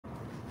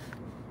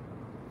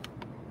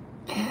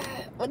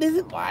What is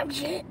it? Live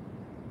shit?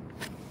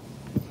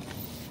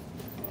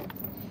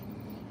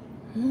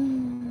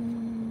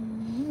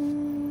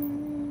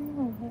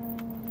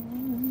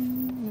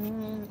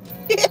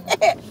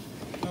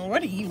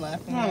 What are you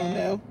laughing at? I don't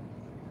know.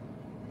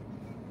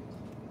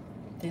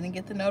 Didn't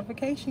get the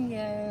notification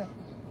yet.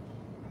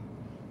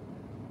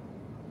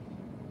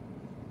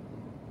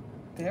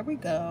 There we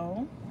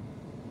go.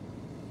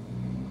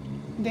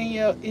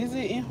 Danielle, is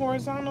it in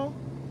horizontal?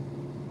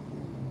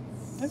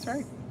 That's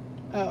right.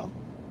 Oh.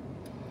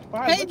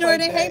 Wow, Hey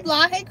Jordan, like hey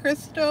Blah, hey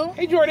Crystal.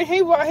 Hey Jordan,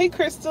 hey Blah, hey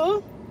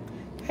Crystal.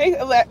 Hey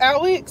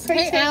Alex,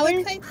 hey Taylor.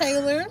 Alex, hey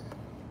Taylor.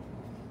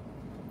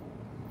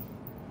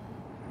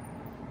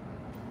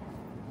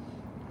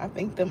 I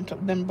think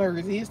them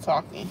birds is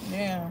talking.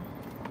 Yeah.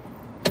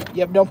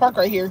 Yep, don't park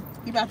right here.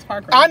 You about to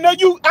park right I know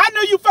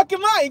you fucking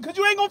lying, because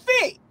you ain't gonna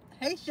fit.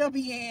 Hey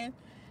Shelby Ann.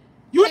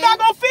 You're not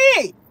gonna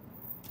fit.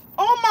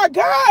 Oh my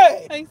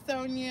God. Hey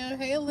Sonia.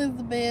 Hey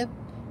Elizabeth.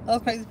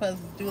 Those crazy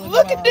puzzles do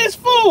look at this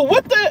fool.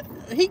 What the?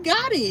 He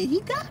got it. He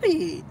got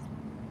it.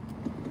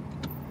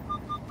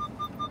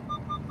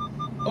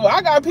 Oh,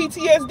 I got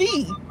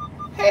PTSD.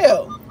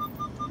 Hell.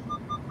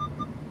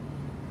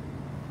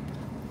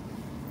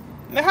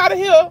 Now how the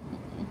hell?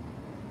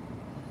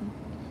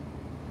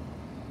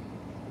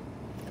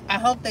 I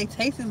hope they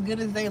taste as good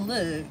as they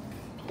look.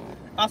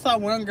 I saw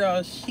one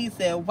girl, she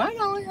said, why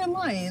y'all in here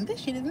lying?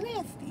 This shit is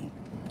nasty.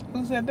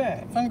 Who said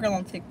that? Some girl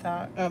on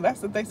TikTok. Oh,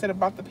 that's what they said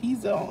about the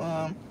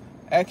pizza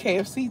at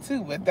KFC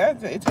too, but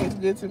it tastes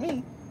good to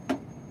me.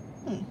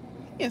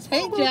 Yes,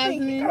 hey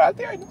Jasmine. Out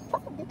there, no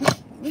problem.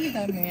 Leave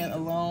that man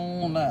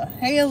alone.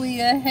 Hey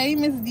Aaliyah. Hey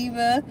Miss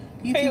Diva.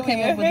 You two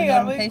came up with the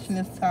notification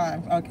this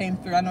time. Oh, came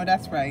through. I know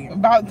that's right.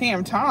 About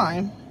damn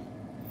time.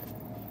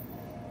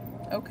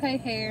 Okay,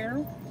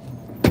 hair.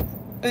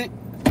 They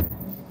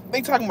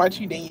talking about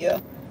you,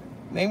 Danielle.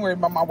 They ain't worried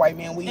about my white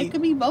man weed. It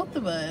could be both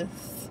of us.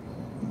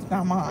 It's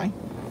not mine.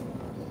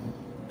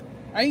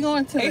 Are you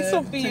going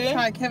to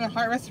try Kevin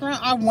Hart restaurant?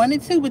 I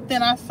wanted to, but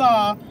then I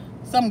saw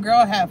some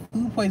girl have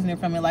food poisoning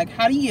from it. Like,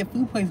 how do you get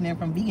food poisoning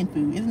from vegan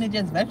food? Isn't it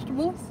just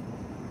vegetables?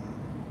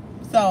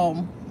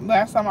 So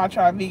last time I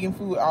tried vegan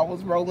food, I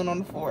was rolling on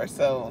the floor.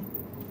 So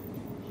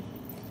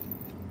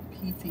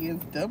PT is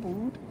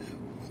doubled.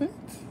 What?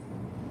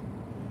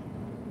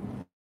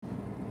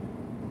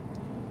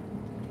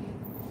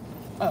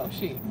 Oh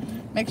shit!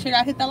 Make sure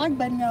y'all hit that like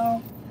button,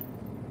 y'all.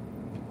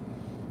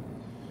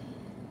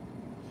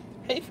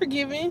 Hey,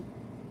 forgiving.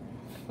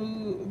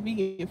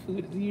 Vegan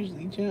food is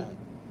usually junk.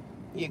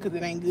 Yeah, because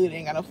it ain't good. It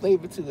ain't got no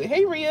flavor to it.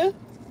 Hey, Rhea.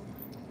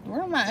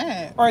 Where am I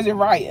at? Or is it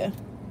Raya?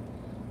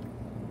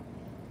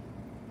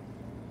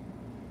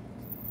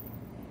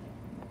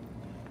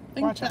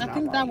 I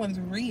think that one's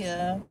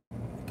Rhea.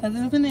 Because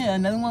isn't it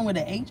another one with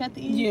an H at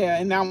the end? Yeah,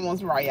 and that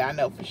one's Raya. I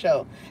know for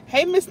sure.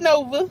 Hey, Miss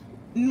Nova.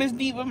 Miss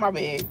Diva, my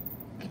bad.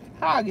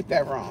 How I get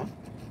that wrong?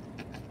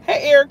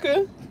 Hey,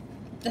 Erica.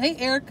 Hey,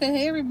 Erica.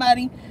 Hey,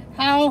 everybody.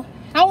 How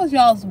was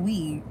y'all's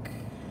week?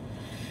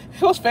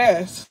 It was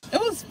fast. It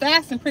was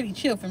fast and pretty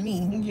chill for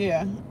me.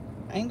 Yeah.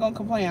 I ain't gonna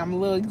complain. I'm a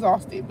little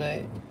exhausted,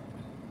 but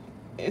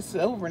it's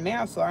over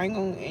now, so ain't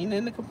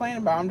nothing to complain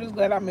about. I'm just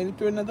glad I made it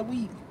through another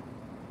week.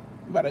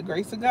 By the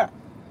grace of God.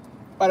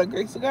 By the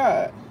grace of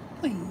God.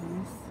 Please.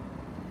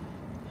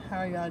 How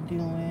are y'all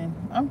doing?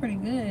 I'm pretty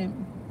good.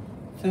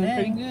 Feeling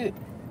pretty good.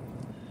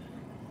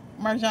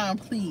 Marjan,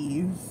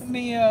 please.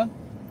 Yeah.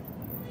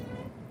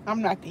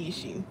 I'm not the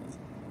issue.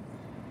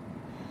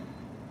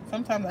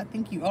 Sometimes I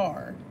think you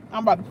are.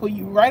 I'm about to pull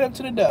you right up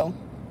to the door.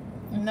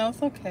 No,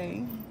 it's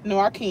okay. No,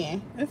 I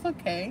can. It's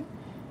okay.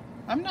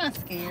 I'm not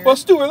scared. Well,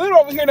 Stuart Little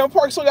over here don't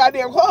park so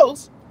goddamn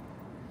close.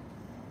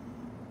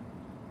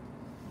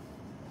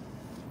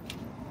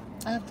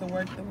 I have to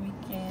work the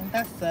weekend.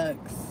 That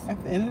sucks.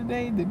 At the end of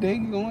the day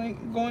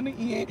going to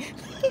end.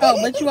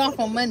 Oh, but you off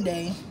on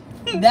Monday.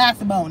 That's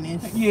a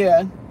bonus.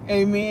 Yeah.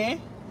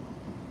 Amen.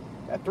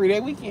 That 3-day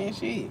weekend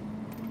shit.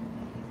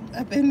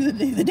 At the end of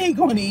the day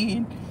going to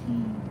end.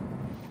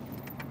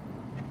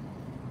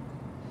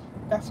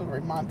 That's what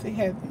Ramonte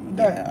had.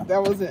 Yeah.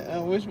 That was it.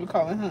 What you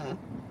call it, huh?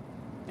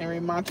 And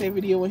Ramonte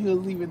video when he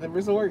was leaving the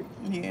resort.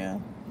 Yeah.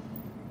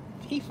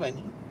 He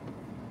funny.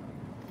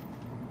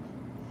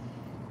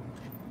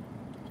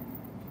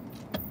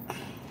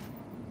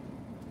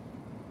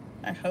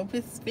 I hope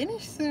it's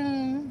finished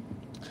soon.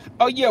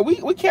 Oh yeah,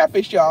 we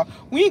catfish y'all.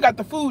 We ain't got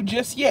the food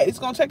just yet. It's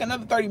gonna take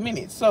another 30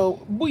 minutes.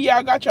 So booyah,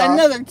 I got y'all.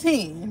 Another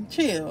 10.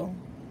 Chill.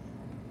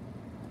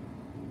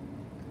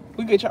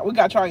 We got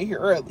y'all in here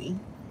early.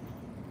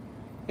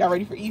 Y'all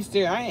ready for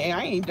Easter?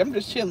 I'm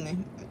just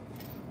chilling.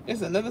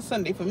 It's another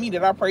Sunday for me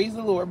that I praise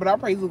the Lord, but I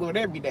praise the Lord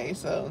every day,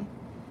 so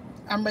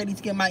I'm ready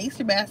to get my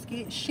Easter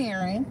basket.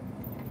 Sharon.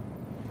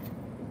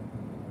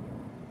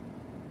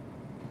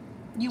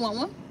 You want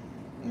one?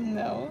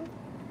 No.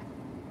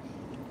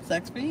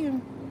 Sucks for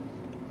you.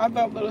 I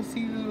thought Little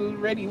Caesars was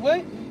ready.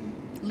 What?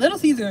 Little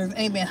Caesars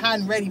ain't been hot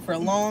and ready for a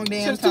long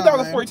damn time. Since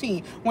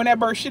 2014, when that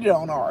bird shitted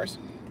on ours.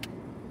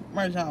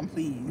 Marjan,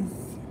 please.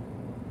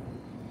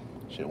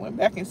 Should have went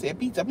back and said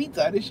pizza.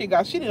 This shit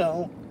got shitted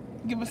on.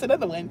 Give us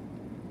another one.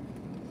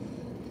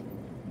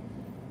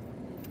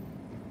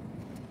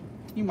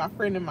 You my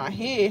friend in my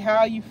head.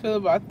 How you feel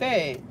about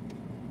that?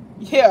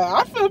 Yeah,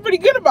 I feel pretty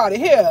good about it.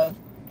 Yeah.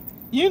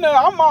 You know,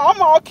 I'm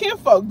all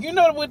kinfolk. You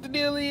know what the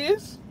deal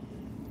is.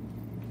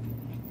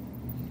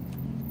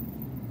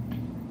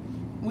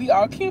 We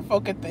all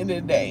kinfolk at the end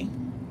of the day.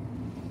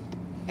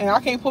 And I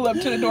can't pull up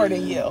to the door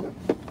and yell.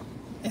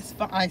 It's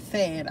fine. I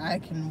said I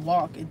can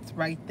walk. It's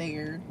right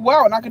there.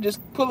 Wow, and I could just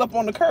pull up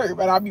on the curb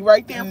and I'll be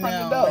right there in front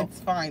of the door. It's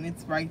fine.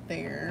 It's right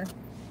there.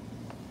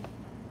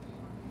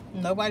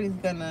 Nobody's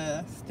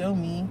gonna steal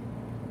me.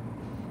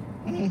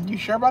 You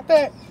sure about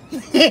that?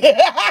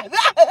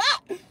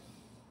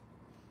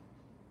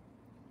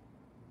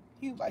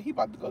 He like, he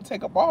about to go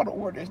take up all the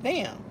orders.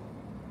 Damn.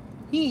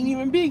 He ain't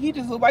even big. He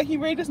just look like he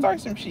ready to start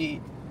some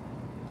shit.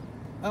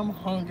 I'm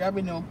hungry. I've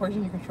been doing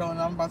portion control and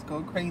I'm about to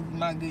go crazy.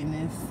 My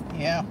goodness.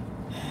 Yeah.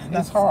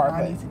 That's hard.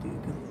 I need to do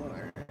it, good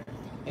Lord.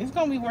 It's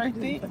gonna be worth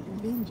it.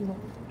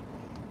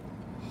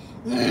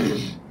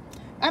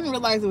 I didn't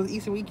realize it was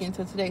Easter weekend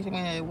until today.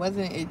 Man, it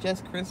wasn't. It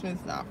just Christmas.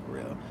 Not for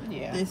real.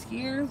 Yeah. This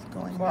year's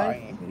going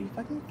by pretty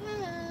fucking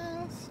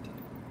fast.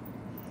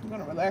 You're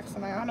gonna relax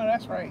tonight. I know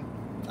that's right.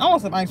 I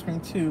want some ice cream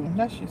too.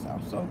 That shit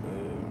sounds so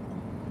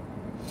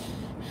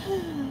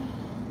good.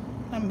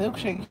 That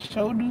milkshake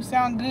sure do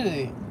sound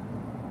good.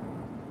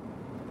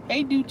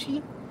 Hey,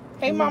 Doochie.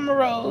 Hey, Mama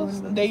Rose.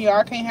 Danielle,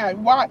 I can't have it.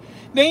 Why?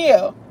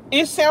 Danielle,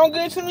 it sound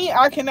good to me.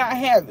 I cannot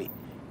have it.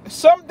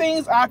 Some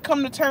things I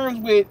come to terms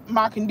with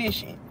my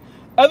condition.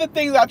 Other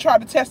things I try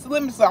to test the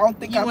limits. So I don't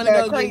think I'm that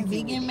crazy. You want to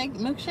go get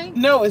vegan milkshake?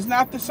 No, it's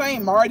not the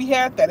same. I already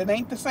had that. It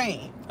ain't the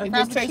same. It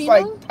just tastes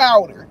like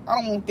powder.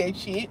 I don't want that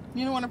shit.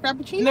 You don't want a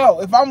frappuccino?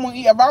 No. If I'm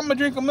gonna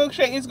drink a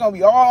milkshake, it's gonna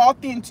be all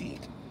authentic.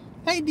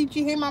 Hey, did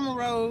you hear Mama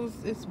Rose?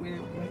 It's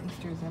weird when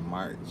Easter's in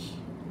March.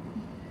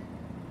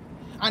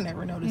 I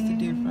never noticed the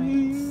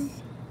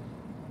difference.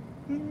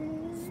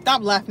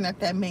 Stop laughing at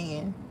that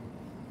man.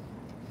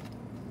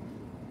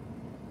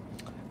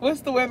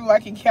 What's the weather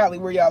like in Cali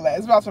where y'all at?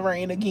 It's about to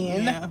rain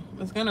again. Yeah,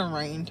 it's gonna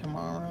rain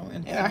tomorrow.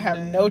 And I have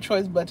no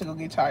choice but to go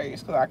get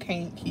tires because I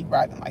can't keep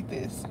riding like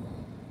this.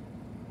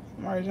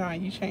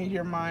 Marjan, you changed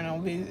your mind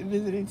on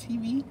visiting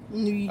TV?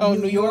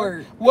 New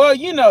York. Well,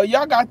 you know,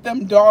 y'all got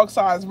them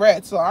dog-sized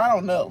rats, so I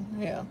don't know.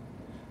 Yeah.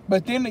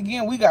 But then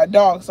again, we got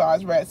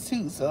dog-sized rats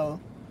too, so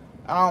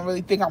I don't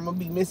really think I'm going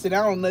to be missing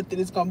out on nothing.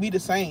 It's going to be the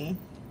same.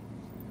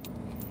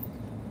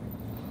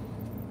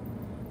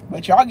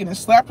 But y'all getting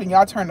slapped and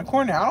y'all turn the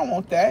corner. I don't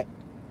want that.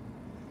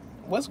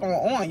 What's going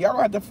on? Y'all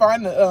gonna have to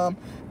find the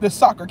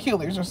soccer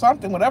killers or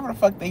something, whatever the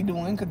fuck they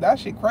doing, because that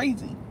shit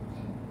crazy.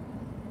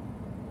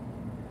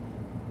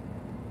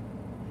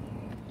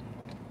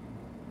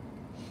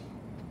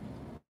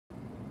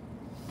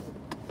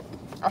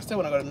 I still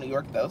want to go to New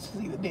York though to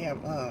see the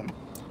damn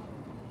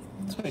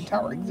Twin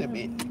Tower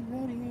exhibit.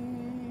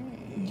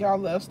 Y'all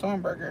love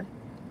Stormberger.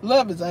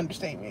 Love is an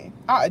understatement.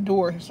 I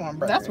adore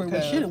Stormberger. That's where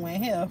we should have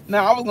went here. No,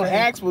 I was gonna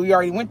ask, but we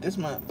already went this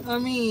month. I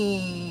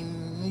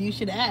mean, you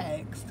should have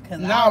asked.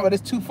 But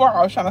it's too far.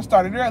 I was trying to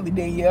start it early,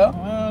 Danielle.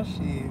 Oh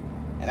shit.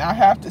 And I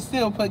have to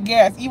still put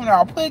gas, even though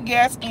I put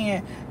gas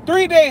in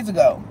 3 days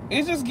ago.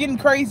 It's just getting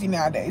crazy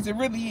nowadays. It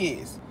really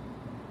is.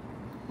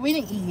 We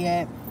didn't eat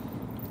yet.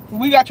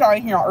 We got y'all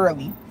in here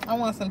early. I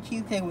want some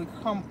cheesecake with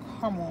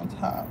caramel on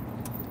top.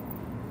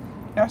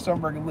 That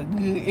Stormberger look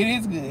good. It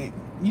is good.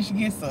 You should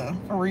get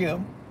some, for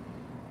real.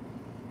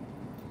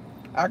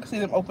 I can see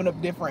them open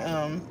up different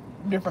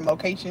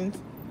locations,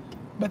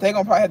 but they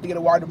gonna probably have to get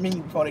a wider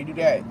menu before they do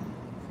that.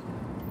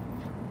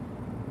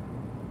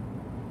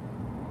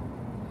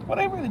 Well,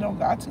 they really don't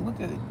got to. Look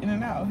at it, in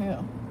and out,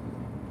 hell.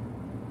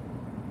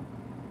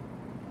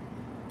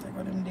 Take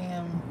all them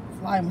damn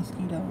fly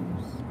mosquitoes.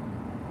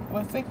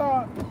 What's they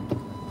called?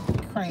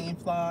 Crane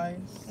flies.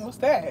 What's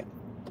that?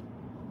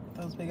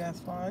 Those big ass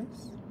flies.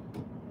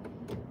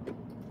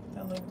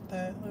 That look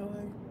like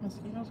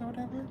mosquitoes or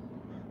whatever.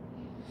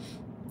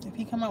 If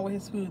he come out with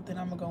his food, then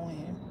I'm gonna go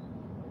in.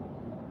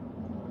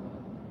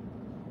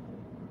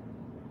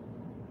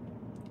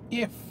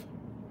 If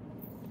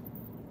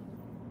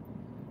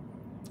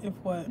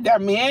what?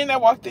 That man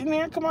that walked in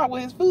there come out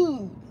with his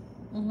food.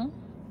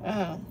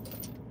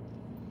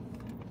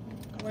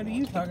 What are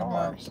you talking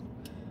about?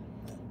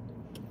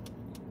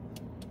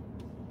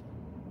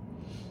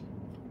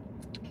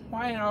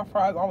 Why In-N-Out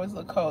fries always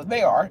look cold?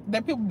 They are.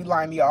 That people be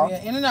lying to y'all.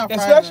 Yeah, In-N-Out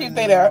fries. Especially if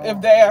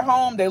they're at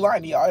home, they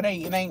lying to y'all. It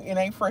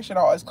ain't fresh at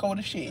all. It's cold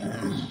as shit.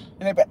 And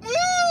they be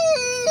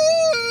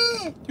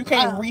you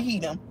can't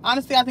reheat them.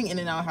 Honestly, I think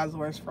In-N-Out has the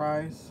worst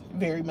fries.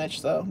 Very much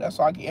so. That's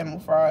why I get animal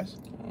fries.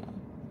 Yeah.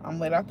 I'm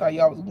late. I thought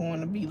y'all was going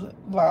to be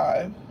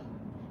live.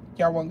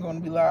 Y'all wasn't going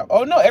to be live.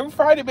 Oh no, every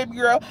Friday, baby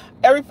girl.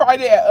 Every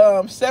Friday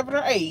at 7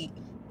 or 8.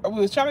 We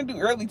was trying to do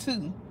early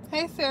too.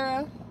 Hey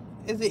Sarah,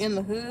 is it in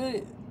the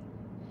hood?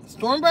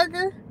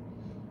 Stormberger?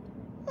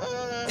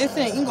 It's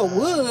in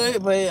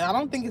Inglewood, but I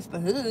don't think it's the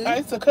hood.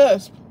 It's a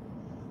cusp.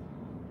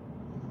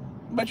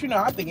 But you know,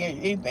 I think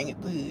anything is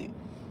the hood.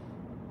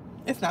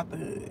 It's not the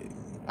hood.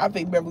 I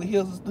think Beverly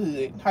Hills is the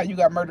hood. How you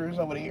got murderers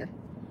over there?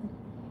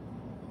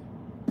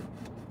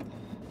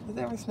 Does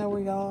it ever snow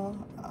where y'all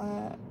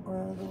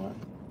or the what?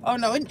 Oh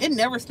no, it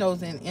never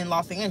snows in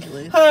Los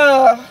Angeles.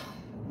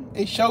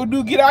 It sure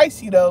do get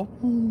icy though.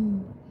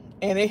 And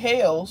it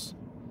hails.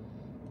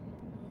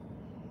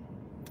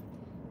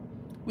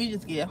 We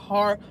just get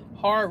hard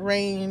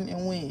rain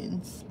and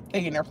winds.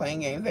 They in there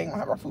playing games. They ain't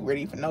gonna have our food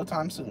ready for no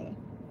time soon.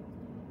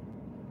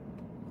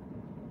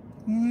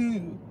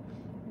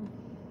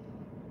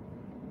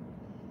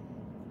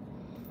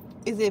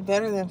 Is it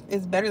better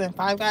than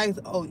Five Guys?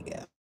 Oh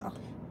yeah.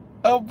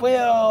 Oh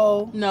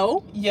well.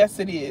 No. Yes,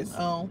 it is.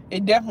 Oh.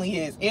 It definitely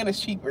is, and it's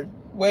cheaper,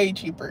 way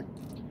cheaper.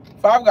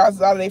 Five Guys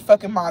is out of their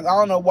fucking minds. I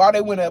don't know why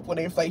they went up with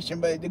inflation,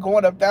 but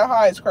going up that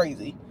high is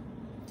crazy.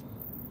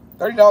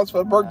 $30 for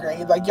a burger,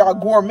 and like y'all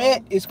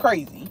gourmet is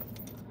crazy.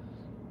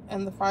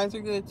 And the fries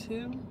are good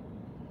too.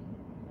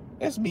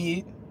 It's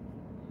big.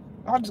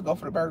 I'll just go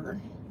for the burger.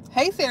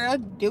 Hey Sarah,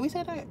 did we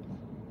say that?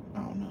 I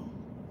don't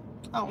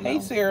know. Hey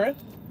Sarah,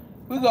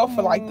 we go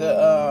for like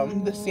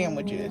the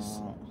sandwiches.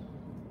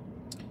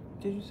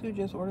 Did you two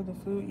just order the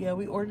food? Yeah,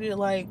 we ordered it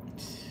like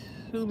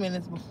 2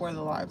 minutes before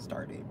the live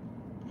started.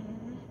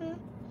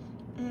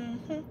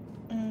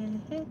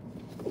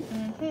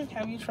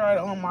 Have you tried it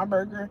on my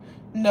burger?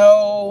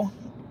 No,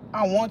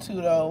 I want to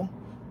though.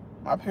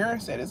 My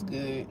parents said it's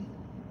good.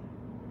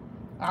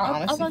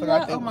 I honestly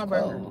forgot they were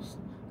closed.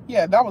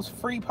 Yeah, that was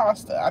free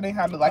pasta. I didn't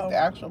have to like the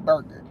actual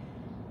burger.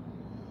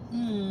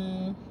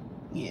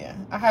 Yeah,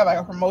 I had like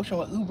a promotion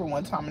with Uber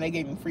one time, and they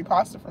gave me free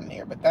pasta from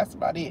there. But that's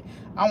about it.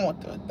 I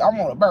want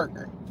a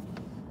burger.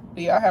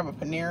 Do y'all have a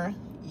Panera?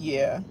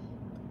 Yeah.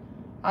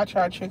 I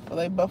tried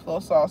Chick-fil-A buffalo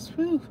sauce.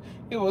 Whew,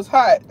 it was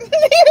hot.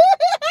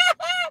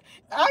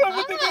 I don't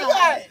even think it's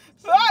hot.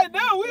 So I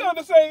know we on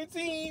the same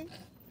team.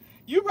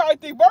 You probably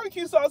think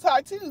barbecue sauce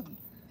hot too.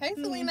 Hey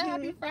Selena,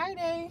 happy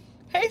Friday.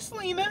 Hey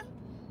Selena.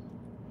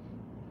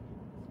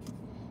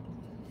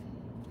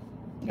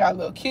 Got a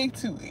little kick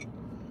to it.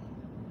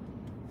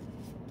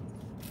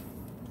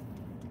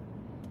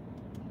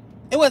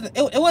 It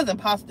wasn't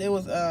pasta, it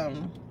was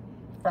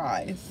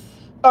fries.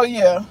 Oh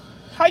yeah.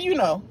 How you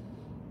know?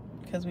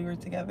 Because we were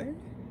together.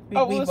 We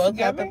both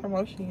got the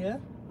promotion, yeah.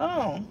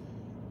 Oh.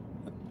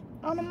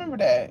 I don't remember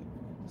that.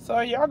 So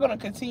are y'all gonna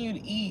continue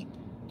to eat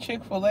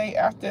Chick-fil-A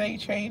after they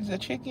change the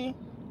chicken?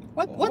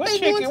 What they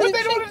doing to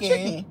the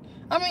chicken?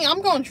 I mean,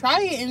 I'm gonna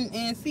try it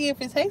and see if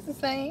it tastes the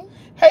same.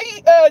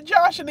 Hey,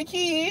 Josh and the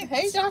kids.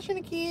 Hey, Josh and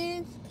the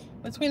kids.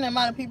 Between the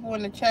amount of people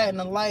in the chat and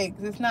the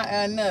likes, it's not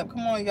adding up.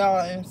 Come on,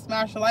 y'all, and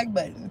smash the like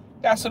button.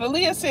 That's what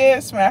Aaliyah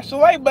said. Smash the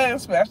like button.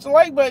 Smash the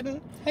like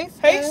button. Hey,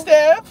 Steph. Hey,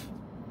 Steph.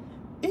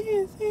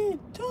 Is it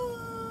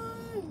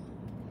time?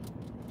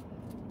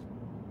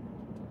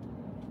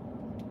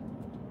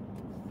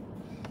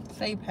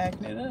 Say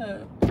packing it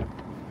up.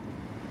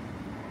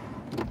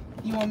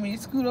 You want me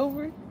to scoot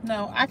over?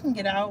 No, I can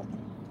get out.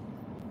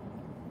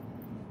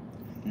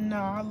 No,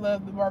 I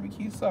love the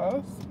barbecue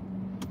sauce.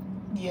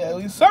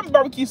 Yeah, some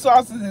barbecue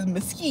sauces is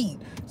mesquite,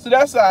 so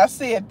that's why I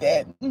said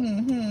that.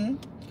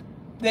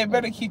 They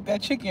better keep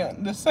that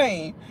chicken the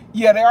same.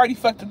 Yeah, they already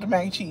fucked up the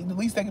mac and cheese. The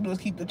least they can do is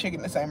keep the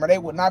chicken the same, or they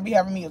would not be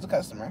having me as a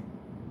customer.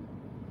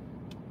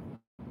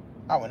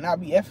 I would not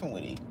be effing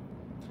with it.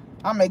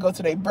 I may go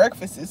to their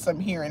breakfasts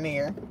some here and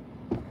there.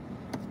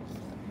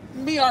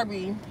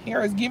 BRB.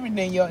 Here is giving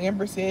Danielle,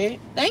 Amber said.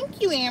 Thank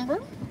you, Amber.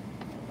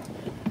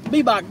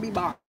 Be back.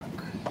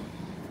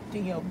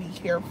 Danielle, be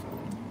careful.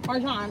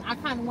 Marjan, I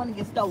kind of want to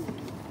get stolen.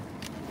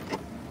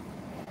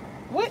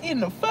 What in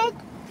the fuck?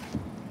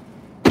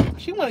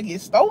 She want to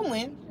get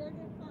stolen?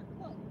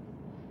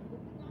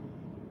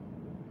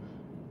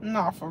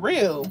 Nah, for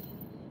real.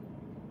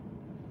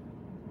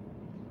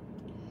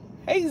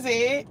 Hey,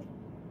 Zed.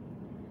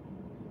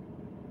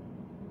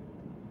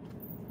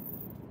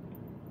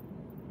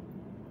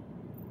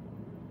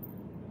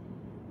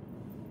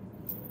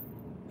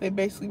 They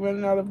basically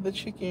running out of the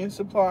chicken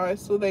supply,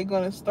 so they're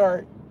gonna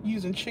start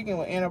using chicken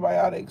with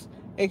antibiotics,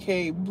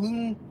 aka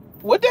bloom.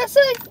 What that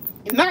say?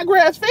 Not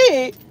grass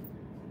fed.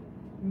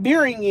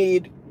 During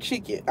it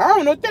chicken. I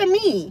don't know what that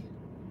mean.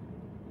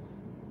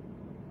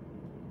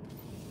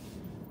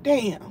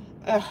 Damn.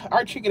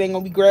 Our chicken ain't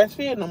gonna be grass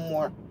fed no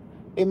more.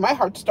 They might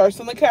have to start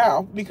selling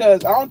cow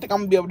because I don't think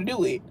I'm gonna be able to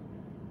do it.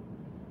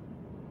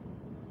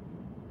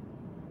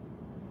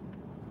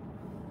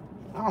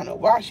 I don't know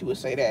why she would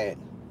say that.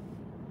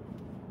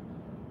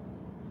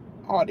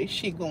 All this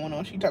shit going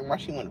on. She talking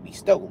about she want to be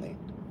stolen.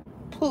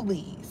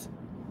 Please.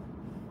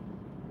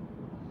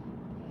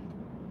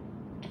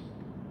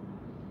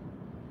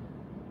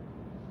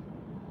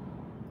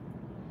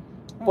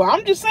 Well,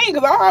 I'm just saying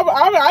because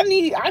I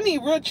need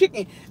real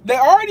chicken. They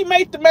already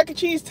made the mac and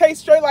cheese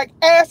taste straight like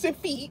ass and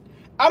feet.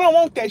 I don't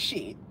want that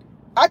shit.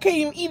 I can't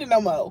even eat it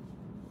no more.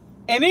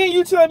 And then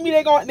you telling me they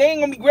ain't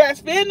gonna be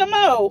grass fed no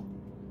more.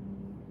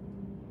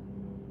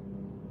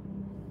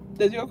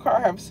 Does your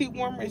car have seat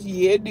warmers?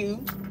 Yeah, it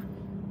do.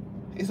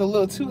 It's a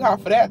little too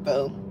hot for that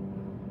though.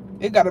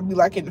 It gotta be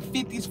like in the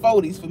 50s,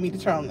 40s for me to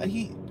turn on the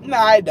heat. Nah,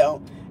 I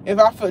don't. If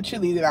I felt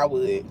chilly, then I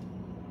would.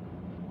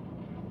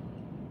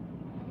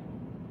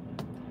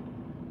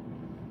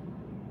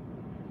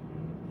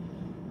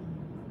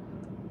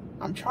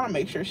 I'm trying to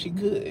make sure she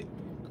good.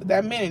 Cause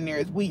that man in there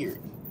is weird.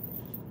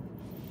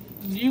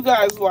 You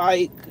guys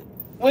like,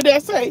 what did I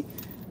say?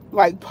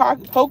 Like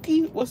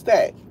pokey? What's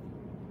that?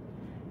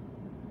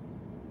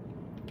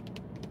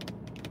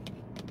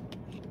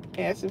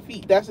 Ass and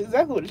feet. That's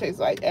exactly what it tastes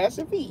like. Ass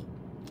and feet.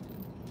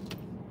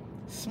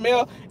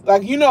 Smell,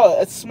 like, you know,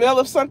 a smell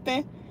of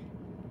something,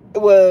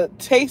 it will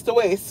taste the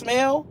way it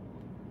smell.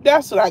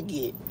 That's what I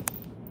get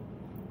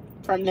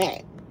from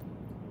that.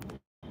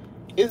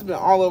 It's been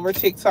all over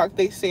TikTok.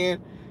 They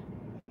send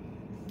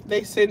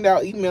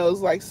out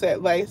emails like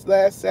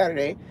last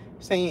Saturday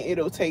saying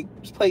it'll take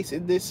place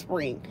in this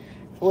spring.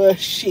 Well,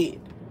 shit.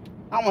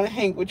 I want to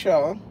hang with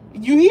y'all.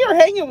 You here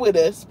hanging with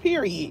us,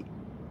 period.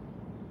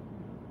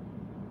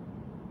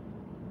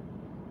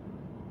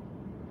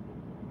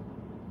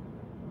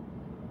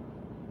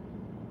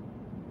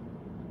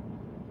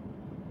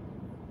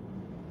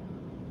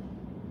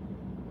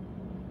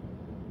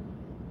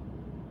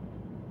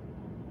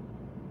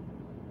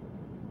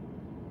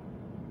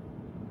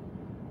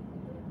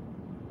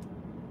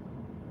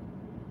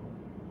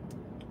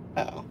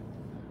 Oh.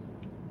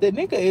 The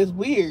nigga is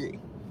weird.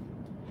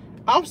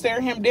 I'm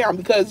staring him down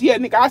because, yeah,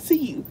 nigga, I see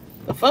you.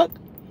 The fuck?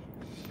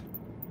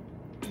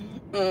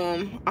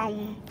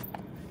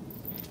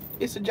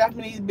 It's a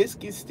Japanese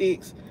biscuit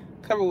sticks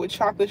covered with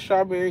chocolate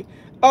strawberry.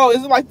 Oh,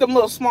 is it like them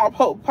little small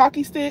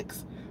Pocky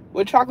sticks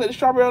with chocolate and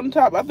strawberry on the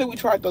top? I think we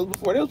tried those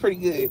before. They was pretty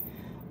good.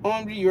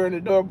 OMG, you're an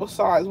adorable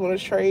size. Want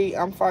to trade?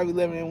 I'm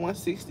 5'11" and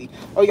 160.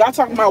 Oh, y'all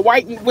talking about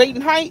weight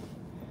and height?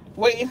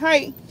 Weight and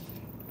height?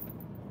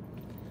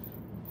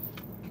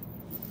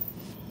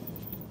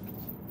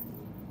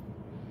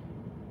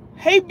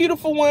 Hey,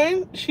 beautiful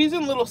one. She's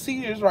in Little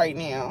Caesars right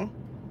now.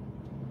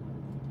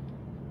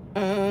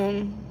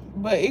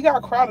 But it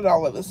got crowded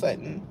all of a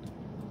sudden.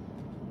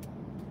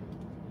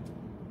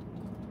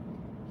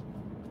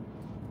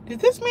 Did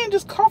this man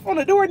just cough on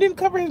the door and didn't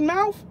cover his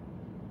mouth?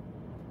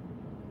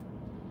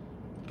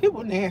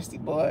 People nasty,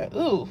 boy.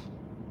 Ooh.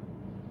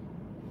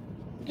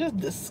 Just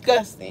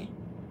disgusting.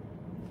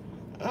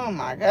 Oh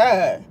my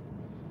God.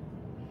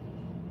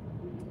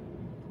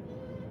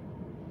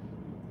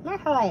 Not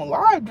her on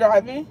live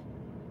driving.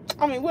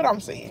 I mean, what I'm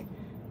saying.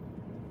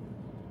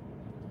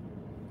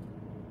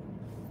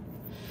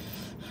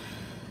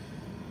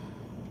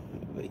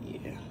 But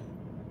yeah.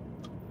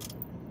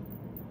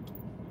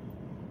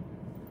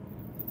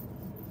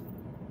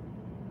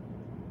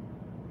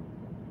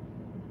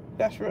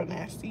 That's real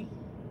nasty.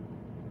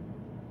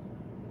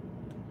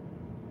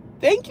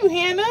 Thank you,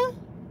 Hannah.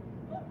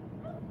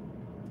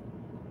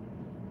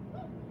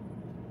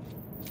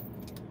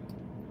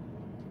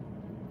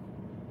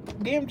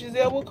 Damn,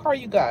 Giselle, what car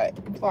you got?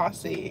 Flaw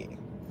said.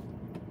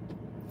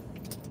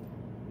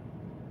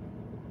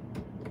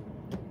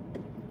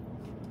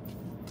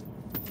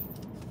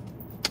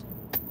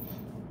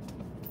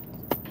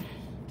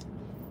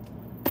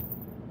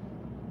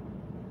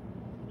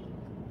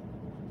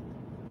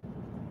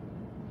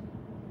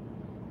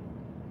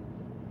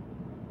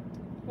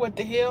 What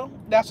the hell?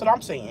 That's what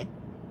I'm saying.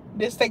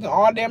 This taking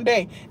all damn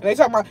day. And they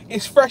talking about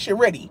it's fresh and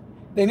ready.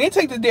 Then they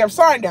take the damn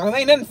sign down. There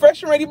ain't nothing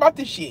fresh and ready about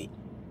this shit.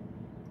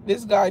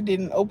 This guy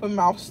did an open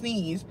mouth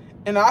sneeze,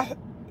 and I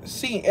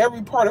seen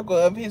every particle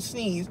of his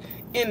sneeze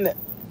in the...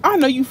 I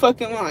know you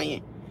fucking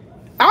lying.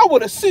 I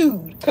would have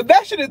sued, because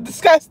that shit is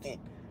disgusting.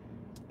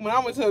 When I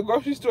went to a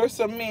grocery store,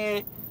 some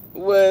man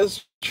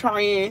was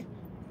trying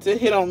to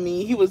hit on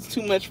me. He was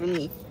too much for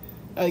me.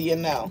 You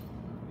know.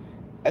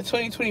 A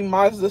 2020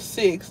 Mazda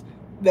 6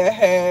 that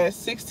has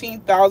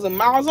 16,000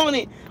 miles on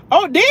it.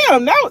 Oh,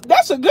 damn.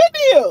 That's a good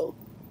deal.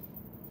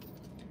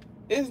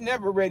 It's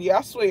never ready.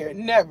 I swear.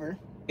 Never.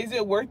 Is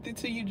it worth it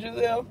to you,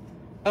 Giselle?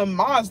 A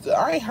Mazda.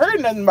 I ain't heard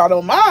nothing about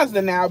a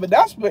Mazda now, but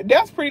that's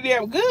pretty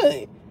damn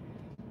good.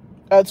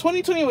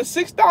 2020 was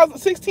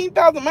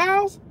 16,000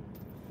 miles.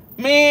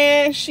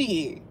 Man,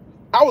 shit.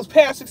 I was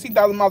past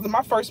 16,000 miles in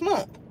my first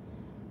month.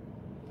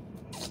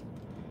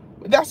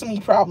 But that's a me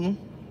problem.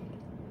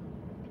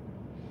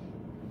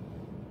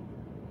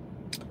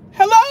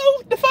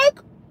 Hello? The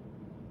fuck?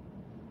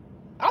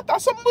 I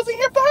thought someone was in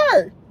here for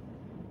her.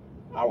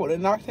 I would have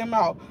knocked him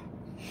out.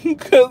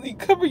 Cause you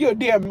cover your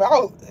damn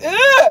mouth.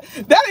 Ugh,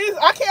 that is,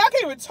 I can't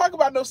even talk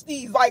about no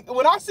sneeze. Like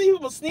when I see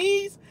people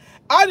sneeze,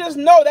 I just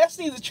know that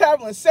sneeze is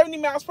traveling 70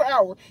 miles per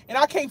hour, and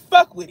I can't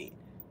fuck with it.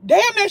 Damn,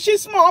 that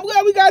shit's small. I'm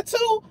glad we got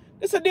two.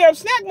 It's a damn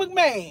snack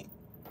McMahon.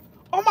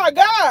 Oh my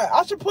God,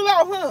 I should pull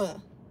out, huh?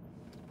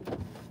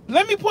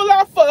 Let me pull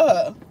out for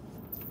her.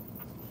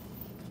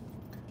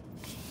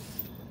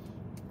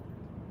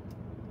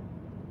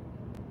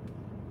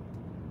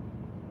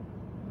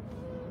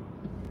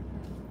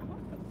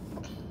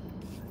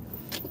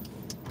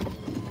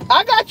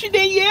 I got you,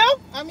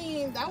 Danielle. I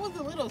mean, that was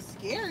a little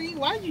scary.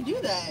 Why did you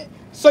do that?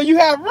 So you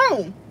have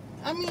room.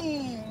 I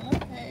mean,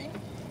 okay.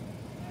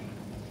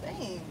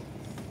 Thanks.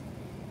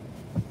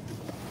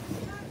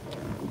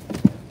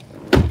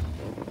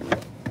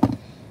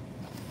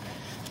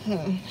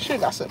 Should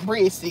have got some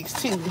breadsticks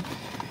too.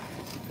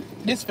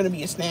 This finna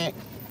be a snack.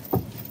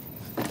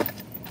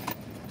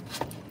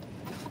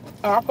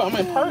 I'll put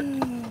them in perk.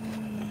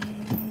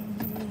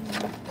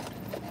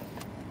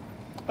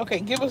 Okay,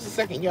 give us a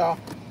second, y'all,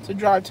 to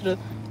drive to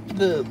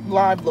the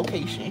live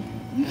location.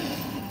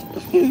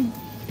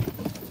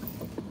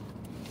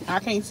 I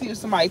can't see if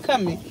somebody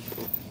coming.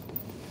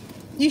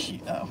 You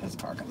should. Oh, his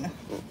car coming.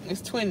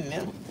 It's twinning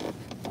them.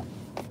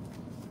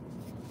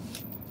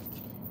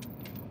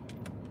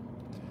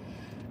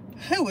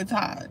 Who was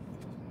hot?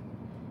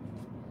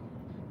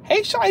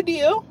 Hey, Shy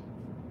Deal.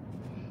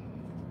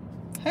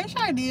 Hey,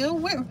 Shy Deal.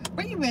 Where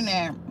you been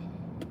at?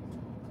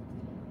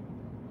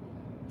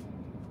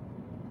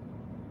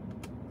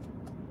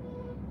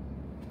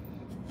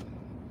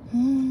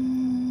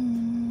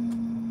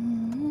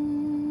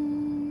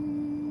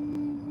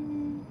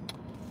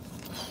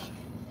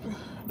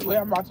 The way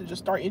I'm about to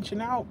just start inching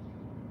out.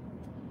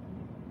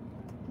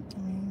 I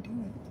mean, do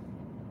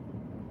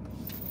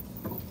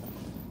it.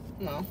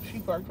 No, she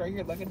parked right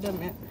here like a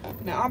dumbass.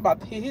 Now I'm about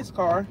to hit his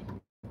car.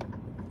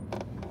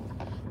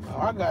 Oh,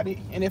 I got it.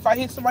 And if I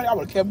hit somebody, I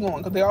would have kept going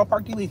because they all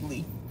parked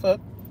illegally. Fuck.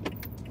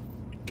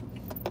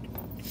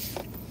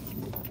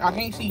 I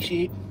can't see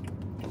shit.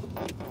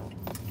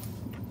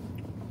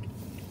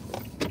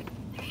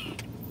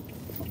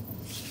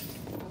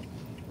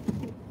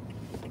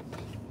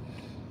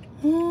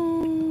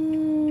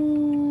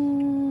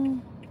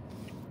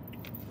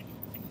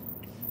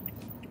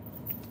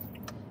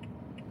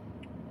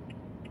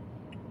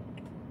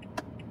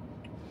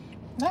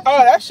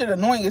 Oh, that shit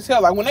annoying as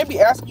hell. Like when they be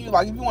asking you,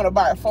 like if you want to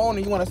buy a phone or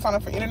you want to sign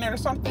up for internet or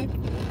something.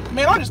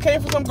 Man, I just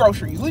came for some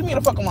groceries. Leave me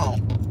the fuck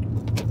alone.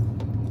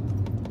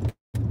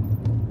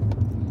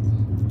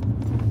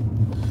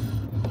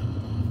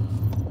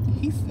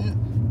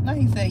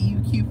 He said you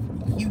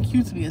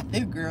cute to be a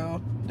thick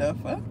girl. The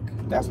fuck?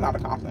 That's not a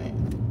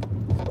compliment.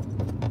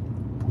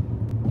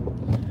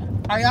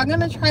 Are y'all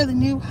gonna try the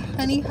new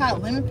honey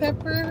hot lemon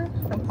pepper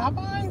from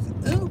Popeyes?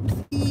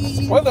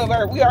 Oopsie. Spoiler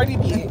alert, we already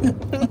did.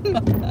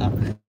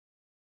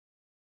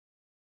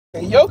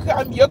 Yo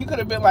could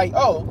have been like,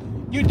 oh,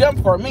 you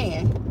dumb for a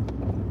man.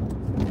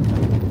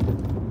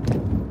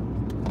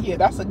 Yeah,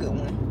 that's a good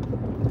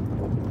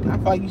one. I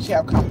feel like you should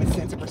have common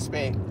sense and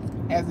respect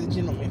as a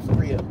gentleman, for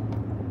real.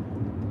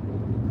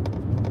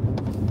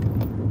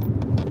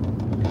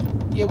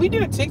 Yeah, we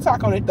did a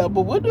TikTok on it though,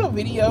 but we'll do a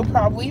video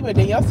probably, but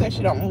then y'all said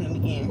she don't want it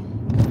again.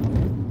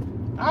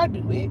 I'll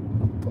do it.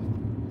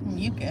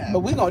 You can. But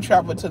we're gonna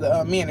travel to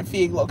the Man and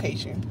Fig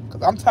location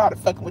because I'm tired of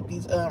fucking with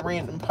these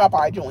random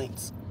Popeye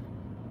joints.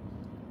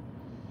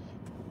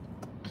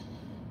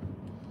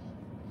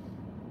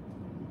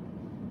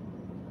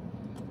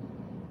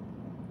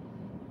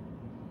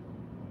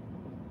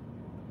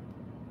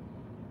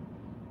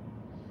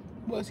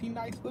 Was he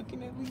nice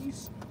looking at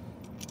least?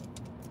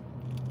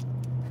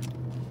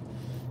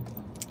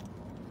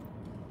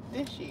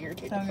 This shit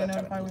irritates the fuck out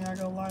of me. When I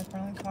go live,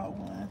 finally caught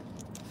one.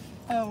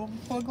 Oh,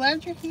 well,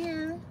 glad you're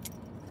here.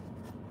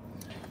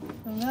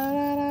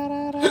 La, da,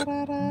 da, da,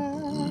 da,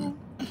 da.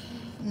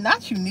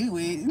 Not you knew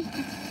it.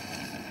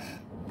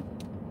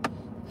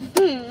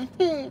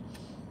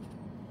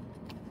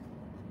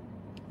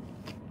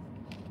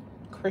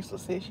 Crystal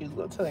said she was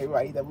gonna tell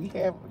everybody that we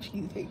have a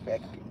Cheesecake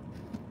Factory.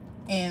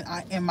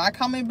 And my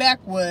comment back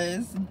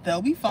was,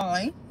 they'll be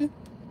fine.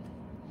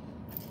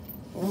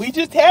 We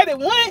just had it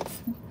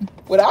once.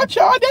 Without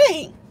y'all, they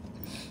ain't.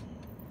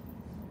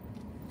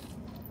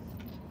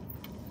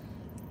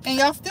 And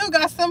y'all still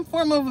got some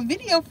form of a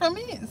video from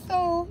it,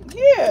 so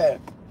yeah.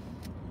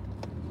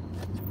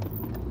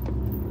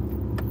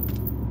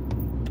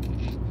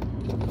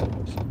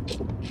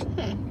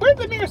 Where's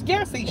the nearest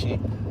gas station?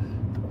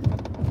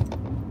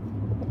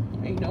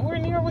 Ain't nowhere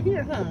near over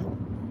here, huh?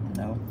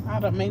 No. I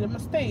done made a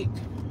mistake.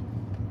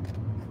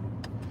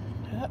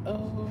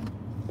 Uh-oh.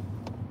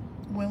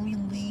 When we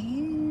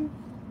leave,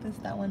 there's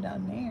that one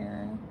down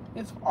there.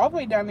 It's all the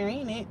way down there,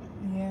 ain't it?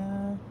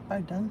 Yeah,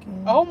 by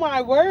Duncan. Oh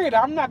my word,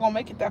 I'm not gonna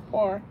make it that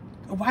far.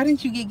 Why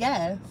didn't you get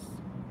gas?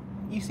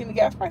 You seen the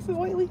gas prices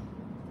lately?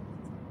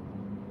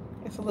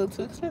 It's a little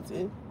too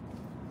expensive.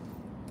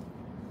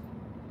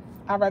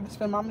 I'd rather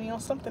spend my money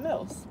on something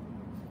else.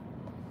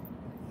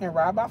 And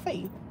ride by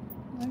faith.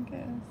 I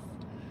guess.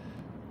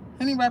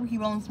 Honey barbecue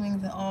boneless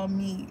wings and all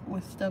meat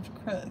with stuffed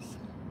crust.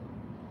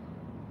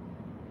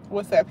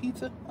 What's that,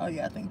 pizza? Oh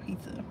yeah, I think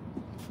pizza.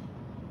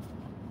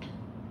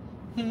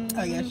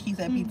 Oh yeah, she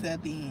said pizza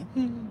at the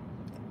end.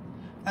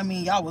 I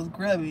mean, y'all was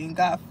grubby and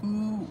got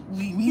food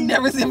we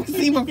never seen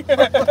before.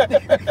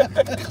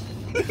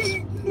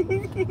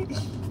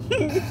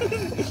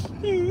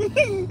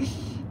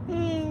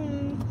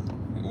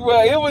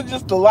 Well, it was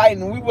just the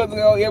lighting. We wasn't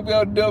gonna be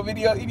able to do a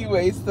video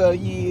anyway, so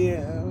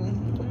yeah.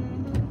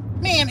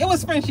 Man, it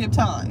was friendship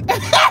time.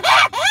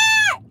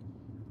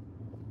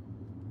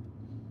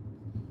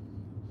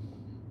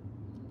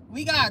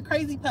 We got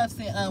Crazy Puffs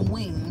and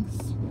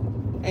wings.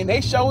 And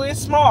they show it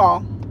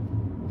small.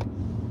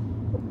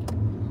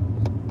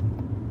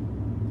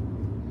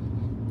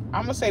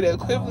 I'm gonna say the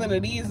equivalent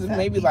of these is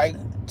maybe pizza. Like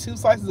 2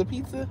 slices of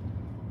pizza.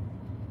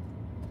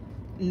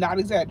 Not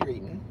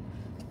exaggerating.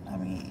 I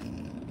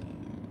mean,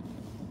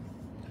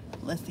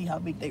 Let's see how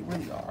big they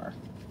really are.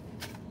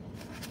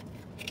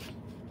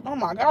 Oh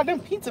my God, them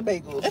pizza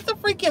bagels. It's a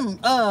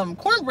freaking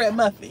cornbread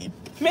muffin.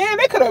 Man,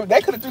 they could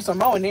have threw some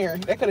more in there.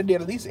 They could have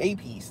did at least 8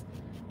 piece.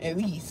 At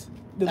least.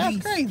 That's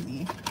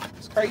crazy.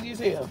 It's crazy as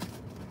hell.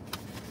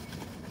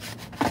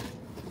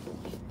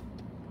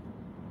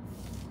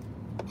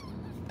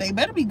 They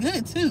better be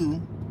good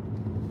too.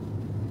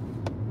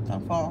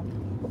 Don't fall.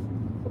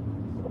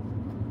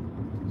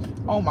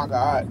 Oh my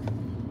God.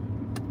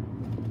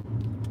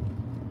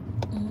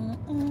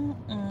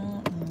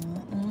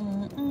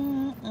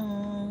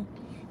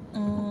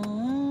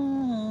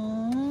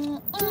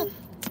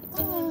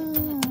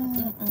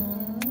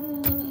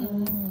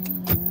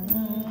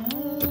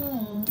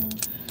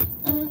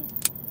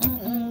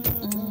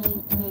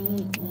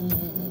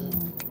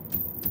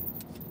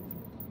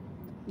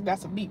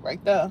 That's a beat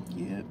right there.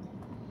 Yep.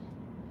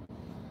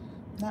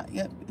 Not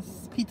yet.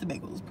 It's pizza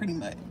bagels, pretty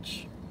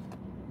much.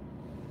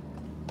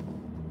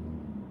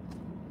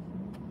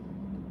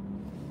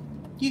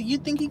 You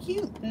think he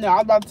cute? No, I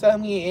was about to tell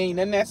him he ain't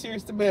nothing that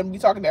serious to be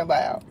talking that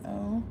loud.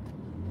 Oh.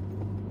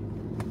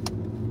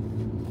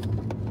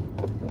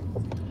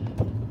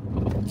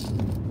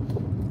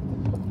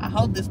 I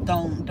hope this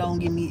don't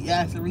give me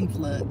acid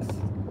reflux.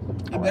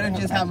 It better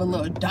just have a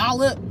little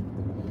dollop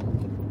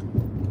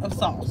of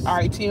sauce. All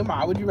right,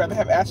 TMI. Would you rather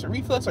have acid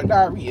reflux or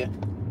diarrhea?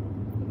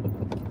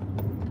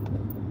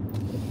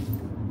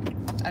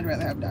 I'd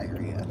rather have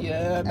diarrhea.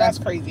 Yeah, that's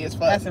crazy as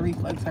fuck. Acid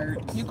reflux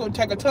hurts. You go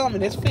take a tum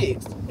and it's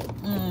fixed.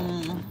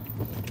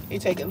 It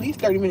take at least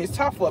 30 minutes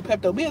top for a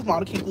Pepto-Bismol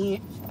to kick in.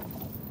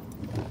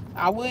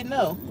 I wouldn't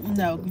know.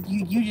 No,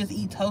 you just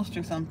eat toast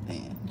or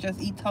something.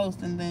 Just eat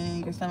toast and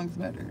then your stomach's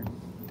better.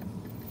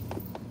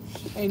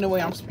 Ain't no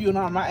way I'm spewing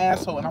on my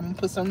asshole and I'm gonna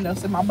put something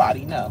else in my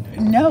body. No.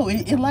 No,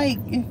 it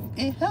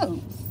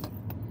helps.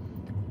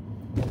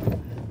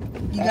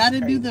 You gotta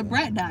do the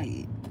brat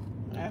diet.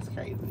 That's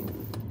crazy.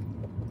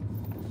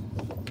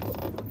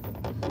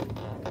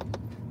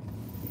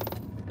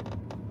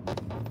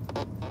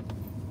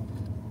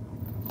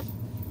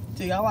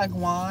 Do y'all like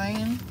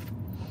wine?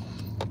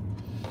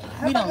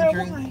 We don't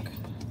drink. Wine.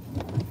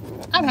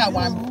 I've had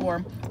wine before.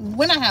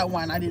 When I had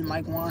wine, I didn't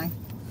like wine.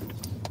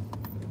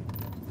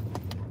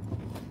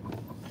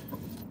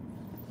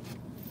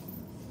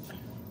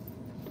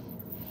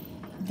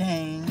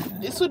 Dang.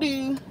 This will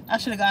do. I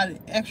should have got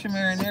extra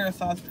marinara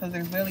sauce because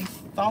there's barely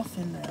sauce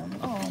in them.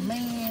 Oh,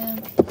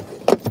 man.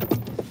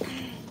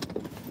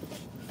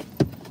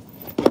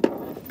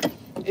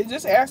 Is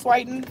this ass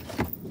lighting?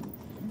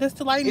 This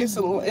the lighting. It's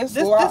live. This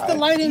the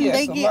lighting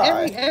they get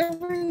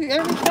every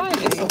time.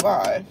 It's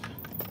alive.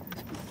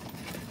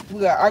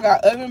 I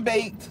got oven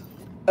baked,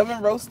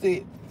 oven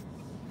roasted.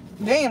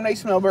 Damn, they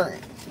smell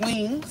burnt.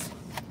 Wings.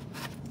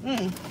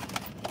 And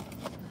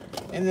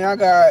then I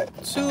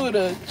got 2 of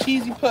the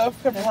cheesy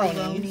puff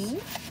pepperonis.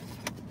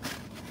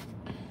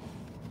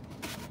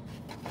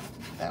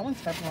 That one's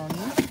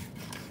pepperoni.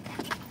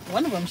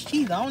 One of them's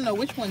cheese. I don't know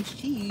which one's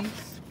cheese.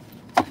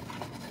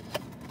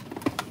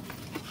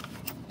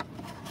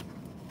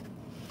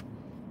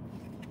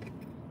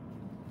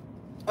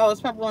 Oh,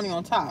 it's pepperoni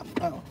on top.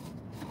 Oh.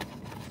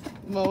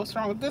 Well, what's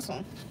wrong with this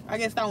one? I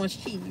guess that one's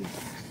cheese.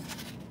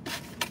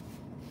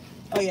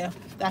 Oh, yeah.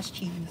 That's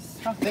cheese.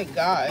 Oh, thank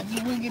God.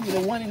 You wouldn't give me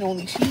the one and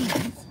only cheese.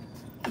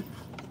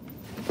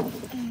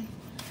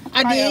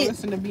 I did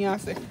listen to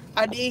Beyonce.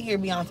 I did hear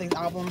Beyonce's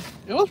album.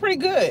 It was pretty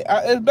good.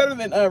 It's better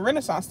than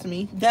Renaissance to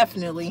me.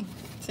 Definitely.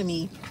 To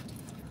me,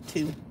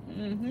 too.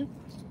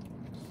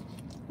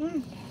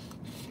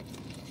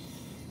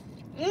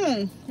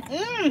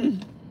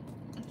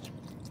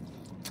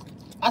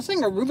 I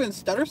sang a Ruben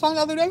Studdard song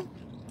the other day.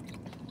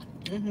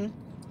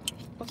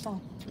 What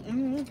song?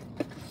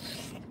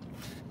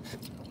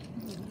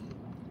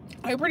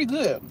 Hey, pretty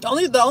good. The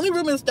only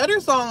Ruben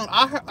Studdard song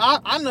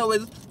I know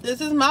is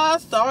 "This Is My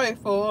Story"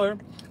 for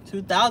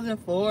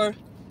 2004.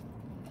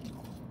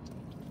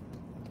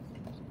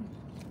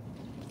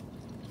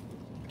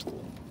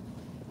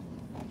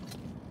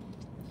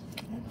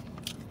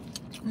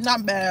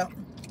 Not bad.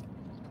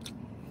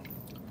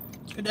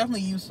 Could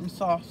definitely use some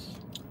sauce.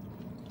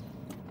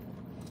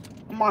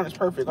 Mine is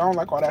perfect. I don't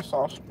like all that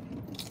sauce.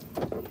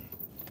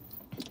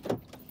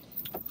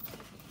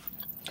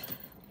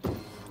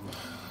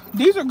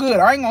 These are good.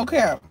 I ain't gonna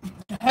cap.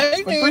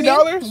 Hey, for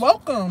 $3,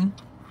 welcome.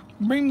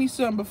 Bring me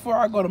some before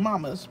I go to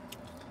Mama's.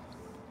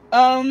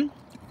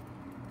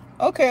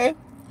 Okay.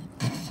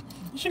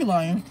 She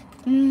lying.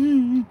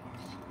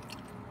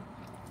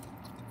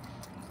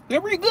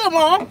 They're pretty good,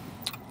 Mom.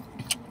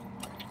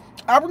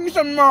 I'll bring you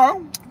some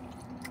tomorrow.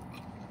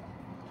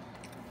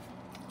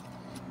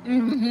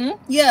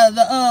 Yeah,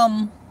 the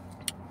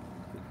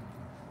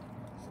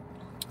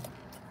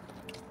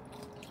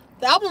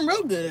album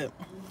real good.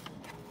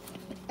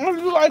 I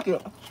do like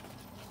it.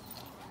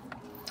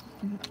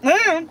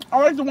 And I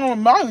like the one with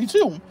Miley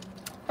too.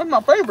 That's my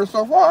favorite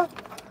so far.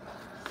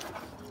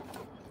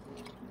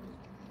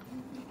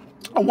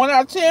 A 1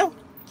 out of 10.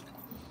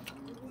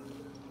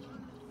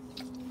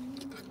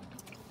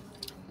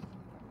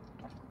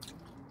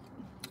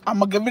 I'm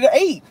gonna give it an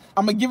 8.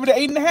 I'm gonna give it an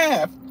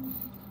 8.5.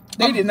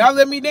 They did not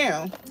let me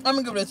down. I'm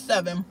gonna give it a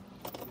 7.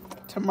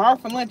 Tomorrow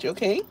for lunch,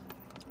 okay?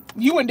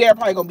 You and Dad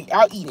probably gonna be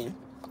out eating.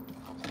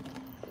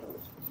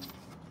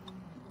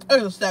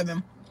 It was a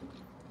 7.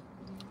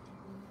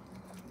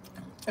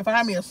 If I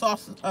had me a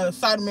sauce,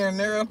 side of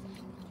marinara.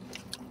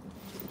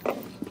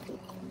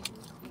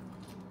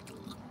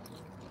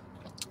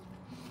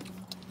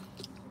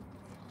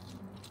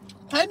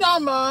 Hey,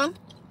 Don Bon.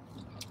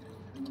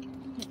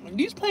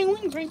 These plain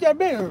wings ain't that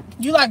bad.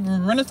 You like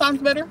Renaissance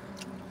better?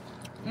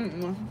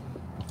 Mm-mm.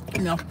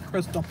 No,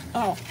 Crystal.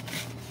 Oh.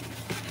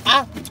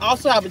 I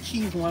also have a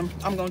cheese one.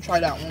 I'm gonna try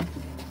that one.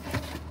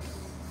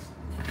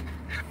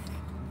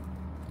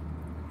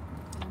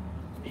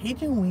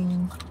 Pigeon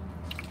wings.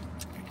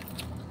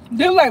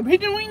 They're like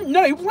pigeon wings?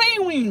 No, they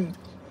plain wings.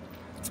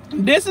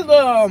 This is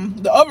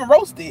the oven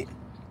roasted.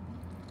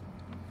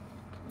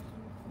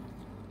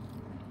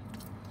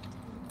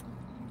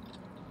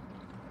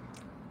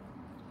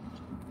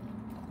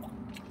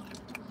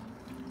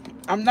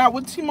 I'm not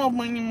with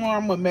T-Mobile anymore.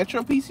 I'm with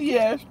Metro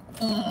PCS.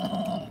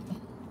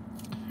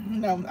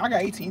 No, I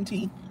got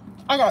AT&T.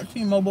 I got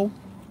T-Mobile.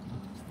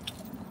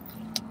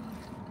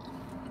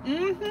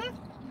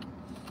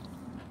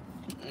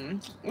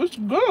 It's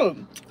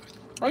good.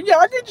 Oh yeah,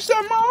 I get you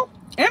some more.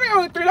 And they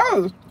only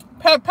 $3.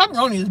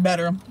 Pepperoni is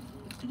better.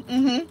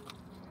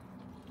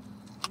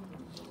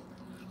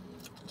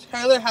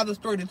 Taylor has a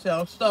story to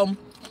tell. So,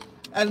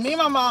 as me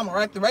and my mom were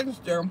at the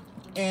register,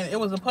 and it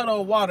was a puddle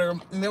of water,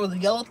 and there was a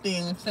yellow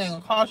thing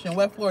saying caution,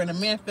 wet floor, and a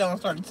man fell and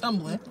started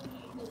tumbling.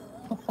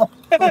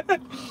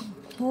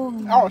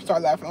 I would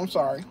start laughing. I'm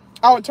sorry.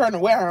 I would turn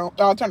around.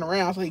 So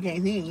he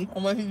can't see me.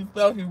 And when he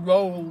fell, he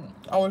rolled.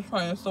 I was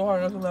trying so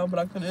hard not to laugh, but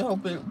I couldn't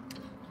help it.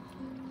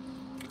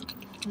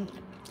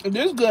 It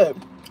is good.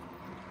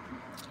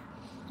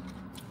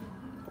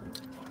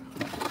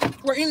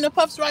 We're eating the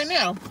puffs right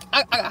now.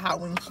 I got hot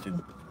wings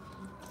too.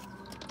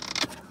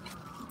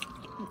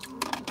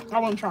 I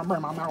wasn't trying to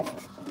burn my mouth.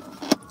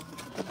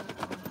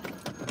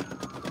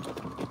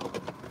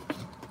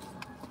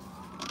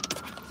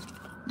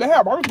 They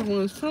have barbecue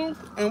ones too.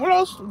 And what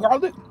else?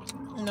 Garlic?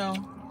 No.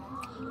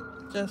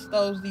 Just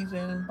those, these,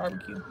 and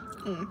barbecue.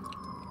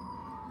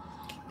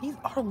 These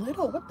are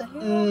little. What the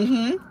hell?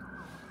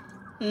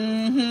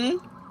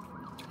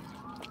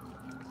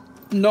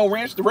 No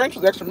ranch. The ranch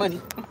was extra money.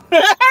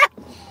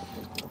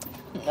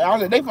 I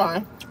was like, they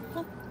fine.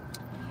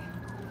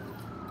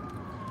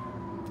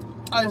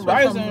 I just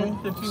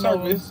Verizon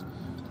service.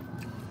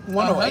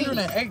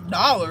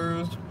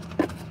 $108.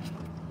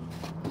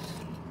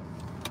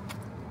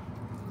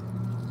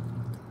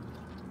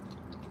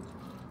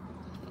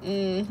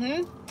 And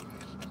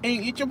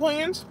you eat your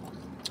plans?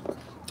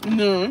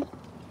 No.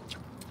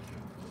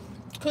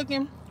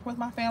 Cooking with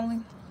my family.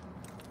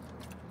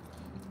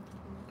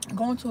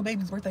 Going to a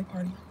baby's birthday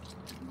party.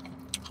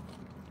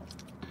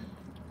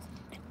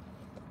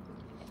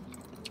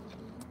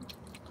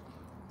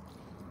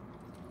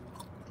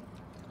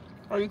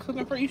 Are you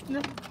cooking for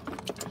Easter?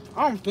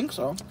 I don't think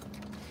so.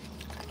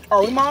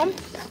 Are we, Mom?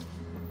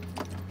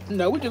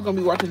 No, we're just gonna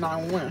be watching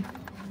 911.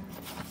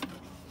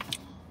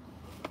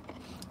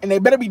 And they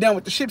better be done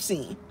with the ship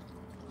scene.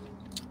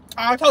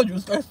 I told you,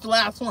 it's the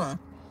last one.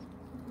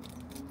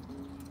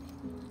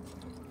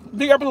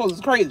 The episode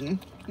is crazy.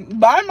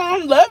 Bye,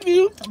 Mom. Love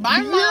you.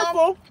 Bye,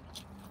 Mom.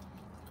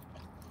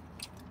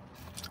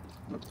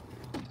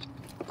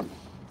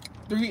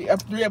 Three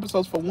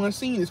episodes for one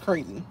scene is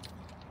crazy.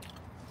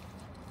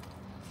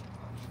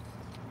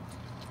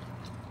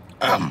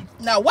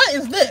 Now, what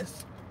is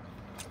this?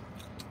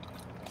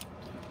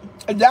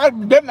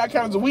 That better not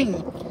count as a wing.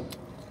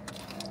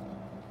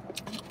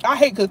 I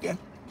hate cooking.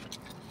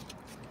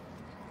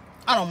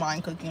 I don't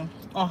mind cooking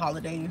on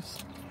holidays.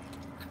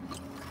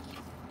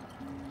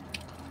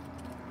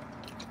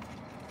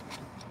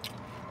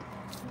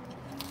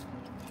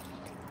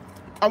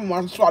 I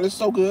want to swallow. It's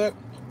so good.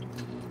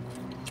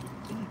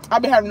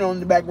 I've been having it on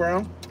in the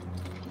background.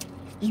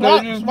 It's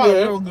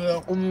real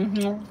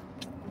good.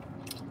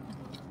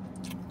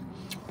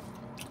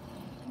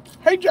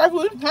 Hey,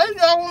 Jacqueline. Hey,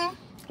 Jacqueline.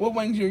 What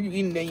wings are you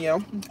eating,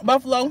 Danielle?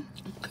 Buffalo.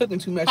 Cooking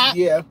too much. Hot.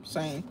 Yeah,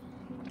 same.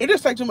 It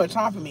just takes too much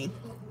time for me.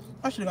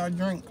 I should have got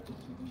a drink.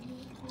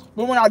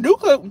 But when I do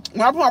cook,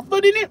 when I put my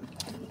foot in it,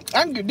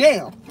 I can get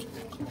down.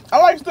 I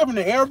like stuff in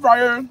the air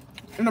fryer,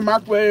 in the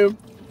microwave.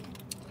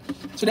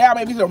 Today I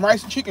made me some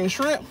rice, chicken, and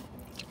shrimp.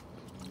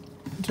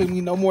 It took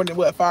me no more than,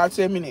 what,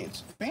 5-10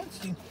 minutes.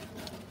 Fancy.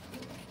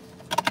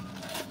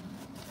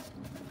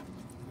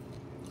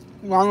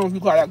 Well, I don't know if you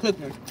call that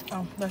cooking.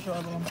 Oh, that's your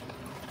other one.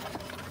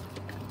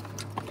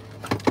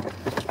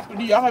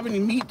 Do y'all have any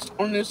meats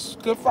on this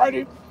Good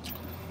Friday?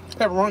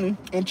 Pepperoni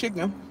and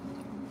chicken.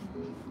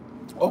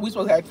 Oh, we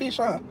supposed to have fish,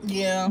 huh?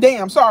 Yeah.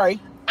 Damn, sorry.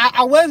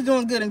 I was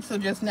doing good until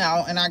just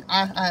now, and I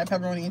had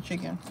pepperoni and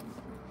chicken.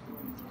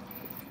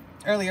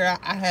 Earlier,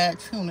 I had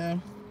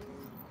tuna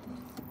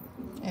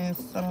and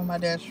some of my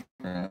dad's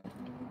shrimp.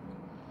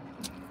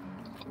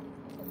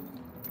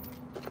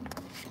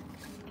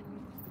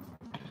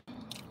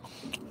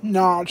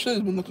 Nah,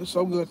 chili's been looking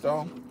so good,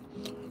 though.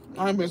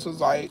 I ain't been since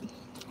like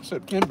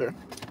September.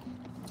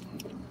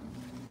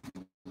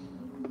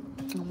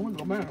 I'm gonna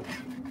go back.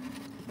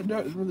 The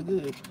dirt is really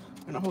good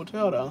in the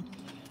hotel though.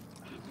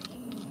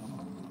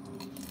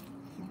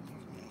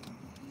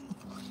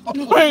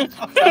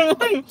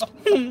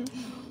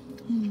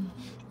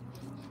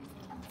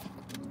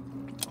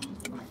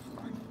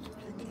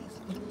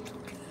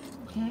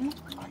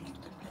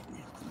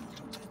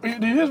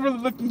 It is really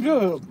looking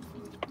good.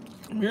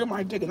 Here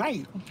might take a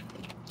night.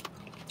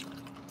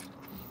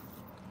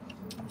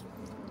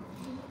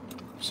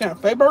 Santa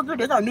Fe Burger,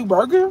 they got a new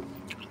burger.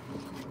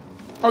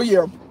 Oh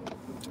yeah,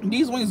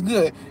 these wings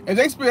good.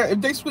 If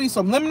they squeeze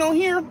some lemon on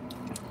here,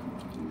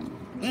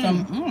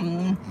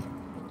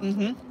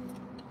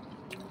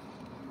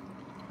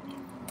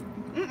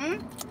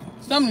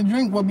 something to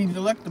drink would be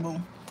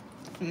delectable.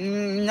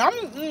 When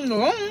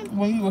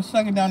you were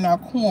sucking down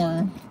that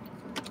corn.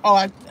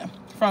 Oh,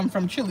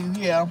 from Chili's,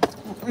 yeah.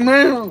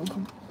 Man,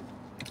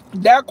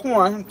 that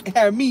corn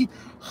had me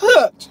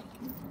hooked.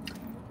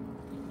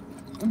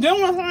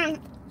 Then one time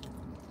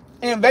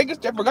in Vegas,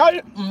 they forgot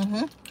it.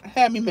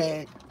 Had me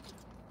mad.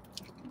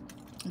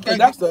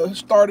 That's the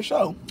start of the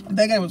show.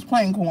 That guy was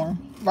plain corn.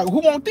 Like,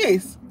 who want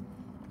this?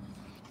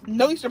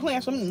 No Easter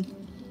plans for me.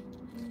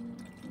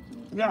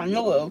 Yeah, I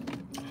know of.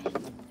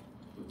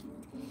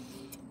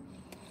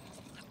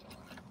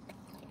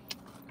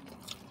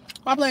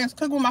 My plans: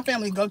 cook with my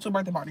family, go to a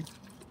birthday party.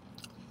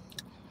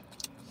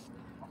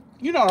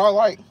 You know what I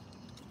like?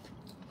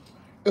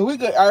 If we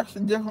get asked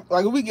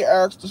if we get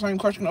asked the same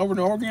question over and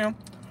over again,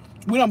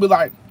 we don't be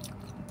like,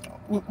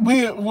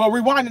 we'll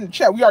rewind in the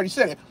chat. We already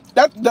said it.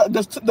 That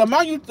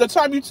the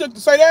time you took to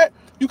say that,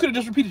 you could have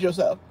just repeated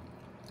yourself.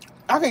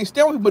 I can't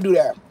stand when people do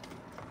that.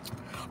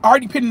 I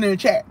already put it in the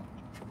chat.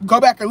 Go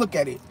back and look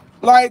at it.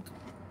 Like,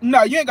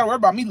 no, you ain't gotta worry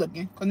about me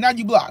looking, cause now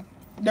you blocked.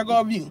 There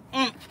go a view.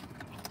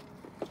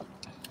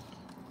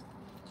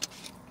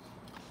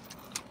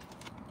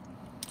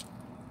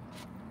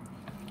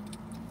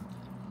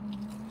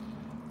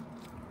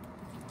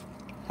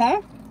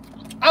 Huh?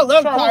 I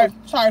love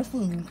Thai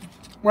food.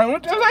 Wait,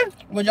 what did I say?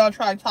 Would y'all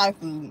try Thai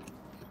food?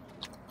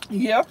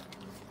 Yeah.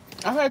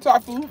 I had Thai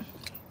food.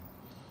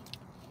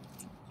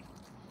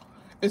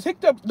 It's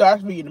hiccup.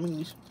 That's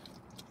Vietnamese.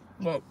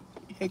 What?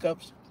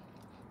 Hiccups.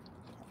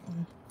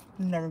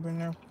 Never been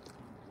there.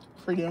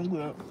 Pretty damn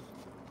good.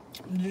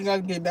 Did you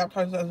guys get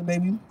baptized as a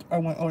baby? I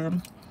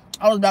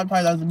was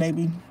baptized as a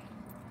baby.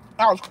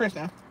 I was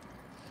Christian.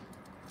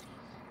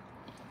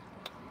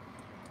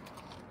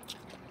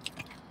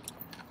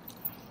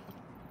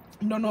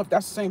 I don't know if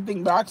that's the same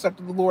thing, but I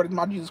accepted the Lord as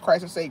my Jesus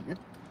Christ and Savior.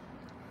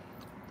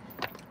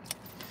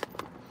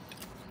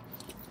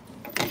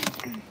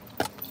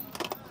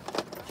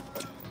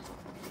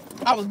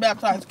 I was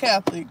baptized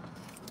Catholic.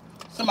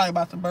 Somebody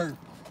about to burp.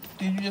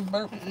 Did you just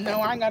burp?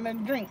 No, I ain't got nothing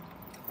to drink.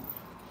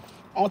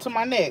 On to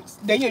my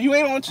next. Danielle, you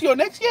ain't on to your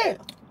next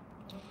yet?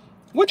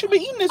 What you been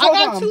eating this whole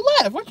time? I got 2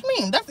 left. What you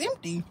mean? That's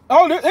empty.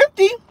 Oh, they're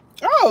empty?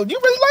 Oh, you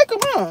really like them,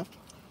 huh?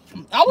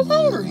 I was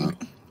hungry.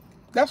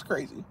 That's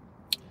crazy.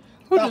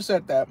 Who just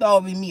said that? That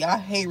would be me. I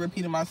hate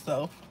repeating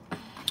myself.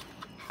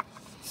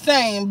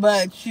 Same,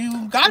 but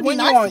you gotta be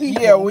nice to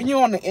people. Yeah, when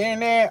you're on the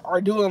internet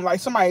or doing like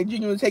somebody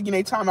genuinely taking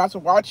their time out to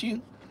watch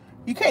you,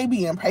 you can't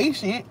be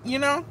impatient, you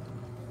know?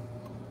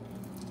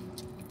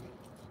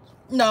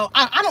 No,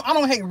 I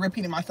don't hate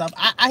repeating myself.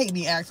 I hate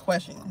being asked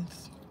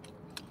questions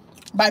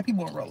by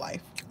people in real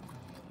life.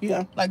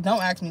 Yeah. Like,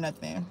 don't ask me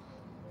nothing.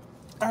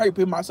 I hate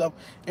repeating myself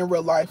in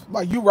real life.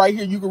 Like, you right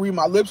here, you can read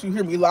my lips, you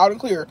hear me loud and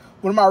clear.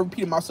 What am I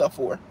repeating myself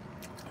for?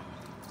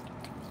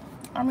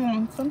 I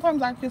mean,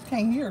 sometimes I just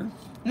can't hear.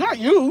 Not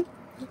you.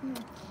 I'm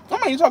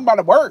not even talking about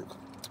at work.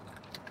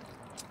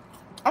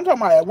 I'm talking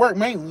about at work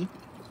mainly.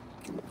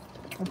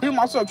 Repeating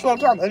myself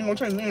 12 times, I ain't gonna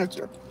change the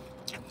answer.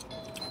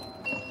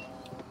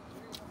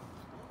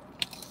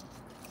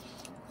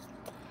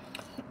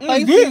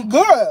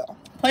 Good.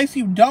 Place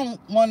you don't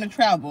want to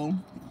travel.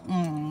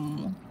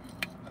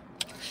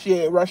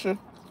 Shit, Russia.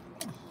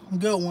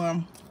 Good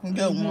one.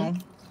 Good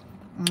one.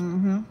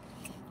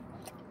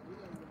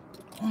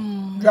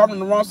 Driving on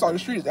the wrong side of the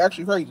street is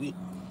actually crazy.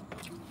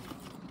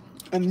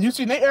 And you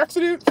seen that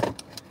accident?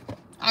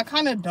 I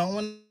kind of don't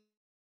want.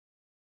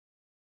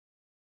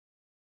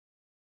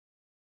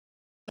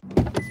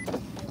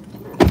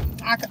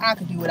 I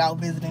could do without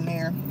visiting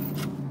there.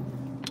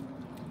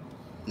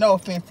 No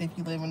offense if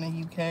you live in the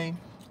UK.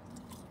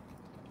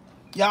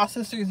 Y'all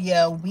sisters,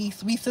 yeah, we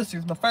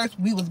sisters. But first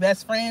we was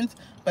best friends.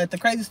 But the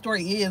crazy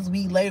story is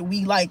we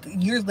like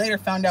years later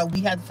found out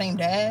we had the same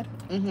dad.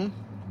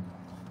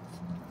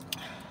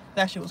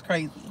 That shit was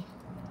crazy.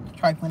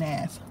 Trifling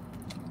ass.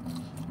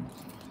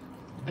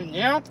 And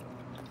yeah,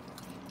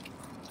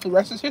 the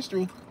rest is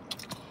history.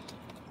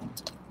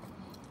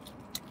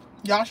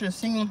 Y'all should have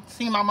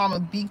seen my mama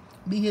beat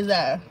his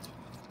ass.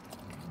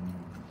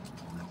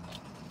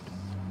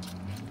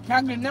 Can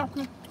I get a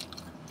napkin?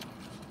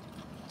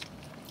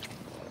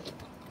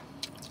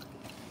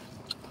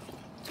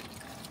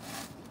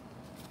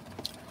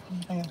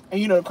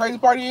 And you know the crazy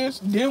part is,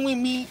 didn't we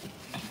meet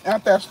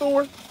at that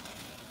store?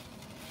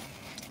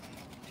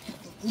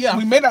 Yeah.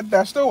 We met at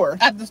that store.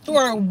 At the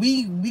store,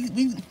 we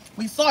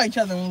saw each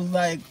other and was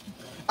like...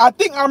 I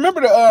think I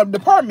remember the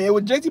department. It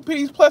was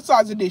JCPenney's plus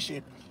size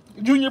edition.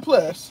 Junior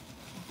plus.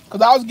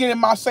 Because I was getting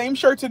my same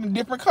shirts in the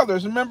different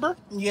colors, remember?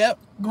 Yep.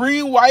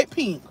 Green, white,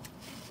 pink.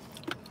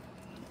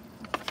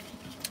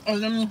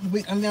 And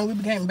then we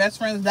became best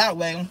friends that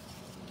way.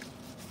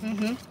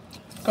 Mm-hmm.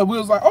 Because we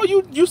was like, oh,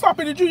 you stop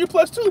in the Junior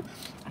Plus too?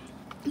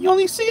 You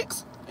only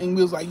 6? And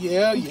we was like,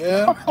 yeah.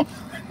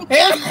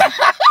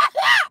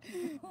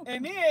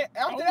 And then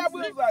after that,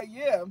 we was like,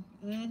 yeah.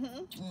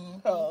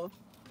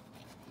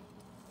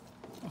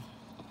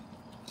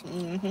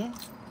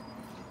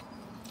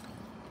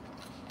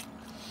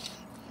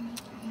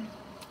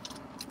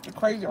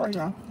 Crazy right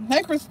now.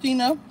 Hey,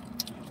 Christina.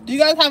 Do you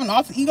guys have an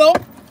alter ego?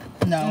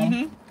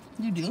 No.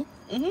 You do?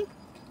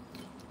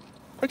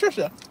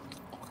 Patricia.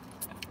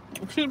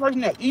 She's the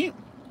person that eat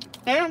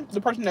and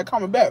the person that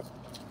comment back.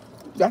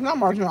 That's not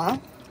Marjan.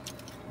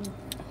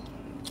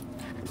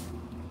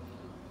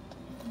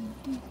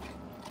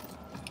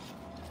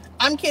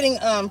 I'm kidding,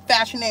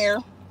 Fashionaire.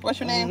 What's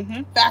your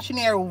name?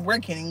 Fashionaire, we're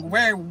kidding.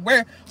 We're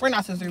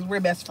not sisters, we're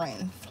best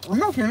friends. I'm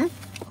not kidding.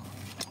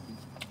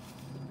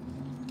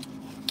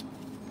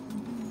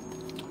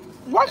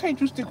 Why can't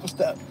you stick with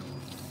stuff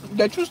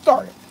that you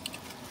started?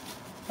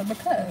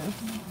 Because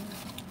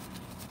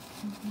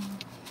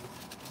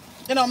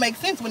it don't make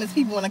sense when it's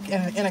people in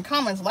the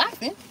comments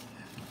laughing.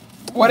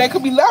 Well, they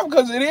could be laughing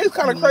because it is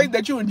kind of crazy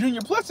that you in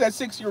Junior Plus at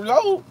 6 years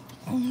old.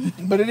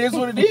 But it is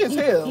what it is,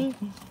 hell.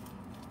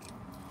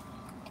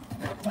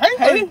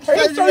 Hey,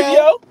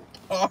 Sergio.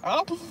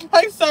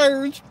 Hey,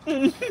 Serge.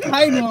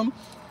 How you doing?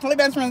 Hey,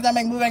 best friends that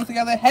make movies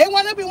together. Hey,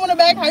 one up, you want to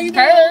back? How you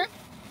doing?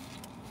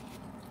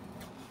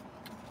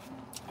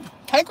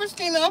 Hey,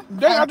 Christina.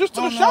 Dang, I just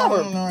took a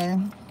shower.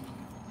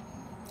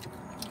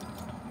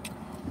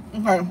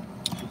 Okay,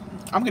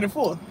 I'm getting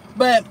full.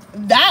 But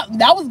that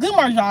was good,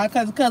 Marjan,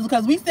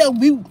 because we said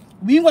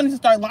we wanted to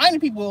start lying to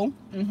people.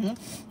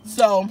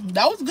 So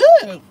that was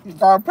good.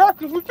 Gotta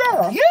practice with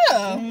y'all.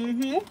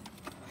 Yeah.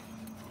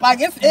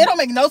 Like it don't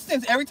make no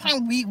sense. Every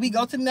time we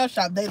go to the nail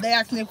shop, they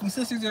ask me if we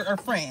sisters or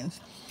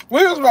friends.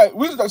 We was like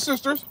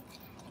sisters.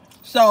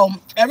 So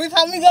every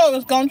time we go,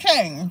 it's gonna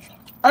change.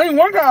 I mean,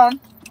 one time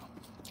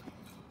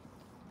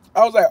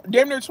I was like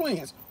damn near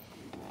twins.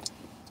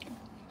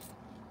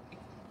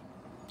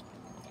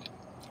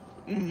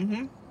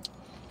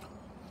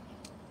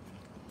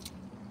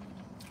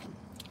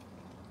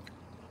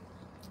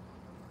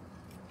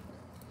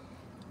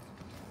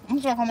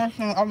 I'm sorry how much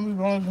I'll be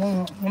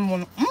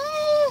going.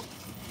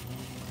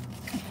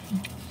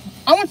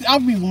 I went to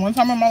Applebee's one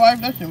time in my life.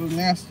 That shit was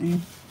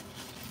nasty.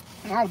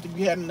 I don't think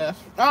we had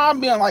enough. I've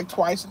been like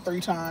twice or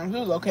 3 times. It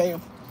was okay.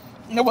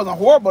 It wasn't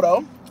horrible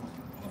though.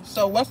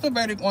 So what's the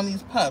verdict on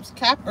these puffs?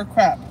 Cap or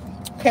crap?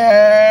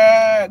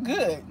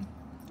 Good.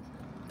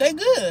 They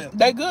good.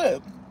 They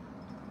good.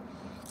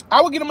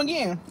 I would get them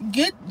again.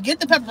 Get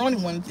the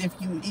pepperoni ones if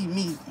you eat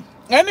meat.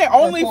 And they're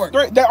only $3.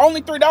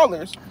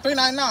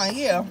 $3.99,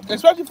 yeah.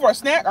 Especially for a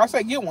snack, I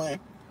say get one.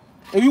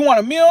 If you want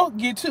a meal,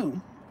 get 2.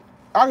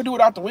 I could do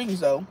without the wings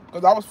though,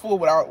 because I was full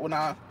when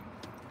I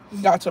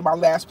got to my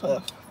last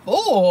puff.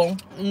 Full?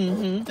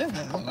 This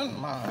is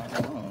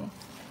mine.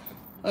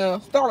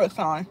 Starbucks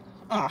time.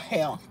 Oh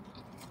hell.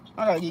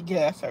 I gotta get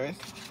gas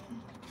first.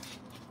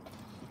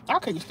 I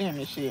couldn't stand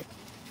this shit.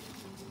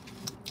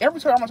 Every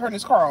time I'm gonna turn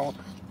this car on,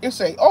 it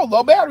say, oh,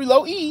 low battery,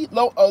 low E,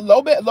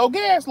 low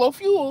gas, low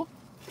fuel.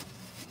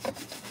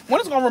 When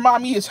it's gonna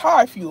remind me it's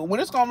high fuel. When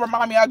it's gonna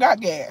remind me I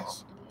got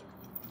gas.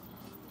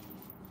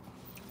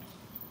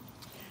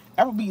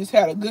 Applebee's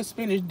had a good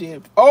spinach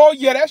dip. Oh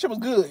yeah, that shit was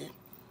good.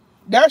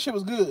 That shit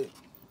was good.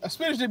 A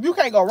spinach dip, you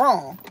can't go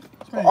wrong.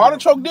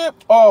 Artichoke dip,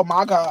 oh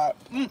my god.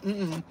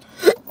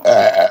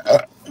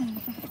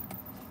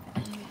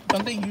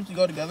 Don't they usually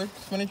go together?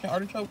 Spinach and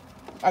artichoke?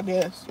 I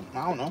guess.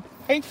 I don't know.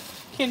 Hey,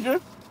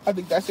 Kendra. I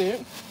think that's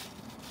it.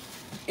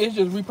 It's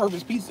just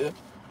repurposed pizza.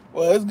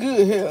 Well, it's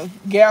good here.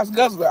 Gas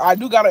guzzler. I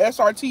do got an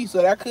SRT,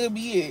 so that could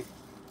be it.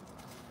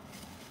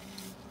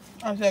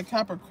 I said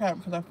cap or crap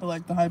because I feel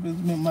like the hype is a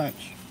bit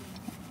much.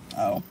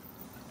 Oh.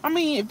 I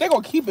mean, if they're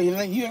going to keep it, you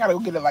ain't got to go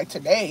get it like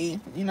today,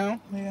 you know?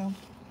 Yeah.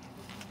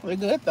 They're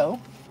good, though.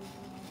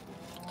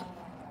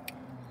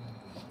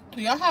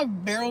 Do y'all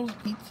have Barrel's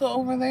Pizza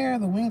over there?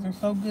 The wings are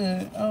so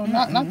good. Oh,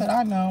 not that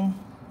I know.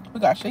 We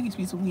got Shakey's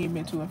Pizza we ain't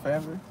been to in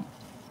forever.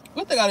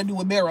 What they got to do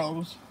with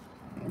Barrel's?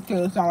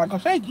 Because it sound like a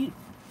Shaky.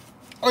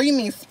 Or you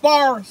mean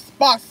Sparrow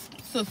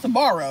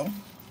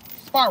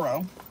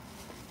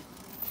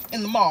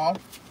in the mall?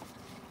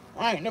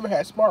 I ain't never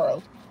had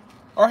Sparrow.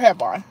 Or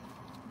have I?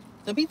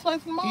 The pizza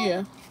place in the mall?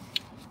 Yeah.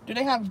 Do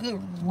they have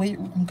good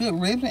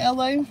ribs in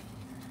LA?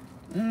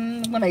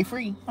 When they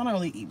free. I don't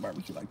really eat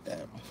barbecue like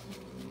that.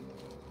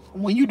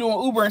 When you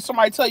doing Uber and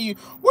somebody tell you,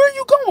 where are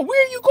you going?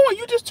 Where are you going?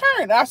 You just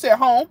turned. I said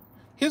home.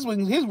 His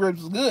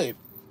ribs was good.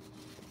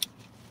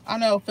 I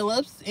know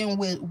Phillips and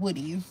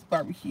Woody's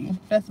barbecue.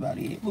 That's about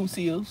it.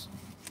 Lucille's.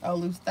 Oh,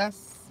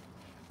 that's.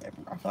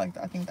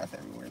 I think that's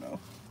everywhere though.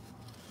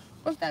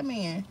 What's that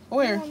mean?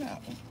 Where? I don't know.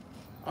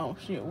 Oh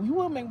shit, you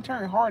will make me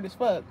turn hard as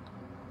fuck.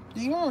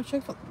 Do you remember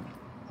Chick-fil-A?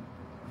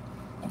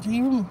 Do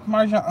you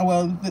Marjan?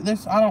 Well,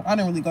 this I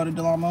didn't really go to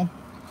Del Amo.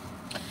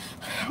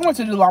 I went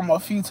to Del Amo a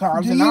few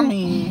times, do you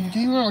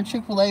remember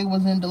Chick-fil-A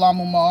was in Del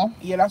Amo Mall?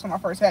 Yeah, that's when I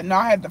first had. No,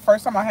 I had the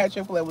first time I had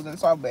Chick-fil-A was in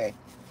South Bay.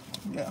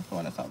 Yeah, so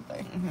in the South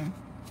Bay.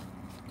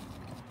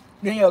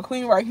 Then you're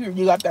clean right here.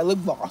 You got that lip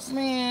gloss,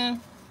 man.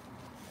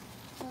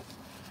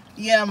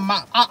 Yeah,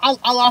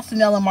 I lost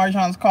Nell in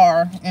Marjan's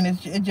car, and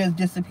it just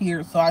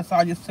disappeared. So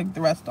I just took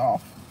the rest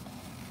off.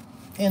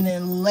 And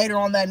then later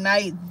on that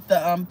night,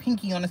 the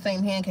pinky on the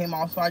same hand came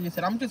off. So I just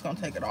said, I'm just gonna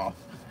take it off.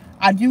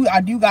 I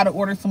do gotta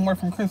order some more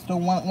from Crystal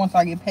once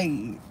I get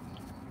paid.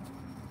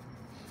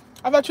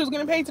 I thought you was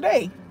getting paid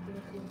today.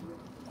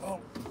 Oh,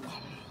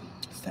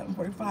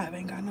 7:45.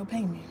 Ain't got no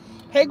payment.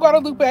 Hey,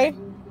 Guadalupe.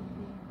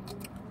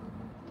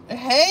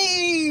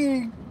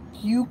 Hey,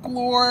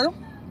 Euclor.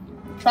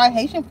 Try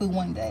Haitian food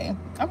one day.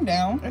 I'm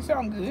down. It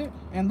sounds good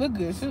and look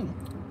good too.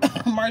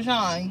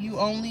 Marjan, you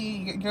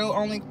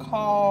only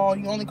call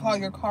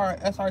your car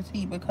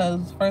SRT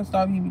because first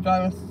off you be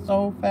driving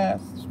so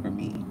fast for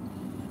me,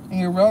 and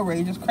your road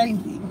rage is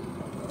crazy.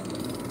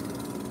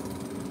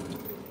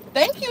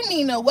 Thank you,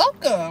 Nina.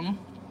 Welcome.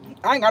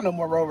 I ain't got no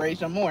more road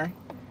rage no more.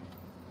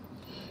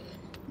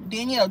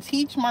 Danielle,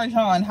 teach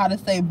Marjan how to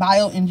say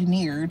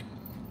bioengineered.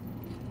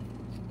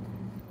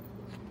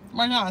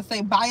 Marjan,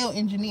 say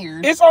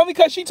bioengineered. It's only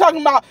because she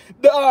talking about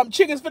the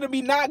chickens finna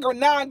be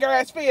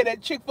non-grass fed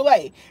at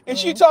Chick-fil-A. And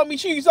she told me,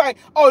 she's like,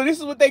 oh, this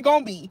is what they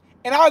gonna be.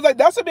 And I was like,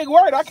 that's a big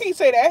word. I can't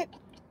say that.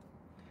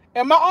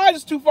 And my eyes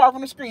is too far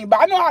from the screen.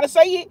 But I know how to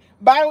say it.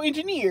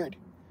 Bioengineered.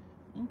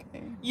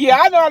 Okay. Yeah,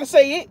 I know how to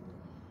say it.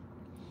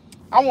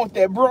 I want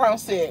that brown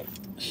set.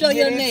 Show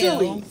your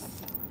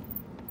nails.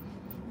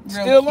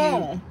 Still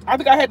on. I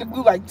think I had to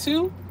glue like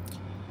 2.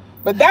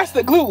 But that's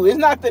the glue. It's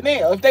not the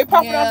nail. If they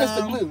pop it off, it's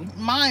the glue.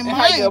 Mine,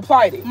 how you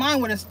applied it. Mine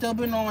would have still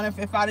been on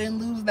if I didn't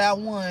lose that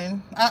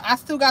one. I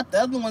still got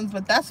the other ones,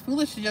 but that's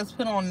foolish to just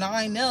put on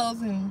 9 nails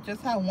and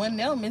just have 1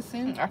 nail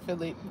missing. I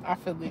feel it. I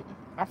feel it.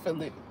 I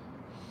feel it.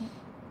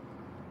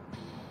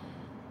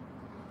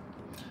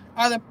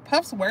 Are the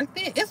puffs worth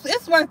it?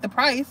 It's worth the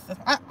price.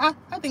 I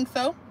think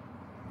so.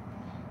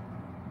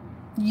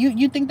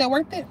 You think they're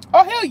worth it?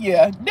 Oh hell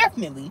yeah,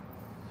 definitely.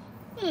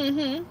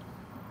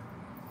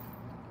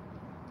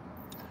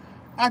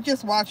 I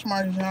just watched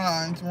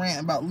Marjan's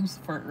rant about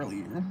Lucifer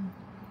earlier.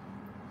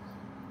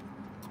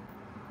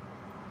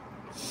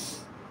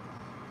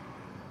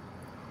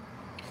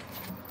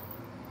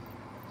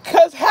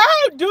 Cause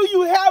how do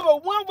you have a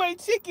one-way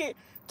ticket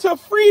to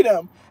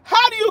freedom?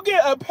 How do you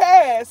get a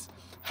pass?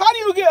 How do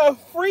you get a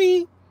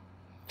free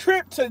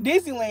trip to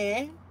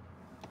Disneyland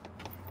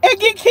and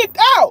get kicked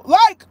out?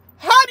 Like,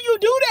 how do you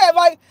do that?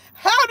 Like,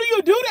 how do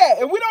you do that?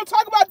 And we don't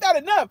talk about that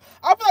enough.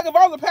 I feel like if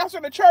I was a pastor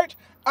in the church,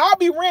 I'll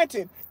be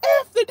ranting,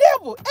 F the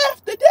devil,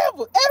 F the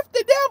devil, F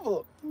the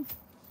devil.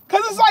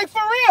 Because it's like, for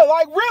real,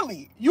 like,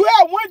 really? You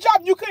had one job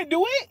and you couldn't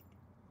do it?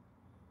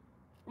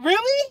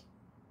 Really?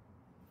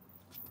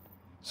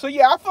 So,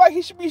 yeah, I feel like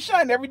he should be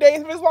shunned every day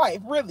of his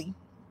life, really.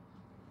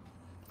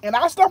 And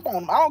I stomp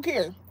on him. I don't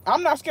care.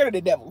 I'm not scared of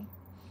the devil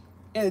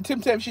and the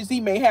temptations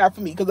he may have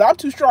for me because I'm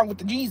too strong with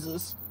the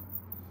Jesus.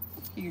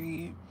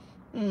 Period.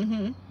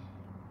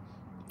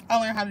 I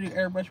learned how to do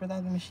airbrush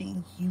without the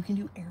machine. You can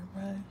do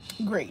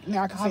airbrush. Great.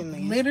 Now I can see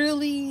these.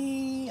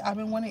 Literally, I've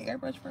been wanting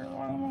airbrush for a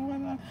long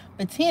time.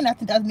 But 10, I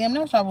think that's the damn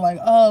nail shop. Like,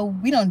 oh,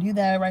 we don't do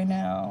that right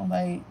now.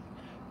 Like,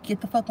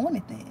 get the fuck on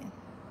it then.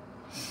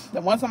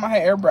 The one time I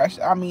had airbrush,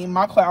 I mean,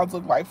 my clouds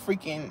look like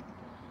freaking.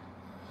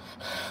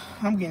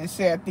 I'm getting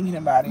sad thinking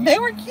about it. They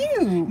were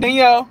cute. Then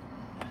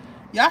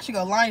y'all should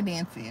go line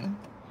dancing.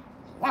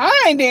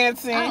 Line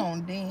dancing? I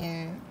don't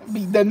dance.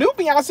 The new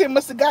Beyonce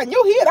must have gotten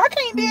your head. I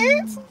can't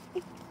dance.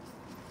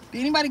 Did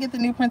anybody get the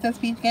new Princess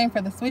Peach game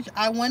for the Switch?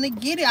 I want to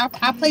get it.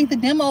 I played the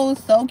demo. It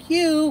was so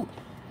cute.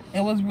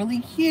 It was really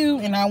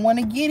cute, and I want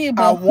to get it.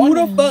 But who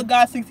the fuck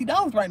got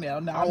 $60 right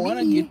now? I want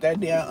to get that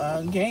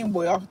damn Game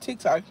Boy off of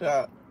TikTok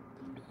shop.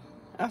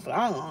 That's what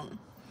I want.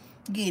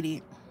 Get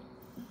it.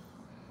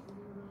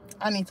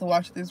 I need to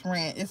watch this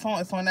rant. It's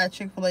on that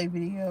Chick-fil-A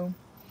video.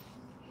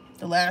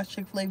 The last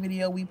Chick-fil-A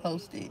video we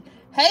posted.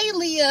 Hey,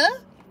 Leah.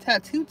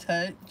 Tattoo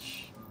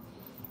touch.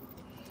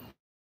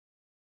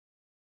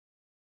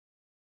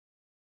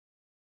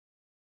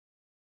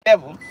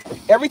 Devil.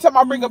 Every time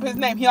I bring up his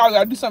name, he always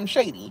gotta do something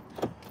shady.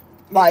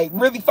 Like,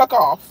 really fuck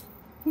off.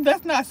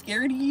 That's not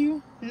scary to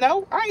you?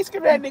 No, I ain't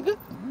scared of that nigga.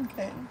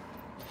 Okay.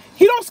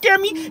 He don't scare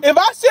me. If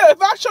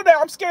I show that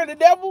I'm scared of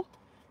the devil,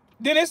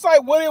 then it's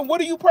like, what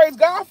do you praise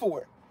God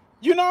for?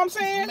 You know what I'm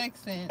saying?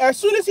 Makes sense. As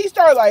soon as he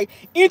started like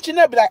inching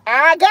up, be like,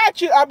 I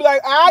got you. I'll be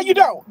like, you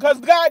don't, because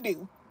God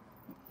do.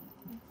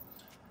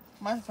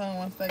 My son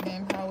wants that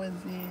game. How is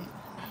it?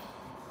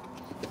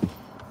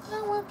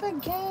 I want the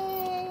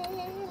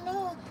game.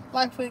 No.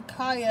 Like with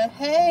Kaya.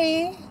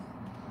 Hey.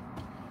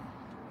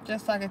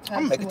 Just like a tattoo.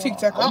 I'm gonna make a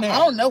TikTok on that. I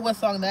don't know what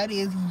song that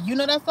is. You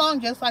know that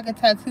song? Just like a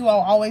tattoo, I'll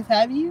always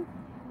have you?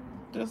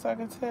 Just like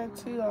a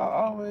tattoo, I'll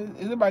always.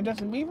 Is it by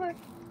Justin Bieber?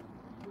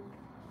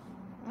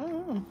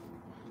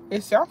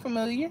 It sounds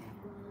familiar.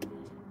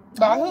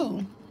 By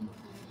who?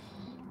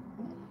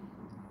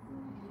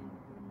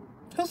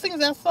 Who sings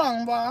that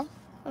song, boy?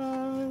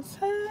 I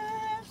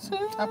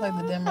played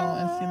the demo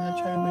and seen the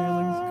trailer. It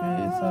looks good.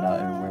 It's sold out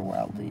everywhere where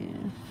I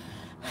live.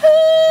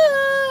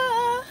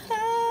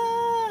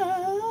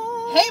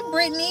 Hey,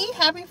 Brittany.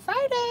 Happy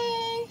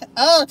Friday.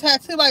 Oh,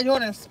 Tattoo by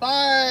Jordan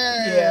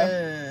Sparks.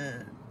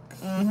 Yeah.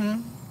 I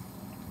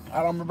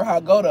don't remember how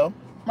it go, though.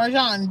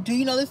 Marjan, do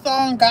you know this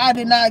song? God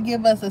did not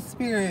give us a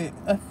spirit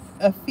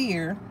of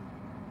fear.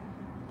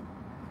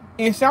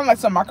 It sounds like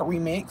something I could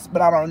remix,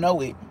 but I don't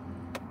know it.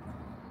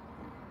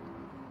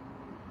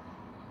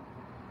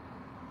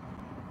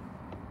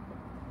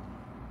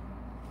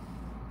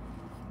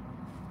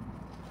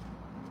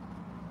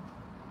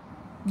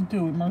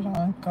 Do it,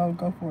 Marjan.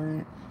 Go for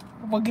it.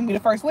 Well, give me the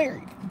first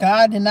lyric.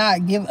 God did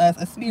not give us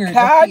a spirit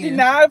God of fear. did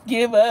not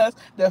give us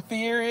the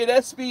fear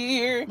of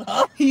spirit.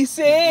 He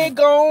said,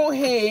 go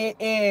ahead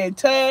and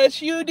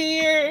touch you,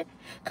 dear.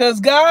 Cause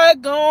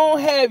God gon'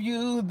 have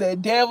you. The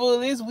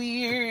devil is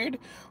weird.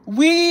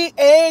 We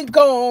ain't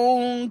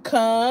gon'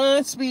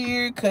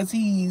 conspire. Cause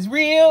he's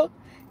real.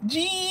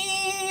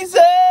 Jesus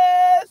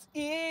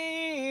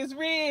is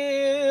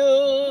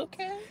real.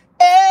 Okay.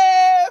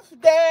 F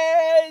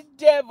that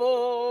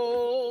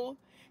devil.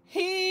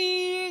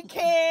 He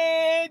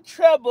can't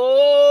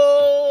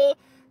trouble,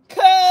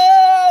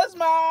 cause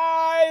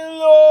my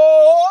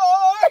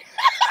Lord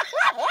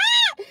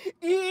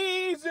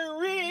is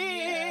real.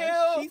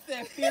 Yeah, she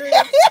said spirit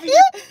of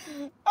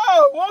spear.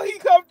 Oh, won't he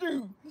come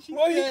through? He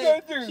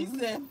come through? She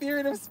said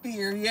spirit of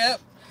spear,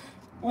 yep.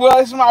 Well,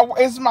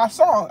 it's my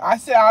song. I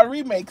said I'll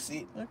remix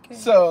it. Okay.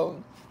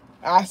 So,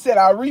 I said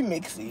I'll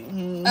remix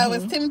it. Oh,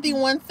 it's Timothy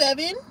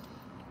 1:7.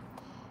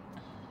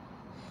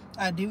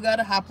 I do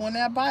gotta hop on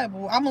that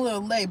Bible. I'm a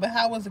little late, but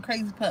how was the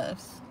Crazy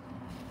Puffs?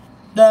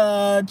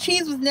 The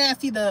cheese was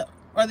nasty. The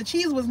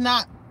cheese was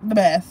not the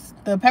best.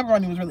 The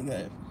pepperoni was really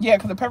good. Yeah,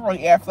 because the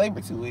pepperoni add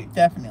flavor to it.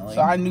 Definitely.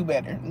 So I knew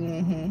better.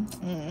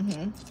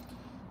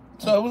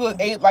 So it was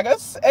an 8, like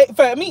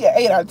for me, an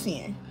 8 out of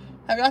 10.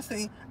 Have y'all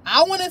seen?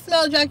 I want to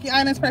smell Jackie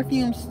Ina's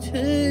perfumes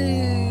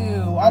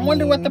too. I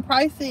wonder what the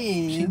price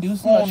is. She do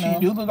smell. She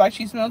do look like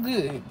she smell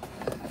good.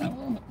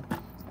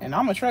 And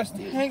I'ma trust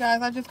it. Hey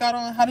guys, I just got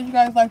on. How did you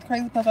guys like the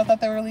Crazy Puffs? I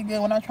thought they were really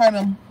good when I tried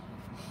them.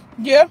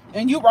 Yeah,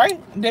 and you right.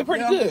 They're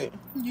pretty good.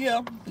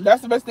 Yeah.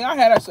 That's the best thing I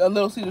had at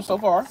Little Caesar so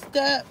far.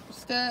 Step,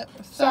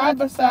 side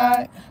by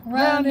side,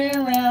 round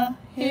and round,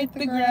 hit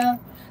the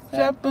ground,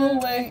 step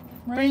away,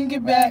 bring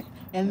it back,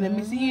 and let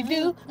me see you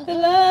do the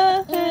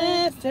last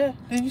step.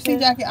 Did you see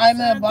Jackie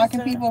Ina blocking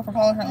people for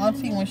calling her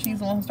auntie when she's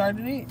the one who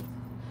started it?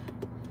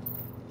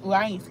 Well,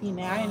 I ain't seen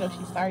that. I didn't know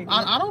she started it.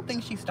 I don't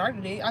think she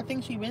started it. I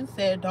think she been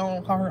said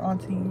don't call her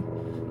auntie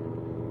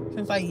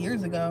since like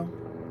years ago.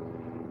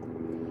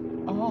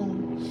 Oh,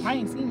 I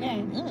ain't seen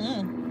that.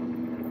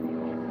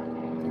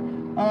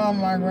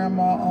 My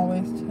grandma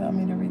always tell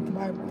me to read the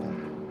Bible.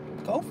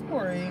 Go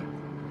for it.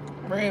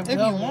 Red if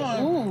velvet. You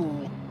want.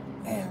 Ooh.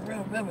 Man,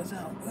 red velvet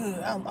sounds good.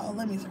 I'll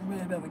let me some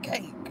red velvet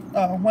cake.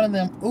 One of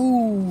them.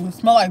 Ooh,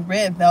 smell like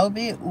red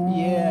velvet. Ooh.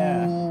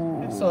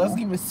 Yeah. So let's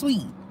give it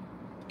sweet.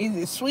 Is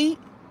it sweet?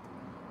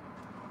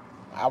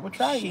 I would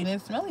try it. She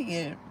didn't smell it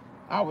yet.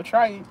 I would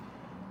try it.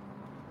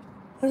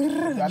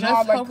 Just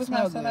I like hope it's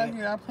my son out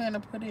here. I plan to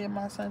put it in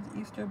my son's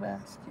Easter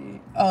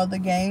basket. Oh, the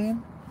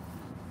game?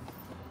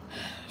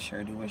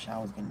 Sure do wish I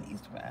was getting the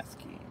Easter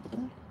basket.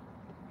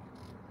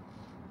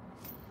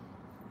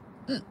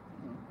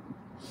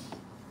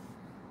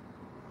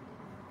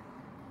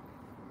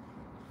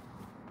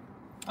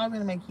 I was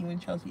going to make you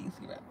and Chelsea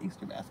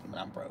Easter basket, but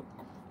I'm broke.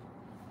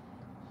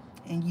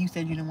 And you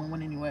said you didn't want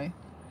one anyway.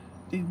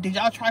 Did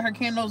y'all try her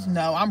candles?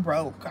 No, I'm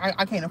broke.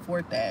 I can't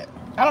afford that.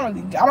 I don't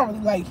really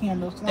like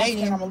candles. I'm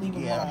gonna leave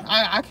them alone.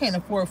 I can't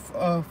afford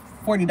a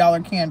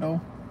 $40 candle.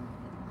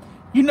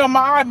 You know, my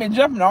eye been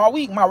jumping all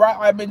week. My right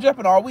eye been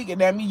jumping all week, and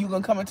that means you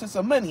gonna come into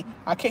some money.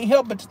 I can't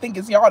help but to think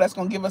it's y'all that's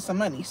gonna give us some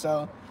money.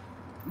 So,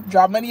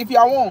 drop money if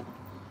y'all want.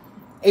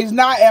 I'm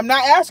not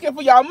asking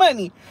for y'all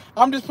money.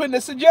 I'm just putting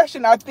a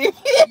suggestion out there. Y'all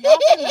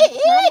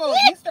crumble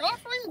Easter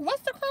offering?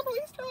 What's the crumble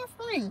Easter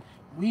offering?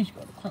 We should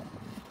go to crumble.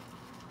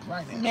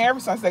 Right now. Man, ever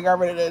since they got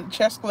rid of the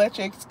chocolate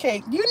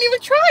cake, you didn't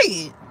even try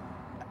it.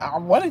 I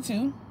wanted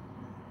to.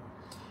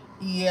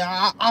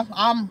 Yeah,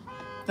 I'm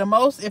the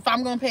most. If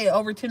I'm gonna pay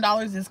over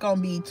 $10, it's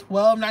gonna be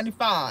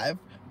 $12.95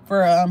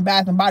 for a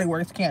Bath and Body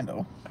Works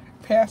candle.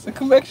 Pass the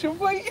collection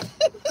plate.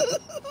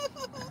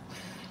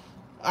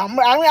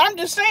 I'm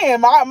just saying,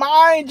 my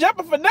eye ain't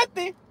jumping for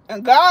nothing.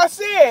 And God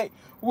said,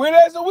 where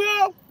there's a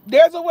will,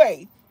 there's a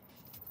way.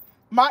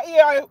 My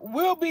ear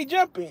will be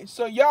jumping,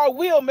 so y'all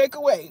will make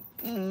a way.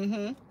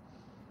 I'm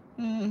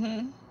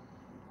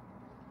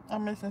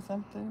missing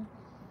something.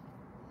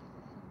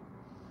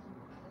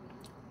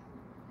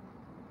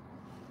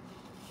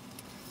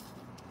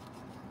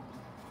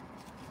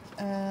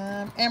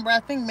 Amber, I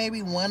think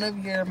maybe one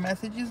of your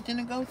messages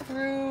didn't go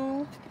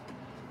through.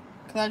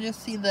 Cause I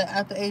just see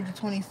at the age of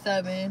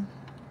 27.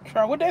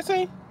 Try what that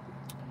say?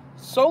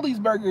 Sully's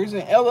Burgers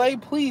in LA,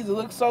 please. It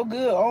looks so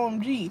good.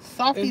 OMG.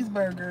 Softy's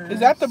Burgers. Is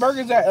that the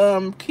burgers that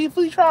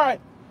Keithley tried?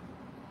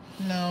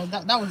 No,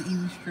 that was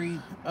Easy Street.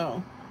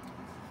 Oh.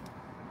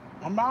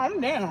 I'm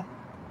down.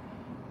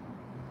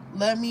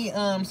 Let me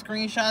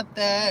screenshot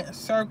that,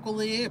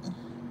 circle it,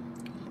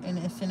 and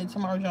then send it to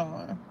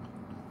Marjan.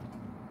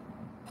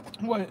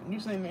 What? You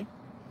seen me?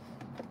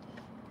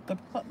 The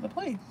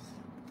place.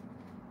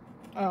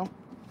 Oh.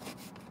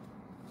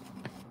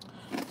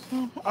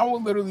 I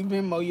will literally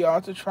Venmo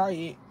y'all to try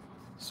it.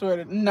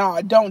 Swear to...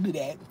 Nah, don't do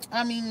that.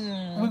 I mean...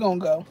 We're gonna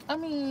go. I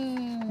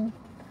mean...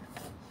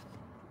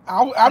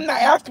 I'm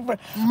not asking for...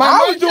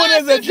 I was doing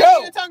it as a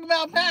joke. You're talking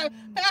about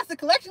past the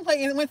collection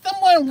plate, and when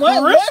someone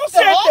wants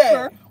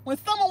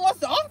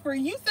to offer,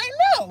 you say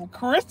no.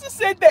 Carissa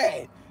said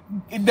that.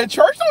 The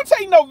church don't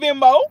take no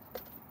Venmo.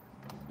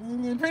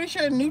 I'm pretty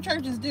sure new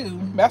churches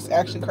do. That's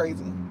actually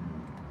crazy.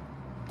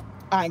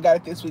 I ain't got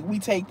it this week. We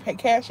take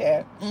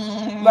Cashapp.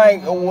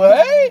 Like,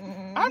 what?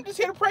 I'm just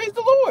here to praise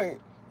the Lord.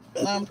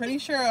 I'm pretty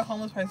sure a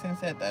homeless person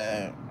said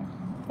that.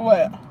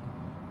 What?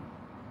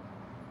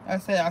 I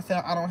said I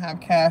don't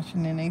have cash,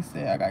 and then they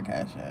said I got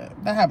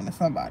Cashapp. That happened to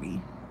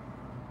somebody.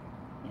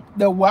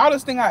 The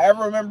wildest thing I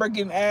ever remember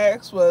getting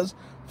asked was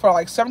for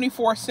like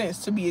 74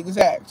 cents to be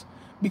exact,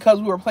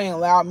 because we were playing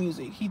loud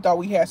music. He thought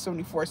we had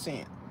 74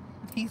 cents.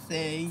 He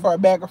said for a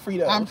bag of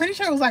Fritos. I'm pretty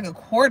sure it was like a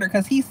quarter,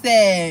 because he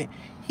said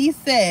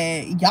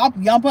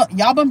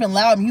y'all bumping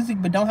loud music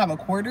but don't have a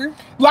quarter.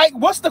 Like,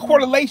 what's the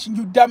correlation,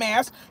 you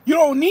dumbass? You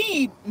don't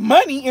need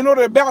money in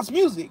order to bounce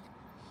music.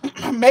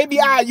 Maybe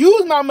I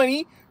use my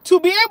money to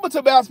be able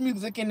to bounce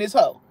music in this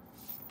hole.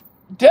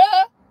 Duh.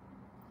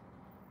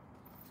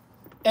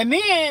 And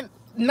then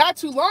not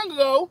too long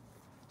ago,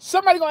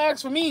 somebody gonna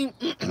ask for me.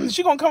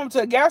 She gonna come up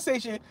to a gas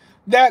station.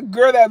 That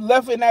girl that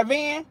left in that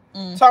van,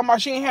 talking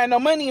about she ain't had no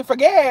money for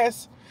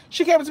gas.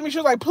 She came up to me. She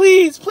was like,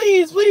 please,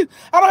 please, please.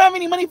 I don't have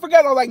any money for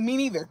gas. I was like, me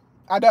neither.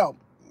 I don't.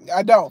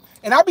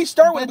 And I be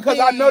stirred with it because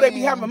I know they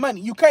be having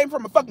money. You came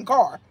from a fucking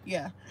car.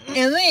 Yeah.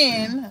 And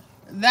then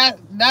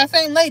that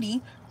same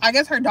lady, I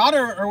guess her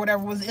daughter or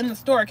whatever was in the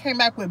store, came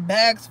back with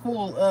bags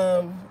full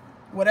of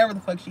whatever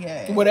the fuck she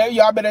had. Whatever.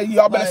 Y'all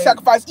better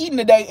sacrifice eating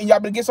today, and y'all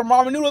better get some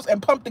ramen noodles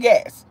and pump the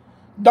gas.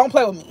 Don't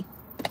play with me.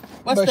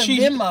 What's the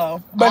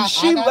Venmo? But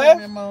she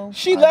left.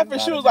 She left and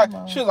she was like,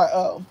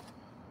 oh.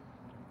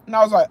 And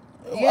I was like,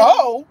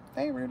 oh.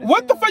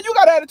 What the fuck you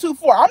got attitude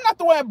for? I'm not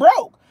the one that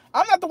broke.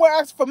 I'm not the one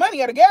asking for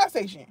money at a gas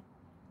station.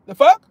 The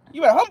fuck?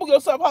 You better humble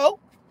yourself, ho.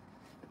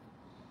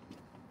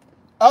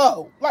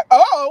 Oh. Like,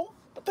 oh.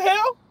 What the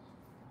hell?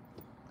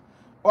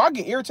 Well, I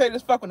get irritated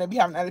as fuck when they be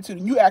having attitude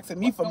and you asking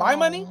me for my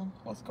money.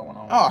 What's going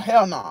on? Oh,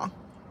 hell nah.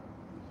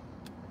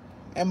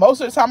 And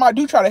most of the time I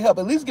do try to help.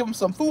 At least give them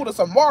some food or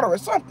some water or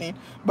something.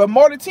 But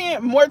more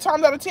times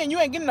out of 10, you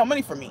ain't getting no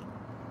money from me.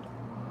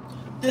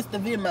 This the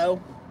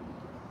Venmo.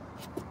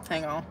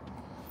 Hang on.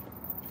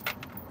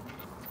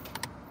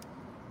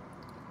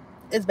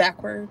 It's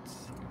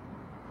backwards.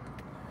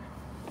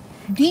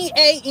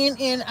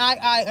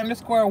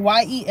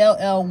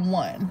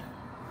 DANNII_YELL1.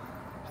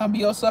 Humble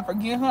yourself or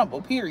get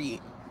humble, period.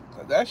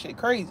 Cause that shit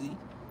crazy.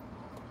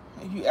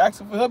 If you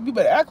asking for help, you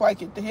better act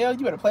like it. The hell,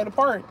 you better play the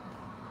part.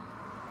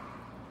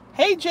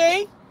 Hey,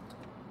 Jay.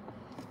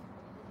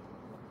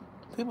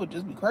 People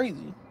just be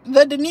crazy.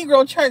 The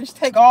Negro Church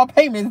take all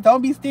payments.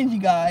 Don't be stingy,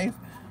 guys.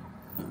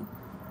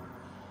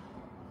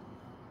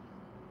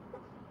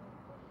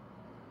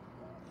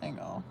 Hang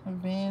on.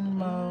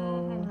 Venmo.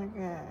 Oh my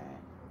God.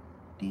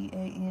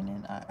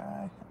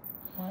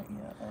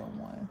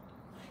 DANNII_YELL1.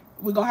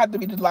 We're going to have to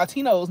be the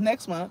Latinos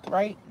next month,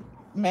 right?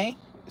 May?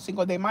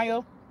 Cinco de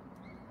Mayo?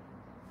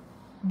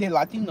 The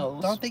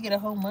Latinos. Don't they get a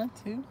whole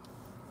month, too?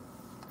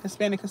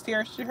 Hispanic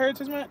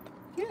Heritage Month?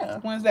 Yeah.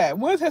 When's that?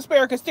 When's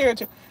Hispanic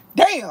Heritage?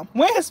 Damn.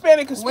 When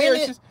Hispanic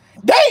Heritage?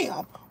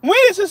 Damn. When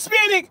is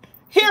Hispanic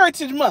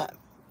Heritage Month?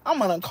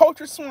 I'm an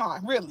uncultured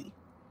swine, really.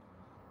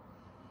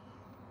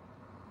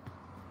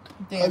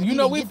 Damn, you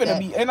know we finna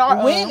be in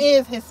our. When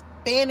is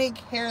Hispanic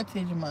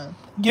Heritage Month?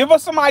 Give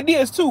us some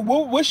ideas too.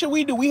 What should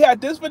we do? We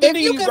had this for the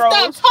Negroes. If you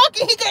can stop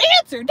talking, he can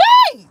answer.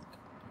 Dang.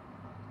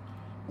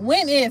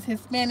 When is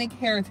Hispanic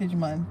Heritage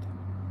Month?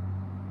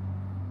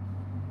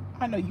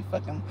 I know you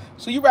fucking.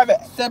 So you rather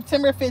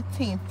September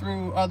 15th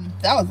through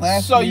that was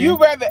last year. So year. you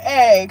rather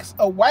ask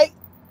a white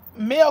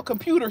male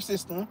computer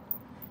system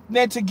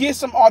than to get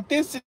some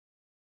authentic.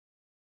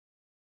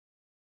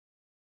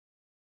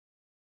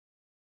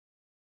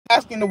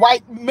 Asking the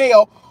white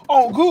male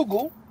on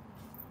Google.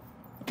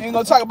 Ain't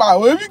gonna talk about,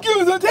 well, if you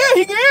give us a tell,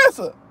 he can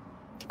answer.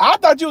 I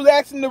thought you was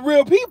asking the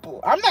real people.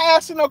 I'm not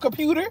asking no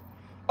computer.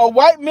 A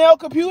white male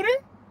computer.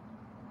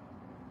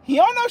 He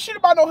don't know shit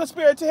about no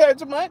Hispanic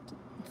Heritage Month.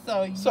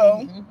 So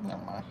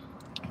never mind.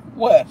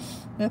 What?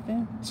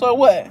 Nothing. So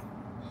what?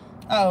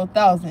 Oh,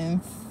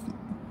 thousands.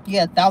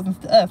 Yeah, thousands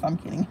to us. I'm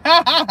kidding.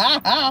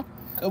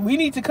 We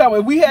need to come.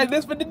 If we had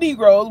this for the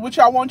Negroes, what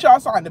y'all want y'all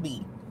sign to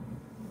be?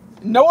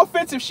 No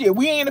offensive shit.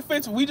 We ain't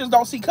offensive. We just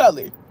don't see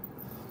color.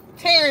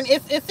 Taryn,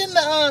 it's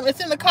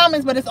in the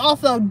comments, but it's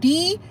also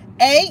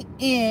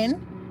DANNIYELL.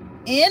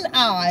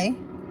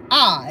 NII_YELL1.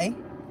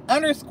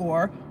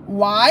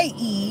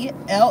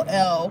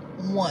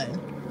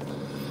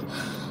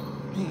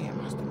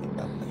 Damn, I still get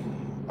that.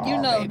 You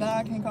know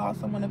God can cause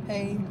someone to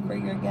pay for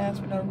your gas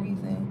for no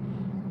reason.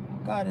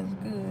 God is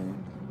good.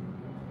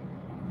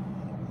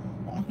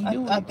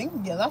 I think,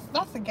 yeah,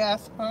 that's a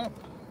gas pump.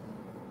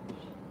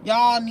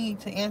 Y'all need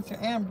to answer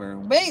Amber.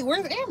 Wait,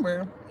 where's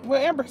Amber?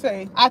 What Amber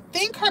say? I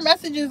think her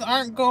messages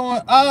aren't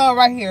going. Oh,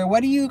 right here.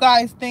 What do you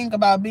guys think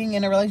about being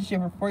in a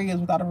relationship for 4 years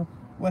without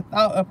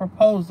a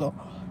proposal?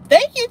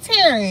 Thank you,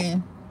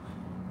 Taryn.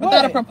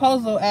 Without a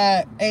proposal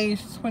at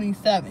age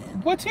 27.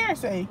 What Taryn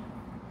say?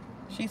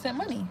 She sent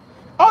money.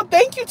 Oh,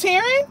 thank you,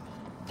 Taryn.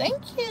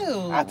 Thank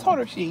you. I told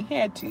her she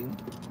had to.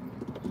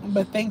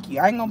 But thank you.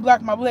 I ain't gonna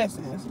block my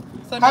blessings.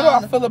 So how do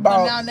I feel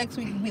about? So now next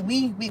week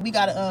we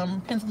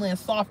gotta pencil in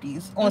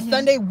softies. On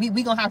Sunday we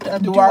gonna have to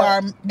do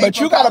our. But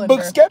you got a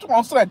book schedule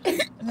on Sunday.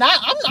 I'm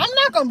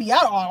not gonna be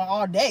out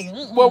all day.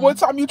 Well, what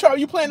time you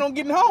plan on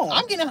getting home?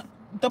 I'm getting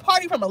the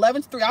party from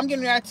 11 to 3. I'm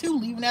getting there at 2,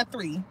 leaving at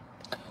 3.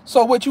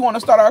 So what, you want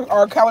to start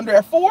our calendar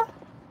at 4?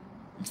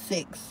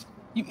 6.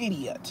 You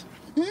idiot.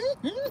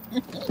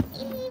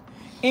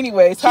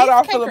 Anyways, how do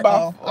I feel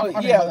about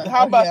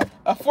how about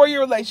a 4-year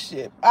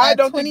relationship? I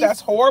don't think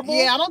that's horrible.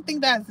 Yeah, I don't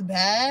think that's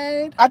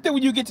bad. I think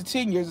when you get to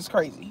 10 years, it's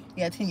crazy.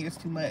 Yeah, 10 years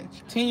too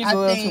much. 10 years is a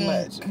little too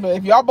much. But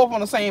if y'all both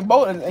on the same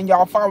boat and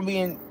y'all finally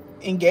being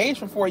engaged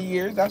for 4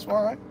 years, that's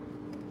fine.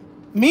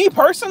 Me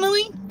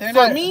personally, they're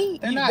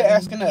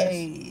asking us.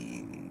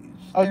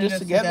 Oh, just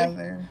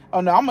together?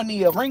 Oh no, I'm gonna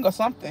need a ring or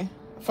something.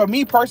 For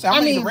me personally,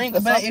 I need a ring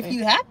or something. But if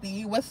you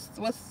happy, what's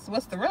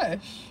the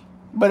rush?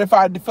 But if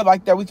I feel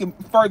like that we can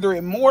further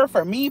it more,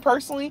 for me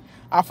personally,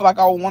 I feel like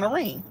I would want a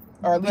ring.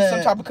 Or at least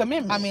some type of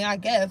commitment. I mean, I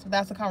guess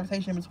that's a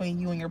conversation between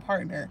you and your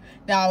partner.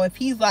 Now, if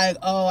he's like,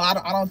 oh, I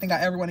don't think I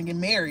ever want to get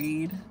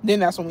married. Then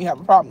that's when we have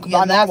a problem.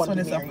 Yeah, that's when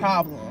it's a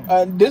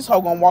problem. This hoe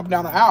gonna walk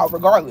down the aisle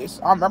regardless.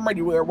 I'm ready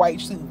to wear a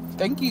white suit.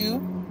 Thank you.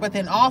 But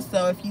then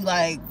also, if you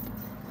like...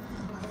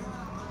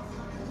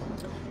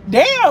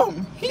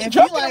 Damn! He's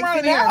jumping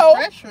around the aisle.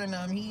 Pressuring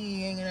him,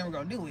 he ain't never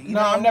gonna do it. No,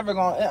 I'm never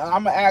gonna.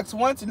 I'm gonna ask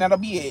once and that'll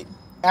be it.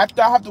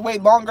 After I have to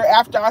wait longer,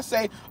 after I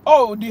say,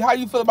 oh, how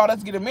you feel about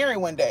us getting married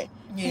one day?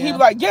 Yeah. He'd be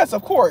like, yes,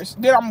 of course.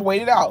 Then I'm gonna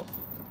wait it out.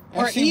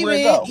 Or see where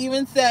it goes.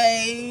 Even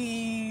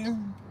say,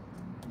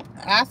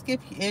 ask if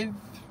he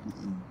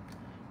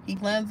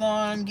plans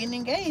on getting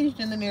engaged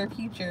in the near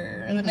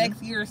future, in the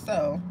next year or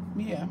so.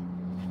 Yeah.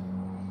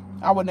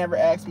 I would never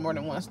ask more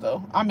than once,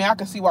 though. I mean, I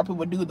can see why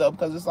people do, though,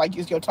 because it's like,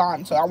 it's your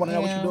time, so I want to know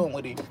what you're doing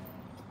with it.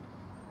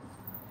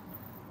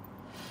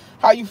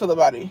 How you feel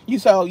about it? You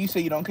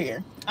say you don't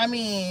care. I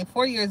mean,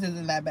 4 years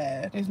isn't that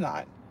bad. It's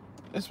not.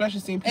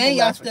 Especially seeing people. And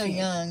y'all still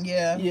young,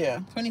 yeah.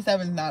 Yeah.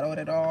 27 is not old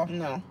at all.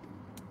 No.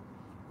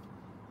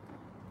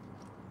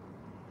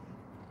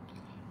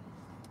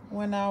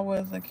 When I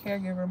was a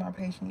caregiver, my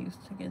patient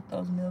used to get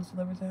those meals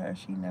delivered to her.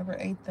 She never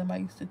ate them. I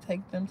used to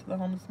take them to the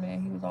homeless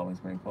man. He was always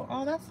grateful.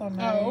 Oh, that's so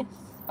nice. Oh,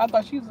 I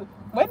thought she was...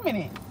 Wait a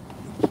minute.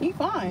 He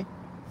fine.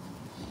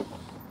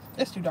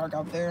 It's too dark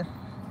out there.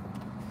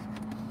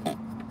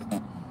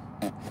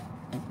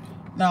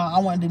 No, I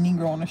wanted the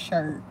Negro on a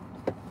shirt.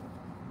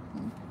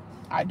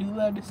 I do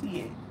love to see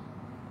it.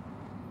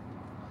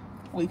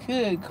 We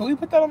could. Could we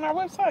put that on our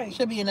website?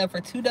 Should be enough for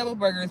 2 double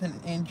burgers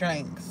and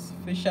drinks.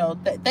 For sure.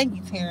 Thank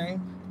you,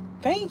 Taryn.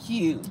 Thank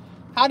you.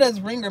 How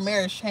does ring or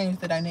marriage change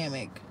the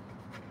dynamic?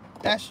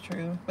 That's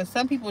true. But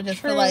some people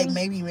just feel like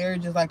maybe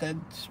marriage is like it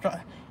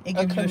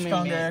gives you a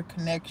stronger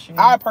connection.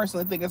 I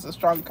personally think it's a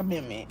strong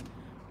commitment.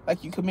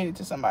 Like, you committed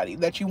to somebody,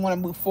 that you want to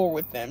move forward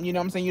with them. You know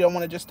what I'm saying? You don't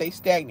want to just stay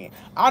stagnant.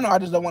 I know I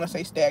just don't want to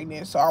stay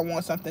stagnant, so I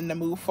want something to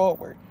move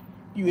forward.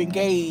 You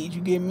engage,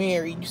 you get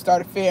married, you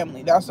start a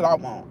family. That's what I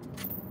want.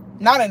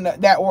 Not in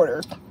that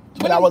order,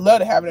 but I would love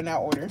to have it in that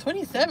order.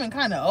 27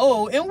 kind of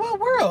old. In what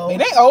world?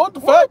 It ain't old.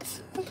 The fuck?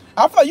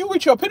 I feel like you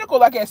reach your pinnacle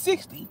like at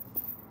 60.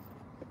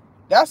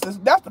 That's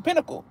the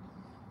pinnacle.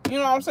 You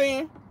know what I'm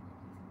saying?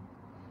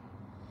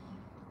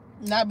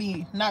 Not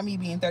me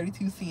being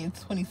 32, seeing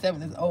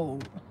 27 is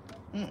old.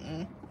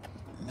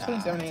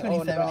 27 ain't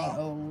old at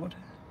all.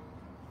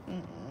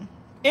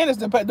 And it's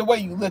the way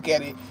you look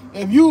at it.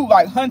 If you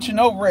like hunching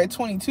over at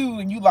 22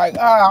 and you like,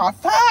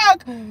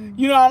 fuck,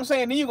 you know what I'm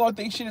saying? Then you're gonna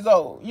think shit is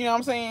old. You know what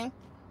I'm saying?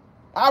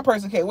 I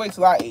personally can't wait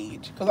till I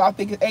age, because I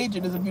think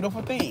aging is a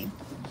beautiful thing.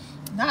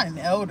 Not an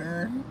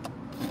elder.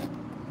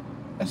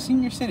 A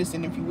senior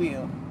citizen, if you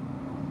will.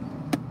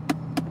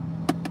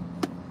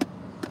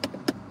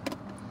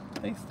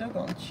 They still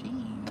gonna cheat.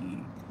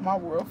 My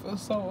world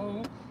feels so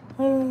old.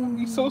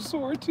 I'm so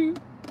sore too.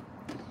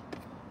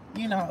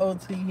 You're not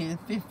old till you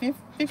hit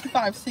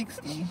 55,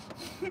 60.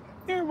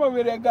 You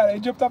remember that guy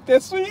that jumped off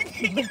that swing?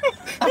 He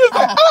was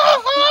like,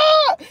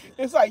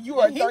 It's like, you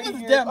are 30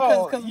 years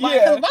old.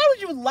 Why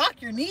would you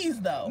lock your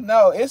knees, though?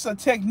 No, it's a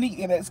technique.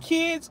 And as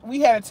kids, we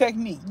had a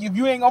technique. If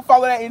you ain't going to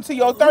follow that into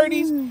your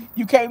 30s,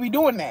 you can't be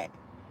doing that.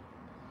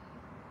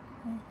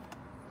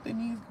 The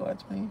knees go at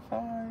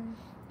 25.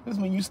 This is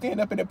when you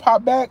stand up and it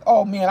pop back.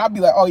 Oh, man, I'll be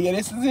like, oh, yeah,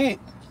 this is it.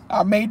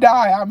 I may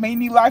die. I may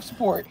need life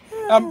support.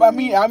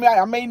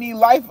 I may need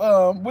life.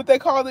 What they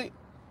call it?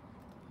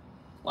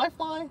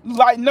 Lifeline.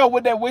 Like no,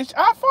 with that wish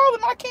I fall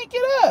and I can't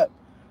get up.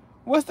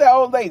 What's that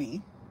old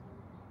lady?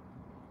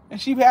 And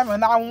she be having a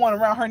 911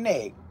 around her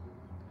neck.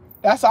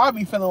 That's how I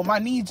be feeling when my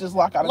knees just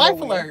lock out of Life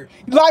nowhere. alert.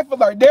 Life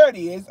alert. There it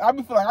is. I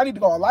be feeling like I need to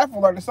go on life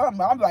alert or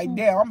something. I'm like,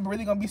 damn, I'm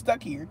really gonna be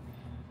stuck here.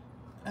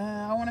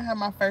 I want to have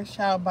my first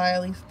child by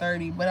at least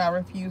 30, but I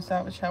refuse to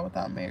have a child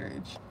without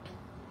marriage.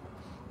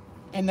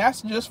 And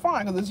that's just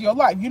fine because it's your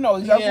life. You know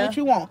exactly what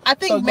you want. I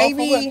think so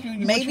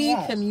maybe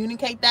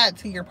communicate that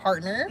to your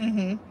partner.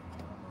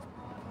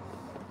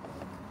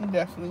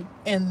 Definitely.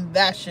 And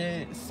that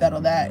should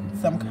settle that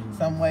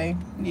some way.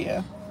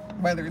 Yeah.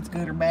 Whether it's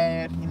good or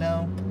bad, you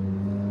know.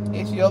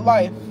 It's your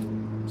life.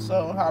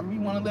 So however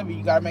you want to live it,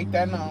 you got to make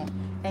that known.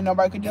 Ain't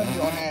nobody could judge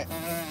you on that.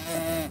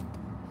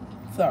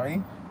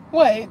 Sorry.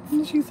 What?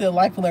 She said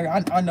life alert.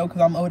 I know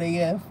because I'm old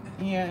AF.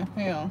 Yeah,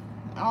 hell.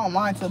 I don't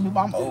mind telling people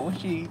I'm old.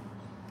 Shit.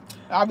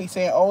 I'll be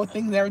saying old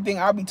things and everything.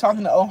 I'll be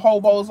talking to old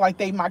hobos like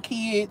they my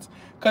kids.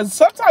 Because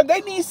sometimes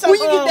they need some. Where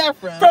you get that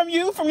from? From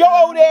you, from your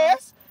old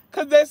ass.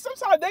 Because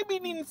sometimes they be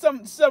needing some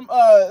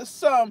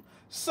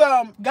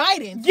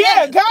guidance.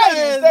 Yeah,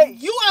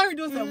 guidance. You out here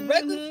doing some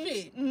reckless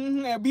shit.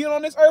 And being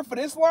on this earth for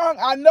this long,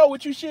 I know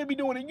what you should be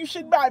doing and you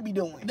should not be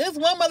doing. This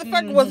one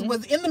motherfucker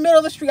was in the middle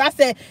of the street. I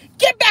said,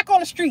 get back on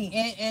the street.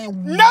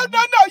 And No, you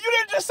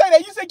didn't just say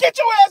that. You said, get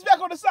your ass back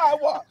on the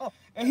sidewalk.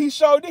 And he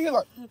showed it.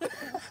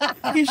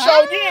 He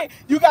showed it.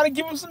 You got to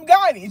give him some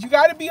guidance. You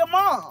got to be a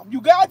mom.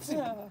 You got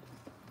to.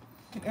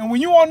 And when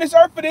you on this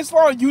earth for this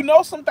long, you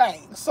know some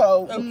things.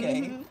 So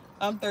okay.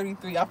 I'm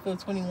 33. I feel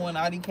 21.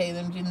 IDK,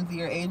 them Gen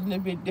Z are aging a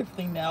bit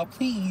differently now.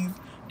 Please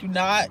do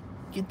not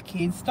get the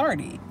kids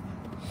started.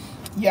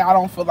 Yeah, I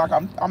don't feel like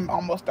I'm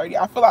almost 30.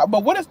 I feel like,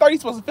 but what is 30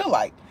 supposed to feel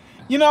like?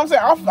 You know what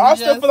I'm saying? I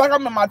still feel like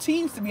I'm in my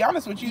teens, to be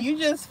honest with you. You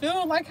just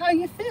feel like how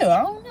you feel.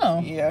 I don't know.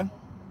 Yeah.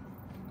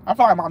 I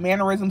feel like my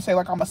mannerisms say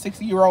like I'm a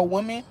 60-year-old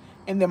woman,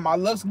 and then my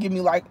looks give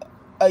me like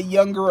a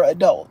younger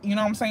adult. You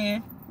know what I'm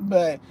saying?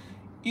 But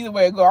either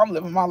way it go, I'm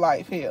living my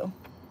life. Hell.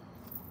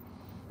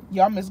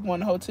 Y'all miss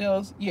going to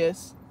hotels?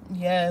 Yes.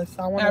 Yes.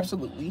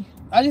 Absolutely.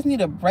 I just need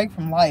a break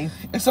from life.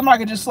 If somebody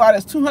could just slide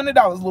us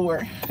 $200,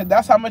 Lord.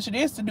 That's how much it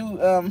is to do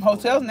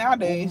hotels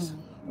nowadays.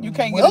 You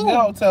can't get a good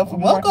hotel for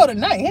more. We'll go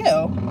tonight.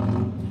 Hell.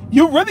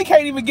 You really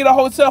can't even get a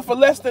hotel for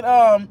less than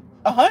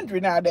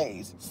 100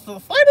 nowadays. So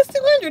slide us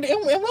 200 and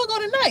we'll go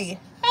tonight.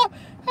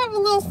 Have a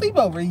little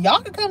sleepover.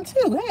 Y'all can come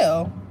too.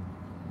 Hell.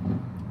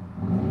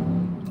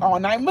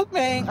 All night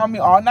mukbang.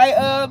 All night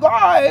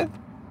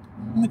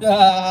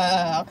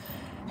live.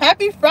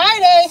 Happy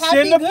Friday.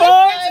 Happy Good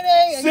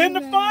Friday. Send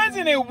the funds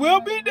and it will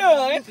be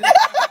done.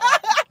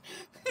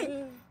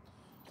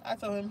 I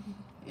told him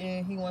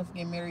he wants to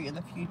get married in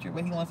the future,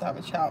 but he wants to have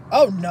a child.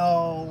 Oh,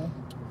 no.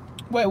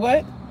 Wait,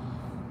 what?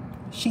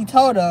 She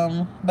told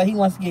him, but he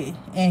wants to get,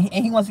 and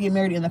he wants to get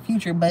married in the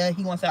future, but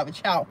he wants to have a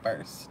child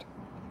first.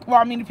 Well,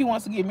 I mean, if he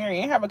wants to get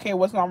married and have a kid,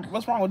 what's wrong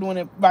with doing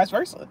it vice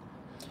versa?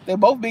 They're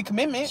both big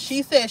commitments.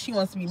 She said she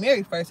wants to be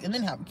married first and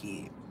then have a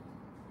kid.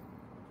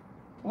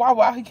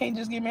 Why he can't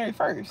just get married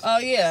first? Oh,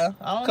 yeah.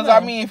 Because, I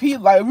mean, if you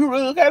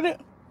really look at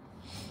it,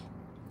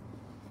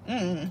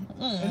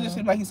 it just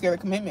seems like he's scared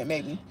of commitment,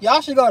 maybe.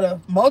 Y'all should go to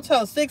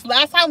Motel 6.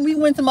 Last time we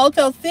went to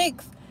Motel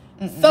 6,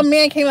 some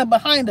man came up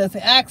behind us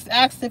and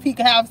asked if he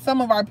could have some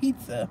of our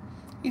pizza.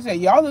 He said,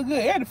 y'all look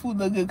good. Yeah, the food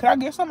look good. Could I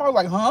get some? I was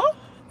like, huh?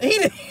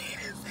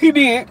 He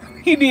did.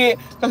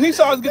 Because he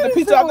saw us get the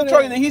pizza out the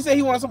truck and then he said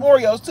he wanted some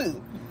Oreos,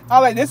 too. I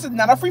was like, this is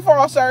not a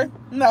free-for-all, sir.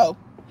 No.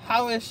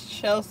 How is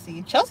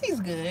Chelsea? Chelsea's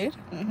good.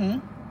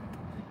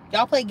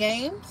 Y'all play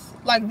games?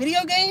 Like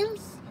video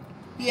games?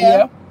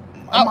 Yeah.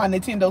 I'm on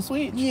Nintendo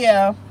Switch.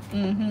 Yeah.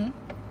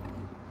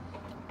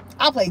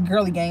 I play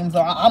girly games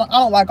though. I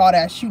don't like all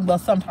that shooting, but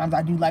sometimes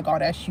I do like all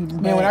that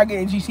shooting. Man, when I get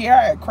in GTA,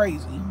 I act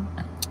crazy.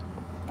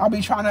 I'll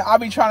be trying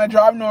to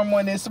drive normal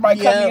and then somebody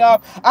cut me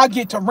off. I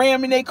get to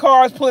ramming their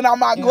cars, pulling out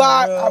my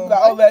Glock. I'm like,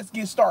 oh, let's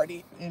get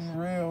started. In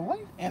real life.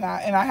 And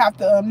I have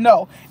to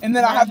no. And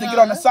then I have to get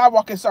on the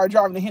sidewalk and start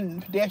driving to hidden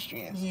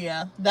pedestrians.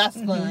 Yeah, that's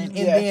fun. And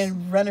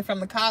then running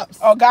from the cops.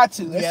 Oh, got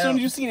to. As soon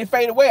as you see it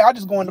fade away, I'll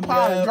just go in the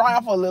pond and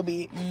drive for a little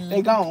bit.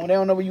 They gone. They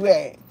don't know where you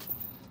at.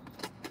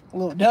 A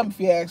little dumb if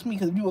you ask me,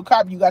 because if you a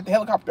cop, you got the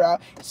helicopter out.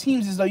 It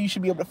seems as though you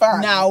should be able to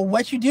find Now,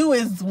 what you do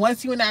is,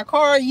 once you in that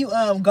car, you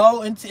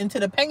go into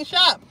the paint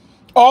shop.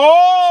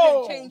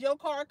 Oh! Change your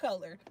car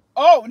color.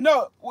 Oh,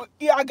 no. Well,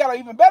 yeah, I got an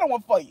even better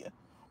one for you.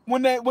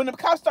 When the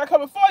cops start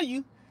coming for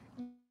you,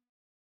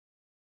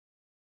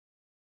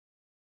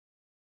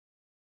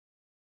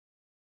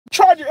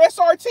 charge your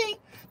SRT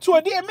to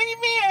a damn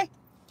minivan.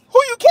 Who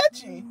you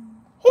catching?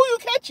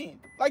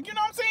 Like, you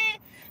know what I'm saying?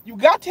 You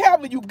got to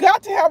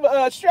have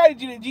a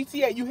strategy to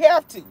GTA. You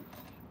have to.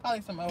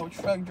 Probably some old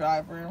truck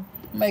driver.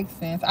 Makes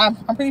sense. I'm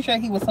pretty sure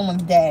he was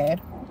someone's dad.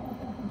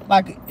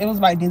 Like, it was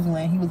by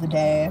Disneyland. He was a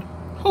dad.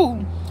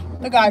 Who?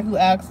 The guy who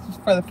asked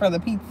for the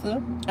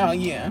pizza. Oh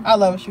yeah. I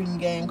love a shooting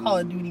game. Call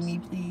of Duty me,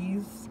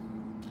 please.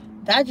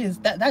 That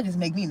just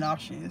make me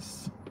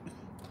nauseous.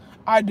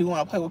 I do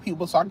want to play with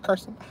people so I can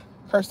curse them.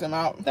 curse them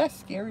out. That's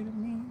scary to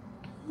me.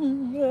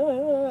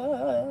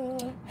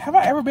 Have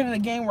I ever been in a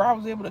game where I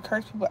was able to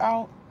curse people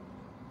out?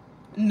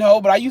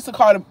 No, but I used to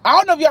call them. I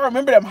don't know if y'all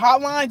remember them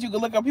hotlines. You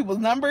could look up people's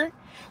number.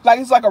 Like,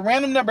 it's like a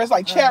random number. It's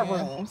like chat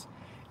rooms.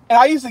 And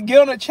I used to get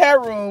on the chat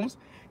rooms,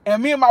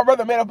 and me and my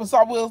brother made up a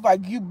song. It was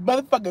like, you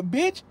motherfucking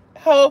bitch,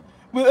 hoe.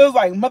 It was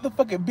like,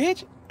 motherfucking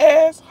bitch,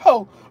 ass,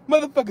 hoe.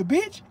 Motherfucking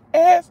bitch,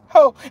 ass,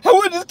 hoe. And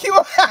we just keep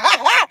on.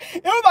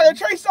 It was like a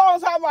Trey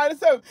Songz hotline or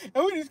something.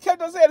 And we just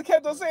kept on saying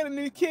it. And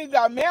these kids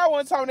got mad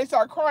one time and they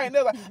started crying.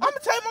 They're like, I'm going to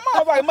tell my mom. I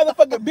was like,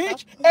 motherfucking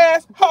bitch,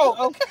 ass, hoe.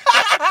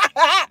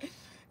 Okay.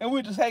 And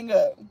we just hang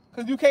up.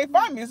 Because you can't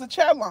find me. It's a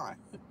chat line.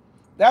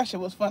 That shit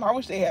was fun. I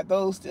wish they had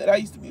those still. That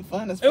used to be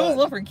fun. It was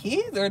one for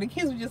kids, or the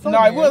kids were just on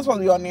there? No, it wasn't supposed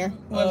to be on there. It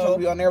wasn't supposed to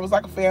be on there. It was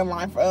like a fan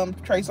line for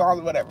Trey Songz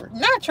or whatever.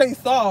 Not Trey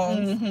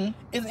Songz.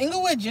 Is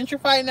Inglewood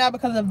gentrified now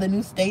because of the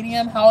new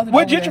stadium? How is it?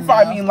 What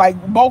gentrified mean? Like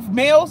both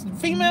males,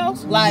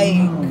 females? Like...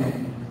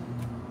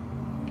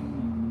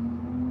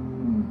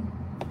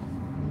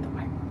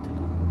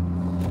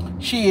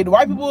 Shit,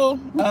 white people...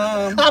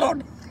 I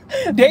don't...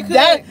 They could,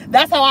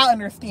 that's how I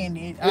understand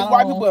it. It's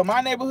white people in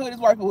my neighborhood. It's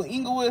white people in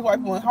Inglewood. It's white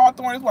people in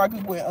Hawthorne. It's white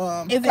people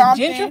in Is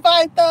Compton. it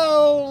gentrified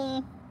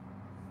though?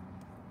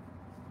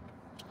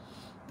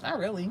 Not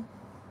really.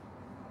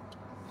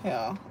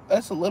 Yeah,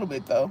 that's a little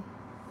bit though.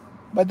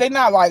 But they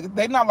not like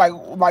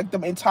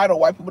them entitled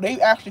white people. They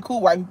actually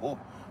cool white people.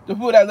 The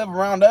people that live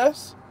around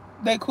us,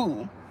 they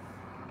cool.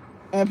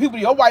 And people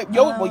your white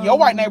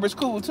neighbor's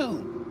cool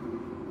too.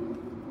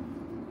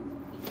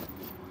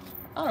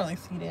 I don't really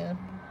see that.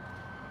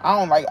 I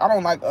don't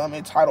like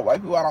entitled white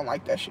people. I don't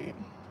like that shit.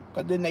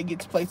 Cause then they get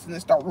to places and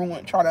start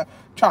trying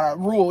to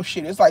rule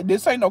shit. It's like,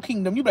 this ain't no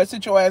kingdom. You better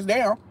sit your ass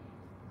down.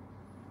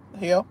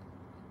 Hell.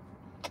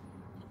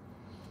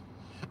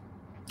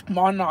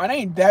 No, it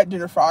ain't that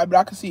gentrified, but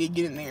I can see it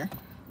getting there.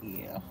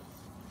 Yeah.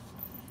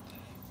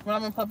 When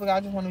I'm in public,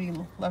 I just want to be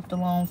left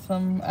alone.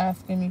 Some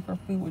asking me for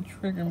food would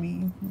trigger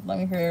me. Let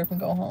me hear it and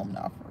go home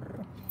now for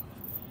real.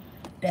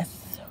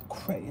 That's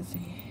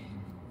crazy.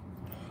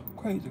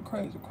 Crazy.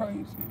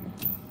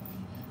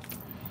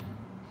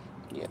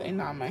 Yeah, they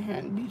not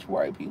Manhattan Beach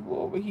white people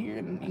over here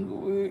in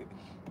Inglewood.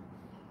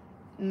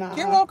 Nah.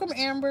 You're welcome,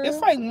 Amber. It's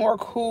like more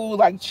cool,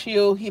 like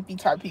chill, hippie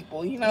type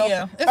people, you know?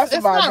 Yeah,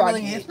 it's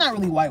not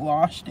really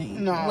whitewashed.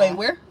 No. Wait,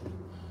 where?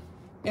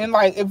 And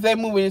like, if they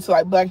move into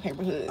like black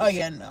neighborhoods. Oh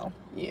yeah, no.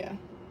 Yeah.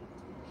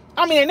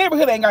 I mean, their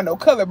neighborhood ain't got no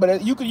color,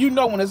 but you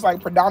know when it's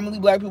like predominantly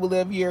black people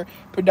live here,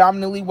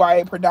 predominantly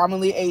white,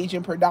 predominantly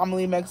Asian,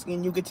 predominantly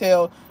Mexican, you could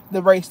tell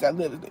the race that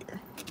lives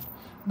there.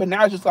 But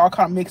now it's just all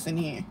kind of mixing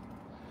in.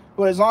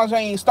 But as long as they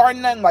ain't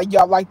starting nothing, like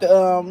y'all, like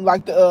the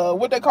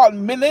what they call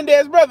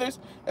Menendez brothers,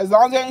 as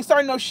long as they ain't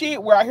starting no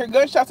shit where I hear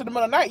gunshots in the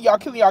middle of the night, y'all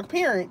killing y'all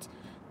parents,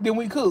 then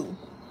we cool.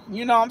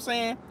 You know what I'm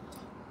saying?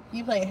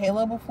 You played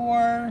Halo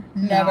before?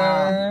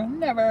 Nah.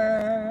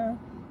 Never.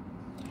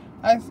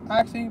 I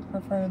actually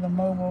prefer the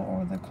mobile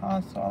or the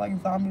console. I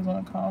like zombies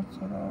on the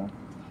console though.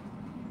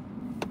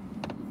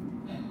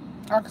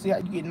 I can see how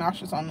you get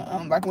nauseous on the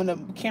like when the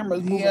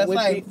camera's moving. Yeah, it's with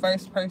like it.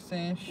 first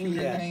person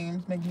shooter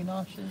games make me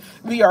nauseous.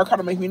 VR kind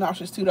of make me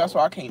nauseous too. That's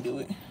why I can't do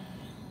it.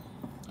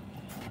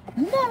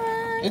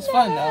 It's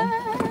fun though.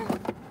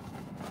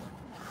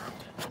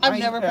 I've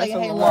never played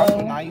Halo.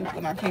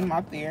 When I came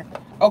out there.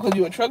 Oh, cause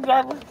you a truck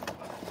driver?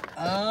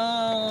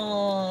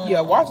 Oh.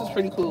 Yeah, Watts is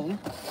pretty cool.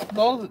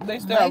 Those they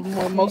still have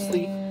more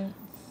mostly.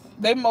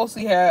 They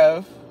mostly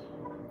have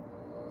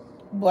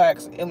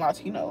blacks and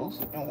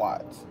Latinos in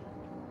Watts.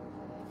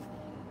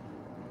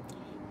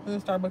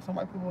 Is Starbucks and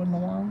white people in the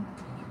norm?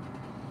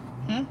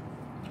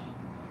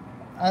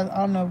 I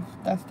don't know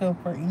if that's still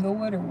for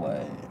Inglewood or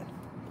what.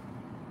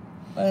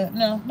 But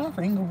no, not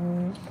for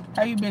Inglewood.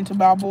 Have you been to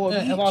Balboa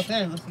Beach? In Los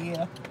Angeles,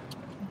 yeah.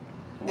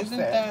 What's Isn't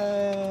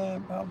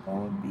that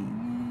Balboa Beach?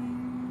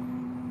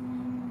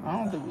 I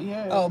don't think we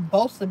have. Oh,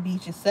 Bosa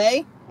Beach, you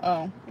say?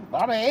 Oh,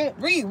 my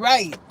bad. Read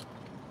right.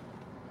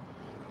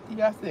 You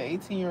guys said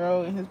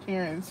 18-year-old and his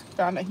parents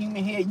found a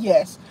human head.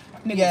 Yes.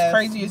 Nigga's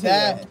crazy as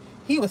hell.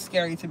 He was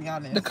scary, to be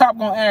honest. The cop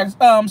gonna ask,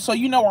 so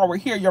you know why we're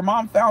here? Your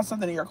mom found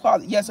something in your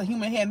closet. Yes, a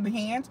human head in the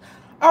hands.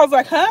 I was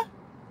like, huh?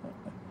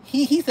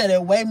 He said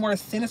it way more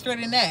sinister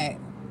than that.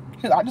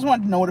 I just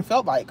wanted to know what it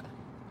felt like.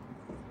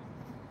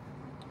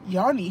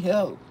 Y'all need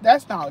help.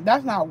 That's not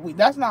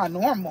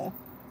normal.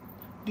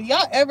 Do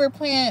y'all ever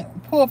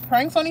pull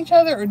pranks on each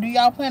other, or do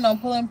y'all plan on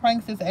pulling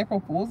pranks this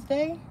April Fool's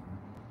Day?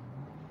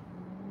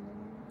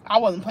 I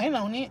wasn't planning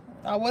on it.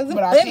 I wasn't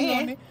planning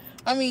on it.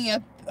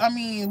 I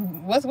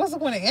mean, what's the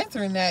point of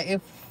answering that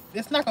if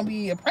it's not gonna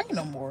be a prank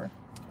no more?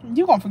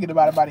 You gonna forget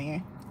about it by the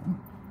end.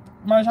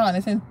 Marjan,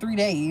 it's in 3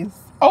 days.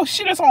 Oh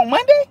shit, it's on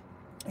Monday?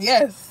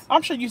 Yes.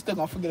 I'm sure you still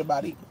gonna forget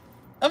about it.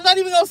 I'm not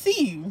even gonna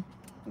see you.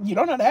 You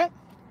don't know that.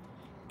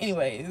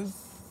 Anyways,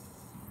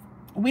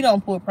 we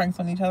don't pull pranks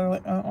on each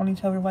other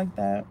like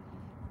that.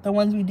 The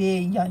ones we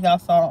did, y'all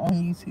saw on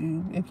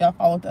YouTube. If y'all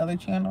followed the other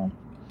channel.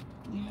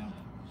 Yeah.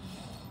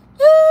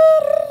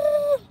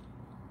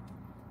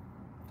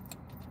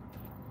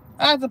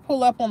 I had to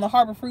pull up on the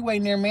Harbor Freeway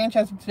near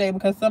Manchester today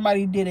because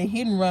somebody did a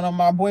hit and run on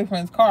my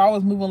boyfriend's car. I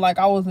was moving like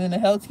I was in a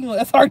Heltino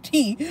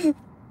SRT.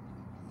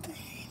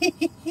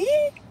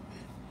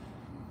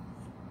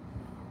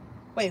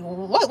 Wait,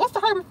 what's the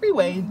Harbor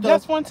Freeway?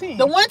 That's 110.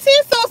 The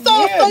 110?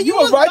 So you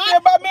was right there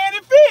by Man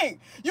and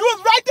Fig. You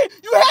was right there.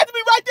 You had to be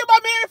right there by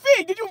Man and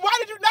Fig. Why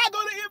did you not go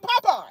to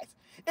Popeyes?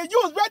 And you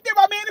was right there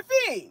by Man and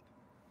Fig.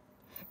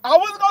 I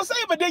wasn't going to say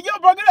it, but then you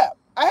brought it up.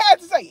 I had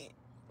to say it.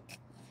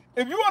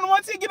 If you on the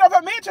 110 get off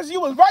at Manchester,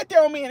 you was right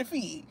there on Man and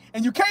Fig.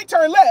 And you can't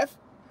turn left,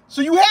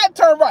 so you had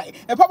to turn right.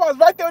 And Popeyes was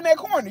right there in that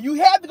corner. You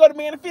had to go to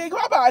Man and Fig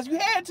Popeyes. You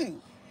had to.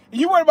 And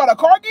you worried about a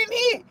car getting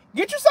hit?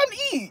 Get you something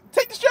to eat.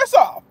 Take the stress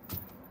off.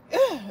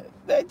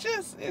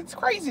 It's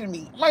crazy to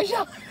me.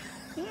 Marjan.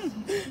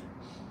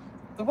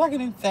 The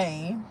fucking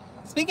insane.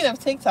 Speaking of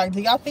TikTok,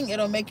 do y'all think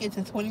it'll make it to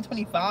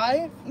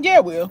 2025? Yeah,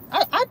 it will.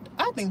 I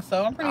think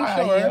so. I'm pretty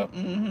sure. Yeah.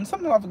 Mm-hmm.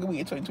 Something like a good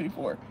week in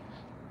 2024.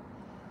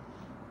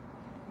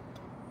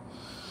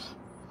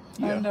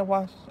 I ended up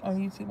on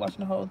YouTube watching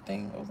the whole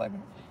thing. It was like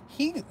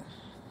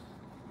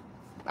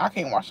I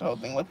can't watch the whole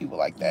thing with people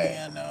like that.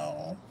 Yeah,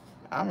 no.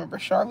 I remember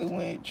Charlotte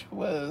Lynch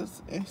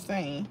was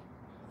insane.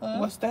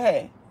 What's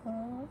that?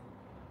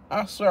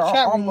 I swear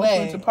I almost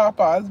went to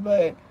Popeyes,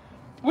 but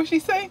what'd she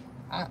say?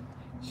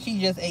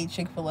 She just ate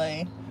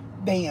Chick-fil-A.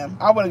 Damn,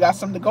 I would have got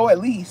something to go at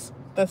least.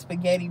 The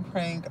spaghetti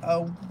prank.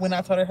 When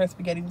I told her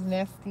spaghetti was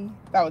nasty.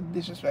 That was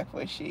disrespectful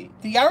as shit.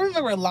 Do y'all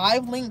remember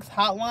Live Link's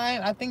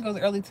hotline? I think it was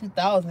early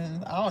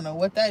 2000s. I don't know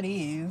what that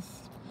is.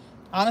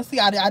 Honestly,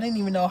 I didn't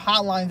even know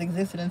hotlines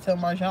existed until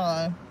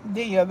Marjan.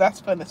 Yeah, that's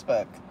fun as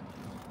fuck.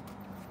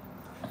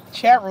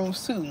 Chat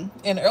rooms too.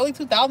 In the early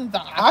 2000s,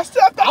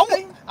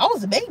 I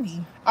was a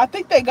baby. I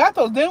think they got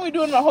those. Didn't we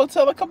do it in a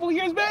hotel a couple of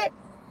years back?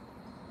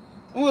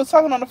 We was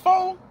talking on the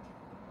phone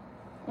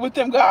with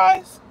them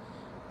guys.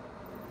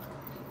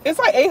 It's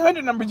like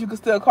 800 numbers you can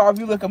still call if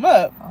you look them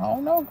up. I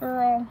don't know,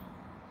 girl.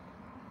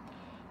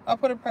 I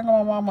put a prank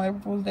on my mom on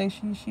April Fool's Day.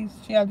 She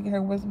had to get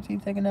her wisdom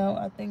teeth taken out,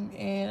 I think,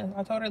 and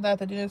I told her that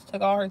the dentist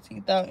took all her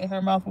teeth out and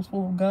her mouth was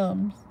full of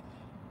gums.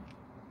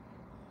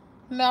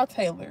 Now,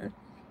 Taylor,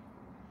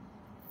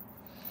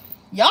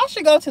 y'all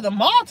should go to the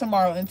mall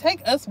tomorrow and take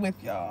us with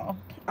y'all.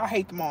 I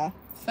hate the mall.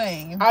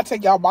 Same. I'll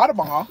take y'all by the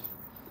mall.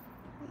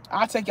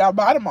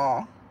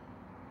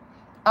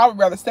 I would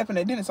rather step in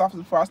the dentist's office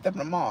before I step in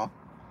the mall.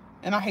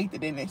 And I hate the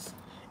dentist.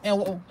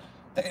 And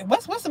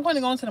what's the point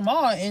of going to the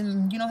mall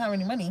and you don't have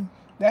any money?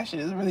 That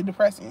shit is really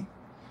depressing.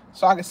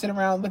 So I can sit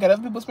around and look at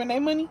other people spend their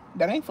money?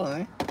 That ain't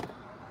fun.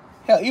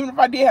 Hell, even if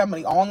I did have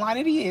money, online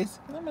it is.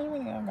 How much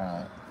money I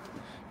got?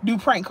 Do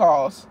prank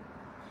calls.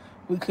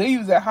 We could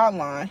use that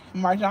hotline.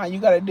 Marjan, you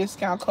got a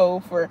discount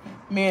code for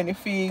Man and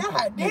Fig.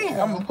 God damn.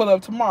 I'm gonna pull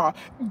up tomorrow.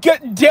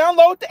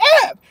 Download the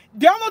app.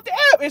 Download the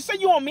app and say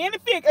you on Man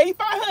and Fig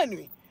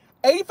 8500.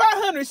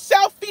 8500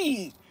 South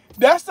Fig.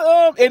 That's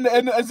in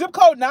the zip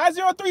code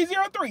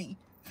 90303.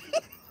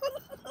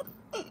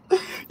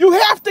 You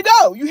have to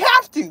go. You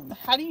have to.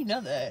 How do you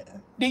know that?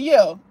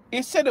 Danniiyell,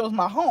 it said it was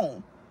my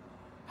home.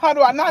 How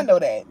do I not know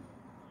that?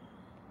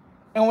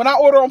 And when I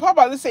order on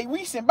Popeyes, it say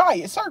recent buy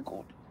it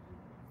circled.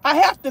 I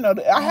have to know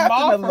that. I have to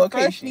know the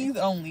location. Freshies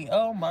only.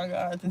 Oh my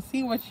God! To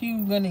see what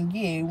you gonna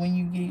get when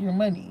you get your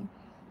money.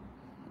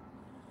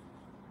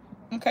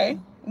 Okay,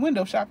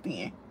 window shop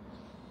then.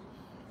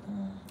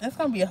 There's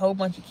gonna be a whole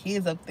bunch of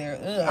kids up there.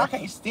 Ugh. I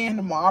can't stand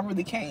the mall. I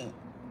really can't.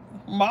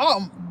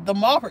 The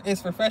mall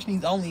is for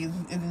freshies only is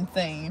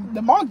insane.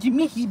 The mall give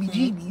me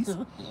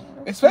heebie-jeebies,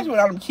 especially with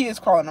all them kids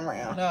crawling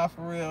around. Nah,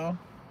 for real.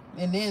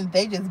 And then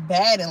they just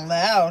bad and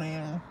loud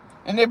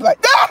and they be like,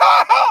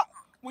 ah!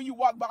 When you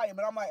walk by them,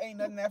 and I'm like, ain't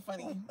nothing that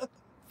funny.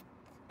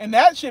 And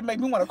that shit make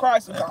me want to cry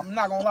sometimes. I'm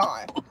not gonna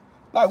lie.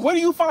 Like, what do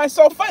you find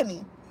so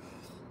funny?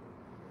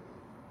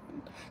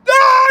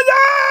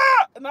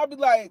 And I'll be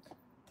like,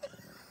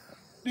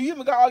 do you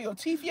even got all your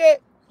teeth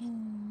yet?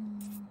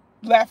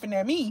 Laughing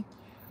at me.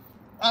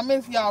 I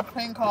miss y'all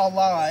prank call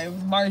live.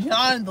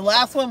 Marjan, the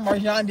last one,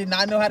 Marjan did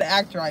not know how to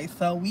act right,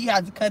 so we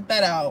had to cut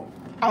that out.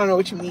 I don't know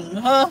what you mean.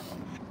 Huh?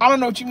 I don't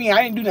know what you mean.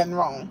 I didn't do nothing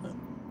wrong.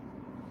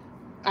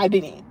 I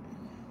didn't.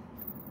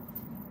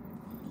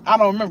 I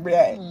don't remember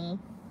that.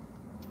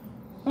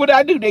 What did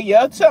I do there,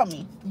 y'all? Tell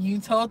me. You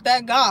told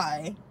that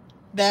guy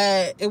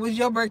that it was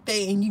your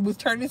birthday and you was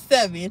turning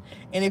 7,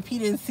 and if he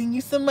didn't send you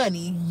some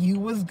money, you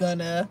was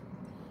gonna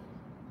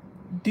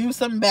do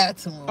something bad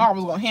to him. I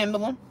was gonna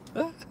handle him.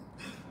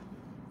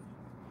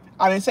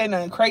 I didn't say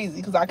nothing crazy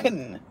because I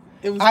couldn't.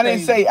 I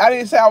didn't say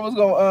I was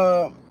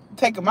gonna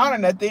take him out or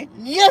nothing.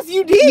 Yes,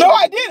 you did. No,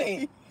 I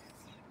didn't.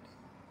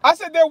 I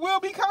said there will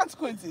be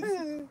consequences.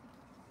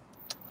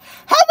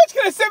 How much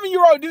can a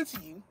 7-year-old do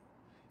to you?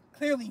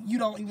 Clearly, you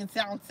don't even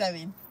sound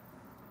 7.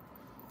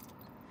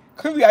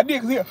 Clearly, I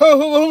did.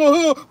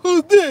 Cause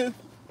who's this?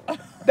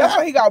 That's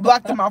why he got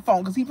blocked in my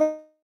phone. Cause he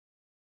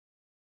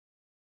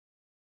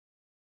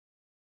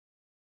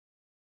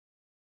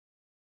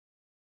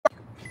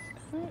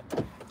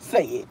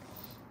say it.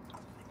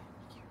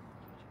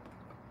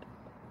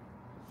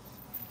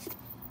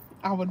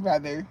 I would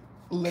rather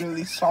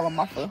literally swallow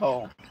my foot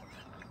whole.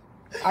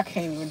 I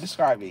can't even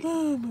describe it.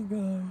 Oh my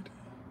god.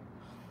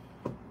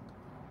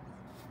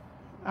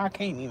 I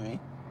can't even.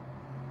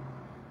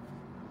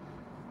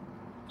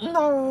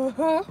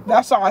 No.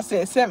 That's why I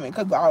said 7.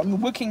 Because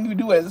what can you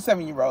do as a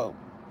 7-year-old?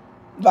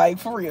 Like,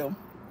 for real.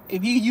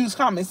 If you use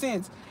common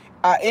sense,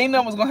 ain't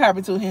nothing was going to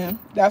happen to him.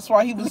 That's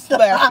why he was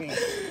laughing.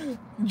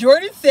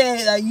 Jordan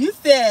said, you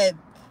said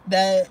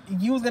that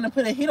you was going to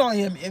put a hit on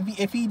him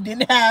if he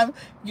didn't have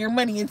your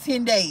money in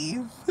 10 days.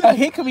 A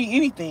hit could be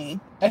anything.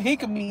 A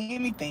hit could be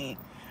anything.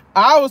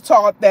 I was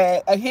taught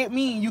that a hit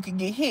means you could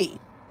get hit.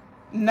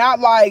 Not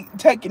like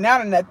taken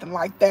out or nothing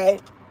like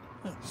that.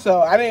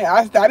 So I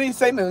didn't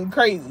say nothing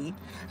crazy.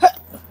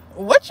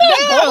 What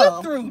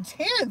y'all going through?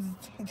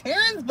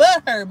 Terrence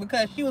butt hurt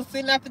because she was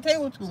sitting at the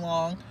table too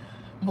long.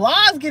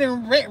 Blonde's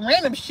getting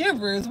random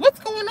shivers. What's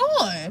going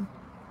on?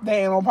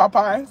 They ain't on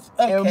Popeyes.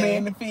 Okay. And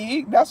man the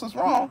feed. That's what's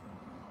wrong.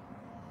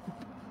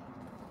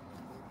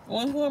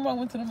 One time I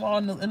went to the mall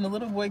and the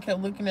little boy kept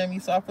looking at me,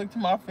 so I flicked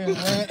him off and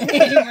ran.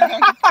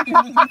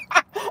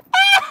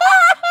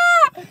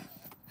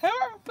 Have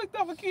I ever flicked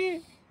off a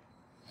kid?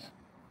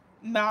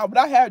 Nah, but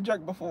I have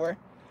jerked before.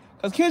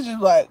 Because kids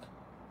just like...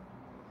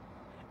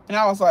 And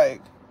I was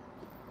like...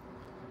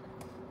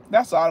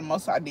 That's all the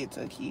most I did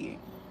to a kid.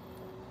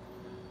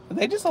 But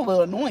they just a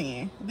little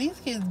annoying. These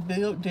kids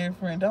build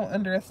different. Don't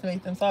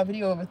underestimate them. Saw a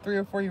video of a 3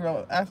 or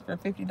 4-year-old ask for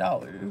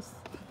 $50.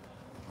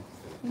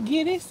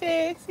 Get it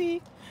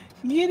sexy.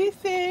 Get it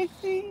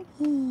sexy.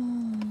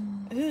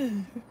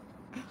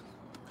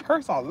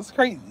 Her song is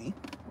crazy.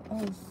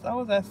 I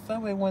was at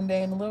Subway one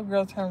day and the little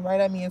girl turned right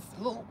at me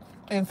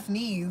and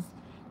sneezed.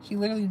 She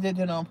literally did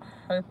it on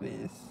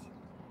purpose.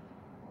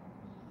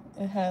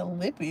 It had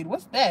lipid.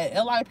 What's that?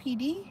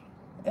 LIPD?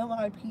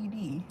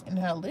 LIPD. And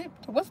it had lip.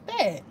 What's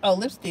that? Oh,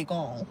 lipstick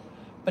on.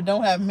 But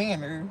don't have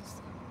manners.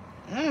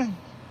 I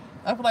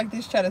feel like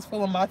this chat is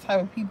full of my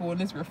type of people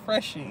and it's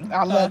refreshing.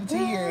 I love to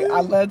hear it. I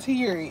love to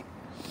hear it.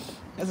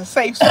 It's a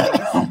safe space.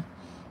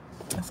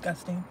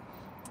 Disgusting.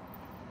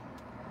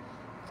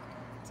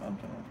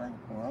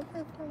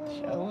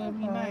 Sure would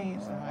be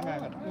nice. I gotta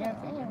go to the gas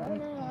station.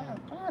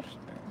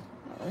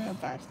 Real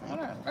thirsty. I'm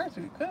not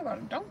thirsty. We could have got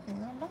a Dunkin'.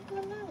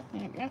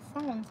 Yeah, that's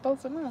something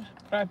close enough.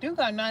 But I do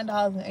got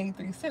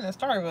 $9.83 at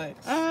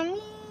Starbucks. I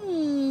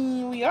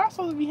mean, we are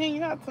supposed to be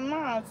hanging out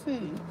tomorrow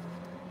too.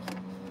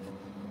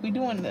 We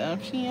doing the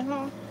Shein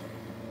haul?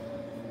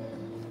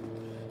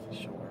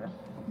 Sure.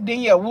 Then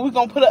yeah, what we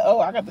gonna put up? Oh,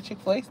 I got the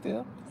Chick-fil-A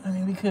still. I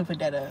mean, we could put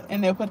that up.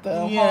 And then put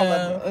the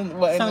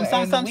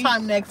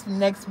sometime next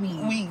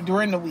week.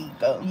 During the week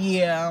though.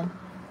 Yeah.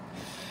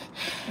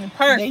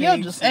 Perfect. You're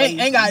just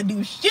ain't gotta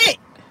do shit.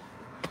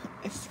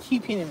 It's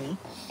keep hitting me.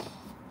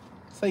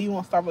 So you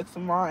want Starbucks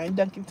tomorrow and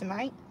Dunkin'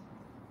 tonight?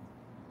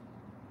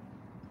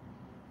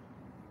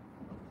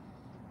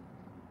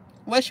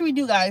 What should we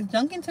do, guys?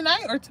 Dunkin'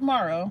 tonight or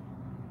tomorrow?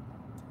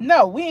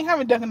 No, we ain't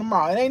having Dunkin'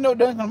 tomorrow. It ain't no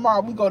Dunkin' tomorrow.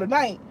 We go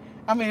tonight.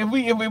 I mean, if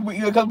we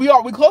because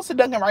we close to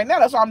Dunkin' right now.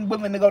 That's why I'm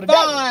willing to go to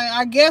Dunkin'. Fine,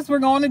 I guess we're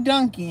going to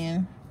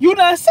Dunkin'. You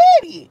done said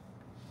it.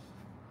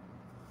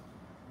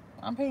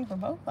 I'm paying for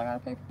both. I gotta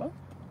pay for both.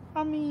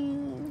 I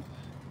mean,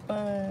 but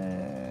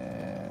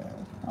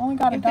I only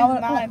got $1. $9.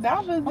 I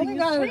only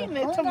got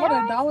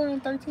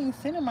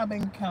 $1.13 in my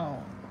bank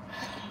account.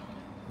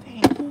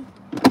 Damn.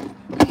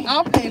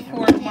 I'll pay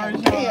for it,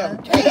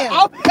 Marjan. Damn.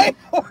 I'll pay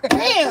for it.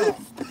 Damn.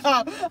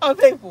 I'll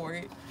pay for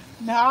it.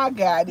 No, I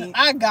got it.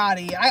 I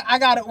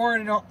gotta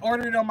order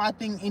it on my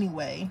thing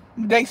anyway.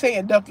 They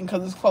saying Dunkin'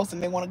 because it's close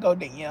and they want to go,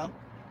 Danielle.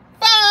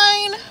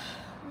 Fine.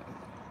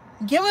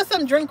 Give us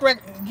some drink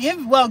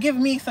give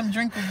me some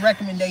drink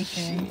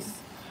recommendations.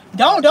 Shit.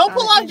 Don't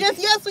pull out just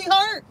yet,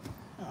 sweetheart.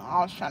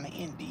 I was trying to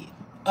end it.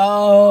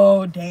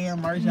 Oh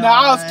damn, Marjan. No,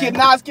 I was kidding.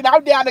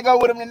 I'm down to go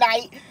with him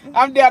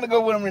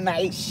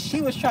tonight.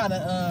 She was trying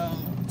to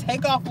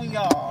take off on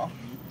y'all.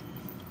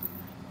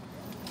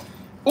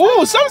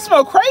 Ooh, something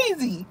smell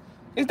crazy.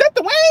 Is that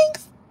the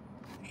wings?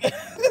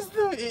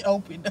 It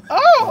opened.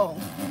 Oh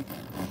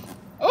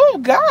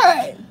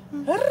God.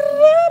 We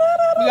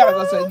gotta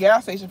go to the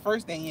gas station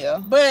first then,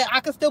 yeah. But I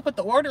can still put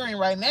the order in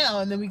right now,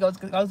 and then we go to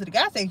the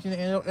gas station,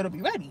 and it'll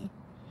be ready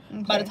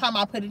by the time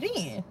I put it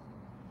in.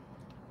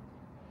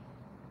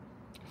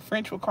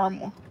 French with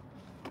caramel.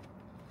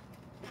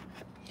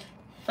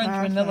 French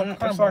vanilla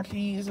caramel.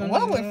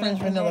 What with French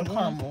vanilla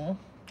caramel?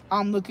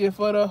 I'm looking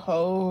for the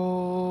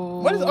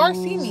hoe. What does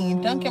RC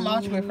mean? Dunkin'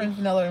 Matcha with French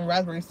vanilla and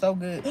raspberry. So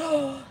good.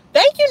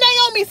 Thank you,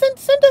 Naomi. Send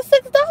us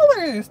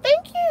 $6.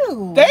 Thank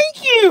you.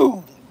 Thank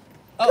you.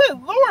 Oh.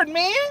 Good Lord,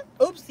 man.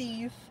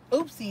 Oopsies.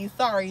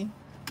 Sorry.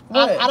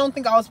 What? I don't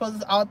think I was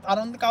supposed to. I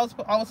don't think I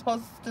was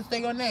supposed to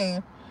say your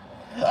name.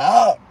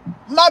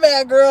 My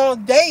bad, girl.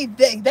 They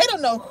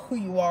don't know who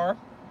you are.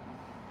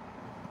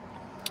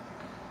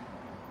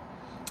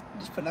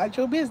 Just put out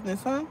your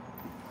business, huh?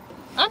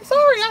 I'm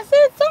sorry. I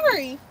said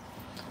sorry.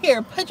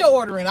 Here, put your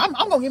order in. I'm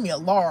gonna give me a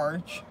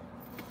large.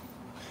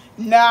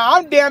 Nah,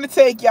 I'm down to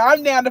take y'all.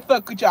 I'm down to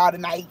fuck with y'all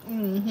tonight.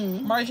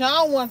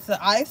 Marjan wants an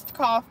iced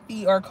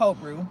coffee or cold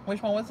brew.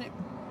 Which one was it?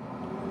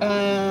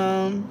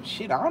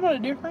 Shit, I don't know the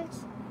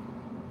difference.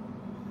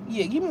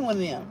 Yeah, give me one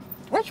of them.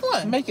 Which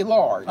one? Make it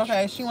large.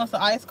 Okay, she wants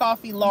the iced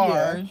coffee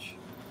large.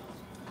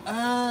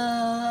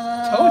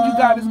 Yeah. Told you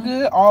God is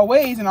good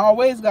always, and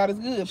always God is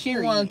good. She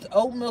wants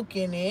oat milk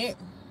in it.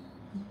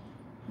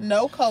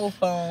 No cold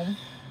foam.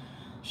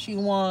 She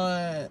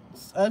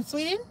wants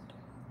unsweetened.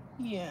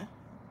 Yeah.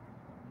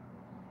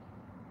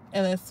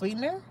 And then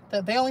sweetener.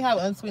 They only have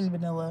unsweetened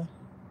vanilla.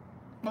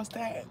 What's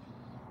that?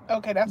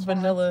 Okay, that's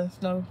vanilla.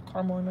 It's no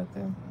caramel or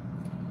nothing.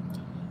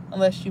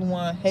 Unless you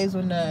want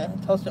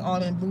hazelnut, toasted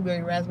almond,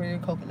 blueberry, raspberry, or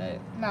coconut.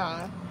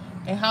 Nah.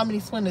 And how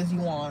many sweeteners you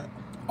want?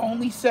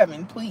 Only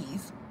 7,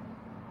 please.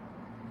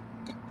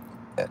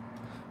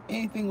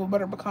 Anything with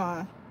butter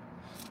pecan.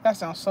 That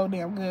sounds so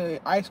damn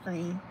good. Ice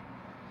cream.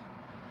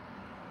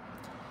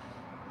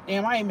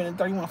 Damn, I ain't been in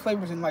 31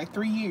 flavors in like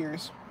 3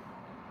 years.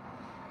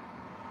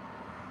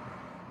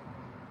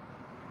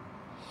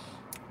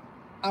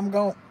 I'm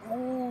going,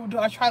 ooh, do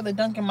I try the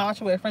Dunkin'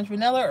 matcha with French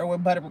vanilla or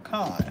with butter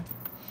pecan?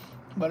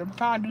 Butter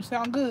pecan do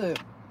sound good.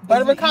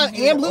 Butter pecan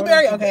and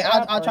blueberry? Okay,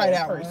 I'll try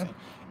that one.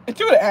 And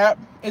through the app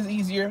is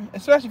easier,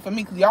 especially for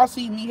me, because y'all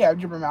see me have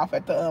dripper mouth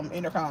at the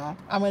intercom.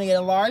 I'm going to get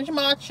a large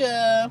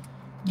matcha.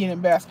 Getting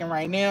basking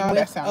right now.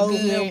 That sounds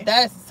good.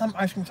 That's some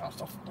ice cream sounds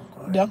so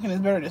good. Dunkin' is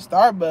better than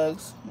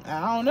Starbucks.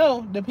 I don't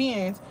know.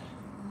 Depends.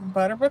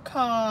 Butter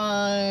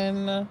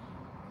pecan.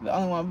 The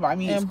only one by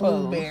me is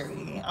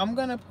blueberry. I'm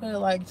going to put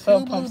like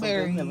 2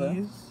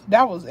 blueberries.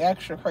 That was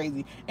extra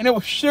crazy. And it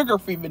was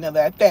sugar-free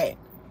vanilla at that.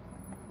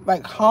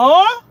 Like,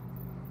 huh?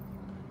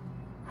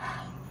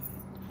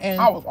 And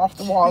I was off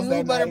the walls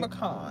that night. 2 butter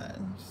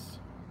pecans.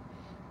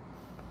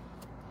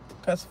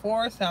 Because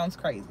 4 sounds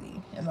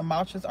crazy. And the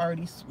matcha's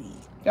already sweet.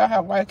 Y'all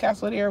have White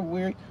Castle there?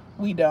 We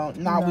don't.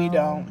 No, we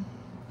don't.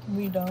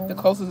 We don't. The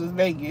closest is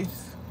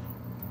Vegas.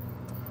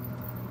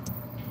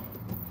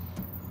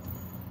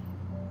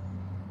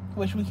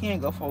 Which we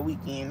can't go for a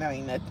weekend. That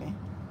ain't nothing.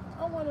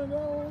 I want to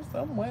go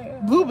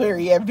somewhere.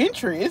 Blueberry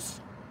Adventurous.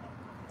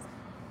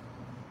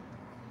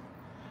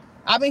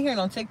 I've been hearing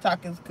on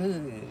TikTok it's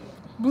good.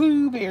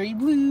 Blueberry,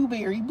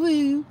 blueberry,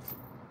 blue.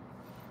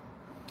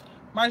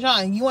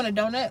 Marjan, you want a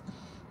donut?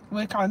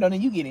 What kind of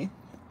donut you getting?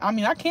 I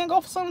mean, I can't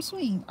go for something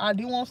sweet. I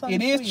do want something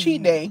sweet. It is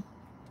cheat day.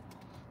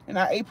 And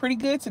I ate pretty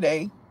good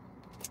today.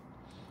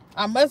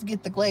 I must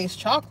get the glazed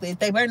chocolate.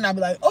 They better not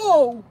be like,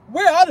 oh,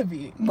 we're out of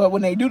it. But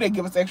when they do, they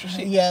give us extra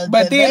shit. Yeah.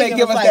 But then they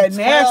give us like that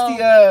 12,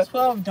 nasty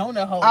 12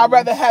 donut holes. I'd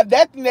rather have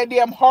that than that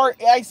damn hard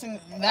icing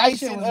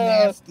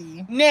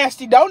nasty.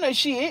 Nasty donut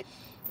shit.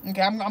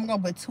 Okay, I'm gonna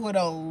put 2 of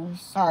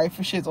those. All right,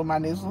 for shits on my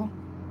nizzle.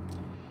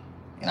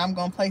 And I'm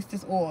gonna place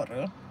this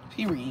order.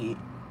 Period.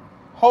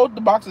 Hold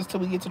the boxes till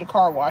we get to the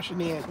car wash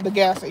and then the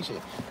gas station,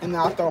 and then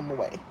I'll throw them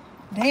away.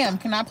 Damn,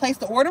 can I place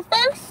the order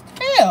first?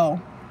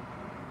 Hell.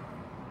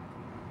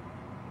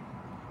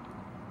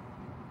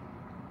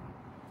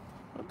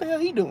 What the hell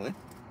he doing?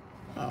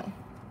 Oh.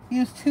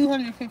 Use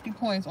 250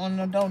 points on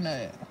the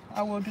donut.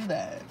 I will do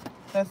that.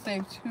 That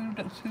saves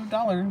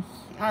 $2.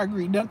 I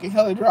agree. Dunkin'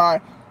 hella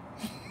dry.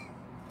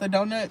 The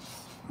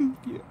donuts?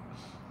 Yeah.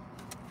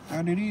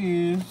 What it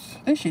is.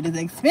 This shit is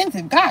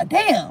expensive. God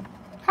damn.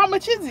 How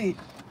much is it?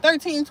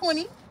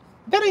 $13.20.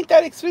 That ain't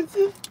that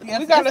expensive. Yes,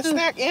 we got a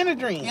snack and a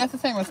drink. Yeah, it's the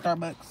same as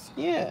Starbucks.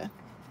 Yeah.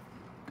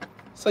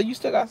 So you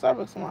still got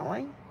Starbucks on,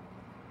 right?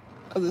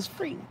 Because it's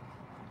free.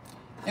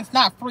 It's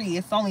not free.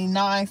 It's only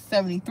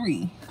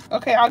 $9.73.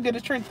 Okay, I'll get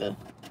a Trenta.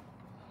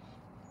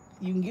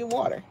 You can get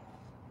water.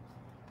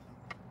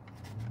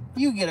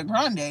 You get a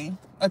grande.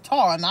 A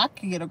tall, and I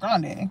can get a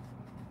grande.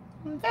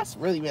 That's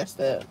really messed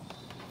up.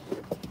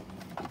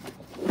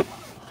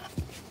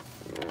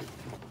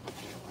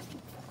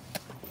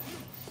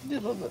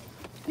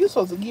 You're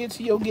supposed to give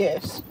to your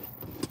guests.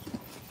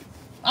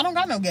 I don't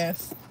got no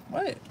guests.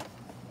 What?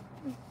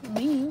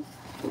 Me.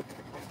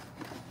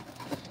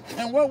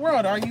 In what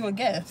world are you a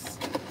guest?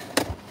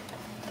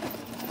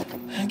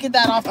 Get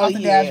that off the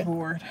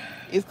dashboard.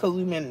 It's because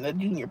we meant in the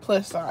junior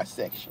plus size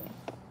section.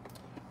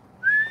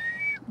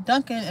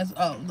 Dunkin' is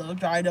little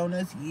dry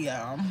donuts.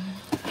 Yeah.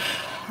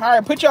 All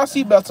right, put y'all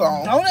seatbelts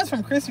on. Donuts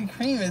from Krispy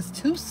Kreme is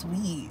too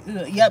sweet.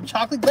 Yep,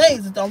 chocolate glaze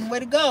is the only way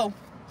to go.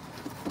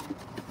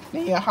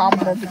 Yeah, how I'm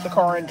gonna get the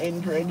car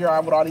and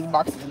drive with all these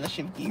boxes in the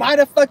shit here. Why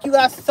the fuck you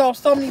got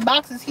so many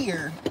boxes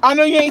here? I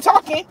know you ain't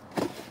talking.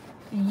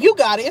 You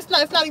got it. It's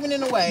not even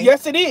in the way.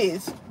 Yes, it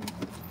is.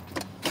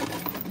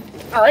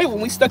 All right,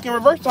 when we stuck in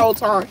reverse the whole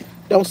time,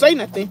 don't say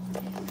nothing.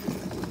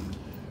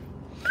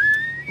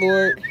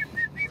 Lord,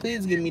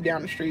 please get me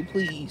down the street,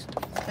 please.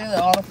 They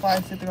let all the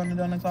flies sit there on the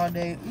donuts all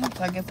day. Oops,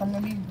 I guess I'm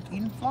gonna be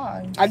eating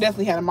flies. I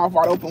definitely had a mouth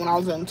wide open when I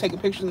was taking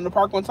pictures in the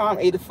park one time.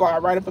 Ate a fly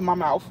right up in my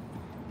mouth,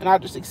 and I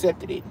just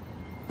accepted it.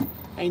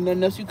 Ain't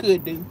nothing else you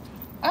could do.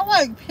 I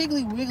like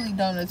Piggly Wiggly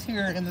donuts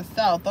here in the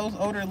South. Those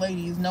older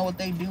ladies know what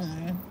they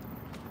doing.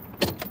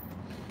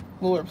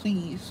 Lord,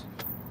 please.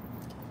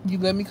 You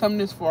let me come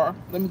this far.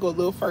 Let me go a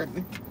little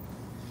further.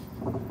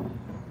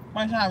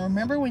 Marjan,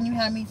 remember when you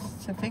had me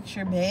to fix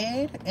your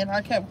bed and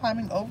I kept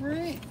climbing over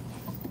it?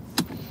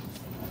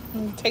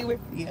 Taylor?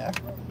 Yeah.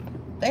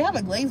 They have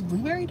a glazed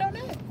blueberry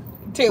donut?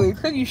 Taylor,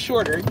 because you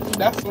shorter.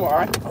 That's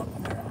why.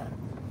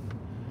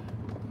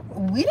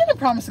 We didn't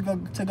promise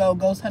to go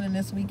ghost hunting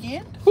this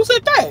weekend. Who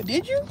said that?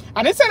 Did you?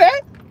 I didn't say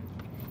that.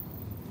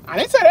 I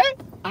didn't say that.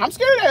 I'm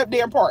scared of that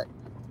damn part.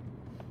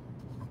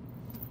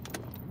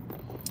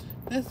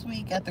 This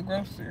week at the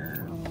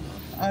grocer,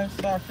 I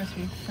saw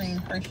Krispy Kreme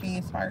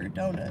Hershey-inspired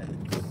donuts.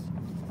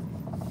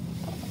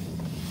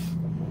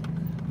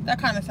 That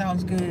kind of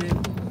sounds good.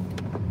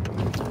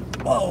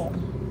 Whoa.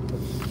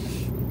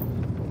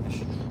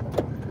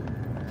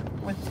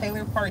 With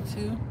Taylor Part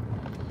 2.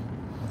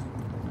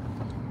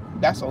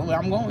 That's the only way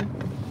I'm going.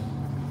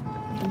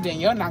 And then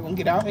you're not going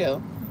to get out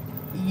here.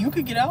 You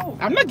could get out.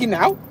 I'm not getting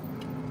out.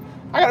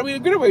 I got to be the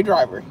getaway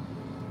driver.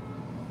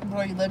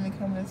 Boy, you let me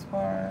come this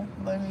far.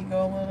 Let me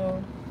go a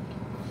little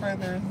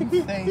further.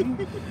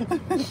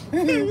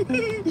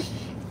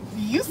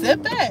 You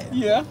said that.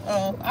 Yeah.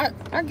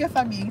 I guess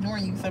I be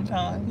ignoring you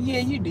sometimes. Yeah,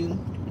 you do.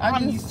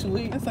 I'm used to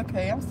it. It's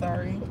okay. I'm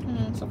sorry.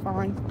 It's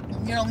fine.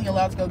 You're only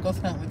allowed to go ghost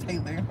hunt with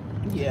Taylor.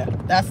 Yeah.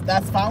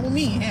 That's fine with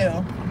me.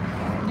 Hell.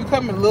 You're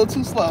coming a little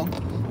too slow.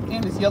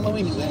 And it's yellow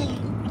anyway.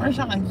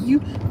 Marshawn,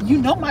 you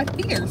know my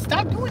fear.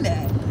 Stop doing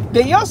that.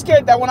 Then y'all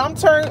scared that when I'm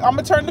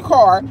gonna turn the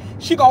car,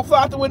 she gonna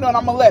fly out the window and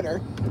I'm gonna let her.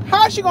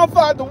 How is she gonna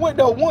fly out the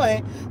window?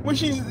 One, when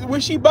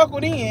she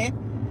buckled in,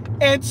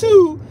 and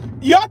two,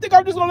 y'all think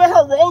I'm just gonna let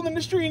her roll in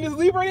the street and just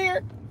leave her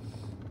there?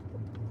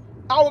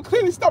 I would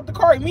clearly stop the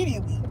car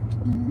immediately.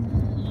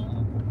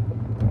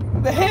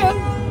 The hell?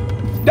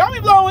 Don't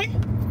be blowing.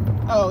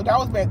 Oh, that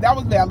was bad. That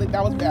was valid.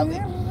 That was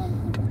valid.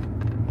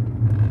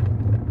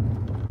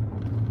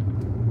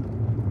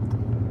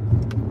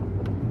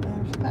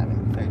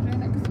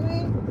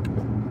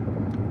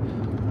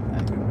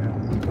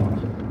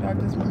 I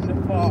just want me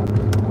to fall.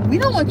 We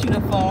don't want you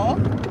to fall.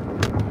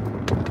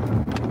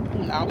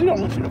 No, we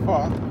don't want you to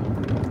fall.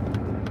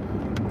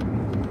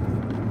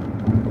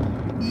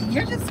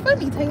 You're just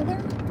funny, Taylor.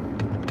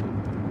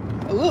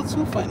 A little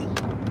too funny.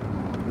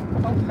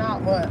 Hope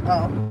not what?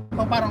 Oh,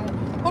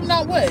 hope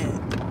not what?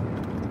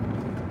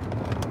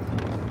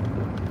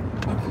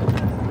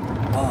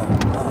 Oh.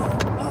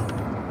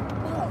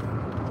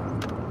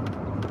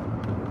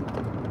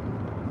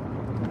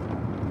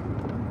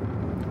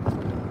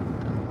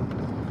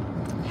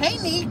 Hey,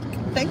 Nick.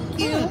 Thank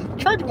you.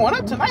 Church going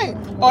up tonight.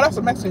 Oh, that's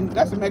a Mexican.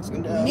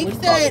 Nick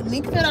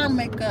said our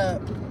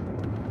makeup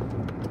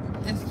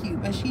is cute,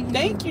 but she.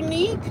 Thank you,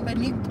 Nick. But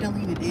Nick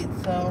deleted it,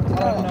 so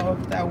I don't know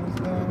if that was.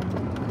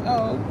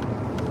 Oh.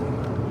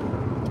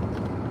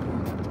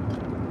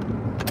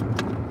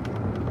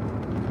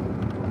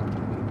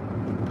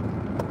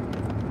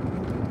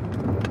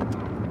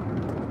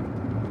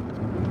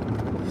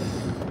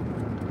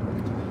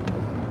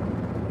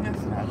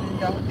 That's not what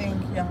y'all think.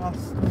 Y'all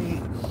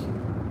sweet.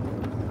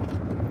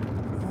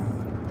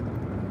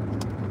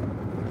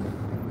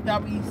 Y'all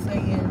be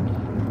saying.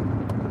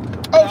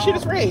 Oh, she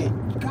just read.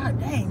 God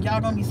dang, y'all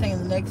gonna be saying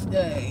the next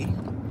day.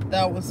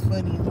 That was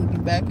funny.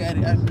 Looking back at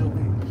it, I know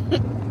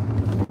it.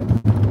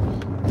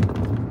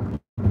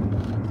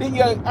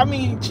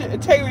 Then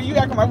Taylor, you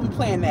acting like we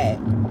playing that.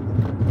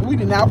 We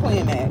did not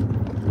playing that.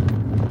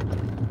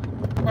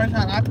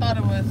 Marshawn, I thought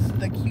it was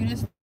the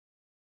cutest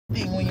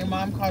thing when your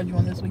mom called you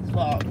on this week's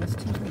vlog. It was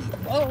too sweet.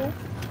 Whoa.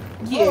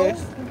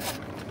 Yes.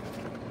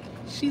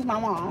 She's my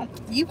mom.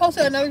 You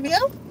posted another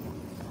video?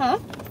 Huh?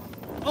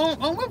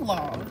 On what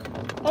vlog?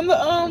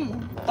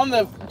 On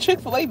the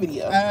Chick-fil-A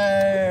video.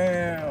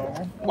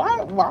 Oh.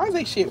 Why is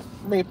they shit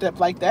wrapped up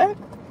like that?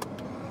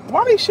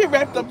 Why they shit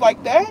wrapped up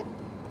like that?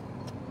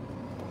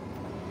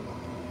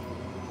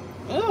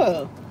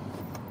 Ugh.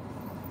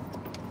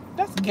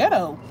 That's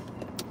ghetto.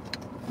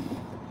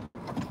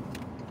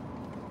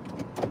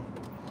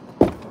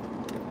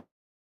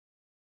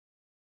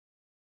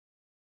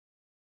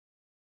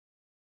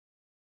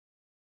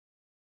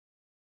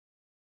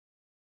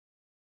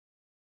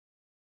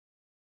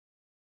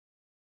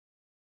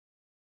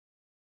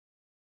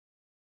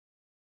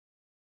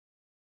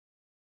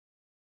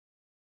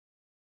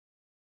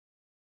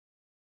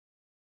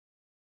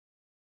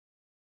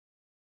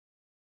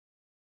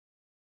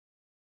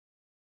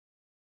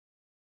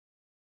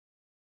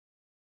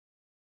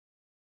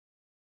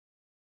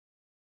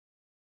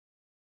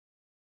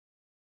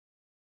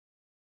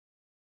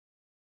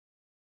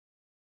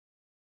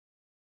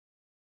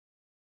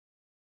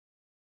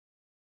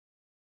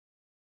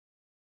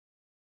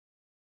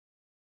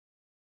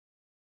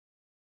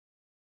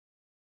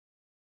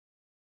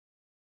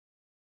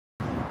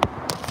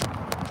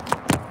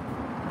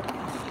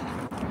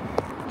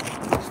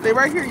 Stay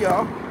right here,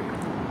 y'all.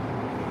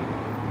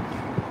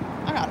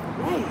 I got a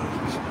rage.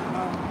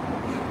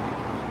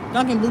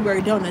 Dunkin'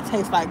 Blueberry Donut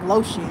tastes like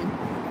lotion.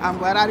 I'm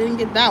glad I didn't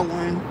get that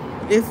one.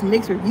 It's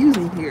mixed reviews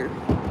in here.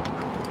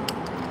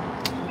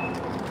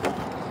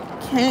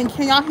 Can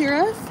y'all hear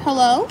us?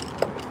 Hello?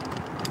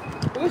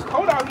 It's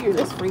cold out here.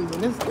 It's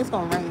freezing. It's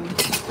gonna rain.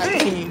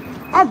 Hey,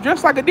 I'm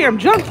just like a damn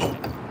junkie.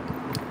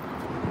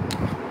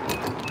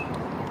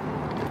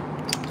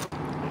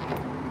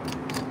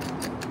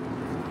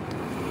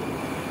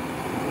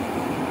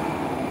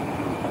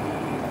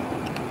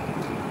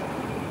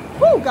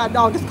 God,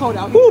 dog, it's cold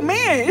out here. Oh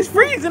man, it's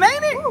freezing,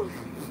 ain't it? Ooh,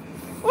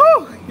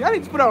 y'all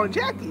need to put on a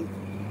jacket.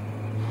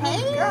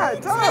 Hey,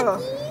 God,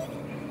 dog.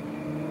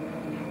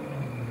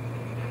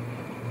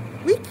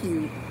 We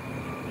cute.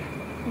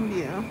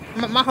 Yeah.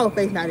 My whole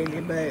face not in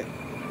it, but.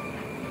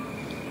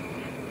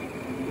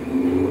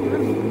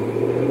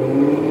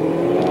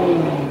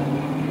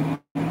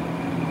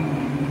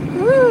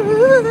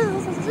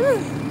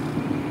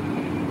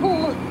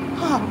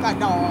 Oh, God,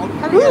 dog.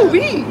 Ooh,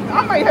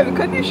 I might have to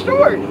cut this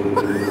short.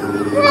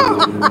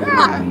 Oh,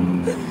 God.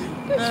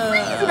 It's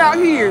freezing out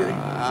here.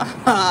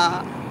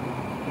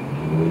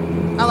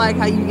 I like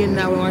how you getting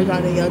out with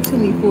Marjanlaughs. Too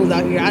many fools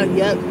out here.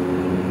 Yep.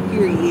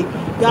 Period.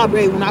 Y'all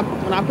brave. When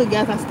I put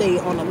gas, I stay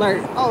on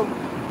alert. Oh.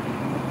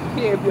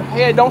 Yeah, if your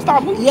head don't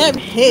stop moving. Yep.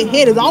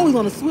 Head is always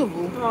on a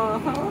swivel.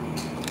 Uh-huh.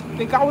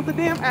 Think I was a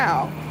damn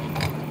owl.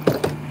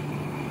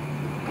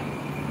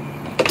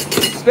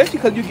 Especially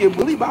because you get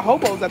bullied by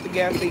hobos at the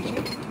gas station.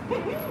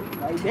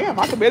 Like, damn,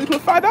 I can barely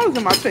put $5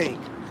 in my tank.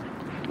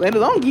 Let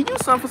alone give you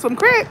some for some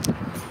crack.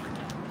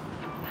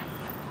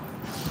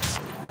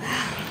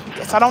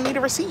 Guess I don't need a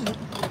receipt.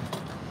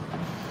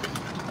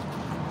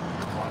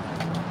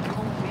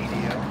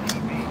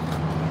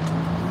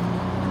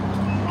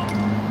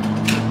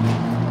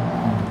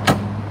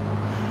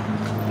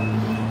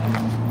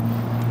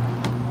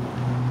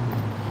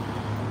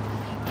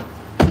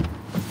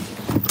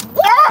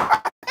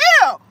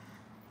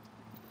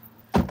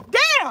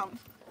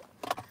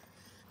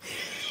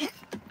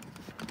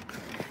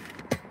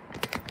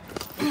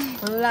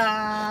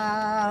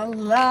 La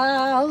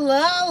la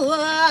la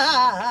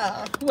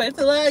la. Wait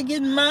till I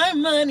get my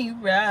money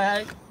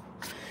right.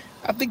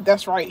 I think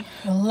that's right.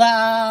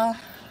 La.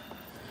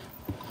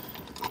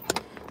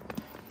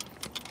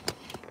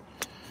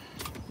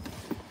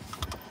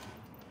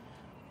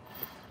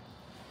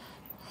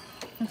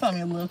 It's telling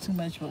me a little too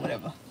much, but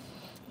whatever.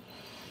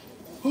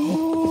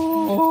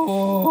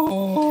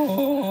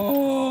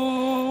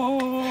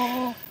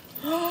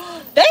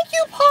 Thank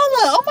you,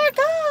 Paula. Oh my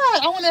God.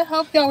 I want to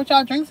help y'all with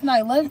y'all drinks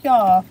tonight. Love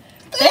y'all.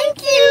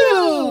 Thank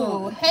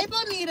you. Hey,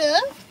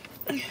 Bonita.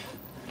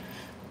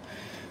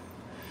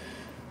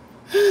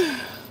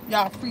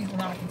 Y'all freezing,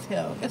 I can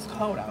tell. It's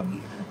cold out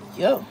here.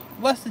 Yo.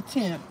 What's the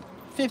temp?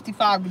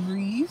 55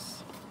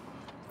 degrees.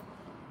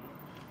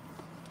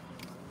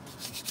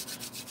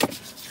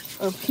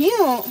 A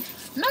pimp?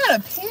 Not a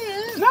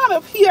pimp. Not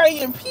a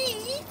PIMP.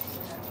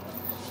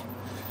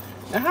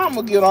 Now how I'm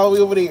gonna get all the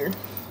way over there?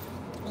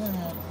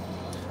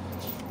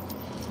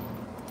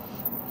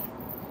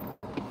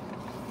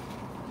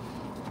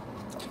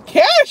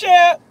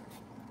 Cashapp.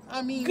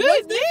 I mean,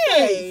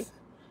 goodness.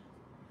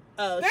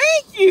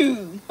 Thank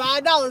you.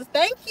 $5.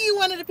 Thank you,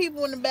 one of the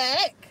people in the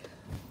back.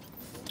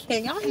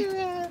 Can y'all hear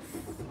us?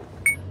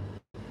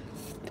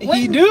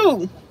 He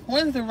do.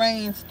 When's the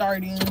rain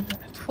starting?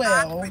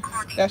 12.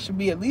 That should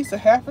be at least a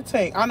half a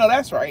tank. I know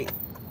that's right.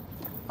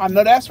 I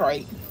know that's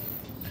right.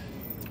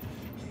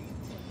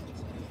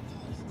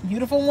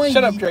 Beautiful one.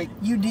 Shut up, Drake.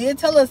 You did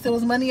tell us there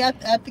was money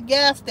at the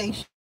gas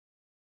station.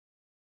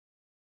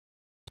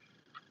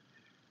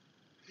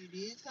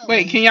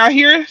 Wait, can y'all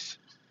hear us?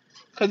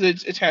 Because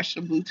it's attached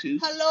to Bluetooth.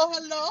 Hello,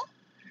 hello.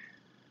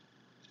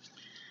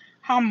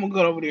 How am I gonna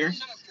go over there?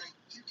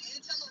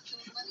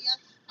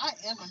 I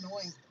am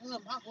annoying.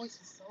 My voice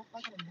is so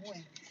fucking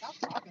annoying. Stop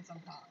talking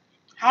sometimes.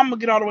 How am I gonna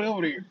get all the way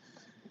over there?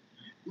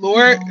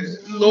 Lord,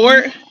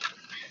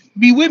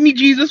 be with me,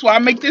 Jesus, while I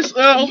make this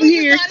over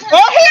here.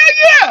 Oh hell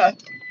yeah!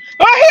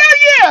 Oh hell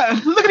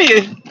yeah! Look at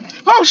it!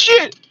 Oh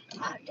shit!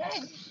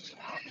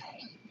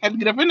 Have to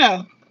get up in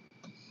now.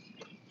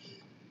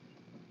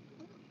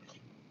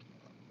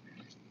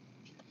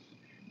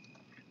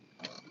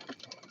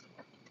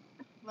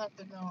 Let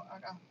them know I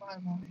got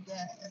 5 on the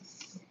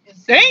gas.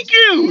 Thank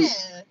you.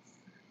 Yes.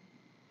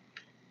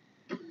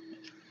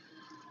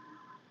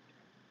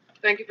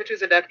 Thank you for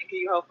choosing Ducky. Can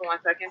you hold for 1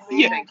 second,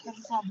 please? Yeah. Thank you.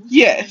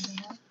 Yes.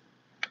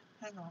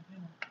 Hang on.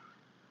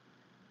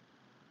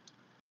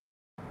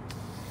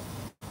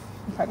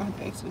 I'm probably gonna have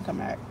to actually come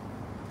back.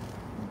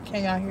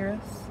 Can y'all hear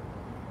us?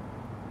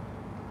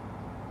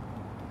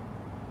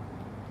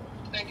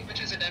 Thank you for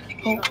choosing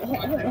Ducky.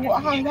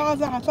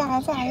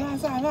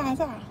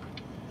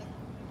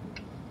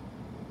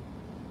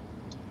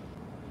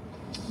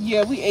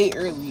 Yeah, we ate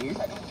earlier.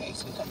 I don't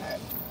actually come back.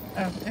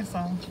 Oh, it's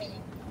on.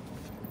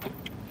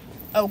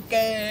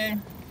 Okay.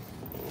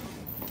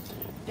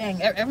 Dang,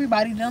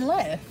 everybody done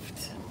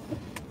left.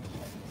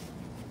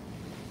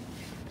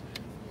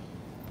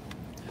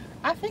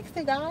 I fixed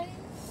it, guys.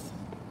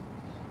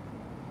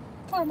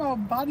 Talking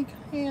about body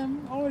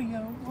cam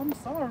audio. I'm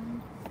sorry.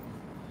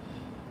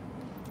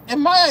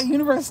 Am I at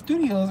Universal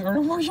Studios or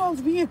in Marshawn's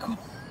vehicle?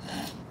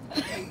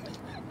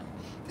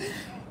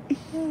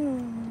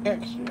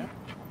 Extra.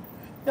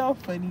 Y'all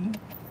funny.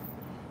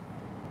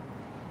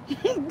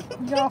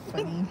 Y'all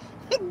funny.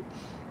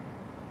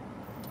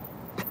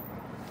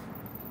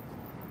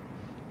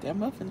 That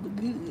muffin look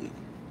good.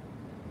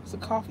 It's a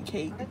coffee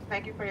cake.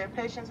 Thank you for your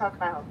patience. How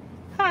can I help?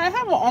 Hi, I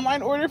have an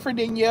online order for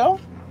Danielle.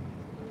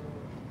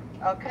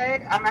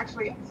 Okay, I'm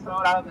actually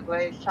sold out of the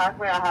glazed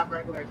chocolate. I have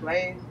regular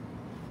glazed.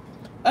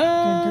 Do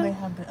they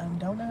have the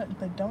donut?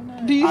 The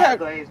donut? Do you have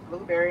glazed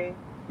blueberry?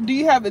 Do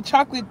you have the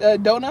chocolate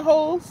donut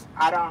holes?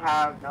 I don't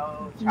have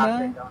no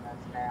chocolate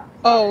donuts now.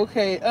 Oh,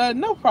 okay.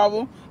 No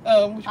problem.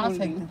 Which I'll one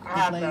take do?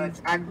 I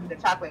have the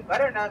chocolate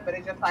butternut, but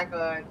it's just like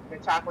the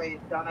chocolate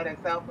donut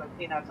itself with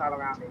peanuts all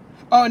around it.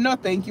 Oh, no,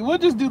 thank you. We'll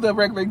just do the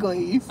regular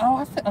glaze. Oh,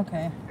 I said,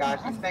 okay.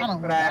 Gotcha. Thanks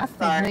for that.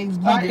 Sorry.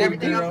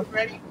 Everything else is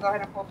ready. You can go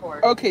ahead and pull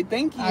forward. Okay,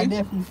 thank you. I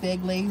definitely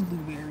said glazed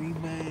blueberry,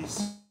 but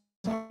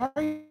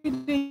sorry.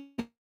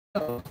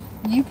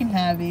 You can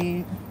have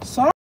it.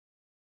 Sorry.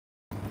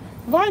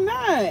 Why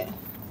not?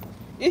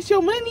 It's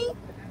your money.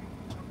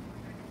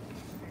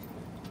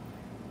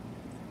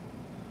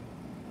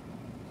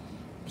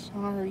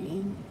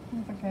 Sorry.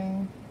 It's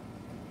okay.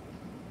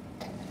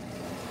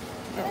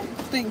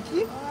 Thank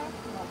you.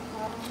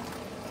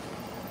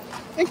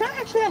 And can I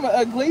actually have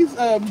a glazed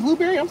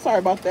blueberry? I'm sorry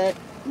about that.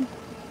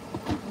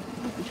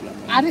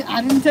 I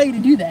didn't tell you to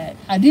do that.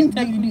 I didn't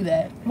tell you to do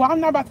that. Well,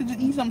 I'm not about to just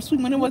eat something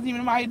sweet when it wasn't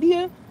even my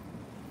idea.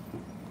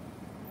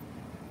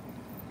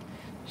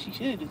 She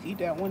should just eat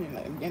that one in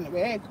the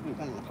bag.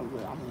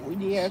 We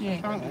did have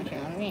some chocolate. She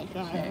ain't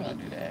gonna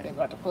do that. They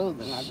got the clothes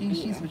and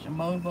she's switching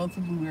both to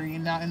blueberry,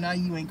 and now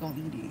you ain't gonna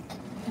eat it.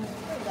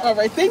 All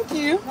right, thank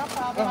you. No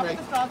problem. All right.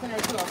 I'll put the straws in there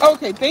too.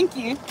 Okay, thank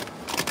you.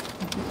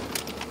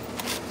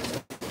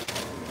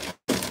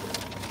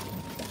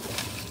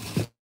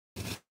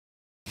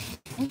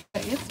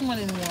 Okay, it's 1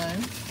 and 1.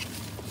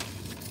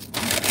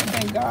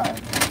 Thank God.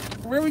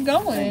 Where are we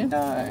going? Thank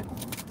God.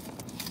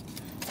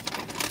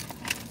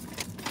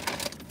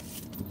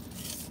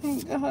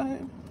 Thank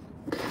God.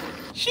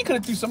 She could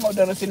have threw some more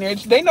donuts in there.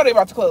 They know they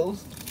about to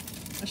close.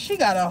 She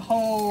got a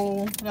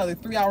whole another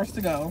 3 hours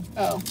to go.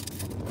 Oh.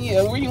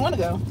 Yeah, where you want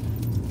to go?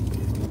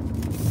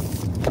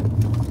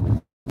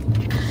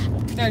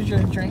 There's your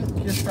drink,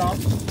 your straw.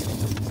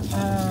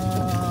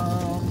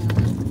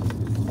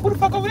 Who the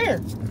fuck over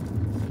there?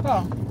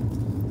 Oh.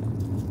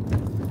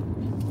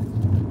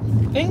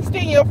 Thanks,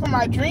 Danielle, for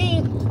my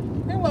drink.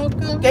 You're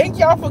welcome. Thank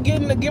y'all for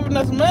giving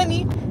us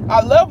money.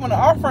 I love when the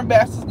offering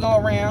baskets go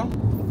around.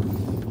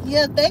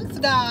 Yeah, thanks,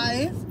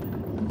 guys.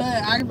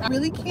 But I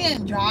really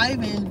can't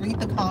drive and read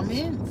the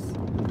comments.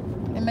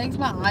 It makes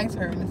my eyes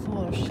hurt and it's a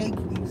little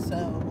shaky,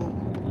 so.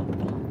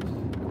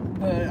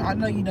 But I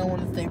know you don't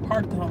want to stay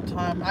parked the whole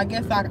time. I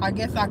guess I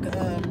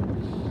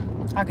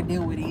could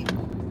deal with it.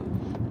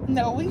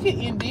 No, we can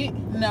end it.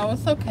 No,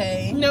 it's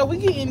okay. No, we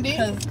can end it.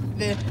 Because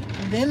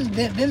then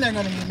they're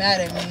gonna be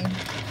mad at me.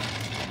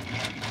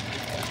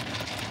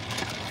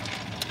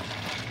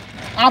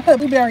 I'll put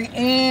blueberry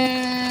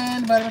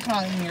and butter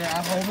pecan in here.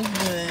 I hope it's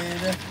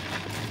good.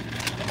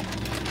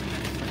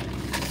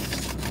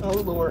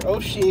 Oh Lord. Oh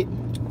shit.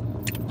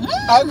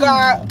 Oh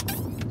God.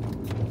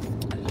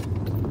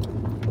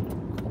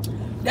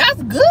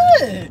 That's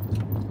good.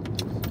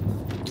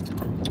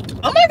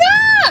 Oh my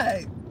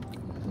God.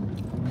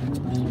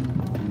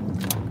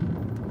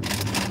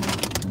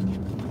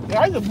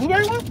 Yeah, the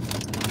blueberry one?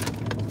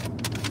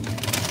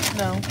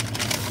 No.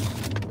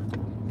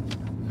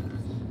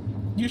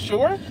 You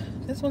sure?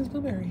 This one's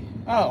blueberry.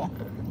 Oh.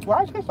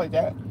 Why it tastes like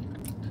that?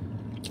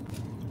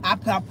 I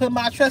put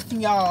my trust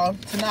in y'all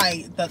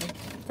tonight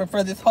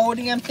for this whole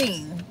damn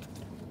thing.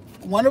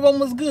 One of them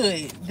was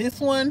good. This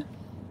one.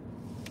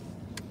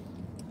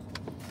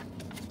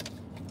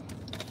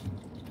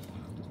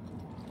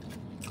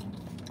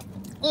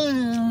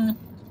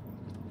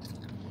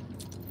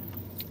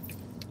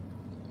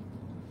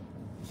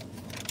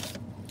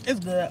 It's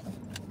good.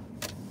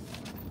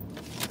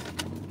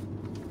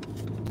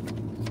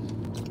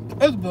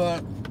 It's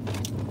good.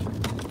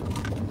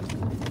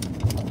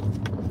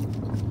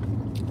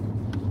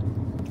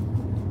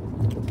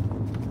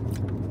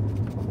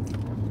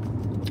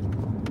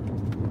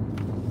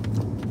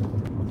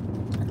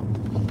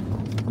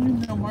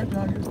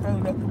 Marjan just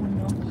rolled up the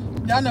window.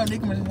 Y'all know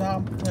Nicki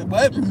Minaj.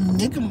 What?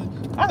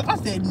 I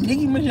said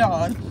Nicki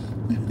Minaj.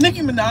 Nicki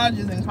Minaj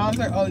is in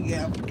concert. Oh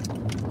yeah.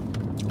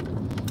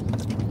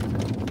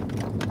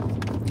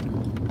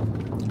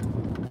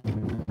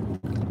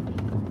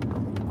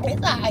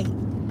 It's alright.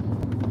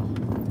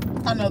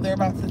 I know they're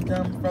about to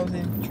dump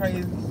frozen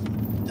trays.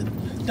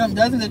 Dump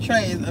dozens of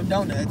trays of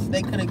donuts.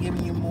 They could have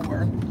given you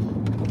more.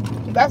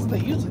 That's what they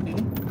usually do.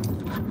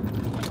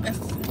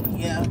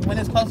 Yeah, when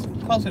it's closer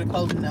to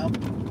closing though.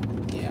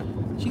 Yeah.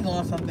 She's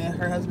on something.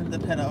 Her husband's a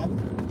pedo.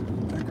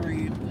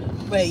 Agreed.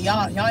 Wait,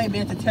 y'all ain't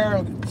been to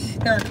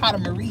Terracotta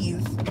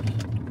Marie's.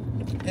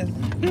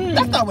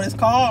 That's not what it's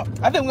called.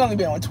 I think we've only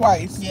been on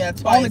twice. Yeah,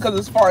 twice. Only because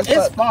it's far as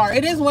It's far.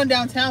 It is one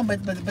downtown,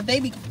 but they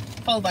be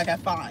closed like at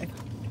 5.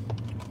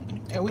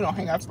 And we don't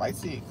hang out till like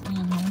 6.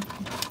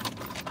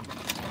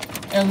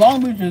 And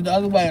Long Beach is the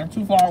other way.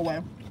 Too far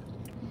away.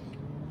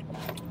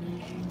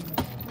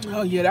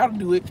 Oh yeah, that'll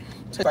do it.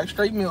 Tastes like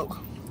straight milk.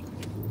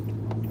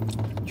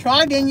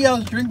 Try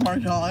Danielle's drink,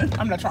 Marjan.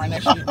 I'm not trying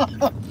that shit.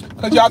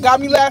 Because y'all got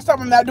me last time.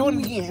 I'm not doing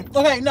it again.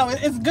 Okay, no,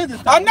 it's good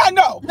this time. I'm not,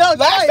 no. No,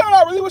 last time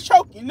I really was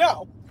choking.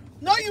 No.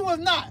 No, you was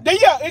not. Then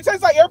yeah, it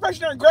tastes like air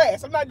freshener and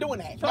grass. I'm not doing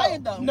that. Try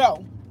it though.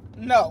 No.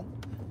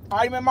 I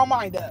already made my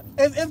mind up.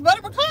 It's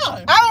butter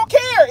pecan. I don't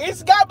care.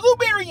 It's got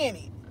blueberry in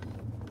it.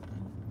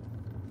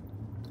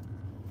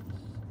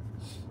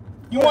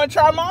 You want to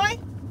try mine?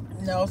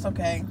 No, it's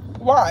okay.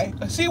 Why?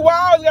 See, why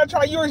I always got to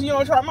try yours and you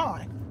don't try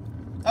mine?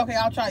 Okay,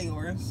 I'll try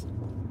yours.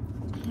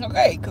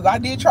 Okay, because I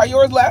did try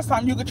yours last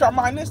time. You could try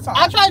mine this time.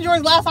 I tried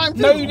yours last time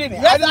too. No, you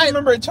didn't. Yes, I just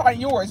remember trying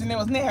yours and it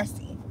was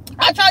nasty.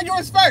 I tried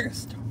yours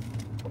first.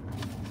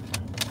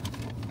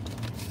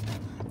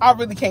 I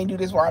really can't do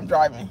this while I'm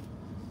driving.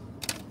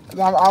 Because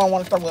I don't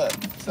want to throw up.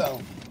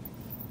 So.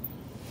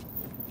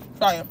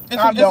 Try it.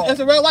 It's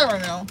a red light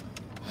right now.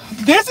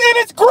 This and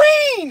it's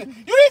green! You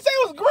didn't say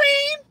it was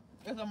green?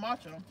 It's a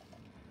matcha.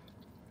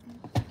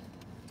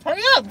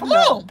 Hurry up. Come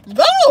on.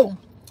 Go.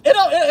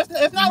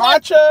 It's not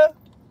matcha, like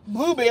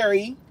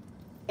blueberry,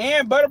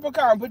 and butter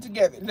pecan put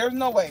together. There's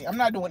no way. I'm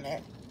not doing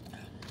that.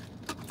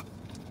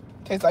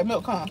 Tastes like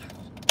milk, huh?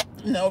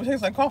 No, it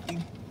tastes like coffee.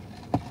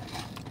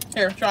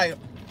 Here, try it.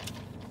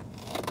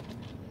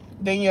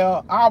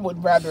 Danielle, I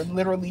would rather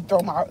literally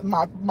throw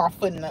my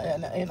foot in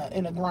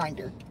a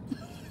grinder.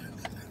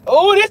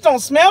 Oh, this don't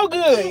smell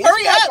good.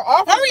 Hurry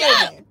up. Hurry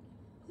up.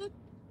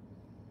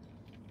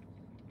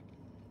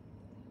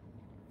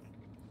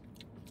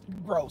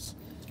 Gross.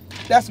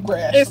 That's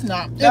grass. It's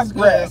not. That's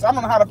grass. I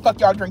don't know how the fuck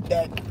y'all drink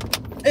that.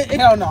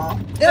 Hell no.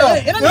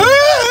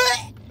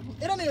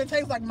 It don't even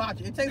taste like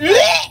matcha.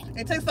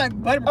 It tastes like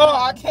butter. Oh,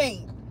 I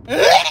can't.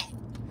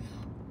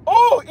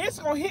 Oh, it's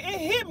gonna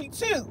hit me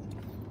too.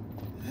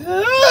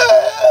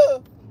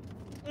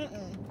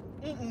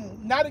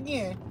 Not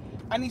again.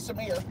 I need some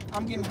air.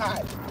 I'm getting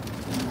hot.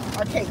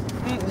 I can't.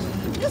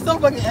 You're so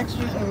fucking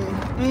extra.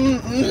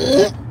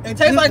 It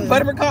tastes like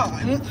butter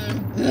pecan.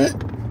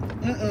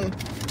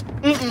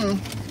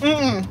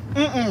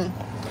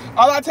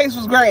 All I taste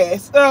was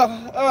grass.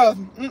 Oh,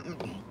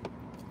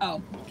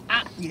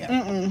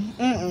 yeah.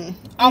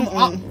 I'm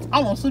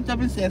gonna sleep up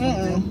and say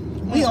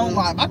something. We on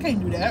live. I can't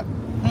do that.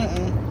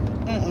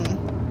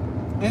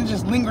 It's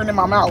just lingering in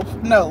my mouth.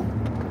 No.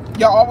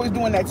 Y'all always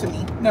doing that to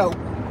me. No.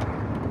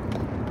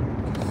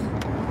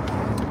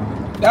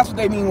 That's what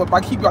they mean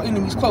by keep your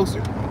enemies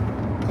closer.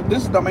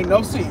 This don't make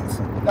no sense.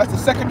 That's the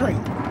second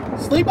drink.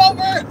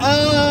 Sleepover?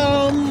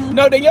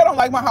 No, Danielle don't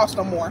like my house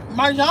no more.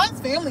 Marjan's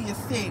family is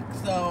sick,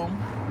 so.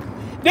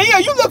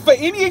 Danielle, you look for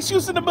any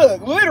excuse in the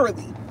book,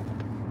 literally.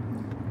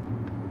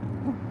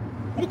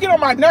 You get on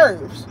my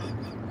nerves.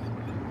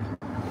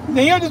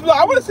 Danielle just be like,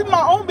 I want to sleep in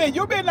my own bed.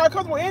 Your bed not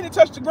comfortable and it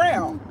touched the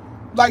ground.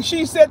 Like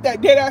she said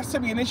that dead ass to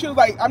me, and then she was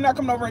like, I'm not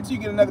coming over until you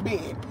get another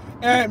bed.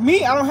 And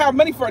me, I don't have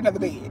money for another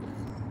bed.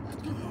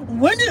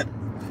 When did?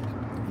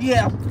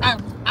 Yeah,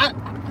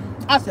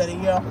 I said it.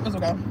 Yeah, it's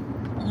okay.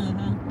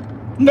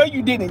 No,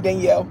 you didn't,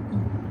 Danielle.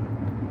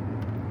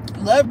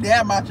 Love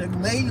that matcha.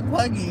 Leg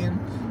plug in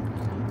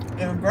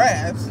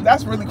grass.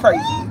 That's really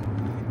crazy.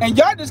 And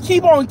y'all just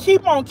keep on.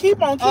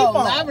 Oh,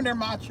 lavender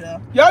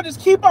matcha. Y'all just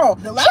keep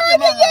on. Try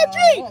Danielle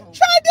drink.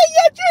 Try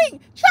Danielle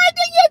drink. Try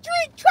Danielle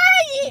drink.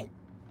 Try it.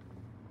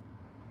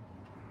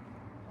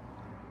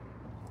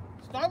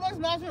 Starbucks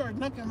matcha or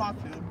Dunkin'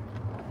 matcha?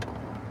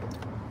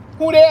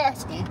 Who they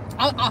asking?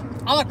 I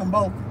like them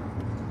both.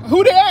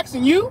 Who they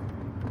asking? You?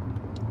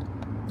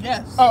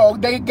 Yes. Oh,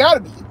 they gotta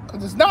be,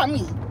 because it's not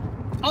me.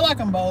 I like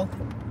them both.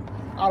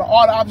 Out of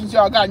all the options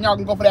y'all got, y'all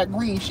can go for that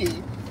green shit.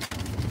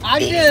 I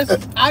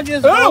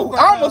just Ooh,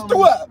 I almost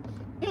threw up.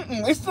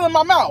 It's still in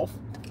my mouth.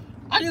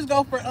 I just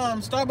go for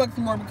Starbucks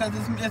more because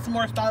it's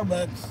more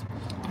Starbucks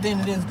than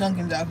it is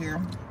Dunkin's out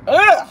here.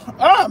 Ugh,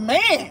 oh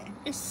man.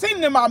 It's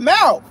sitting in my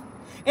mouth.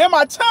 And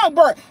my tongue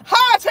burnt. How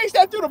I taste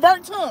that through the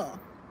burnt tongue?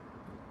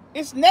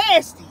 It's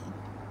nasty.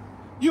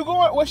 You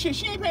going, well shit,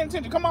 she ain't paying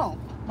attention. Come on.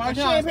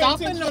 Marjan, stop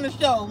putting on the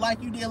show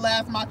like you did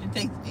last matcha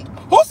tasting.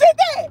 Who said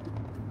that?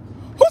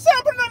 Who said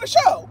I'm putting on the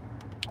show?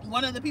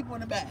 One of the people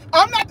in the back.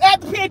 I'm not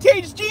at the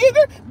PNTHG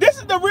either. This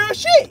is the real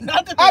shit.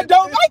 I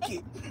don't like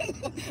it.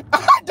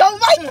 I don't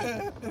like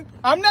it.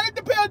 I'm not at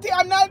the PNT.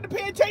 I'm not at the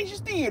PNTHG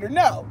theater.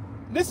 No.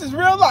 This is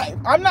real life.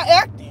 I'm not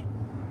acting.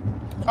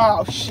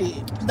 Oh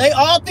shit. They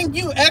all think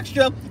you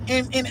extra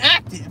in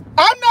acting.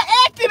 I'm not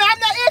acting. I'm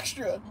not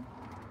extra.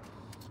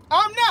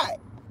 I'm not.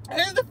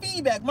 Here's the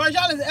feedback.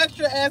 Marjan is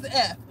extra as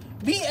F.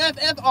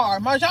 BFFR.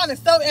 Marjan is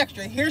so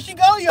extra. Here she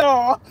go,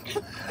 y'all.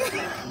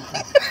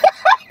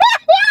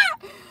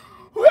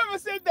 Whoever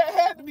said that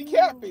had to be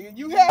capping.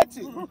 You had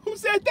to. Who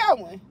said that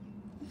one?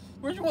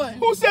 Which one?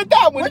 Who said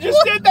that one?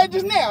 Said that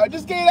just now.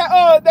 Just gave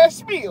that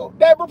spiel.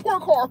 That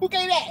report card. Who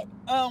gave that?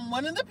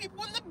 One of the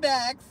people in the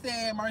back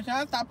said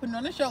Marjan stop putting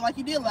on the show like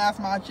you did last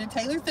match.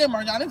 Taylor said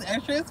Marjan is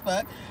extra as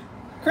fuck.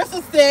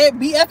 Crystal said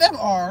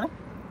BFFR.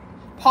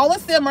 Paula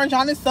said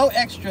Marjan is so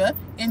extra.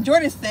 And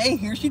Jordan said,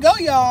 here she go,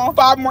 y'all.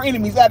 5 more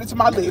enemies added to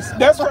my list.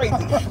 That's crazy.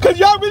 Because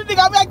y'all really think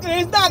I'm acting.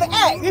 It's not an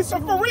act. It's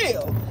for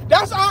real.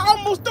 That's I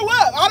almost threw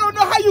up. I don't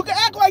know how you can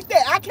act like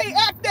that. I can't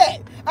act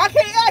that. I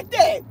can't act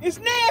that. It's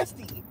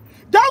nasty.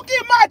 Don't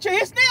get matcha.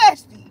 It's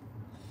nasty.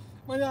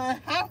 Well,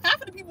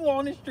 half of the people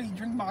on the street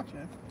drink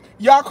matcha.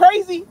 Y'all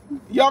crazy?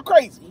 Y'all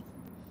crazy?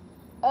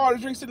 All the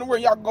drinks in the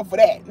world, y'all go for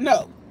that?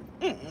 No.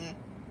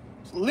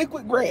 It's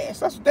liquid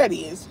grass. That's what that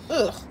is.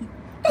 Ugh.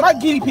 My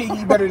guinea pig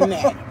eat better than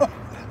that.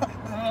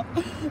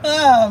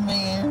 Oh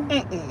man.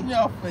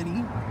 Y'all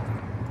funny.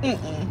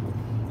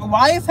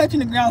 Why is touching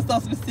the ground so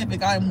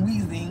specific? I'm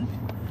wheezing.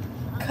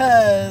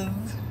 Cause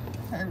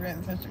I rather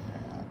touch the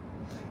ground.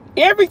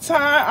 Every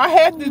time I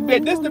had this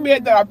bed, this is the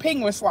bed that I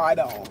penguin slide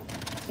on.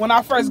 When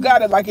I first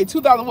got it, like in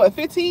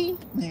 2015?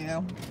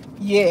 Yeah.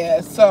 Yeah,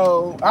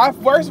 so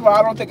first of all,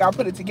 I don't think I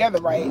put it together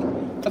right.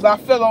 Because I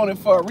fell on it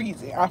for a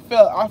reason. I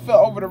fell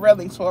over the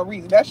railings for a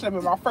reason. That should have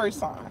been my first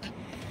sign.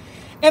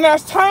 And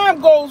as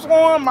time goes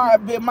on, my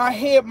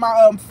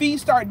feet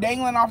start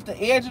dangling off the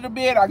edge of the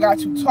bed. I got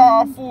too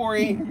tall for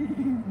it.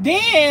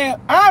 Then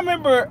I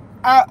remember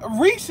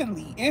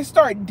recently it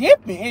started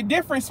dipping in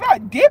different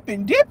spots,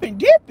 dipping.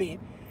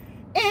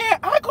 And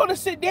I go to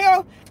sit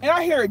down and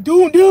I hear it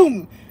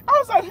doom. I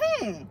was like,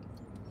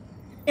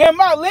 And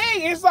my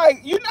leg is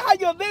like, you know how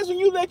your legs, when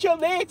you let your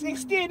legs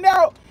extend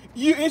out,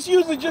 it's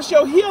usually just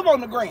your heel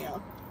on the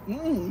ground.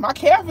 My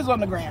calf is on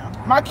the ground.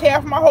 My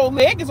whole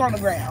leg is on the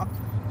ground.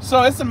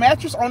 So it's a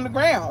mattress on the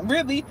ground,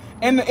 really.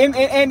 And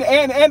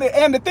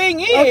the thing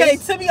is, okay,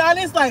 to be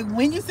honest, like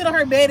when you sit on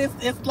her bed,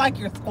 it's like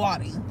you're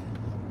squatting.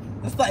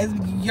 It's like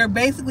you're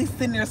basically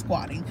sitting there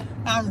squatting.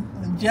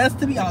 Just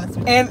to be honest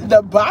with you. And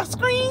the box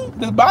screen,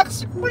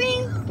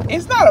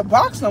 it's not a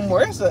box no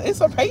more. It's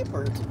a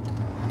paper.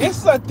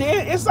 It's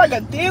like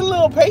a thin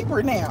little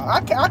paper now.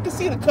 I can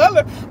see the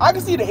color. I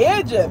can see the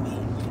edge of it.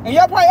 And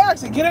y'all probably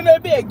asking, get in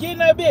that bed.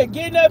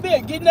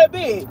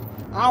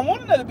 I don't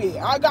want another bed.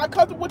 I got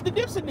comfortable with the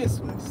dips in this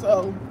one.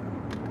 So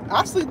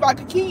I sleep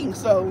like a king.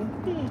 So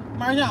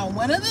Marjan,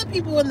 one of the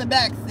people in the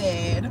back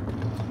said,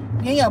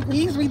 Danielle,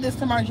 please read this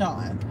to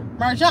Marjan.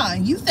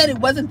 Marjan, you said it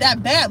wasn't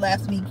that bad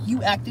last week.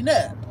 You acting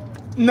up.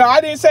 No, I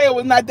didn't say it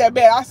was not that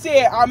bad. I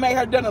said I may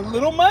have done a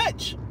little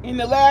much in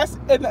the last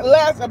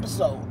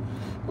episode.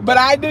 But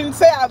I didn't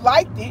say I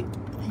liked it.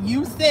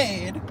 You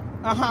said,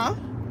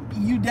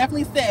 you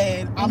definitely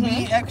said, I'm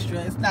being extra.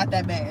 It's not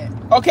that bad.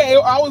 Okay,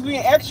 I was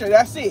being extra.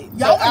 That's it.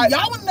 Y'all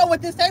want to know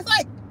what this tastes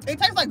like? It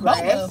tastes like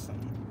boba.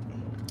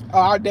 Oh,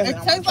 I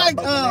definitely. It tastes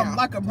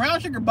like a brown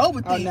sugar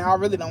boba thing. Oh, now I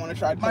really don't want to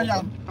try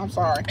boba. I'm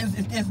sorry.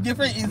 It's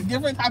different. It's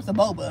different types of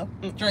boba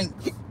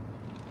drinks.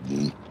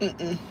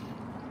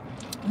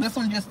 This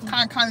one just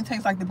kind of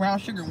tastes like the brown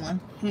sugar one.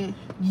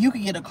 You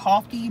could get a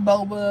coffee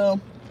boba.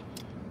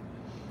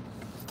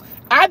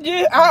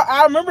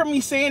 I remember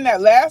me saying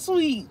that last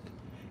week.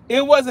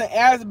 It wasn't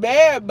as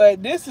bad,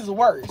 but this is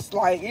worse.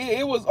 Like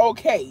it was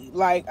okay.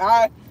 Like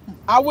I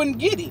wouldn't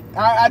get it.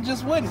 I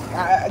just wouldn't.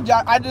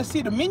 I just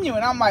see the menu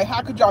and I'm like,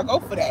 how could y'all go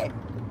for that?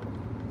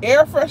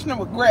 Air freshener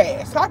with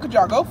grass. How could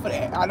y'all go for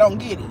that? I don't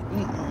get it.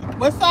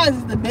 What size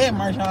is the bed,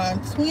 Marjan?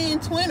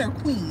 Twin, or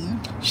queen?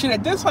 Shit,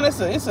 at this one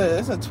it's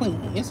a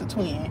twin. It's a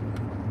twin.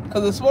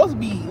 Cause it's supposed to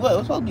be what?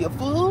 It's supposed to be a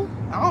full.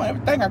 I don't ever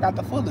think I got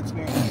the full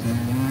experience.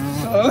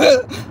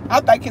 So I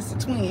think it's a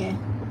twin.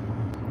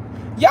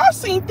 Y'all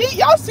seen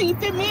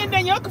that me and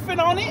Danielle can fit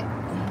on it.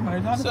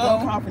 Marjan's so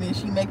confident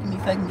she making me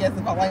second guess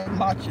if I like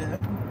matcha.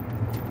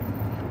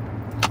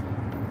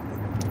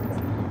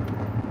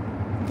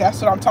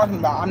 That's what I'm talking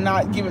about. I'm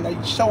not giving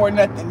a show or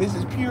nothing. This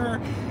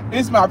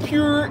is my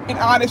pure and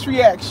honest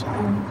reaction.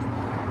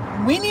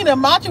 We need a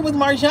matcha with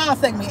Marjan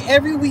segment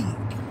every week.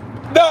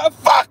 The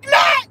fuck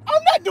not!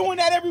 I'm not doing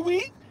that every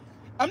week.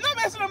 I'm not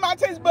messing with my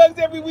taste buds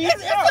every week.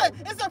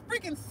 It's a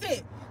freaking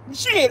sit.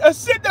 Shit, a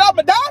sit that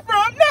I'ma die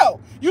from? No.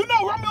 You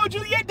know Romeo and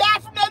Juliet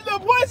died from that little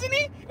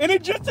poisoning and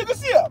it just took a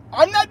sip.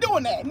 I'm not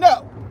doing that.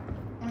 No.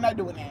 I'm not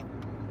doing that.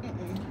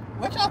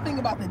 What y'all think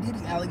about the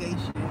Diddy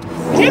allegation?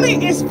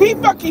 Diddy is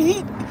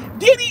Diddy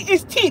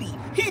is titty.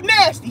 He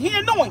nasty. He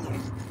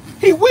annoying.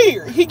 He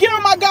weird. He get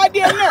on my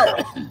goddamn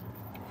nerves.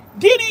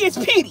 Diddy is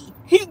pity.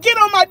 He get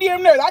on my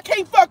damn nerves. I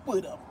can't fuck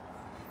with him.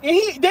 And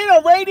they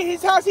done raided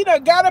his house. He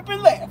done got up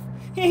and left.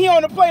 He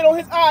on the plane on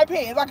his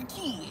iPad like a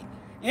kid.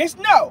 It's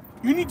no.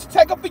 You need to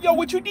take up for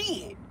what you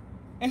did.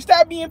 And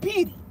stop being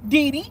petty.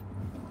 Diddy.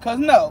 Cause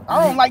no,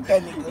 I don't like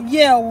that nigga.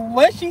 Yeah,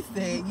 what she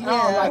said. Yeah.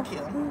 I don't like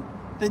him.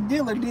 The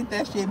dealer did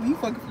that shit. Be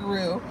fucking for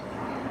real.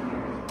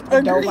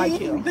 I don't like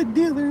him. The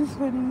dealer is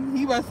funny.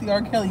 He about to see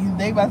R. Kelly.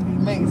 They about to be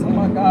mates. Oh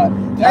my god.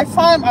 Next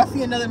time I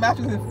see another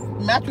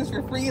mattress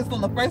for free, it's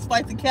on the first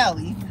flight to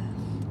Cali.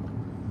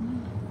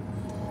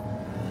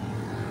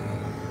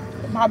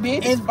 My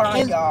bed is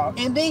fine, y'all.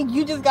 And then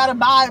you just gotta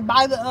buy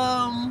the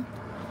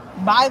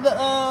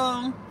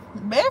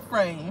bed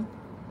frame.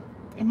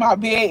 My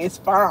bed is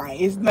fine.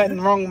 It's nothing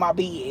wrong with my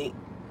bed.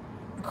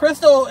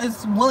 Crystal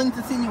is willing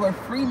to send you a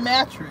free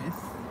mattress,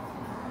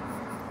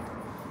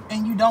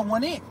 and you don't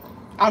want it.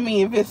 I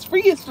mean, if it's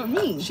free, it's for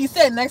me. She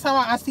said next time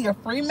I see a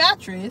free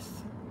mattress,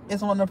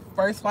 it's on the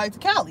first flight to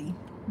Cali.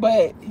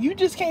 But you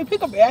just can't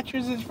pick up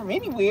mattresses from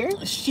anywhere.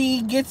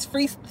 She gets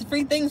free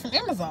things from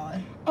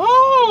Amazon.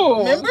 Oh,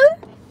 remember?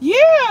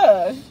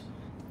 Yeah,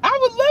 I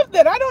would love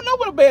that. I don't know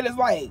what a bed is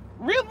like.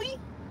 Really?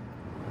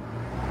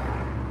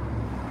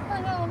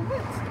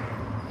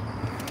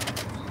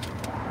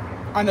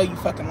 I know you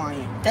fucking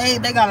lying.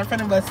 They got in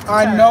front of us.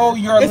 I know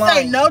you're lying. It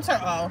say no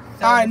turn. Oh.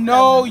 I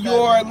know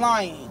you're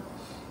lying.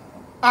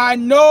 I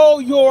know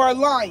you're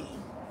lying.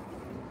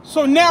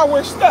 So now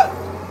we're stuck.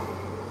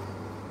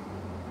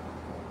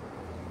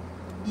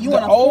 You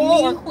want a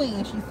fool or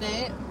queen? She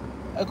said.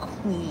 A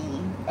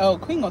queen. Oh,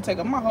 queen gonna take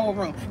up my whole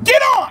room.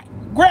 Get on,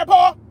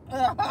 Grandpa.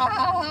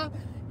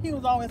 He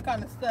was always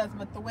kind of sus,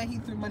 but the way he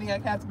threw money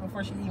at Cassie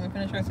before she even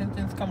finished her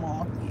sentence, come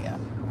on, yeah.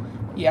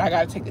 Yeah, I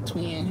gotta take a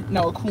twin.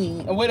 No, a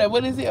queen.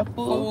 What is it? A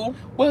fool?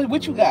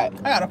 What you got?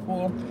 I got a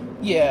fool.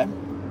 Yeah.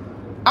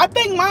 I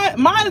think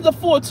mine is a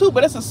fool too,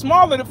 but it's a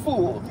smaller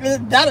fool.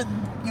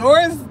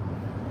 Yours?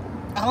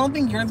 I don't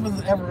think yours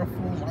was ever a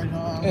fool,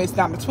 Marjan. It's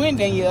not a twin,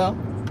 Danielle.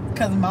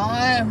 Cause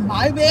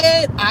my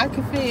bed, I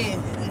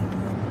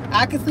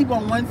could sleep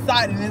on one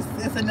side, and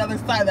it's another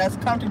side that's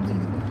comfortably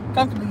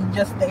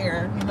just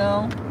there, you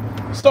know.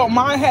 So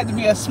mine had to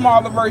be a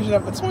smaller version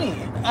of a twin.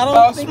 I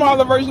don't think a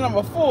smaller version of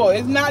a fool.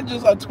 It's not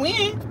just a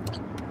twin.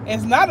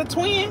 It's not a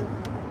twin.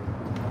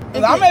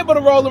 Cause I'm able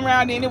to roll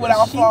around in it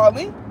without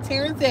falling.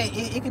 Terrence said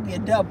it could be a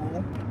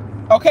double.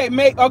 Okay,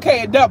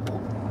 a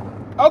double.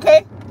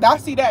 Okay, I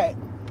see that.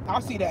 I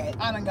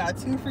done got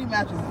 2 free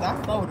mattresses.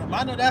 I sold them.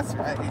 I know that's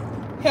right.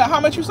 Hell, how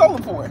much you sold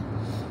them for?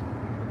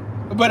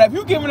 But if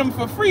you giving them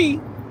for free,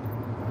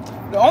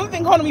 the only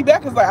thing holding me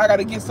back is like I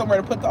gotta get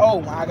somewhere to put the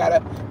old one. I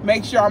gotta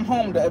make sure I'm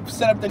home to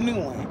set up the new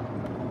one.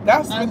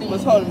 That's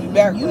what's holding me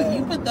back.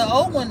 You put the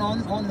old one on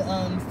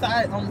the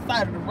side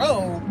of the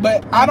road.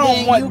 But I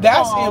don't want.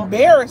 That's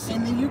embarrassing.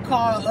 And then you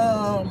call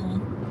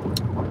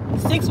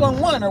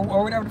 611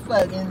 or whatever the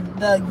fuck,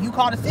 and you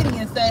call the city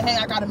and say, hey,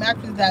 I got a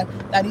mattress that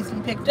needs to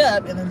be picked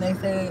up, and then they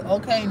say,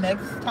 okay,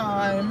 next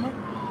time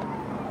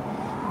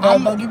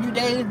I'm gonna give you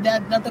days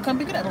that they'll come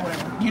pick it up or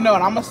whatever. You know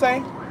what I'm gonna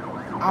say?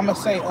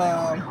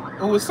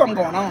 It was something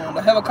going on.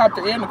 The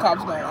helicopter and the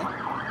cops going.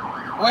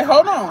 Wait,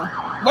 hold on.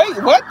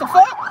 Wait, what the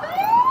fuck?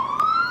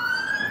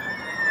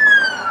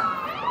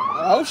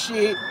 Oh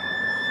shit!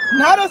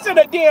 Not us in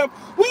the damn.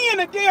 We in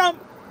the damn.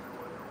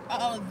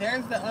 Oh,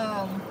 there's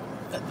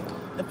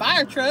the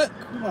fire truck.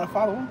 You wanna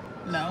follow them?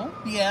 No.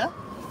 Yeah.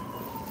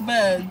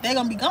 But they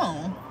gonna be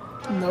gone.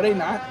 No, they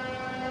not.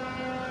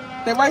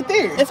 They're right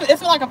there.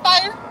 It's like a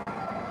fire.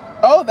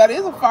 Oh, that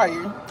is a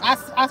fire.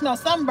 I smell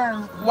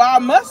sunburn. Well,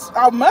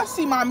 I must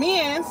see my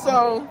men.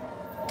 So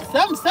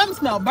some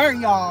smell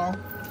burnt, y'all.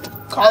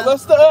 Call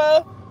us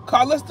the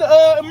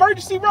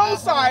emergency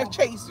roadside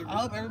chasers. I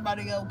hope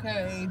everybody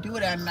okay. Do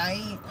it at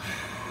night.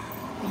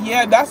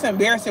 Yeah, that's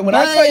embarrassing. When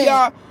I tell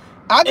y'all,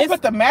 I can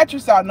put the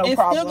mattress out, no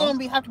problem. It's still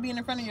gonna have to be in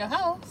the front of your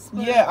house.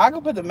 Yeah, I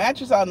can put the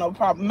mattress out, no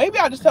problem. Maybe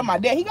I'll just tell my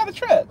dad. He got a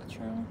truck.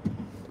 True.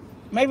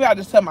 Maybe I'll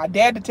just tell my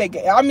dad to take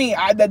it. I mean,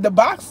 the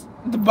box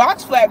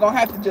flat gonna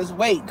have to just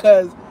wait,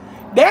 cause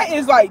that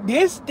is like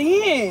this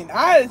thin.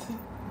 I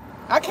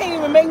can't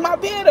even make my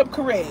bed up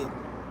correct.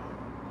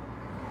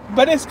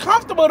 But it's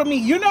comfortable to me.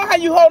 You know how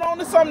you hold on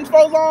to something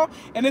so long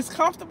and it's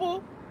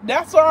comfortable?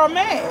 That's where I'm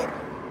at.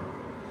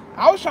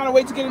 I was trying to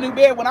wait to get a new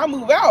bed when I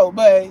move out,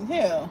 but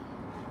yeah,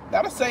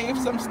 that'll save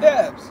some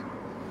steps.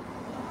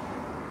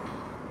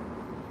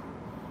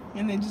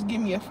 And then just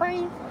give me a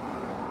frame.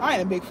 I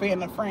ain't a big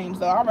fan of frames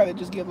though. I'd rather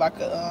just get like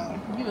a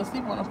you gonna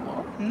sleep on the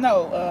floor?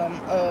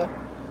 No,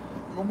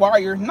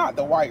 wire, not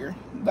the wire.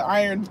 The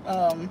iron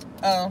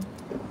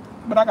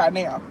but I got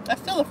now.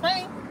 That's still a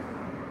frame.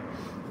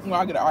 Well,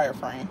 I'll get an iron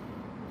frame.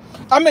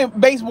 I mean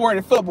baseboard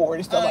and footboard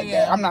and stuff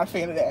that. I'm not a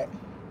fan of that.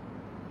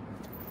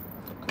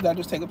 Cause that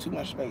just take up too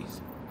much space.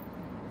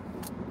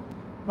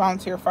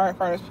 Volunteer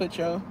firefighters, put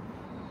your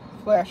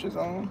flashes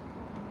on.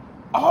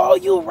 Oh,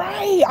 you're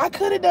right. I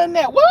could have done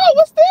that. Whoa,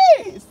 what's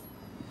this?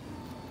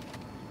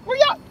 Where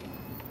y'all?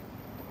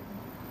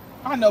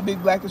 I know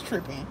Big Black is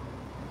tripping.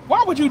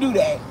 Why would you do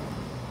that?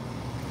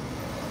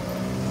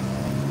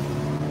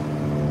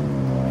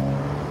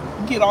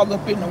 Get all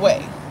up in the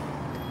way.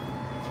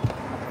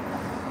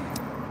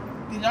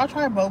 Did y'all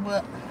try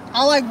boba?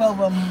 I like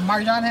boba.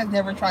 Marjan has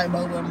never tried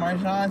boba.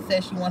 Marjan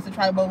says she wants to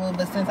try boba,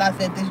 but since I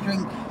said this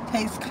drink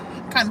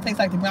kind of tastes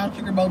like the brown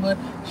sugar boba,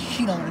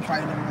 she don't want to try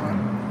it anymore.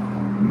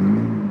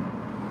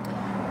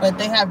 But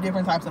they have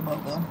different types of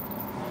boba.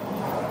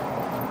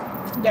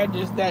 That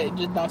just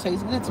don't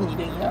taste good to me,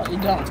 then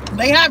it don't.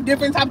 They have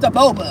different types of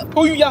boba.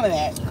 Who you yelling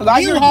at? Cause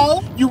I hear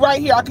you. You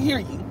right here. I can hear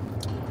you.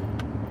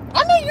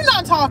 I know you're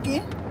not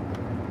talking.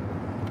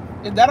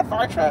 Is that a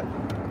fire truck?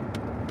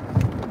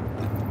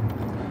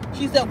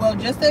 She said, well,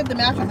 just save the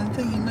mattress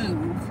until you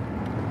move.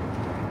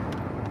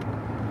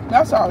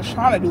 That's what I was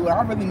trying to do.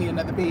 I really need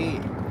another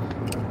bed.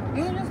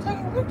 You can just take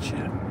it with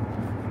you.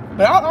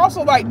 But I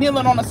also like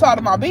kneeling on the side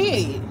of my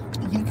bed.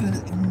 You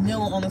can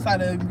kneel on the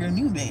side of your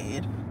new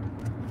bed.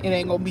 It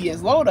ain't gonna be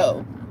as low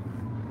though.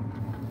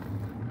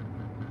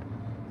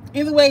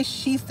 Either way,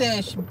 she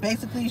said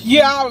basically.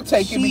 I'll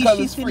take it because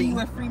it's free. You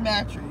a free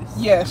mattress.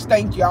 Yes,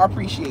 thank you. I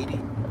appreciate it.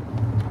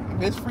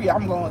 If it's free,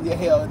 I'm going to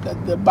hell.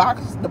 The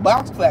box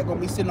flat gonna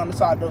be sitting on the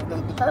side of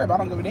the curb. I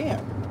don't give a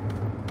damn.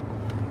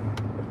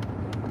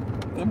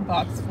 The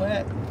box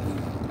flat.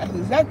 That's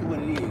exactly what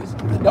it is.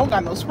 It don't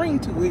got no spring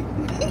to it.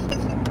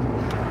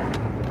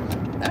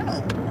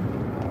 Oh.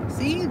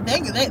 See,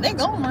 they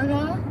going right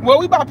on. Well,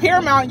 we bought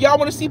Paramount. Y'all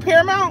want to see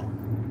Paramount?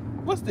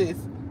 What's this?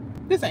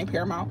 This ain't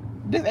Paramount.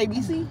 This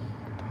ABC.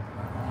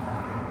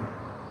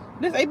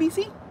 This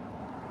ABC.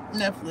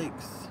 Netflix.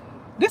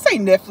 This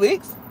ain't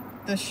Netflix.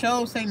 The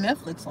shows say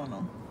Netflix on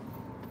them.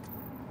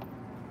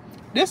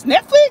 This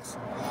Netflix?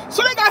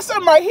 So they got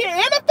something right here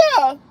and up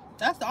there.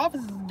 That's the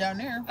offices down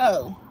there.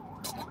 Oh.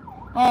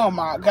 Oh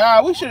my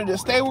God. We should have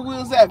just stayed where we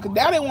was at. Because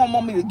Dad didn't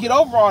want me to get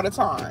over all the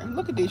time.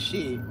 Look at this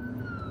shit.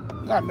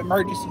 Got an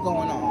emergency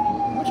going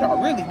on. What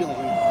y'all really doing?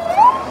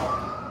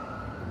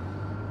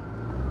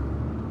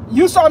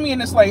 You saw me in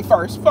this lane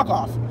first. Fuck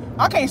off.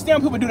 I can't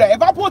stand people do that.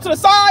 If I pull to the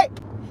side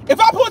in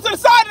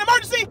an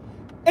emergency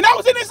and I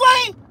was in this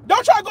lane,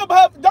 don't try to go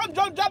behind.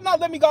 Don't not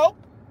let me go.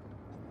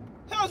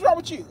 Hell's wrong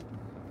with you?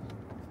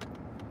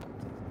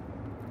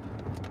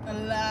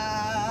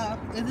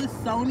 Is this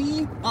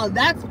Sony? Oh,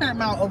 that's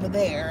Paramount over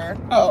there.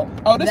 Oh,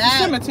 this is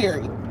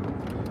cemetery.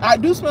 I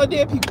do smell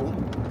dead people.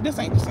 This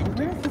ain't the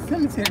cemetery. Where's the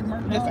cemetery,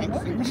 Mark? This ain't the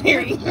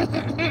cemetery.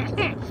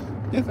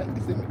 This ain't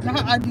the cemetery. No,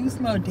 I do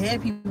smell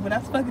dead people, but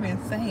that's fucking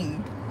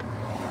insane.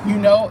 You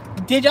know,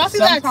 did y'all see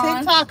that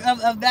TikTok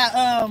of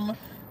that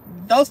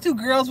those two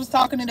girls was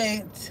talking to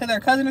their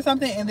cousin or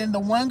something, and then the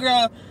one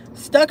girl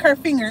stuck her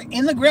finger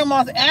in the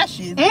grandma's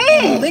ashes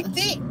and licked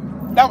it?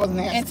 That was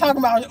nasty. And talking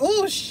about,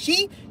 ooh,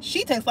 she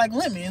tastes like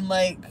lemon.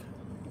 Like,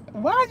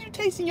 why are you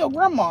tasting your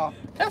grandma?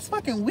 That's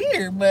fucking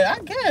weird, but I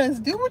guess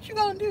do what you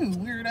gonna do,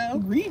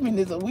 weirdo. Grieving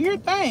is a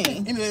weird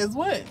thing. It is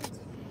what?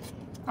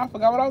 I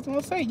forgot what I was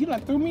gonna say. You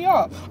done threw me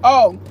off.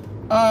 Oh,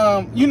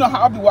 you know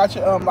how I be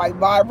watching like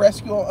live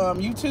rescue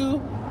on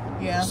YouTube?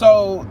 Yeah.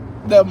 So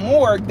the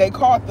morgue, they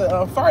called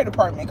the fire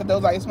department because they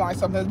was like, it smells like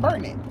something's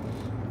burning.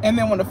 And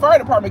then when the fire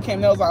department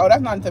came, they was like, oh,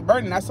 that's not into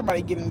burning. That's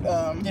somebody getting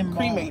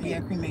cremated.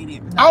 Yeah,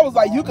 cremated. I was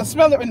like, you can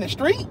smell it in the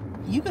street?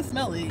 You can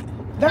smell it.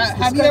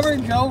 Have you ever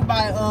drove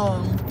by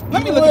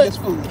let me look at this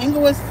food.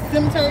 Inglewood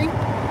Cemetery?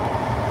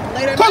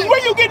 Because where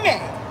you getting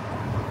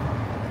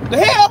at? The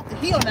hell?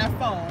 He on that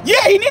phone.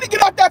 Yeah, he need to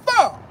get off that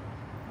phone.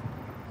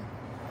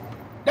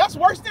 That's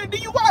worse than a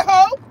DUI,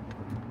 ho.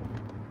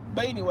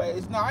 But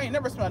anyways, no, I ain't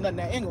never smelled nothing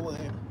at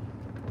Inglewood.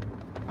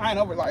 I ain't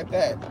over like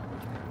that.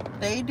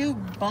 They do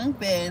bunk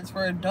beds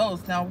for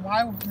adults. Now,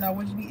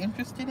 would you be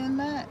interested in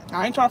that?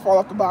 I ain't trying to fall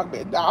off the bunk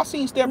bed. I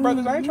seen Step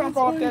Brothers. I ain't trying to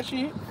fall off that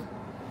shit.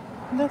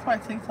 That's why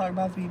TikTok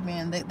about to be,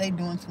 man, they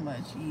doing too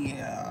much.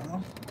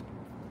 Yeah.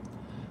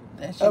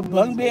 A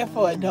bunk bed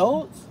for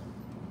adults?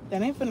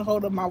 That ain't finna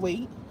hold up my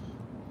weight.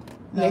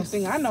 No, next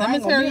thing I know,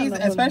 cemeteries,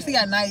 especially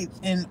at night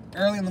and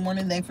early in the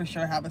morning, they for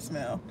sure have a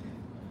smell.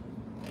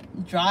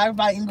 Drive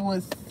by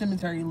Inglewood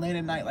Cemetery late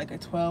at night, like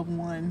at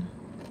 12:01.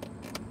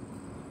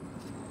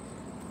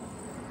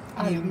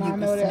 I did not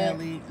know that.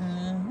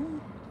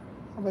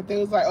 But they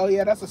was like, oh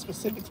yeah, that's a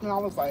specific smell.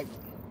 I was like,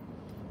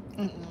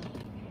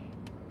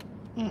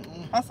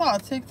 I saw a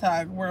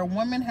TikTok where a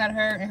woman had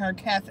her and her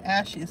cat's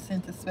ashes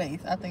sent to space.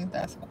 I think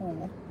that's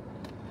cool.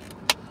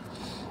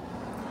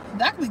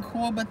 That could be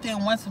cool, but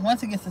then once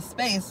it gets to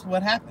space,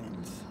 what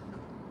happens?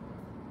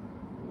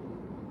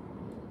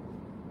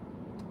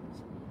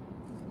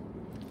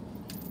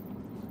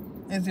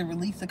 Is it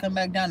released to come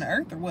back down to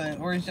Earth or what?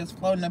 Or is it just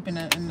floating up in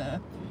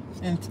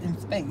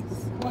space?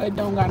 Well, it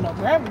don't got no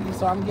gravity,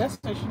 so I'm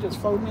guessing she just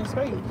floating in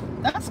space.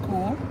 That's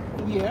cool.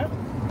 Yeah.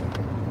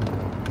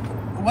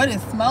 What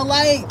does it smell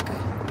like?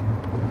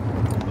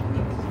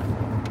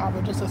 I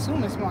would just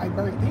assume it smells like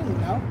burnt thing, you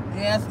know?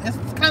 Yeah, it's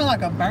kind of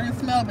like a burnt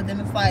smell, but then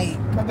it's like...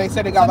 But they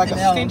said it got like a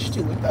stench to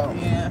it, though.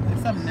 Yeah,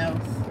 it's something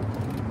else.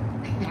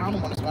 I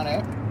don't want to smell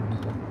that.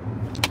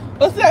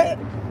 What's that?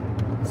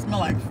 It smell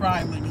like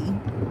fry money.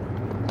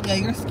 Yeah,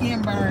 your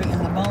skin burn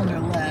and the bones are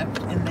left,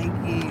 and they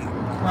get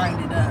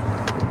grinded up.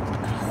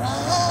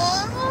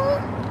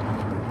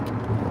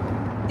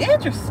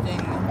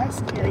 Interesting. That's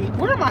scary.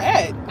 Where am I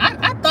at?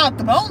 I thought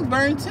the bones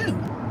burned too.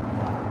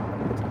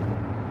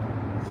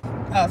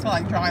 Oh, it smells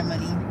like dry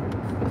money.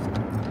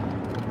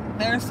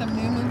 There's some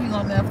new movies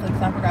on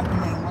Netflix. I forgot the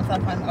name. Once I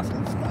find out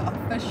some stuff.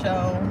 The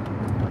show.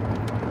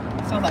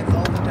 It smells like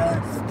gold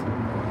dust.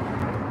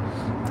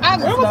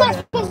 Where was I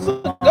supposed to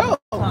go?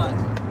 I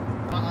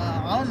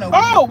don't know.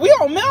 Oh, we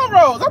on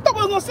Melrose. I thought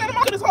we was gonna send them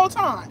out this whole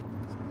time.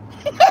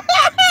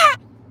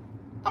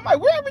 I'm like,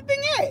 where everything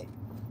at?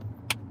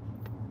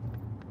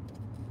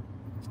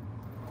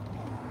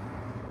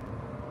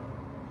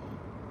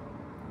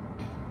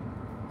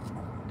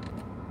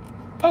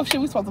 Oh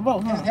shit, we supposed to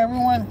vote, huh? And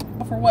everyone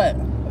for what?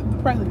 The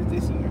president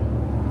this year.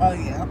 Oh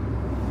yeah.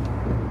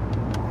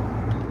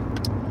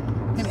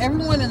 And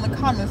everyone in the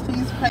comments,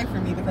 please pray for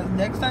me because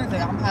next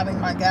Thursday I'm having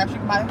my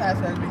gastric bypass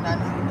surgery and I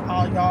need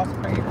all y'all's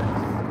prayers.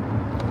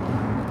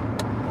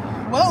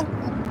 Well,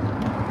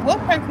 we'll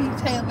pray for you,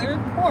 Taylor,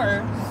 of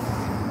course.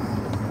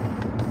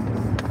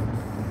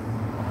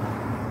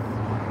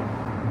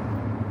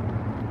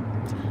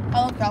 I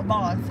love y'all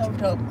bond, so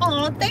dope.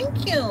 Aw,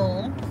 thank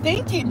you.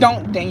 Thank you.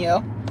 Don't,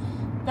 Danielle.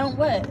 Don't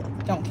what?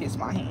 Don't kiss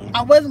my hand.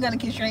 I wasn't gonna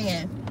kiss your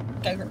hand.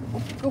 Okay, girl.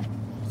 Oh,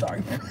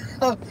 sorry.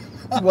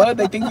 Well,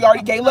 they think we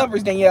already gay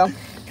lovers, Danielle.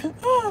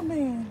 Oh,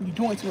 man. You're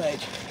doing too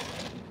much.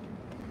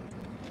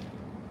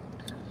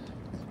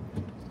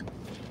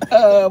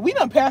 We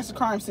done passed the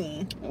crime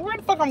scene. Where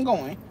the fuck I'm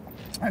going?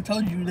 I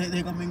told you that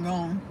they're gonna be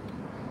gone.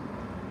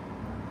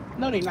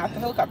 No, they not. The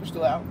helicopter's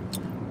still out.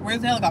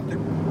 Where's the helicopter?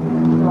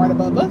 Right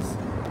above us.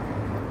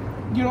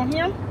 You don't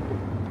hear him?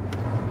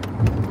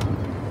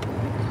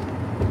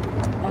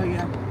 Oh,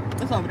 yeah.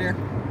 It's over there.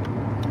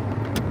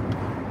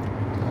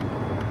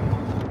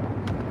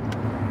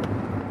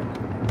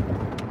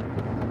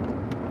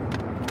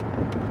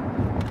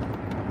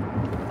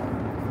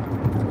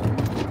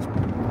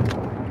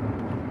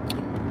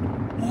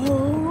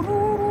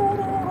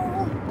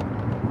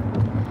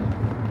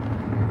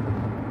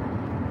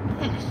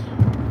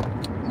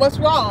 What's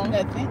wrong?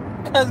 Nothing.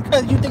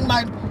 Cause you think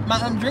my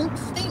drink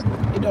stink?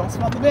 It don't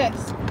smell the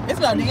best. It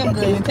smells damn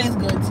good. It tastes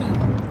good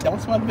too.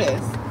 Don't smell the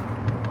best.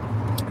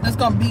 That's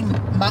gonna be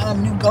my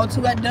new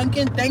go-to at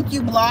Dunkin'. Thank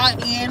you, Blah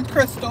and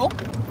Crystal.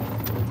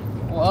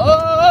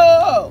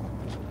 Whoa!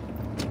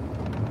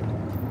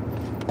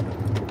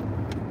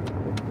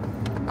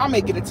 I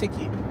may get a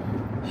ticket.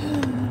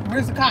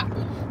 Where's the cop?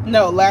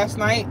 No, last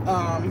night,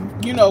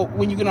 you know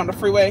when you get on the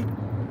freeway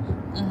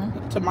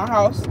to my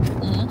house,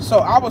 so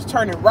I was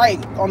turning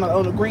right on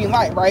the green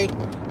light, right?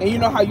 And you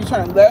know how you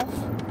turn left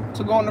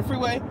to go on the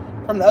freeway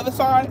from the other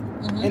side,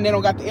 and they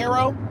don't got the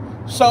arrow.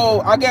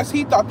 So I guess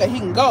he thought that he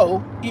can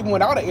go even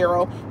without an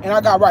arrow, and I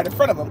got right in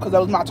front of him because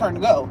that was my turn to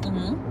go.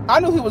 I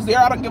knew he was there.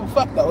 I don't give a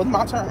fuck though. It was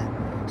my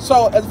turn.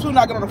 So as soon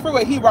as I get on the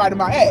freeway, he riding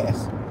my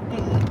ass.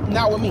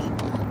 Not with me.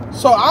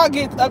 So I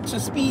get up to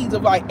speeds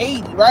of like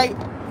 80, right?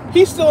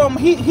 He's still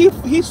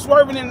he's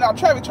swerving in and out of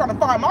traffic trying to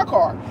find my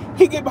car.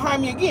 He get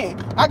behind me again.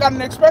 I got in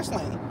the express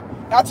lane.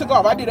 I took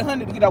off. I did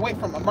 100 to get away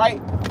from him,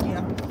 right?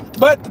 Yeah.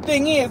 But the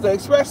thing is, the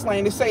express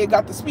lane, they say it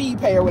got the speed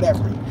pay or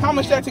whatever. How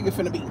much that ticket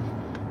finna be?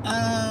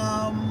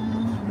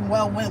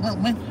 Well,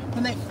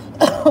 when they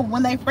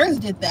when they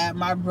first did that,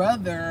 my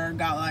brother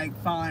got like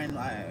fined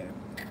like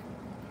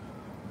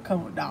a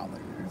couple of dollars.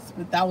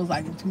 But that was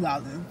like in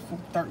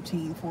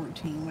 2013,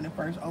 14 when it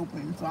first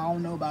opened. So I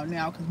don't know about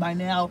now, because by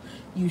now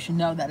you should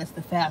know that it's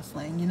the fast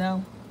lane, you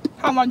know?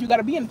 How long you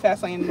gotta be in the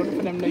fast lane in order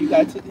for them to know you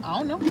got a ticket? I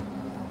don't know.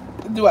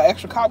 Do an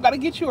extra cop gotta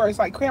get you, or it's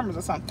like cameras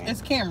or something?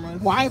 It's cameras.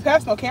 Well, I ain't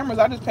passed no cameras.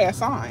 I just passed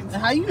signs.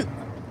 How you?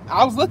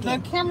 I was looking.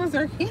 The cameras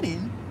are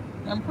hidden.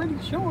 I'm pretty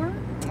sure.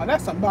 Oh,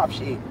 that's some bop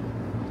shit.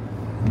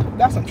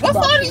 That's some true What's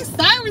bop all shit. these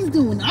sirens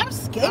doing? I'm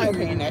scared. I ain't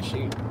paying that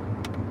shit.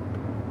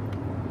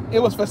 It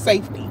was for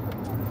safety.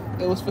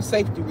 It was for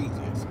safety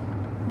reasons.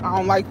 I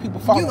don't like people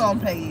following. You gonna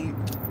pay it.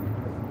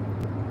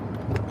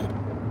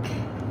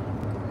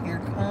 Here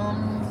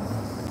comes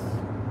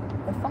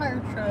the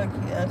fire truck.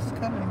 Yes,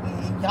 coming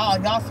again.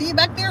 Y'all see it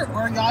back there,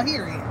 or y'all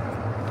hear it?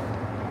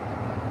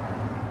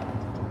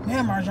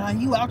 Man, Marjan,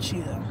 you out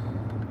here.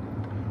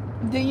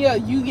 Danielle,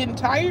 you getting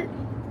tired?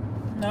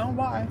 No,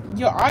 why?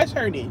 Your eyes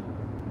hurting.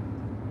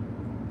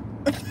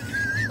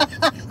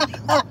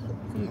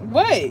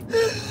 What?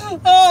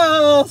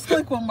 Oh,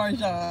 slick one,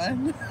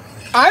 Marjan.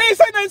 I didn't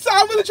say nothing. So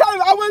I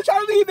wasn't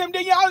trying to leave them.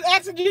 Then I was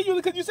asking you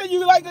because you said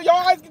you like your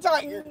eyes get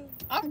tired.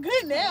 I'm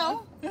good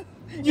now.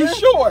 You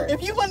sure?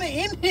 If you want to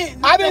end it,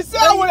 I didn't say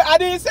I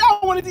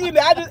wanted to end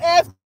it. I just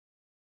asked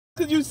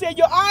because you said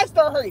your eyes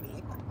start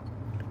hurting.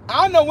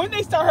 I don't know when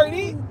they start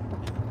hurting.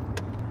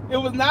 It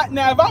was not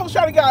now. If I was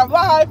trying to get out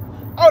live,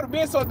 I would have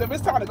been so them.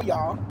 It's time to go,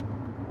 y'all.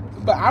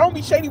 But I don't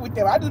be shady with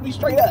them. I just be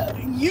straight up.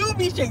 You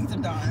be shady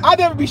sometimes. I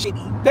never be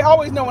shady. They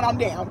always know when I'm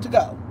down to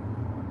go.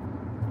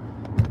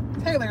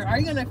 Taylor, are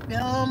you gonna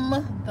film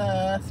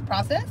the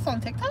process on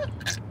TikTok?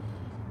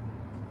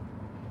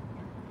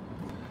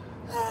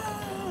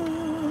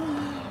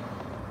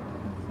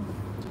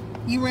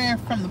 You ran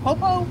from the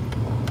popo?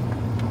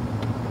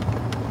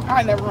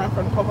 I never ran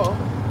from the popo.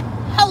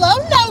 Hello,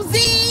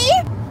 nosy.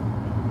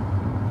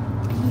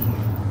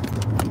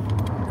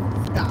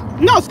 Stop.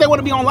 No, so they want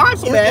to be on live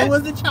so bad. It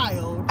was a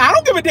child. I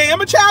don't give a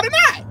damn, a child or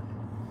not.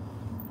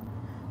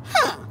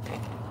 Huh.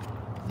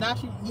 Now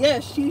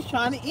she's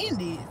trying to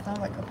end it. Sounds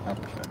like a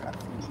pepper truck. I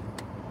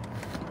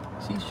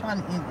see. She's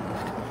trying to end it.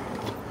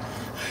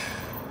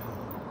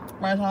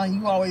 Marjan,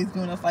 you always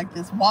doing us like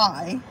this.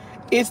 Why?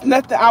 It's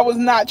nothing. I was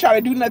not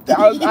trying to do nothing.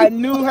 I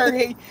knew her.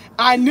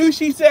 I knew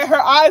she said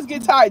her eyes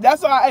get tired.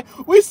 That's why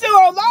we still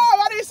on live.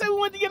 I didn't say we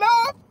wanted to get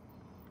off.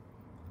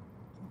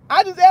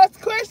 I just asked the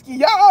question.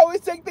 Y'all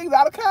always take things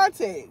out of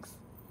context.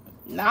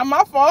 Not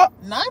my fault.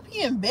 9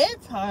 p.m.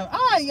 bedtime. All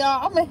right,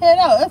 y'all. I'm going to head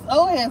out. Us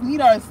old heads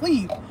need our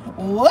sleep.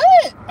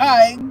 What? All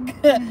right.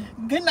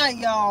 Good night,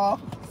 y'all.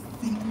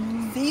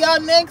 See y'all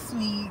next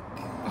week.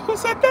 Who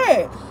said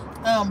that?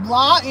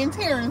 Blah and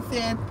Terrence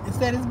said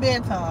it's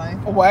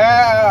bedtime.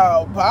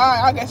 Wow.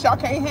 Bye. I guess y'all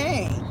can't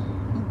hang.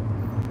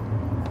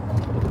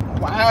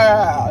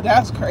 Wow.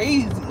 That's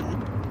crazy.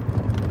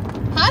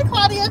 Hi,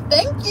 Claudia.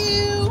 Thank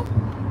you.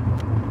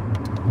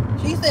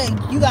 She said,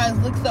 you guys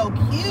look so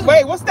cute.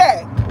 Wait, what's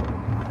that?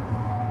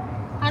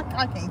 I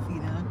can't see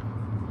them.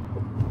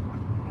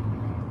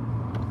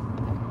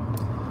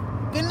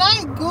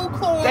 Hey,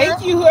 Google.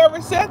 Thank you,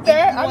 whoever said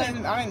that. I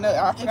didn't know.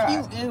 I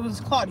forgot. It was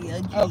Claudia.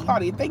 G. Oh,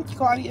 Claudia. Thank you,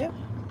 Claudia.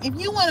 If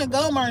you want to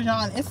go,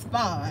 Marjan, it's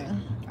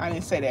fine. I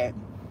didn't say that.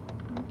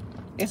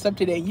 It's up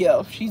to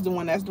Danielle. She's the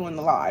one that's doing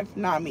the live,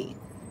 not me.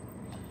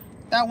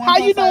 That one How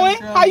you doing?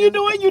 How you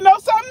doing? You know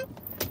something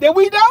that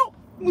we don't?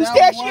 We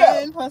stash you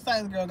up. One plus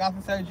size girl got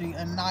the surgery,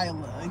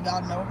 Danniiyell.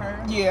 Y'all know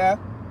her? Yeah.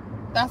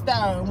 That's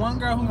that one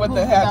girl who with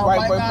the half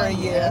white boyfriend.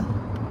 Guy? Yeah.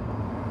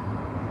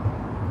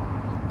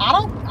 I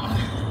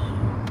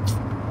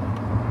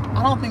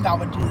don't think I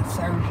would do the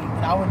surgery,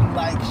 but I would do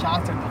like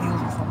shots or pills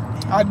or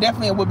something. I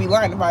definitely would be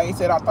lying if I ain't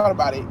said I thought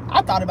about it.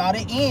 I thought about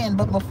it,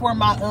 but before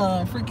my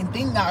freaking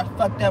thing got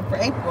fucked up for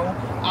April,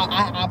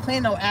 I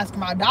plan on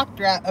asking my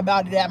doctor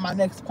about it at my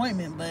next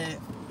appointment, but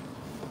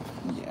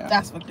yeah,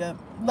 that's fucked up.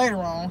 Later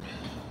on.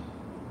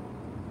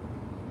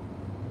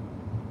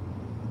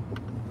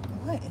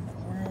 What in the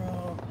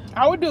world?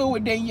 I would do it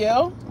with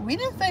Danielle. We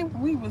didn't say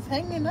we was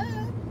hanging up,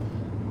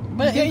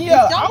 but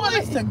Danielle, if y'all want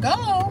us to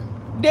go.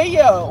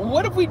 Danielle,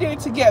 what if we did it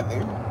together?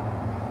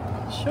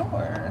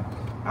 Sure.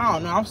 I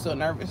don't know. I'm still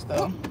nervous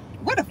though.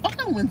 Where the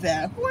fine ones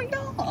at? Who are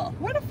y'all?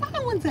 Where the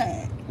fine ones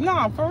at?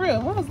 No, for real.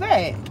 What was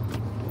that?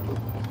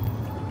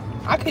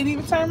 I couldn't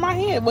even turn my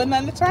head. Wasn't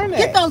nothing to turn at.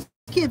 Get those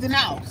kids in the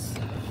house.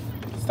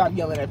 Stop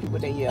yelling at people.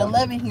 They yell.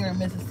 11 here in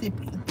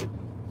Mississippi.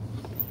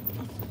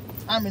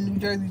 I'm in New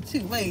Jersey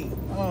too. Wait.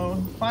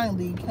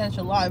 Finally catch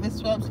a live.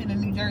 It's 12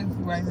 in New Jersey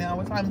right now.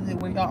 What time is it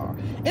where y'all are?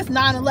 It's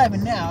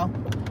 9:11 now.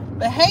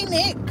 But hey,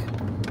 Nick.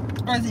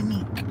 Or is it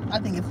Nick? I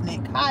think it's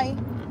Nick. Hi.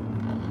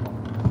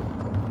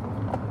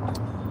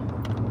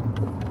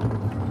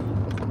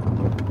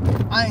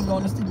 I ain't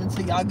going to sleep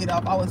until y'all get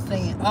off. I was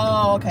saying,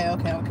 oh, okay.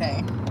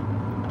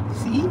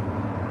 See?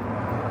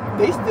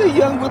 They still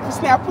young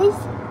whippersnappers.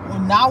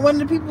 Well, not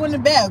one of the people in the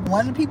back.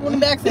 One of the people in the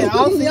back said, I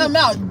don't see I'm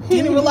out.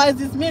 Didn't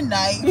realize it's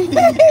midnight.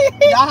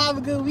 Y'all have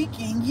a good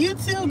weekend. You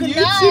too. Good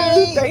night.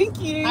 You too.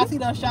 Thank you. I see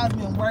those shots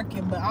been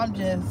working, but I'm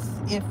just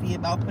iffy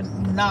about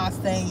putting,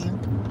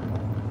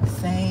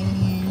 same.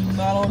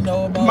 I don't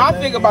know about my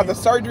thing about the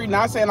surgery,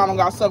 not saying I don't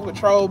got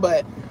self-control,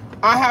 but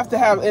I have to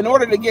have, in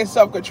order to get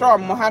self-control,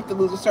 I'm going to have to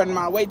lose a certain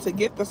amount of weight to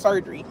get the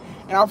surgery.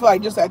 And I feel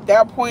like just at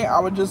that point, I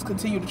would just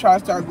continue to try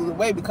to start losing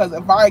weight, because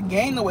if I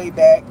gain the weight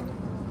back,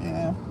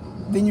 yeah,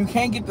 then you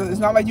can't get it's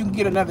not like you can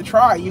get another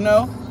try, you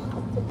know?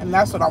 And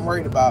that's what I'm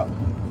worried about.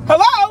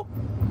 Hello?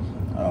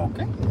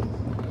 Okay.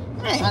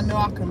 Hey. I know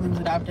I could lose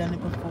it. I've done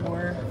it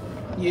before.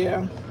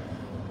 Yeah.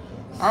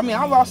 I mean,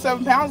 I lost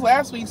 7 pounds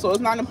last week, so it's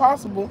not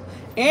impossible.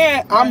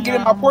 And I'm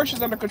getting my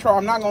portions under control.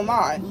 I'm not going to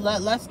lie.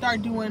 Let's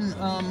start doing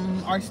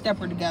our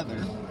stepper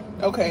together.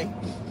 Okay.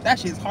 That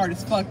shit's hard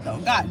as fuck, though.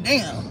 God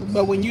damn.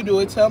 But when you do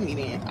it, tell me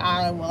then.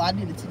 I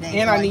did it today.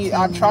 And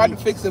I tried to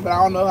fix it, but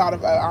I don't know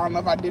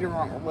if I did it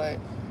wrong or what.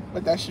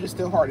 But that shit is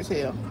still hard as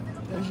hell.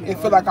 It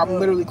feels like I'm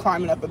literally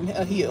climbing up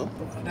a hill.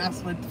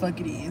 That's what the fuck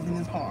it is, and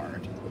it's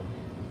hard.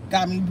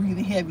 Got me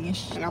breathing heavy and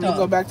shit. And I'm going to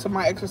go back to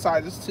my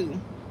exercises, too.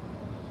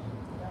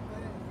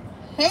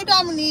 Hey,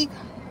 Dominique.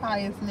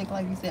 Hi, it's Nick,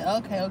 like you said.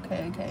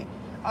 Okay.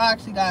 I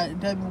actually got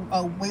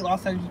a weight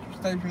loss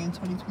surgery in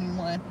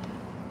 2021.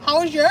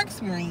 How was your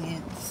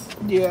experience?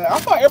 Yeah, I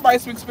thought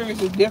everybody's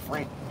experience is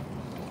different.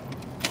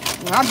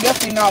 And I'm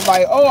definitely not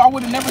like, oh, I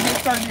would have never did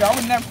surgery. I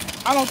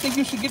don't think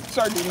you should get the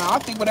surgery. No, I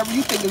think whatever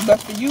you think is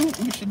best for you,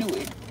 you should do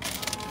it.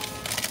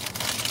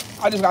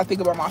 I just got to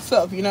think about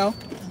myself, you know,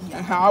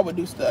 and how I would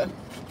do stuff.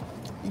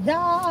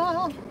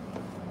 Yeah.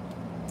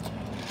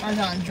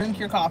 Arjan, drink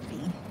your coffee.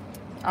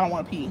 I don't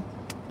want to pee.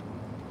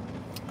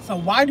 So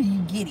why do you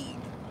get it?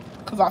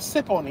 Because I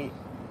sip on it.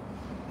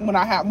 When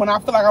I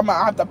feel like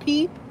I have to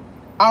pee,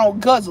 I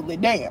don't guzzle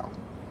it down.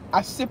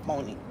 I sip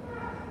on it.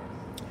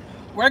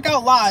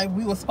 Workout live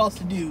we were supposed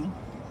to do.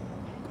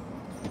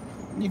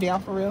 You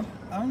down for real?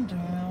 I'm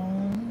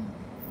down.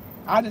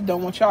 I just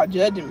don't want y'all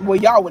judging. Well,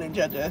 y'all wouldn't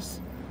judge us.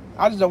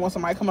 I just don't want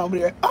somebody come over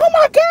there. Oh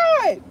my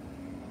God!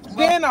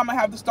 Well, then I'm gonna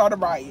have to start a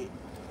riot.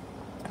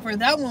 For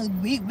that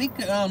one, we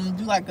could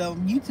do like a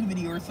YouTube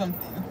video or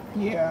something.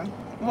 Yeah.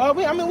 Well,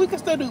 we can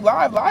still do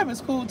live. Live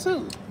is cool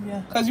too.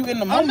 Yeah. Cause you in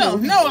the moment. Oh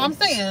no, I'm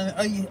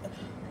saying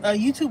a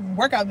YouTube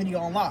workout video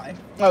on live.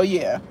 Oh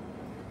yeah.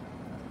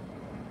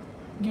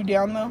 You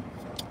down though?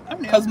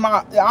 Because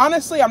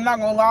honestly, I'm not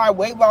gonna lie,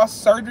 weight loss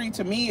surgery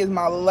to me is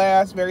my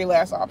very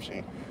last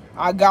option.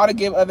 I gotta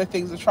give other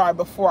things a try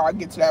before I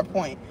get to that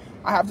point.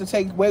 I have to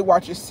take Weight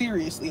Watchers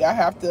seriously. I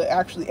have to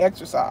actually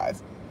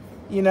exercise.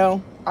 You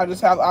know, I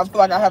feel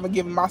like I haven't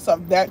given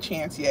myself that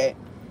chance yet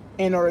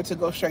in order to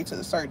go straight to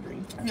the surgery.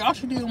 Y'all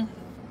should do.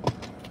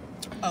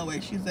 Oh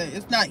wait, she said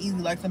it's not easy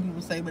like some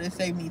people say, but it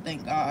saved me,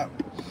 thank God.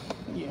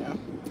 Yeah.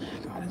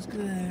 God is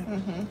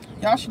good.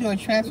 Y'all should do a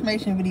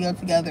transformation video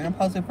together and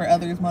post it for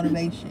others'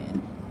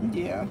 motivation.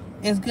 Yeah.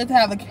 It's good to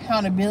have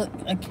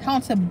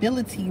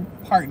accountability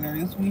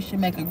partners. We should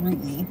make a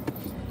group me.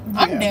 Yeah.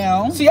 I'm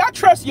down. See, I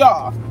trust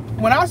y'all.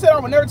 When I said I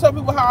would never tell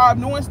people how I'm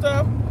doing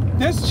stuff,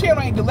 this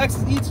channel ain't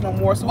Delex's Eats no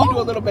more, so we do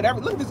a little bit.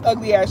 Look at this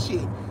ugly ass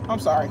shit. I'm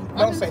sorry.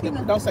 Don't say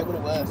what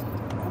it was.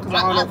 Because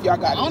I don't know if y'all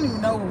got it. I don't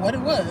even know what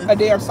it was. A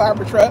damn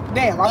Cybertruck.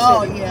 Damn,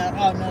 I said it. Yeah.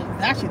 Oh, no.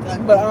 That shit's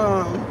ugly.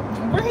 But,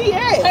 where he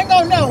at? Hang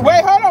on, no.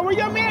 Wait, hold on. Where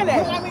your man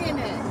at? Where my man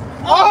at?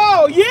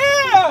 Oh,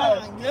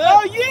 yeah. Yeah.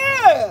 Oh,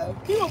 yeah.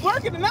 He was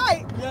working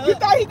tonight. Yeah. You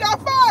thought he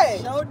got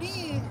fired. Sure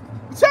did.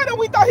 Tell them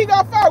we thought he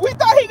got fired. We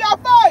thought he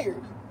got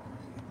fired.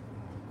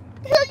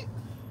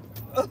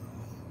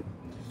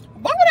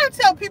 Why would I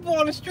tell people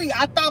on the street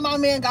I thought my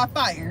man got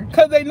fired?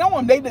 Because they know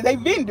him. They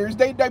vendors.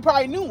 They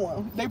probably knew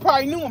him. They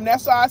probably knew him.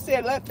 That's why I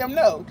said let them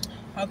know.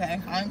 Okay.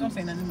 I ain't gonna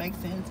say nothing. Makes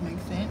sense.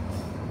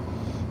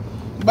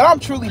 But I'm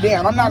truly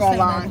down. I'm not gonna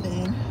lie.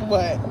 Nothing.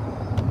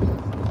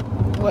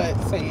 What?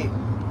 Say it.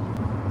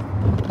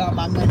 About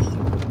my money.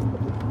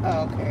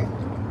 Oh, okay.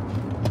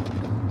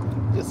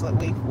 Just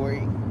wait for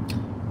it.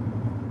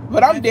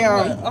 But I'm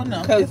down. Oh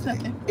no. Because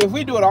if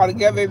we do it all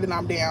together, then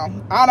I'm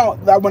down. I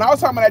don't. Like when I was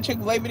talking about that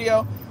Chick-fil-A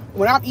video,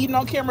 when I'm eating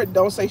on camera,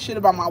 don't say shit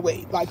about my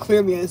weight. Like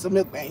clearly it's a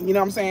mukbang. You know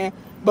what I'm saying?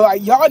 But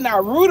like y'all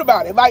not rude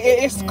about it. Like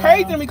it's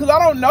crazy to me because I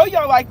don't know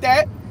y'all like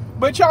that.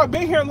 But y'all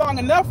been here long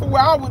enough for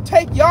where I would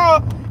take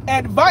y'all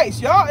advice.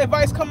 Y'all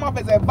advice come off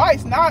as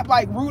advice, not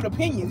like rude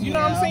opinions. You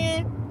know what I'm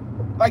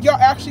saying? Like y'all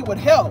actually would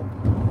help.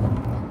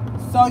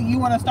 So you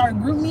want to start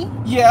group me?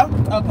 Yeah.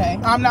 Okay.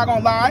 I'm not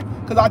gonna lie,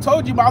 because I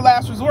told you my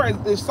last resort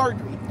is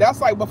surgery.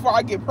 That's like before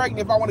I get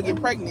pregnant. If I want to get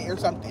pregnant or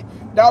something,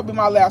 that would be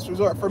my last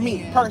resort for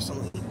me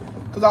personally.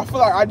 Because I feel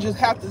like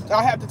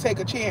I have to take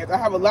a chance. I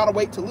have a lot of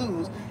weight to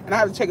lose, and I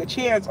have to take a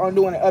chance on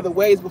doing it other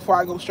ways before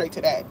I go straight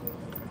to that.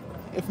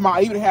 If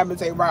my even happens,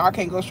 say right, I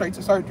can't go straight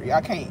to surgery. I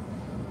can't.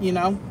 You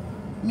know.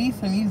 Me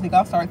some music.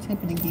 I'll start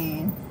tipping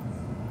again.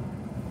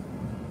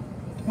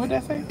 What'd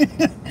that say?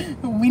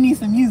 We need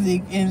some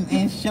music,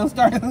 and she'll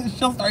start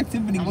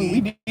tipping again.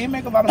 We did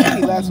make a lot of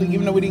money last week,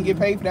 even though we didn't get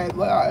paid for that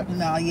live.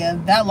 No, yeah,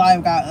 that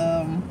live got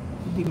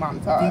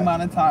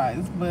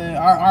demonetized, but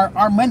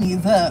our money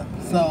is up.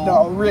 So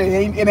no,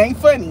 really, it ain't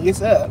funny.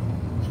 It's up.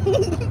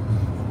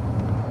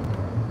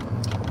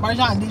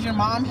 Marjan, did your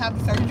mom have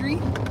the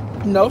surgery?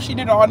 No, she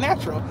did all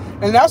natural,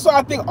 and that's why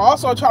I think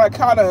also try to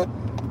kind of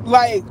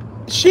like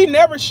she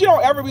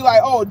don't ever be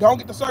like, oh, don't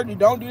get the surgery,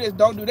 don't do this,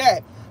 don't do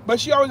that. But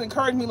she always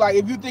encouraged me, like,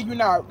 if you think you're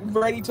not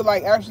ready to,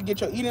 like, actually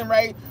get your eating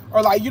right,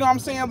 or, like, you know what I'm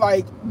saying,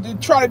 like,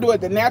 try to do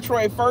it the natural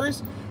way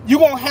first, you're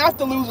going to have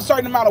to lose a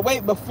certain amount of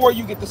weight before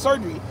you get the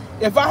surgery.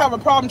 If I have a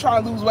problem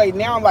trying to lose weight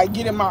now, like,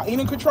 getting my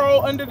eating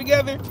control under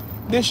together,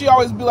 then she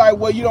always be like,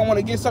 well, you don't want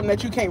to get something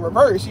that you can't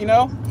reverse, you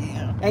know?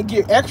 Yeah. And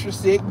get extra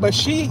sick. But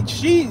she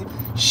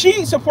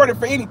supported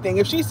for anything.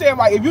 If she said,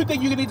 like, if you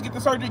think you need to get the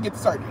surgery, get the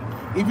surgery.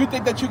 If you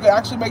think that you can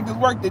actually make this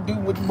work, then do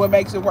what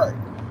makes it work.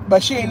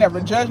 But she ain't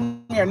never judged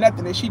me or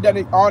nothing, and she done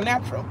it all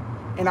natural.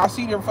 And I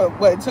seen her for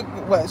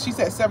she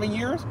said 7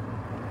 years.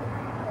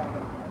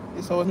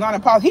 So it's not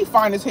impossible. He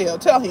fine as hell.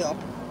 Tell him.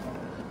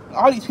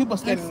 All these people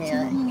standing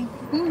there.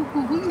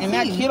 And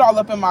that kid all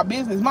up in my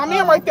business. My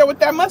man right there with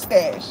that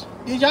mustache.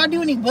 Did y'all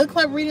do any book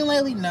club reading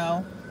lately?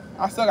 No.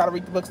 I still gotta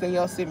read the books that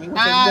y'all sent me. Which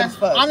is good as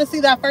fuck.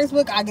 Honestly, that first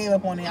book, I gave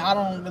up on it.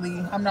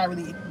 I'm not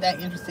really that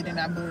interested in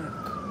that book.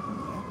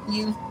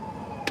 You?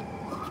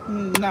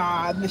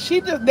 Nah,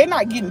 they're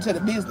not getting to the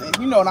business.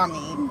 You know what I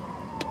mean?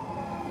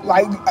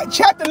 Like,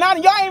 chapter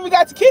 9, y'all ain't even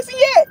got to kissing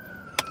yet.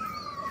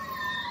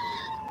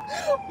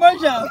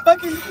 Marjan,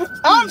 fucking.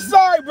 I'm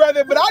sorry,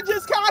 brother, but I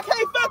can't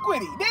fuck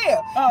with it.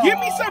 Damn. Give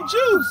me some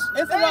juice.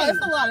 It's a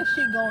lot of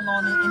shit going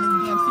on in this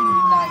damn city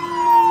tonight.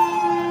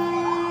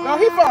 No,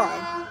 he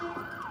fine.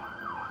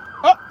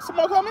 Oh,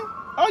 someone coming?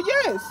 Oh,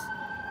 yes.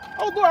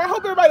 Oh, Lord, I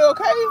hope everybody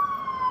okay.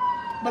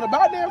 But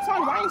about damn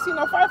time, I ain't seen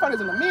no firefighters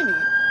in a minute.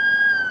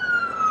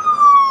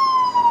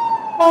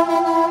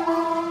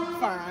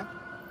 Fine.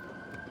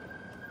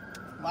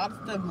 A lot of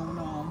stuff going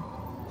on.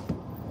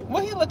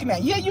 What he looking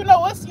at? Yeah, you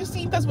know us. You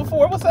seen this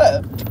before. What's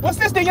up? What's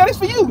this thing? Yo, this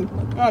for you.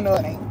 Oh, no,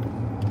 it ain't.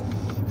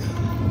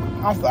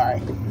 I'm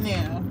sorry.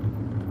 Yeah.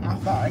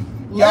 I'm sorry.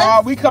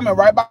 Y'all, we coming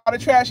right by the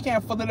trash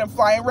can full of them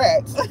flying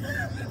rats.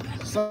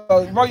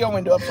 So, roll your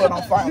window up so it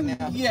don't fire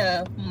now.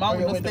 Yeah. My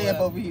window stay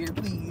up over here,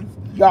 please.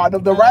 Y'all,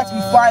 the rats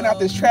be flying out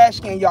this trash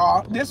can,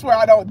 y'all. That's why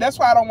I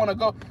don't want to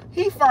go.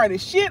 He fine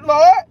as shit,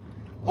 Lord.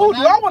 Oh,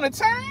 do I want to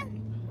turn?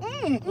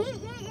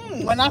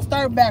 When I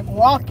start back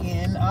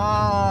walking,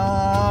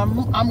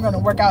 I'm going to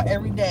work out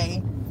every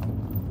day.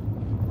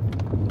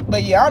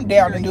 But yeah, I'm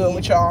down to do it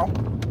with y'all.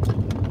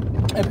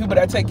 And people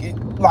that take it,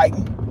 like,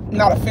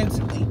 not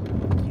offensively,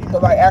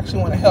 but like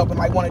actually want to help and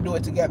like want to do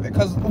it together.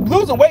 Because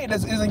losing weight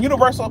is a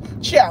universal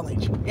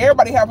challenge.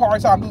 Everybody have a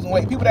hard time losing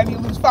weight. People that need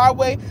to lose 5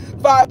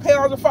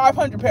 pounds or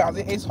 500 pounds,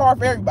 it's hard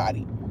for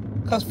everybody.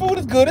 Because food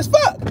is good as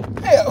fuck.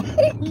 Hell.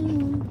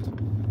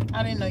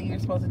 I didn't know you were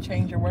supposed to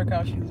change your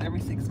workout shoes every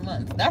 6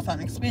 months. That's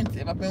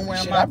unexpensive. I've been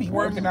wearing mine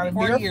for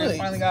 4 years.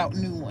 Finally got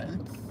new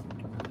ones.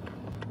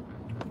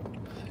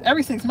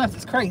 Every 6 months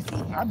is crazy.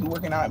 I be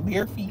working out in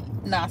bare feet.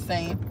 Not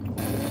same.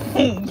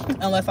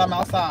 Unless I'm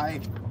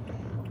outside.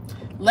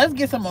 Let's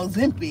get some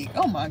Ozempic.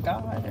 Oh my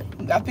God.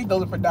 I think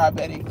those are for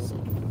diabetics.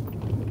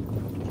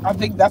 I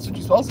think that's what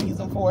you're supposed to use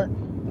them for.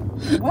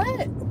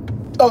 What?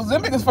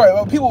 Ozempic is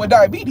for people with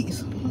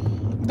diabetes.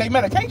 They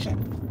medication.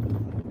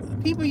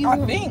 People use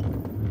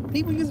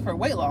people use it for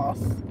weight loss.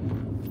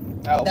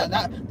 Oh,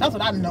 that's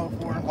what I know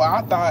it for.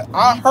 Well,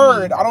 I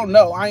heard, I don't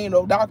know, I ain't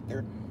no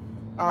doctor.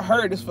 I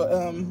heard it's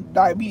for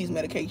diabetes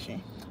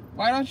medication.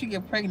 Why don't you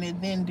get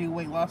pregnant then do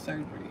weight loss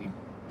surgery?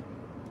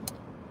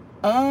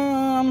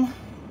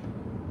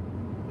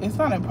 It's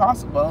not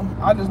impossible.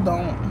 I just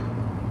don't,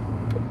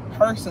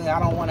 personally, I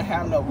don't want to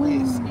have no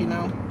risk, you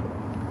know?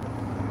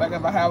 Like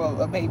if I have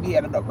a baby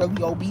at a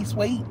really obese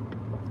weight,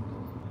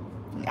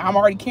 I'm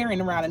already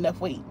carrying around enough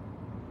weight.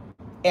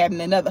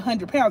 Adding another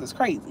 100 pounds is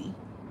crazy.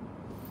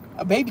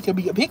 A baby could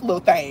be a big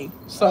little thing.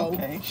 So,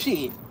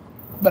 shit.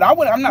 But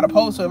I'm not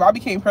opposed to it. If I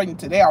became pregnant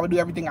today, I would do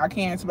everything I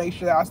can to make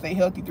sure that I stay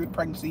healthy through the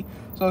pregnancy.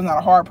 So it's not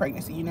a hard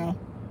pregnancy, you know?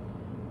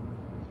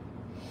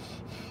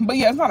 But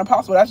yeah, it's not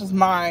impossible. That's just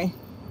my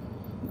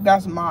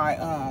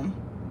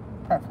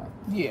preference.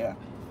 Yeah.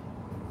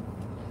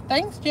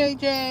 Thanks,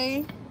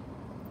 JJ.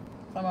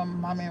 So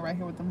my man right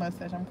here with the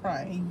mustache, I'm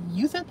crying.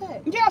 You said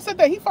that? Yeah, I said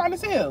that. He fine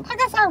as hell. I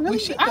guess we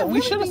should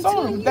have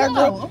saw him. That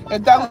girl,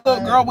 if that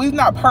little girl, we's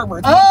not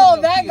perverts. Oh,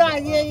 that guy.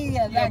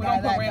 Yeah. Yeah, we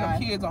don't put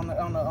random kids on the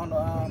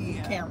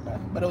camera.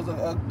 But it was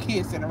a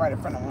kid sitting right in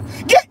front of him.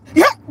 Get,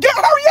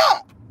 hurry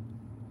up!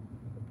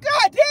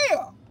 God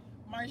damn!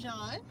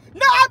 Marjan?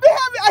 No, he's been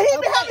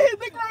having his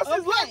big girl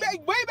since way back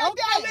there.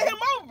 I let him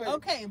over.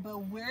 Okay, but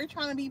we're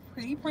trying to be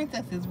pretty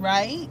princesses,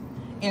 right?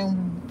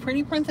 And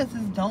pretty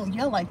princesses don't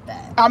yell like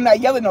that. I'm not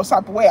yelling no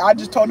type of way. I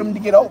just told him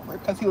to get over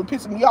because he was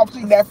pissing me off.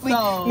 See that fleet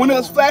when it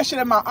was flashing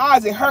in my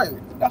eyes, it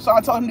hurt. That's why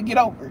I told him to get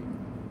over.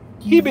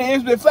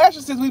 It's been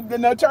flashing since we've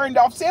been turned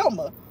off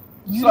Selma.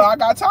 So I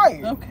got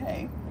tired.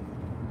 Okay.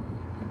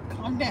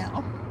 Calm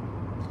down.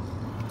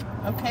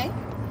 Okay.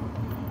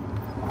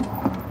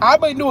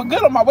 I've been doing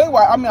good on my weight.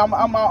 I mean, I'm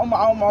on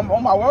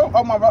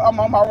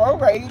my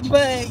road rage.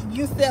 But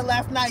you said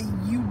last night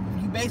you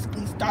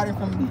basically started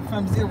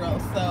from zero,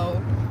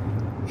 so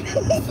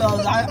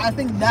I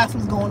think that's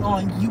what's going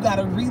on. You got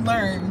to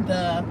relearn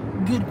the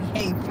good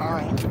behavior.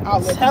 Fine. I'll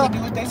let them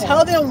do what they want.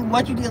 Tell them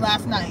what you did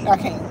last night. I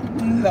can't.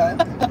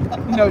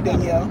 No,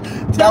 Danielle.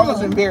 That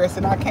was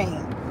embarrassing. I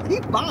can't.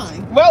 He's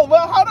fine. Well,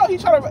 hold on.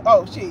 He's trying to.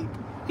 Oh shit.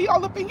 He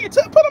all up in here.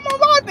 Put him on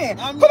live then.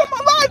 Put him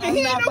on live then.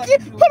 He ain't no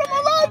kid. Put him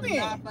on live then. I'm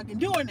not fucking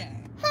doing that.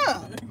 Huh?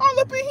 All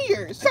up in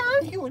here,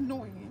 sir. You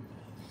annoying.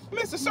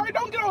 Mr. Sir,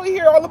 don't get over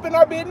here all up in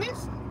our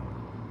business.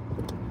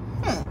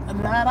 Then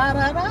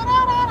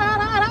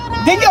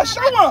y'all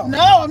show him.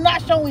 No, I'm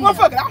not showing him. Well,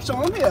 fuck it, I'll show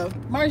him here.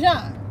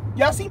 Marjan.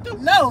 Y'all see through?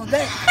 No,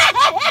 that.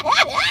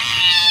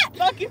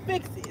 Fucking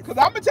fix it. Because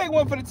I'm going to take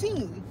one for the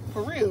team.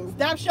 For real.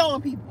 Stop showing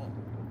people.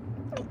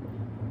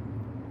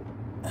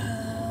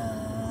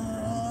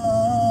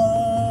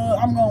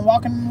 I'm going to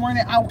walk in the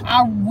morning. I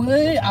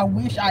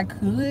wish I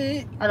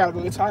could. I got to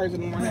go get tires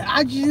in the morning. But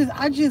I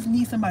just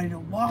need somebody to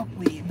walk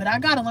with. But I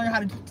got to learn how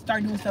to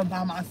start doing stuff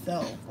by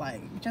myself.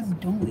 Like, just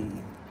do it.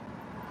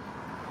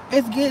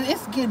 It's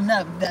getting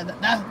up.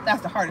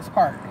 That's the hardest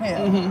part.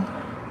 Hell.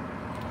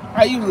 Mm-hmm.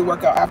 I usually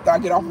work out after I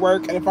get off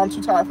work, and if I'm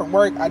too tired from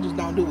work, I just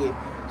don't do it.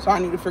 So I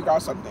need to figure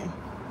out something.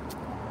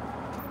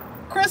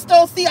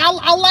 Crystal, see,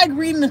 I like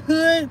reading the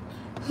hood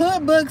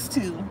books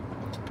too.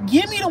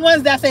 Give me the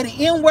ones that say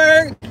the N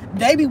word.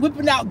 They be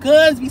whipping out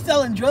guns, be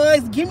selling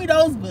drugs. Give me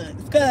those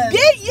books, cause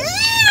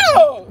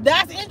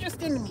that's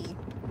interesting to me.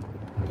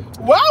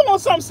 Well, I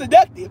want something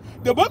seductive.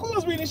 The book we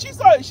was reading, she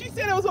said it was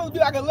supposed to be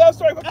like a love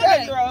story for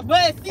fat girls,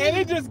 but see, and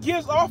it just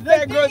gives off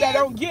that girl that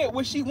don't get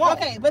what she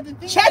wants. Okay, but the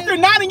thing Chapter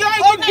 9 and y'all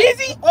ain't getting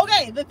busy?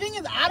 Okay, the thing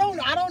is, I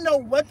don't know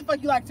what the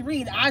fuck you like to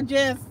read. I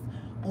just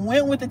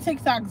went with the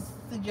TikTok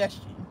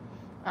suggestion.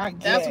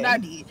 That's what I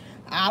did.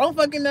 I don't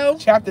fucking know.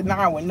 Chapter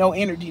 9 with no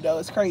energy though,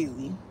 it's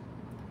crazy.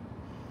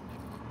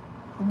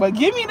 But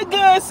give me the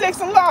gun, sex,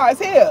 and lies.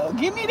 Hell,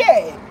 give me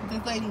that.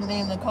 This lady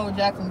named Nicole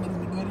Jackson looks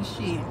good as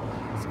shit.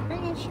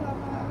 Screenshot.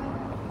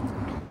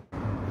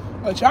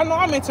 But y'all know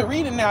I'm into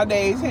reading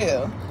nowadays.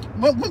 Hell.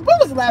 When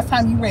was the last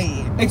time you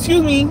read?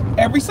 Excuse me,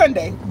 every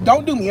Sunday.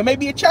 Don't do me. It may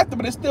be a chapter,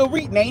 but it's still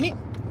reading, ain't it?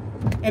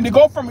 And to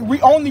go from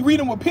only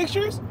reading with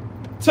pictures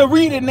to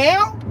read it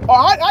now,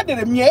 I did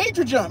a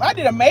major jump.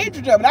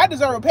 And I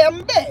deserve a pat on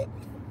the back.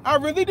 I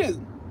really do.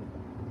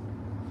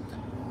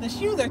 The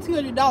shoes are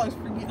 $200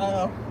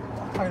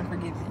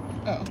 forgive me.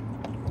 Oh.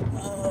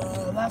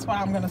 That's why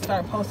I'm gonna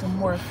start posting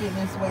more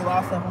fitness, weight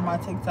loss stuff on my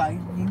TikTok.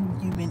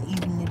 You've been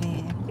eating it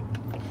in.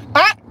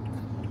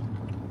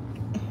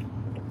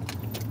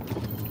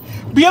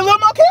 Be a little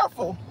more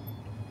careful.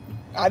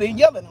 I didn't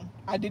yell at him.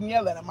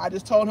 I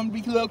just told him to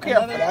be a little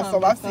careful. That's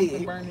all I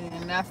said. Burning,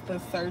 and that's the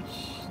search.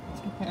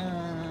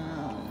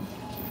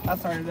 I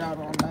started out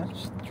on that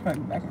truck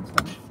back in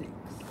 2006.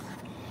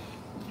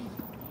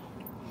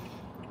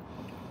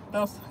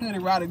 Those hood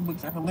erotic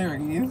books are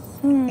hilarious.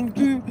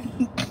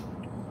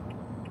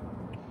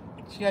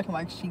 She acting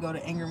like she go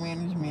to anger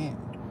management.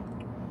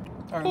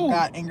 Or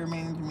got anger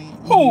management.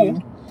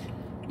 Who?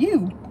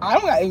 You. I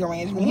don't got anger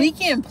management.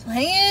 Weekend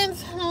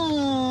plans?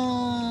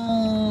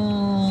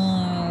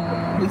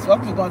 We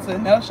supposed to be going to the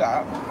nail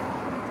shop.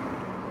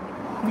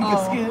 We can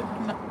skip.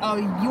 No. Oh,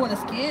 you want to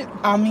skip?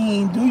 I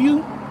mean, do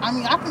you? I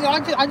mean, I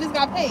just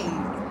got paid.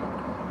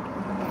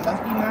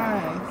 Let's be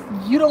nice.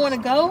 You don't want to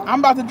go? I'm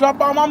about to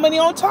drop all my money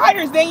on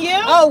tires,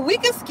 Danielle. Oh, we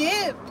can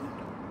skip.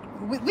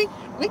 We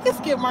can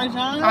skip,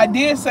 Marjan. I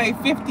did say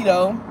 50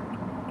 though.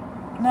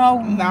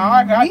 No. No,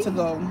 I got to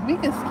go. We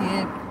can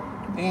skip.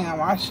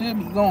 Damn, I should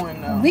be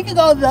going though. We could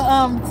go to the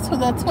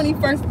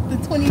 21st, the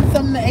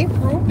 20-something of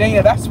April.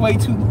 Danielle, that's way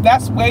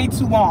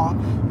too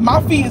long.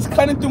 My feet is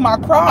cutting through my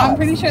crotch. I'm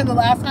pretty sure the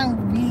last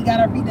time we got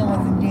our feet done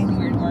was in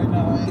January,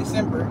 Marjan.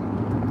 December.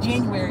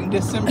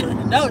 December.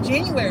 No,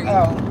 January.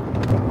 Oh,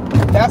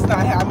 that's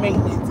not high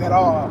maintenance at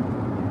all.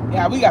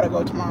 Yeah, we gotta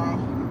go tomorrow.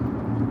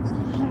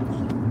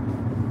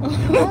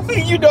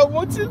 You don't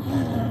want to?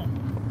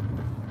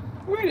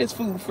 Where this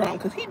food from?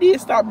 Cause he did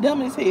stop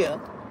dumb as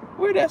hell.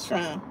 Where that's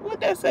from? What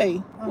that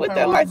say? What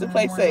that license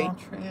plate say?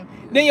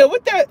 Danielle,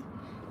 what that?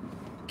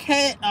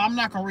 I'm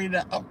not gonna read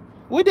it. Oh,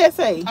 what that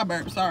say? I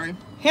burped. Sorry.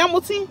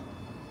 Hamilton.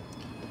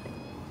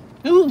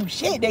 Ooh,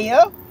 shit,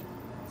 Danielle.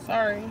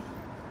 Sorry.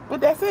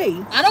 What that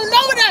say? I don't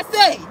know what that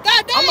say.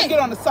 God damn. I'm gonna get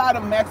on the side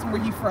of him, ask him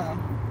where he from.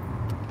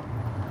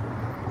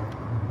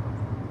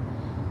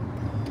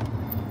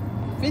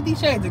 50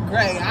 Shades of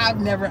Grey. I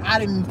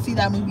didn't see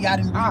that movie. I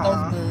didn't read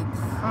those books.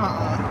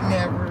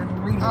 Never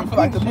read them. I feel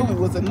like the movie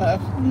was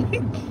enough.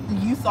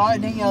 You saw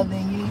it, Danielle,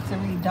 then you need to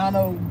read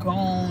Donald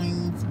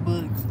Going's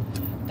books.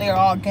 They are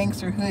all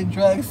gangster hood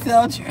drugs,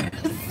 sell,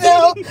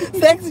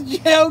 sex,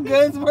 jail,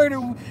 guns, murder.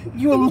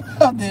 You will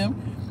love them.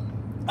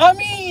 I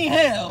mean,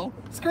 hell.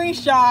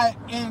 Screenshot,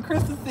 and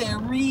Krista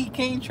said, read,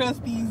 can't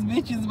trust these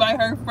bitches by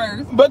her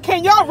first. But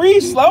can y'all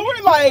read slower?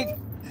 Like,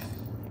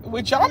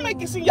 with y'all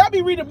making see, y'all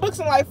be reading books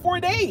in like 4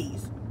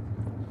 days.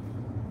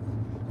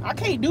 I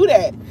can't do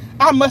that.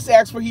 I must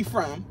ask where he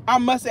from. I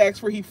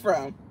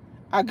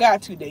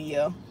got to,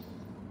 Danielle.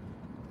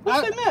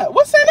 What's in there?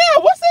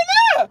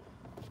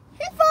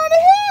 He fine as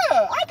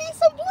hell. I need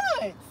some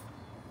blunts.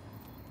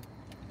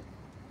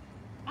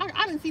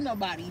 I didn't see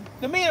nobody.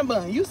 The man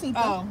bun. You seen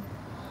them? Oh.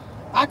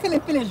 I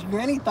couldn't finish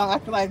Granny Thought. I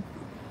feel like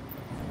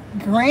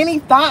Granny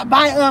Thought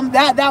by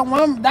that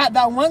one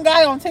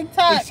guy on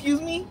TikTok. Excuse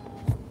me?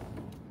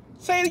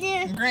 Say it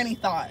again. Granny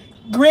Thought.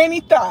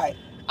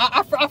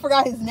 I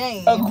forgot his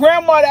name. A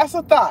grandma, that's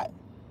a thought.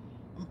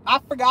 I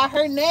forgot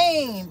her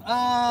name.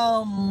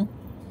 I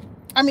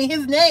mean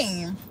his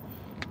name.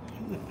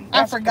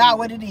 I forgot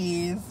what it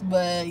is,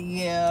 but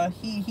yeah,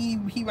 he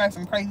writes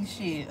some crazy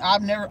shit.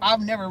 I've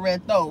never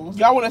read those.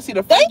 Y'all want to see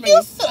the first? Thank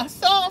you,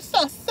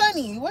 so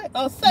Sunny. What?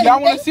 Oh, Sunny.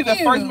 Y'all want to see the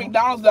first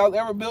McDonald's that was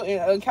ever built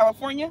in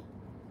California?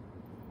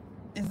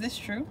 Is this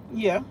true?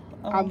 Yeah,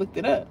 I looked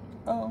it up.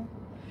 Oh,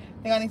 I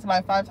think I need to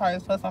buy 5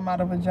 tires. Plus, I'm out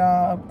of a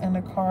job and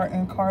a car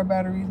and car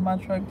batteries. My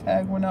truck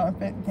tag went out.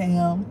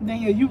 Damn.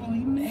 Danielle, you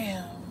believe me?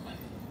 Damn.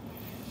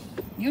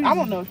 I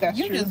don't know if that's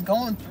true. You're just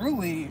going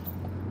through it.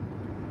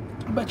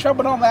 But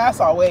trouble don't last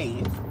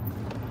always.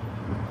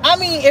 I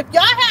mean, if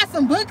y'all had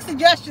some book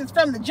suggestions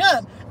from the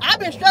jump, I've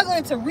been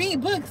struggling to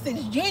read books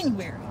since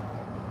January.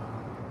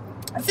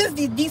 Since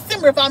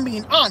December, if I'm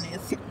being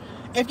honest.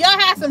 If y'all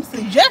had some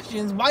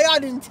suggestions, why y'all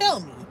didn't tell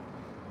me?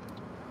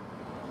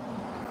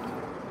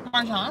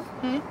 Marjan?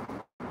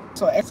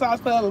 So exercise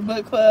club, a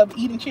book club,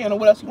 eating channel,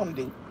 what else you want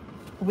to do?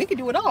 We could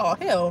do it all.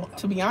 Hell.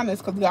 To be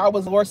honest, because God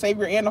was the Lord,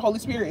 Savior, and the Holy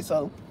Spirit,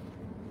 so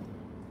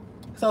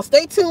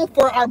stay tuned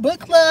for our book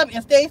club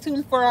and stay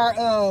tuned for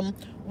our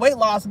weight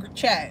loss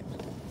chat.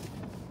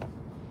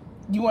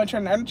 You want to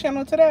turn the other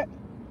channel to that?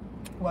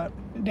 What?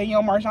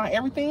 Danielle Marjan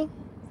everything?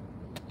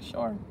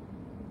 Sure.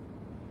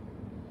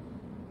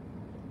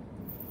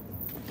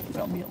 There's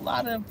going to be a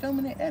lot of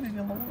filming and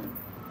editing, Lord.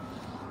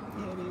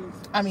 Yeah, it is.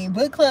 I mean,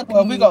 book club.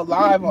 Well, if we go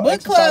live on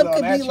book club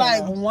could be channel,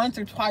 like once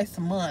or twice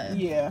a month.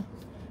 Yeah.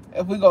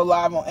 If we go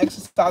live on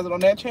exercise on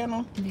that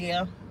channel.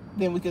 Yeah.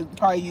 Then we could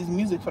probably use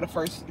music for the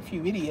first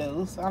few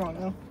videos. I don't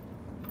know.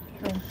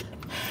 Sure.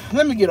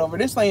 Let me get over.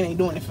 This lane ain't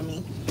doing it for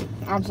me.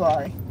 I'm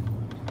sorry.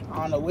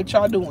 I don't know what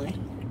y'all doing.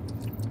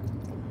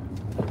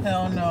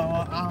 Hell no.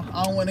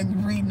 I don't want to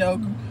read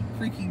no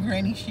freaky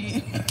granny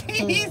shit.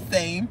 He's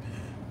saying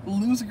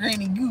loose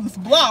granny goose.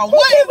 Blah.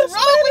 What is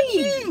wrong with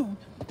you?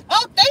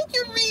 Oh, thank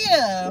you,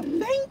 Rhea.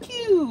 Thank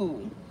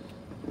you.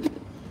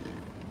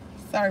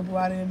 Sorry, boo.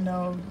 I didn't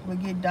know. We'll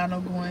get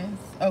Donald going.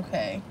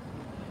 Okay.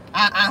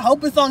 I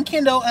hope it's on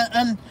Kindle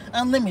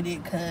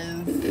Unlimited,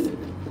 cause,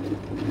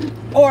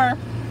 or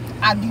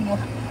I do know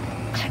how to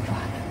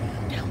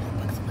download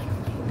books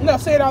legally. No,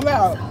 say it out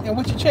loud and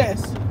with your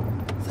chest.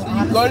 So you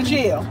can go to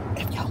jail.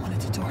 If y'all want a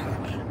tutorial,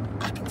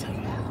 I can tell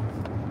you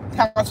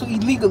how to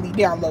illegally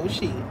download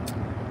shit.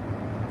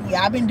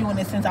 Yeah, I've been doing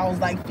it since I was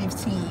like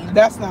 15.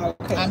 That's not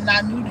okay. I'm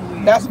not new to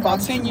it. That's about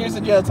 10 years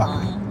of jail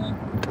time.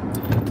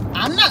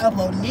 I'm not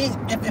uploading it.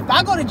 If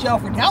I go to jail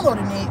for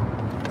downloading it,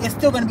 it's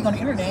still going to be on the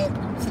internet.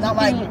 It's not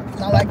like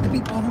the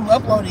people who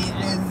upload it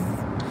is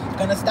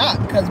going to stop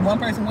because one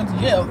person went to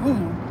jail.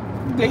 Ooh.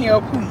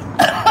 Danielle, please.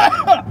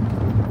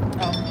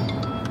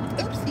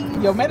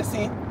 Oopsie. Your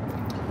medicine.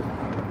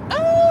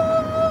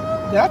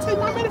 Did I take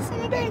my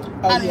medicine today?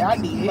 Oh, yeah, I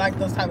did. Like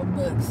those type of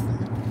books.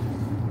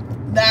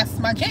 that's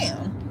my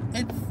jam.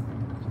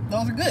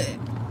 Those are good.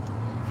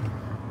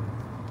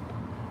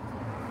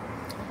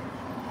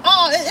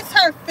 Oh, it's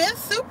her fifth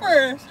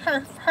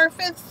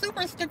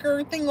super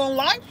sticker thing on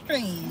live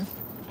stream.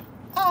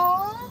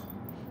 Aw.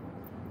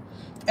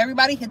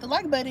 Everybody hit the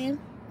like button.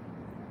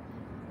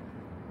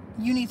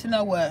 You need to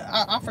know what?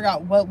 I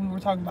forgot what we were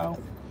talking about.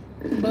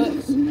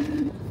 Books. I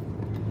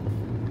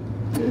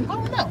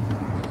don't know.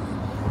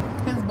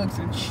 His books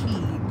are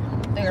cheap.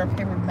 They are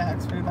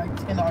paperbacks for like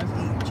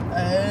 $10 each.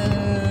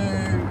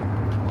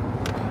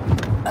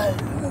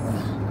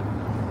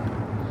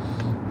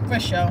 For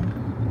sure.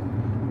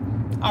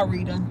 I'll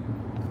read them.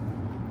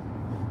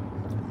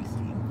 Let me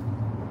see.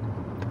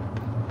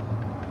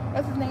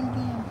 What's his name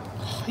again?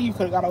 You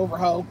could have got over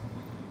hoe.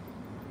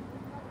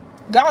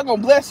 God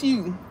gonna bless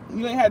you.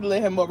 You ain't had to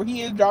let him over.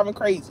 He is driving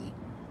crazy.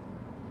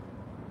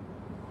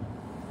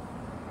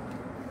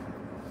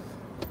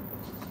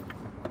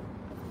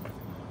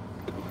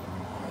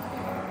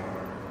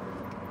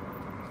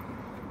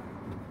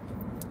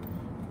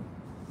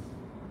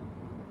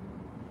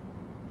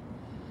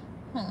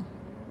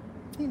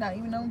 He not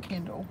even on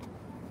Kindle.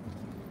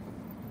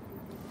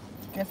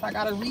 Guess I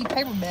gotta read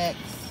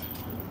paperbacks.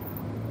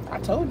 I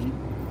told you.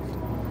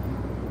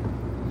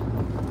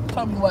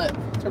 Tell me what?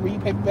 To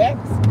read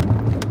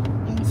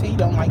paperbacks. You say you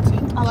don't like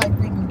to. I like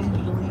reading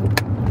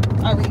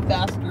digitally. I read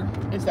faster.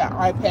 It's that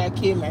iPad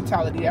kid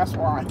mentality. That's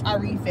why. I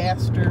read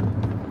faster.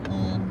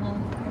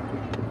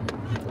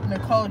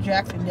 Nicole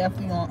Jackson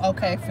definitely on.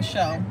 Okay, for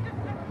sure.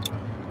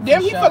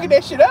 Damn, he fucking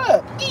that shit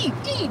up. Eat.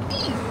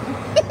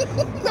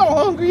 No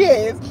hungry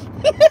ass.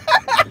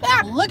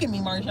 Look at me,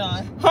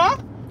 Marjan. Huh?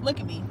 Look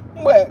at me.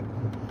 What?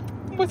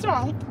 What's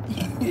wrong?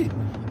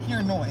 You're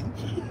annoying.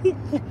 Eat.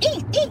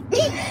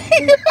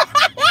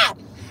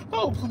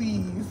 Oh,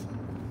 please.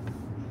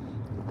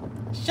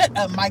 Shut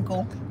up,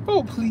 Michael.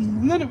 Oh, please.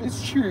 None of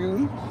it's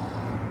true.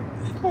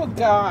 Oh,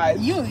 God.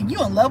 You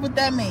in love with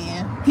that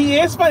man. He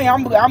is funny.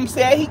 I'm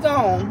sad he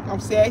gone. I'm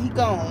sad he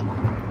gone.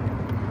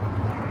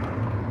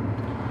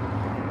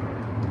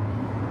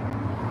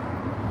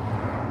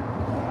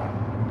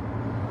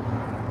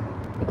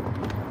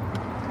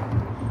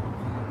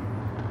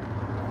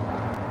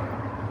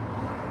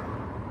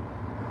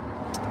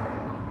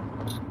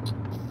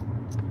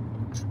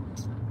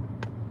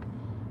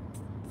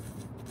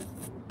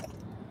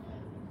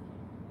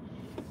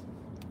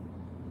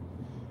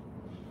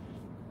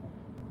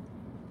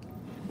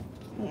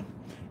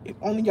 If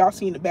only y'all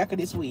seen the back of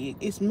this wig.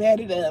 It's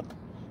matted up.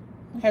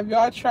 Have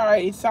y'all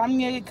tried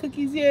insomnia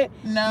cookies yet?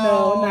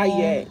 No, not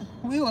yet.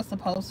 We were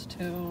supposed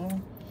to.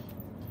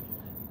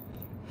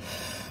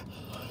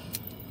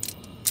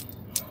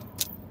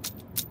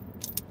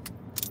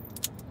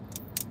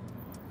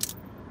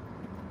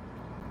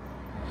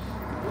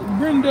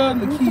 Brenda,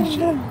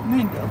 Lakeisha,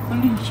 Linda,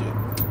 Felicia,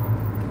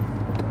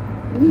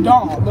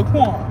 Dawn,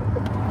 Laquan.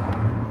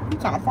 You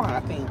kind of fine, I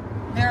think.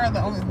 These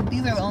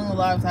are the only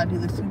lives I do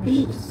the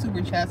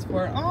super chats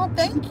for. Oh,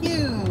 thank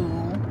you.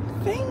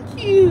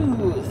 Thank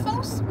you.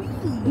 So sweet.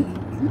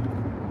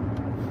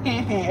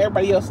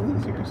 Everybody else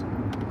is yours.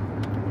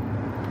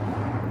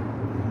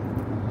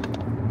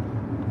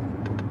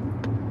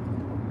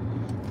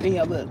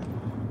 Yeah, look.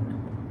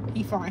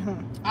 He fine, huh?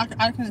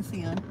 I couldn't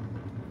see him.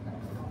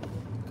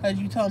 Because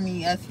you told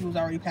me as he was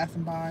already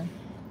passing by.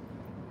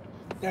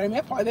 That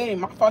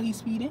ain't my fault he's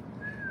speeding.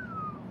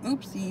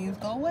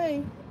 Oopsies, go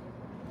away.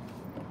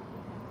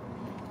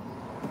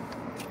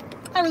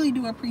 I really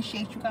do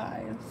appreciate you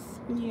guys.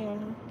 Yeah.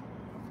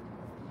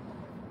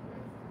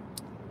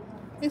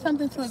 It's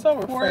something to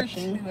look forward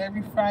to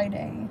every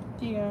Friday.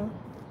 Yeah.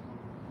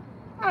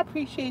 I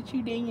appreciate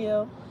you,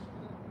 Danielle.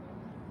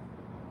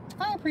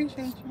 I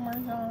appreciate you,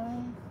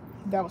 Marjan.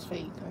 That was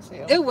fake.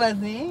 It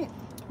wasn't.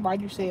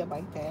 Why'd you say it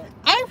like that?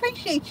 I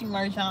appreciate you,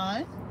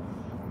 Marjan.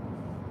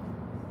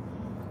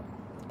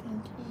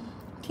 Thank you.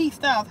 T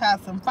Styles has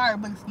some fire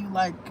books you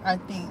like, I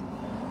think.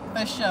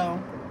 For sure.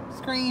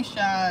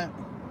 Screenshot.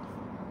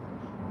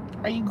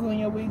 Are you gluing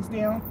your wigs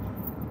down?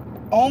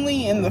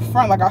 Only in the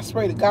front, like I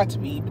swear it got to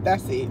be, but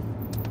that's it.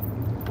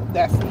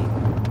 That's it.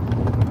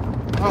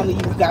 I don't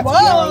use got to be.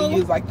 I don't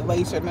use like the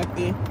lace or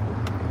nothing.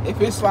 If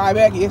it slide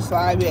back, it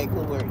slide back,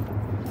 Lord.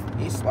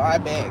 It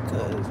slide back,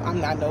 because I'm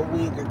not no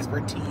wig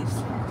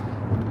expertise.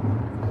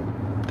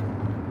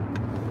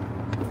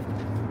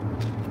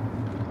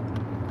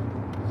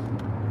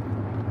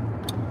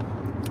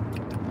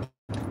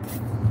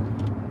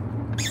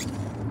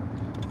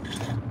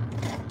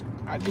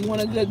 I do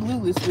want a good glue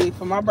this wig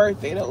for my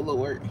birthday, though,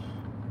 Lord.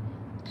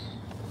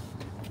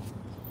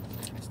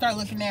 Start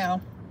looking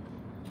now.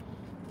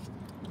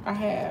 I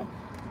have.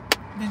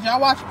 Did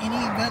y'all watch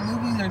any good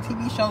movies or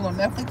TV shows on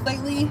Netflix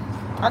lately?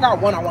 I got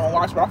one I want to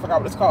watch, but I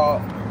forgot what it's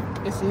called.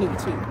 It's new,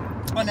 too.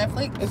 On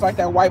Netflix? It's like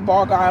that white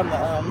ball guy on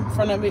the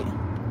front of it.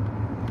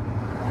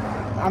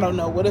 I don't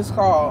know what it's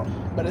called,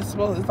 but it's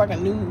like a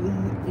new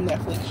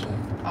Netflix show.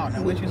 I don't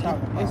know what you're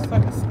talking about. It's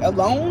like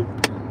Alone.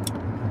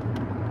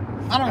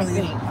 I don't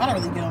really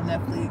get on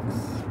Netflix.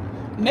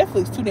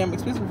 Netflix too damn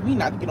expensive for me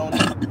not to get on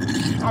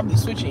it. I'll be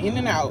switching in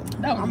and out.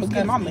 I'm gonna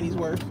get my money's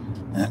worth.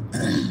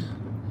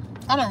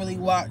 I don't really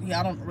watch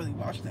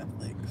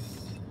Netflix.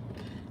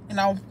 And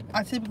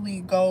I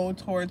typically go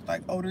towards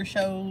like older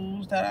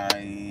shows that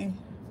I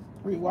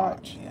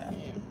rewatch. Yeah.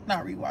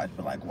 Not rewatch,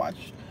 but like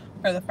watch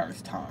for the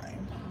first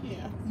time.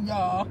 Yeah.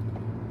 Y'all.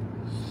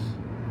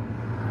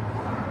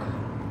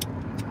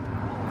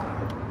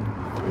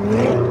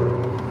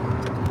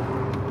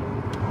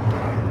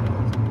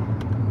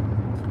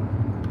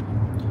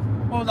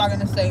 What was I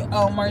gonna say?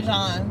 Oh,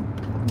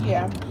 Marjan.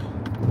 Yeah.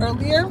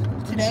 Earlier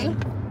today,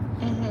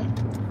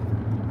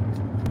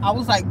 I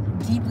was like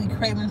deeply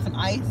craving some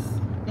ice.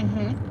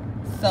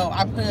 So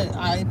I put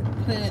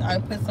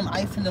some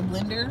ice in the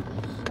blender.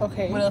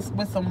 Okay.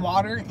 With some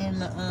water in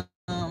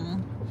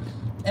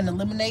the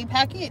lemonade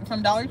packet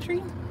from Dollar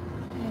Tree.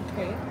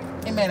 Okay.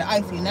 It made it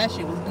icy, and that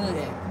shit was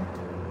good.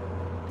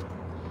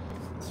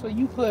 So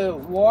you put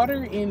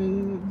water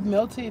in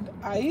melted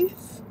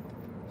ice?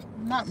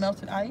 Not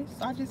melted ice.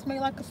 I just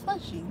made like a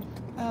slushie.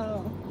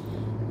 Oh.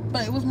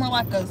 But it was more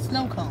like a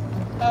snow cone.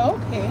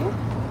 Oh, okay.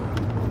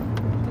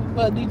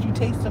 But did you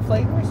taste the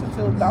flavor since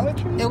it was Dollar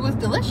Tree? It was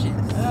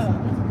delicious. Oh.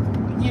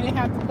 You didn't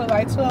have to put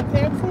like 12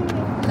 packs in it?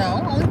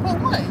 No, only put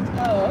one.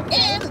 Oh,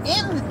 okay. And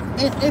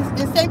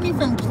it saved me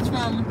from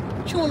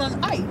chewing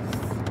on ice.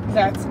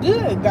 That's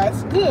good.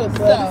 That's good.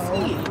 So,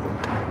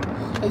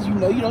 because you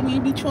know you don't need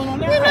to be chewing on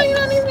that ice. You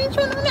don't need to be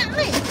chewing on that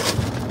ice.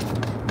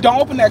 Don't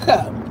open that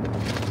cup.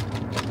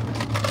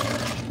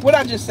 What'd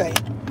I just say?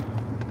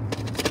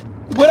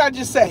 What'd I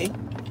just say?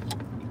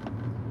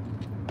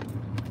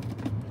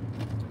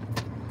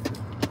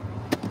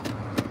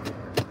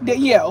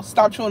 Danniiyell,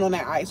 stop chewing on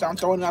that ice or I'm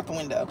throwing it out the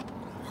window.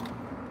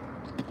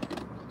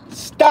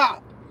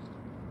 Stop.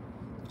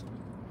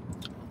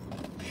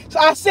 So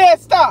I said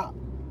stop.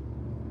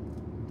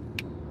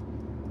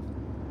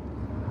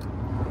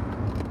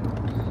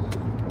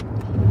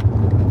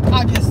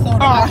 I just sold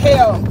it. Oh,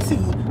 hell.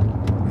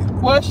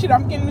 Well, shit,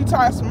 I'm getting new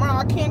tires tomorrow.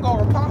 I can't go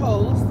over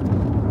potholes.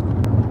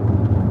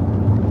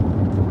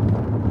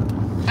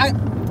 I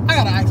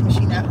got an ice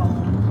machine at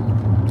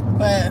home,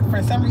 but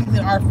for some reason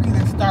our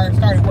freezer started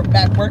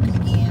back working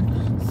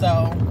again.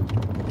 So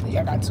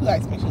yeah, I got 2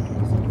 ice machines.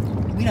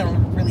 We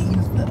don't really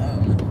use the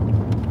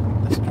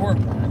store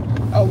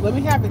one. Oh, let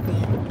me have it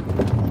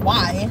then.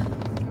 Why?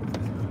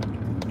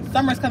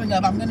 Summer's coming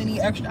up. I'm gonna need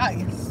extra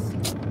ice.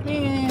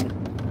 Man,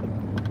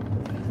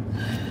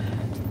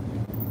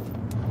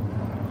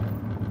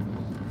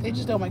 they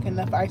just don't make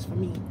enough ice for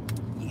me.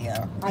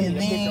 Yeah, I need a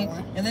bigger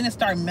one. And then it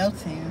started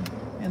melting,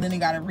 and then they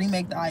gotta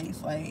remake the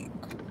ice. Like,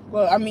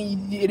 well, I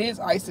mean, it is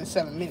ice in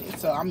 7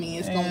 minutes, so I mean,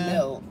 it's gonna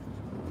melt.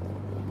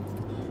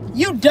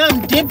 You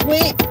dumb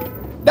dipwit!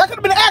 That could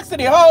have been an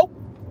accident, ho!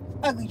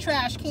 Ugly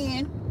trash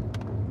can.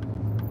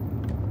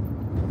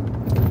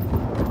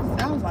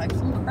 Sounds like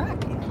some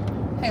cracking.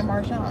 Hey,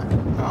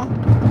 Marjan. Huh?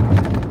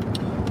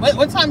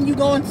 What time you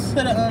going to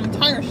the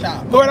tire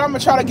shop? Lord, I'm gonna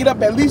try to get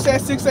up at least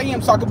at 6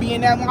 a.m. so I can be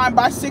in that line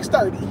by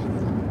 6:30.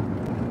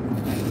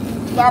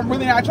 So I'm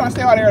really not trying to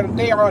stay out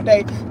there all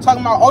day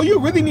talking about, oh, you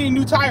really need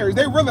new tires.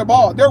 They really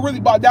bald. They're really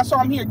bald. That's why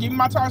I'm here. Give me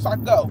my tires so I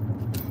can go.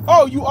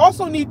 Oh, you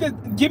also need to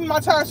give me my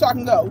tires so I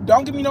can go.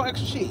 Don't give me no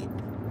extra shit.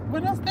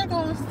 What else they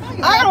gonna say?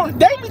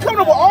 They be coming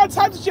up with all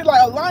types of shit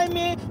like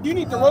alignment. You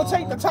need to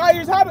rotate the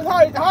tires. How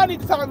I need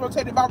the tires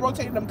rotated if I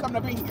rotated them coming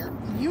up in here?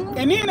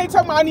 And then they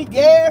talking about I need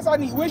gas, I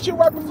need windshield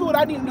wiper fluid,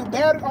 I need a new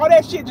battery, all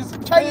that shit. Just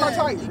change my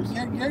tires.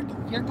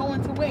 You're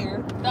going to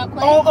where?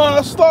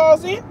 On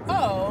Stalls in.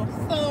 Oh,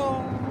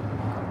 so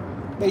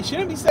they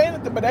shouldn't be saying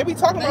nothing, but they be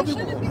talking about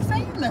people. They shouldn't be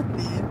saying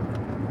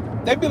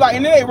nothing. They be like,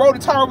 and then they roll the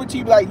tire over to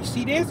you, like, you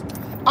see this?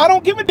 I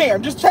don't give a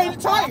damn. Just change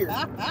the tire.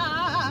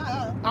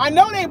 I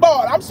know they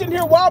bought. I'm sitting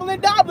here wobbling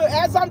and dobbling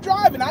as I'm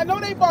driving. I know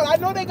they bought. I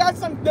know they got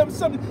some.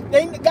 They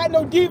ain't got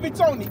no divots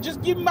on it.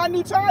 Just give me my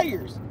new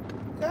tires.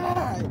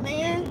 God,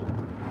 man,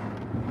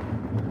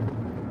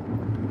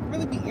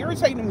 really be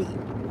irritating me.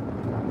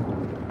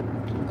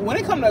 When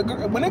it come to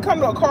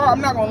a car,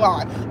 I'm not gonna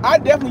lie. I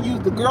definitely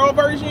use the girl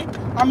version.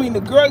 I mean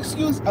the girl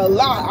excuse a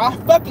lot. I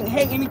fucking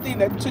hate anything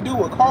to do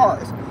with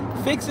cars.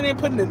 Fixing it,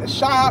 putting it in the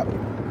shop,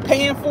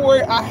 paying for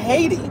it. I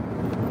hate it.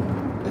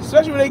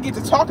 Especially when they get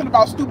to talking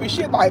about stupid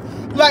shit like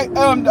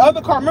the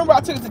other car. Remember I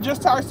took it to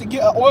Just Tires to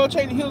get an oil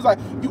change and he was like,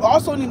 you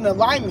also need an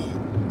alignment.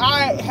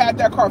 I had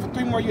that car for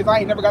 3 more years. I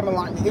ain't never got an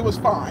alignment. It was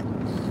fine.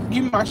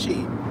 Give me my shit.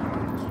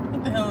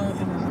 What the hell is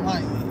an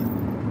alignment?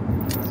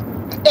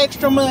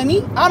 Extra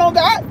money I don't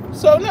got,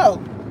 so no.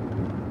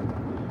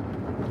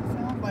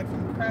 Sounds like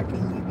some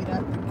cracking you get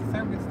at the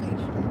service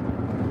station.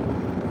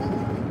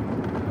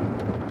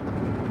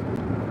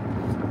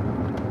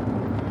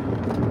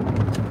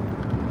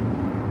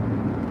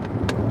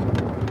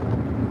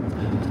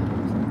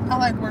 I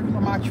like working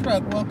on my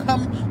truck. Well,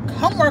 come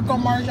work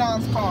on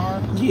Marjan's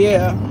car.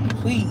 Yeah,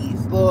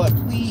 please, Lord,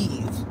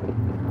 please.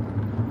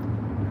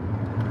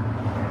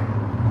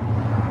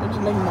 They're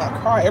just making me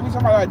cry every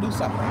time I gotta do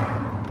something.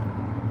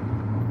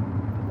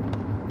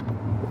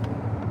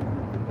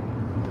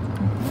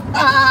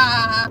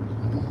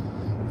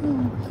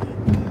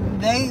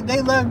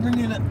 They love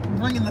bringing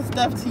the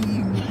stuff to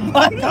you.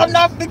 Like, I'm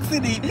not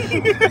fixing it.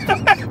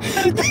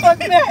 Put it the fuck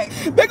back.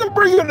 They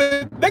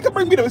can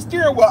bring me the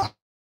steering wheel.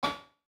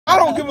 I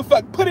don't give a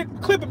fuck.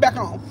 Clip it back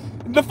on.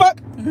 The fuck?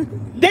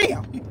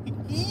 Damn.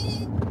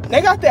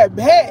 They got that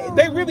bad.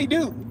 They really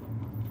do.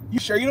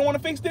 You sure you don't want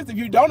to fix this? If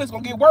you don't, it's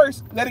gonna get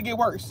worse. Let it get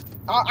worse.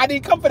 I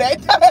didn't come for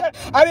that.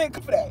 I didn't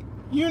come for that.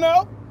 You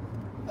know?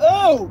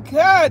 Oh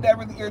God, that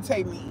really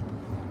irritates me.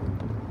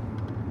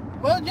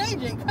 Well,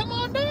 JJ, come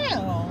on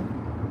down.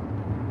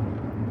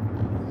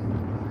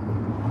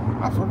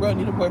 I for real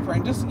need a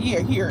boyfriend. Just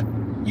here,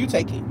 you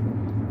take it.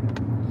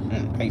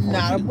 Pay for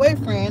Not it. a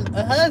boyfriend,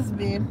 a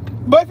husband.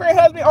 Boyfriend,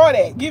 husband, all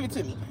that. Give it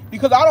to me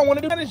because I don't want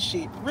to do this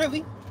shit.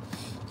 Really.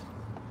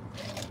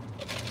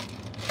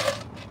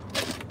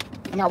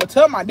 And I would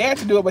tell my dad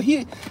to do it, but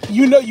you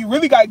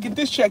really got to get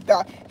this checked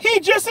out. He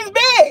just as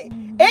bad.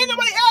 Ain't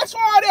nobody asked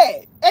for all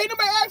that. Ain't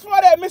nobody asked for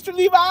all that, Mr.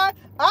 Levi.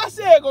 I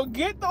said go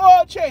get the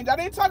oil change. I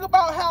didn't talk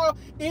about how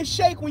it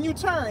shake when you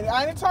turn.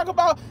 I didn't talk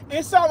about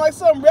it sound like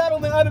something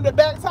rattling under the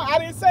back tire. I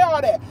didn't say all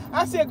that.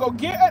 I said go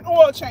get an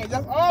oil change.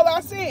 That's all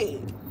I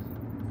said.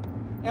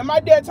 And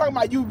my dad talking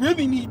about you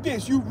really need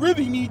this. You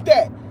really need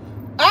that.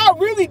 I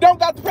really don't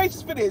got the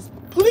patience for this.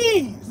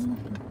 Please.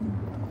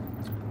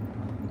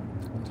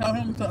 Tell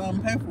him to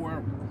pay for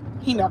it.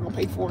 He not gonna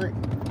pay for it.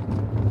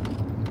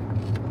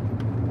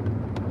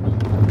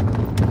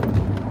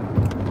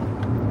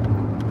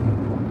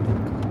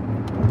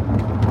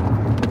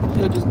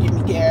 He'll just give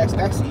me gas.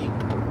 That's it.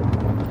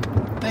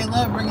 They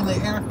love bringing the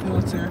air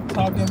filter,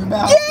 talking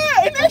about.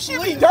 Yeah, and that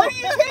shit be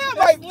dirty as hell.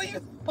 Like,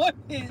 well,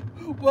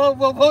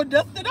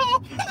 dust it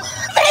off.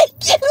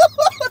 Thank you.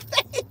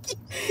 Thank you.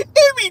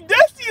 It be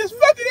dusty as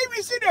fuck. They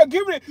be sitting there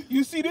giving it.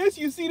 You see this?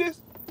 You see this?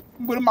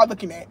 What am I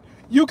looking at?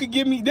 You could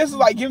give me. This is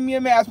like giving me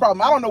a math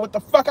problem. I don't know what the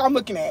fuck I'm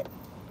looking at.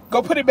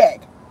 Go put it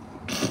back.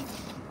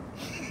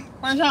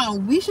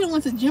 Marjan, we should have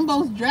went to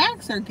Jimbo's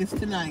drag circus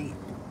tonight.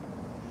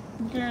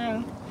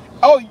 Girl.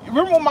 Oh,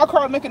 remember when my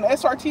car was making the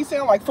SRT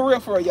sound? Like, for real,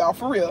 y'all.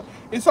 For real.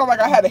 It sounded like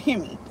I had a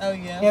Hemi. Oh,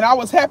 yeah. And I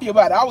was happy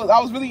about it. I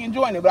was really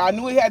enjoying it, but I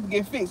knew it had to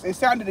get fixed. It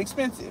sounded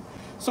expensive.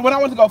 So when I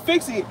went to go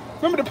fix it,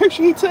 remember the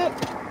picture he took?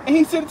 And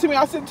he sent it to me.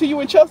 I sent it to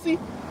you and Chelsea.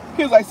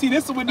 He was like, see,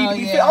 this is what needs to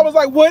be fixed. I was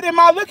like, what am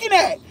I looking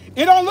at?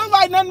 It don't look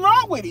like nothing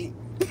wrong with it.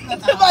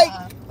 Like,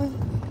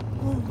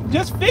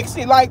 just fix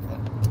it. Like,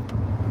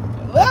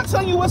 I'll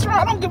tell you what's wrong.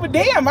 I don't give a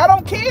damn. I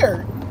don't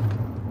care.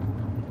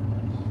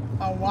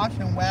 I'll wash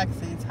and wax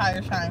it.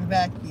 Tire shine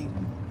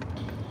vacuum.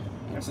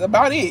 That's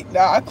about it.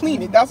 I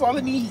clean it. That's all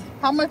it needs.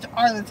 How much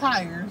are the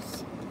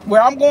tires?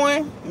 Where I'm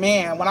going,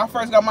 man, when I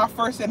first got my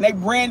first set, and they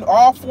brand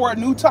all 4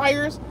 new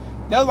tires,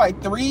 that was like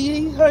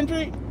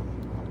 $300.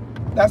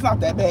 That's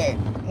not that bad.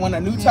 When a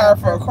new tire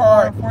for a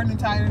car, 4 new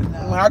tires,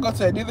 no. When I go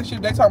to a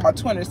dealership, they talking about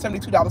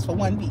 $272 for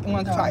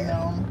one tire.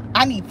 No.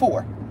 I need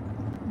 4.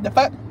 The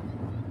fuck?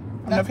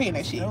 I'm not paying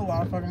that shit. Still a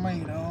lot of fucking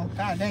money though.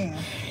 God damn.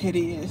 It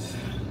is.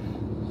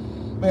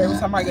 But every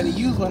time I get a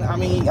used one, I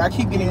mean, I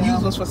keep getting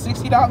used ones for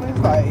 $60.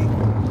 Like,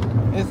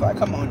 it's like,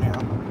 come on now.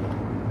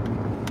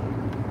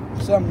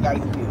 Something gotta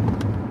give.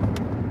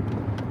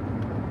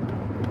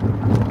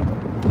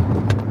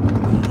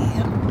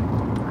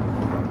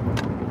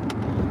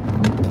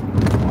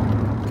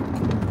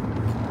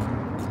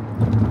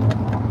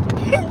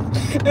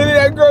 And then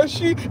that girl,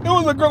 it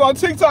was a girl on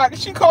TikTok.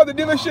 She called the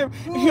dealership.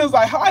 And he was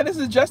like, "Hi, this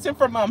is Justin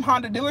from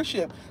Honda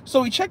dealership.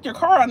 So we checked your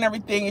car and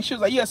everything." And she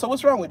was like, "Yeah. So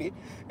what's wrong with it?"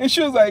 And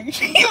she was like,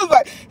 he was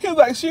like,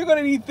 "So you're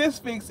gonna need this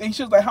fixed." And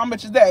she was like, "How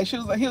much is that?" And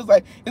he was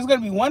like, "It's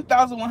gonna be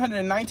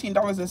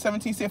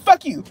 $1,119.17.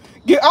 Fuck you.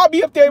 I'll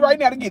be up there right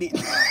now to get it."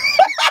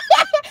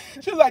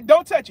 She was like,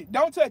 "Don't touch it.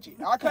 Don't touch it.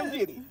 I'll come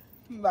get it."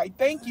 Like,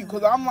 thank you,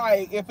 because I'm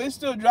like, if it's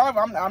still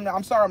driving,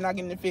 I'm sorry, I'm not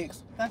getting it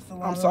fixed. That's a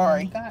lot. I'm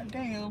sorry. God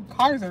damn,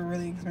 cars are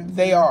really expensive.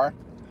 They are.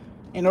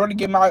 In order to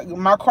get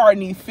my car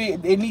needs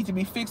to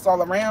be fixed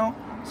all around.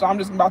 So I'm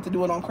just about to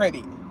do it on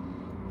credit.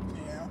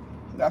 Yeah.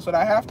 That's what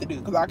I have to do,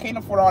 because I can't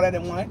afford all that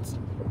at once,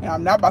 and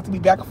I'm not about to be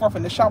back and forth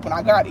in the shop when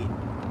I got it.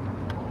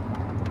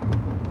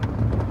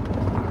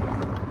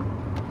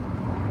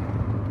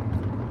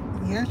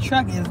 Your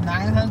truck is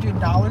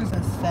 $900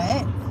 a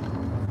set.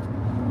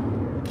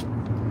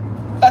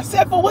 A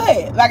set for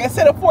what? Like a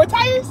set of 4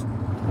 tires?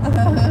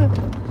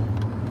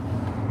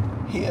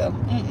 Yeah.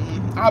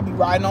 I'll be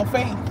riding on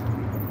faith.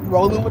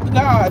 Rolling with the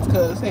gods,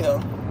 because,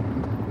 hell,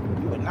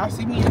 you would not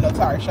see me in no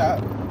tire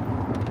shop.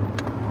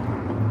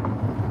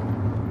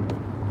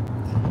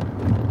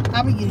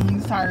 I'll be getting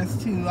used tires,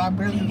 too. I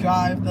barely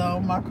drive, though.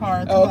 My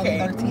car,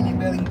 2013, it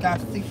barely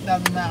got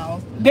 6,000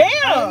 miles. Damn!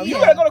 Yeah. You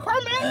better go to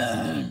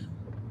CarMax?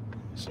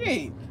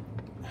 Shit.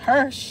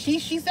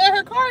 She said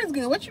her car is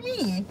good. What you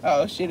mean?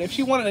 Oh shit! If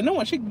she wanted a new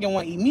one, she could get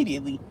one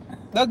immediately.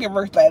 They'll give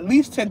her at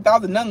least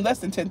 10,000, nothing less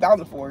than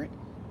 10,000 for it,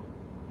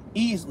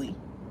 easily.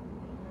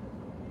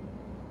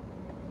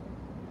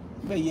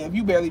 But yeah, if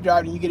you barely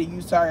drive and you get a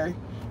used tire,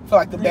 for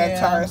like the back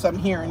tire or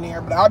something here and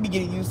there. But I'll be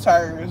getting used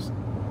tires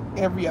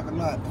every other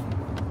month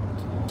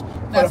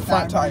for the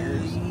front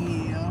tires.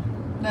 Yeah,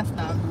 that's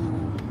not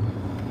good.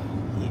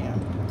 Yeah.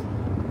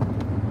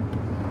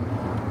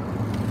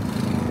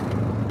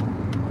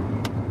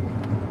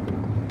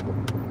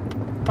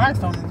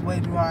 Firestone is way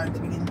too hard to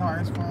be getting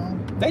tires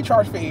from. They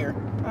charge for air.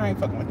 I ain't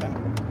fucking with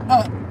them.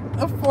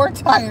 A 4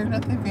 tire,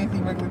 nothing fancy,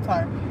 regular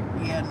tire.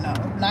 Yeah, no.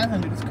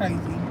 900 is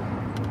crazy.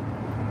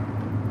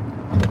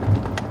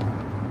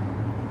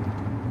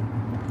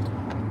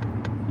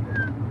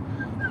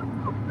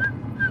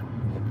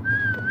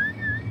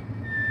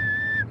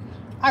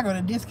 I go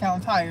to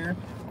Discount Tire.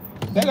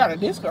 They got a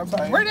Discount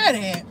Tire. Where that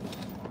at?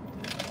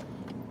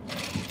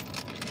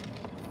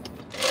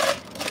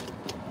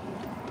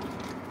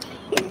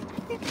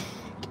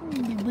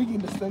 Bringing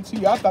the stuff to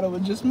you. I thought it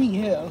was just me,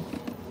 hell.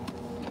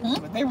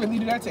 But they really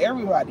do that to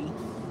everybody.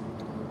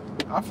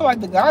 I feel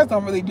like the guys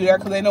don't really do that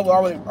because they know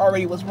what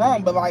already was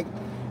wrong. But like,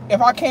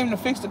 if I came to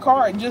fix the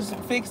car, just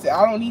fix it.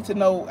 I don't need to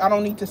know. I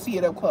don't need to see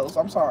it up close.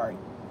 I'm sorry.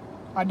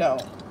 I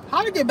don't.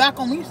 How did it get back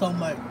on me so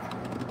much?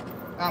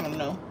 I don't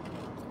know.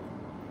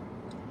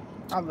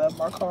 I love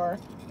my car.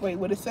 Wait,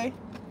 what'd it say?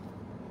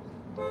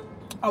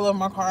 I love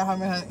my car. I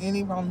haven't had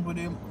any problems with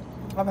it.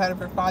 I've had it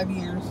for 5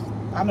 years.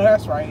 I know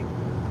that's right.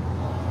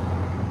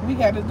 We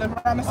had it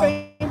around the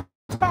same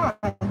time.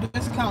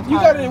 Discount You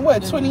got it in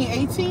what,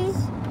 2018?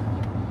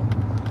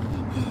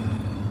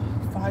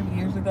 5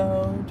 years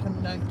ago,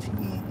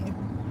 2019.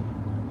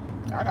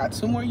 I got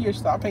 2 more years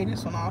till I pay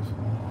this one off.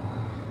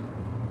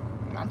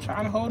 I'm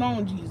trying to hold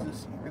on,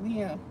 Jesus. I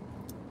really am.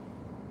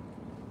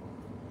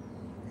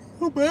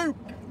 Oh, babe.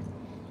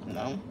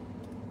 No.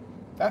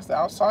 That's the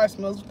outside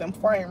smells with them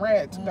frying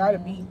rats. Gotta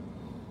be.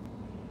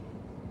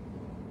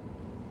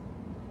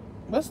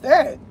 What's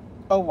that?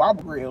 Oh,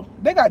 Wobble Grill.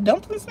 They got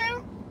dumplings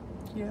now?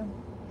 Yeah.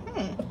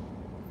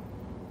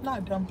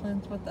 Not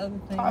dumplings, but the other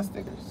thing. Pot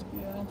stickers.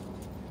 Yeah.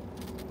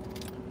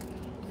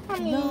 I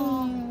mean, I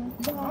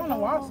don't know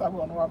why I stopped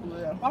going to Wobble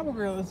Grill. Wobble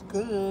Grill is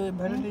good,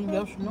 better than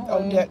Yoshinoya.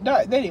 Oh,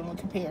 that they didn't even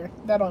compare.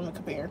 That don't even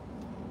compare.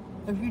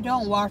 If you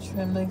don't watch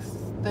them, they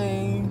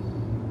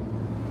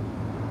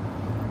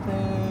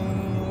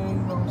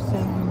don't say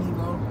you need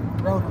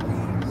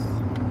rotaries.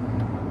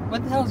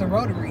 What the hell is a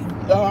rotary?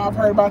 Oh, I've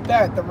heard about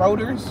that. The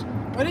rotors.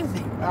 What is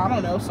it? I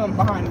don't know. Something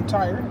behind the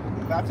tire,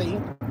 I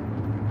think.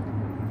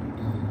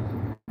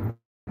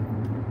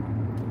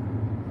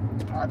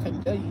 I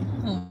couldn't tell you.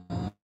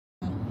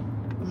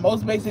 The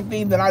most basic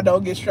thing that I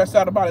don't get stressed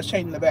out about is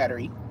changing the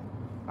battery.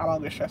 I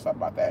don't get stressed out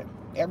about that.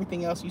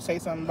 Everything else, you say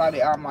something about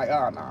it, I'm like,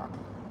 oh, nah.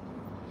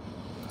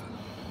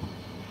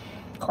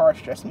 Car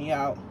stress me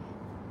out.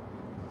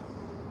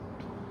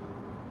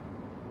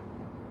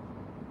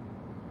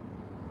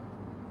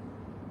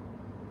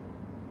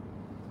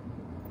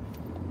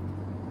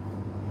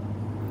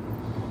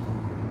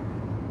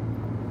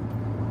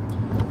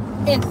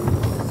 It's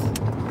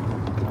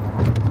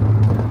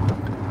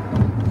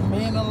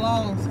been a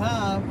long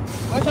time.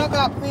 What y'all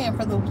got planned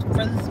for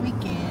this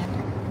weekend?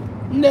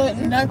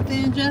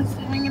 Nothing. Just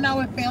hanging out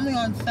with family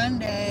on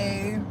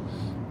Sunday.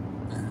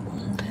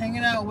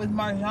 Hanging out with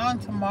Marjan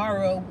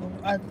tomorrow.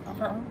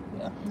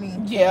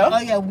 Yeah. Oh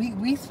yeah.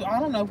 We. I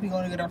don't know if we're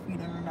gonna get our feet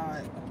in or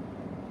not.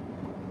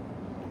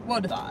 We'll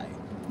decide.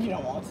 You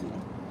don't want to.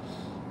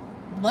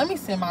 Let me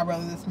send my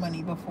brother this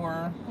money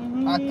before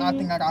I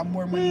think I got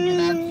more money than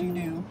I actually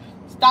do.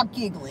 Stop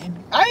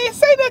giggling. I didn't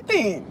say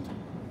nothing.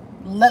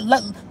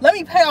 Let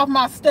me pay off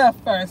my stuff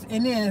first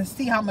and then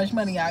see how much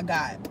money I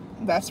got.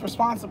 That's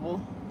responsible.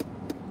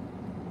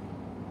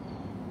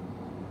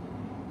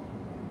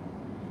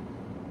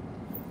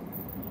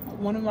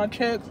 One of my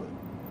checks,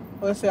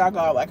 let's say I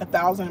got like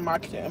 $1,000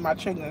 in my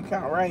checking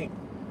account, right?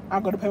 I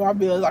go to pay my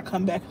bills, I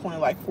come back with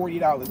like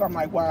 $40. I'm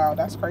like, wow,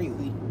 that's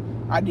crazy.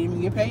 I didn't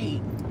even get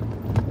paid.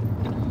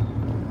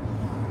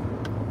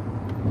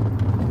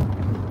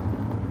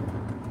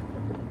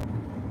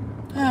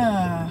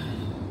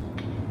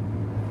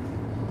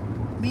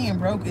 Being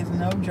broke is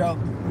no joke.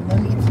 Let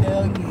me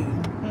tell you.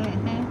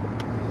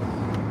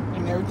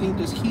 And everything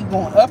just keep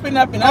going up and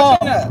up and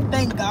up and up.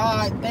 Thank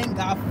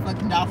God for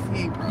fucking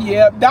Dossier, bro.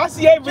 Yeah,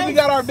 Dossier really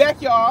got our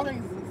back, y'all.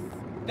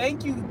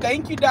 Thank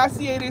you,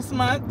 Dossier this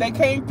month. They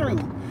came through.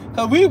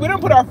 Cause we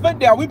done put our foot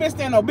down. We've been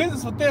standing on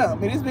business with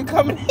them, and it's been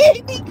coming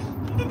handy.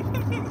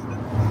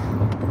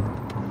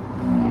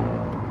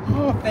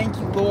 Oh, thank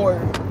you,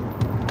 Lord.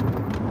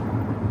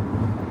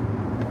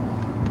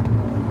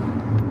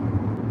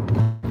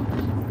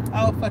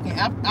 Oh, fucking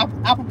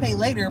Apple Pay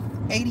later,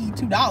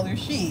 $82.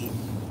 Shit.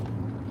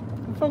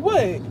 For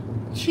what?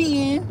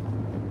 Shein.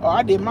 Oh,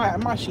 I did my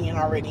Shein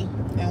already.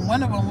 And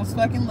one of them was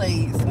fucking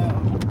late, so.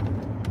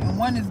 And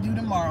one is due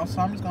tomorrow,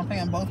 so I'm just gonna pay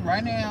them both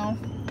right now.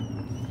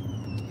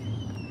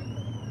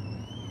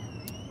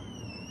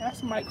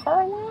 That's my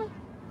car alarm?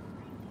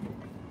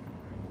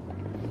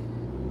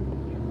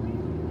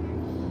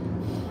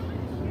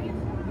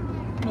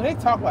 Well, they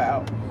talk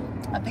loud.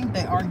 I think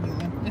they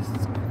arguing. This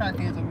is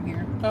crackheads over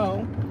here.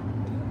 Oh.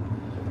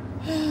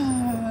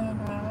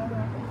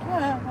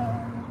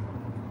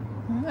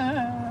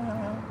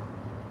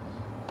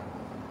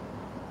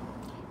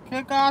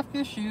 Kick off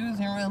your shoes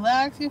and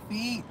relax your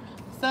feet.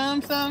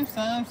 Some.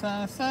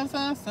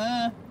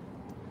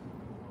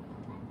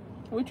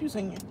 What you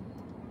singing?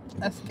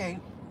 Escape.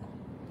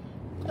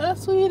 A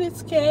sweet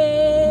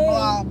escape.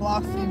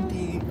 Blah,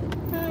 CD.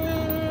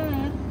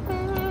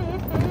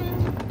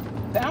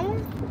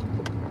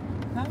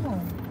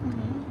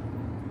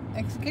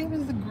 Escape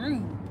is the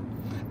group.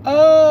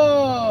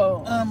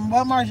 Oh.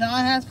 What Marjan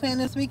has planned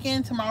this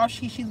weekend, tomorrow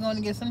she's going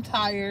to get some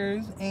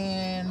tires,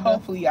 and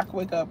hopefully I can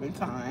wake up in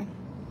time.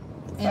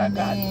 And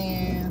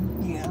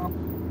then, yeah.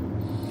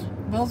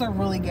 Those are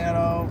really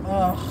ghetto.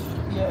 Ugh.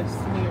 Yes,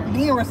 weird.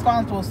 Being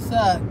responsible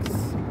sucks.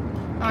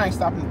 I ain't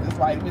stopping at this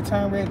light. If it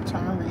turn red,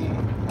 turn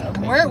red.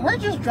 Okay. We're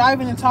just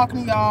driving and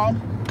talking to y'all.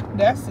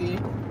 That's it.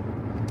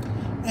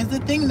 It's the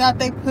thing that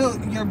they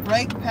put your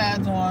brake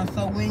pads on,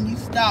 so when you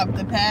stop,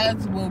 the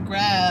pads will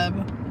grab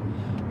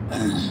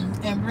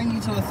and bring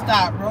you to a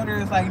stop. Rotor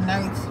is like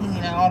 19,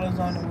 and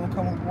AutoZone will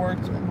come with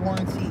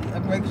warranty. A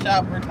brake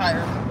shop or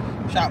tire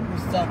shop will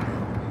sell it.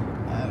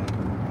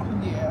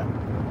 Yeah.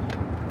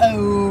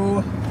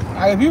 Oh.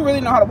 Like, if you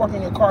really know how to work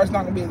on your car, it's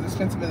not gonna be as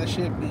expensive as it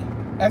should be,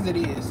 as it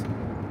is.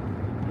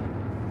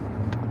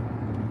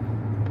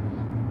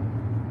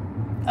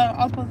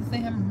 I was supposed to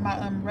send him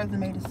my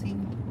resume to see.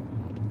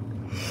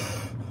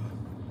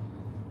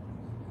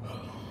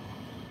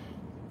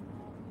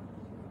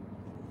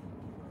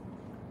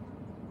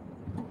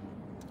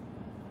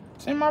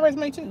 Send my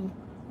resume too.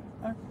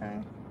 Okay.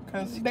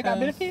 Cause they got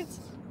benefits.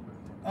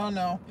 Oh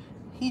no,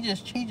 he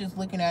just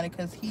looking at it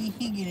because he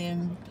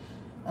getting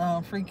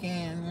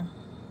freaking,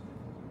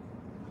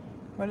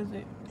 what is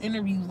it,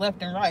 interviews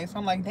left and right. So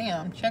I'm like,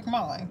 damn, check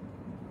mine.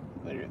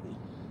 Literally.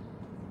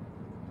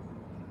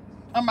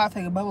 I'm about to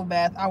take a bubble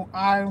bath.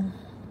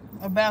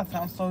 A bath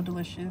sounds so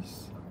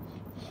delicious.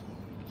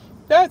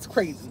 That's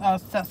crazy. I'll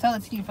sell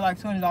it to you for like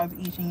 $200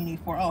 each, and you need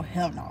 4. Oh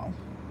hell no.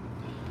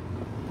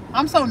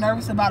 I'm so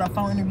nervous about a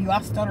phone interview.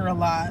 I stutter a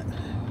lot.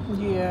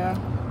 Yeah.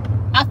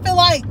 I feel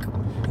like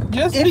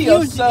just be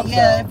yourself.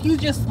 Yeah, if you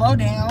just slow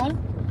down,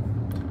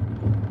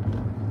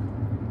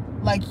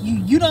 like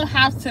you don't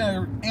have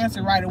to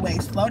answer right away.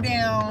 Slow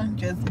down,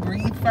 just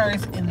breathe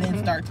first, and then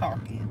start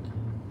talking.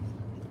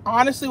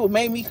 Honestly, what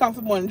made me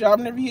comfortable in job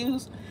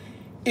interviews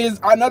is,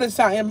 I know this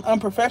sounds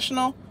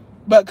unprofessional,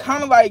 but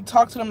kind of like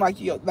talk to them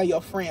like your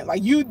friend.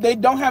 Like they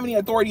don't have any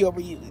authority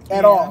over you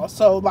at all.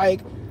 So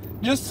like,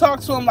 just talk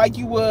to them like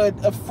you would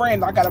a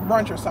friend, like at a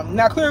brunch or something.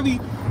 Now,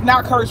 clearly,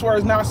 not curse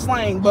words, not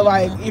slang, but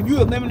like, if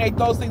you eliminate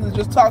those things and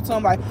just talk to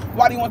them like,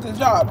 why do you want this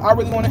job? I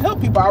really want to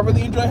help people. I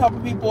really enjoy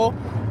helping people,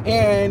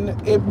 and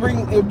it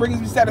brings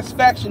me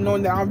satisfaction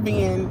knowing that I'm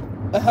being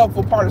a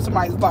helpful part of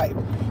somebody's life.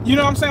 You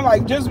know what I'm saying?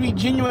 Like, just be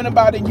genuine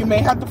about it. You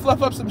may have to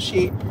fluff up some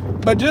shit,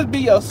 but just be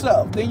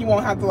yourself. Then you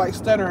won't have to like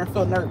stutter and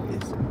feel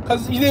nervous.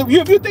 Because if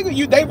you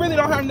think they really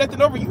don't have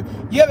nothing over you.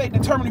 Yeah, they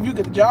determine if you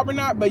get the job or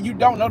not, but you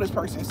don't know this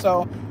person.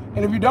 So,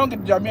 and if you don't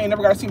get the job, you ain't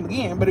never got to see them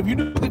again. But if you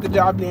do get the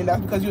job, then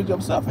that's because you was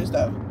yourself and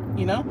stuff.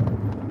 You know?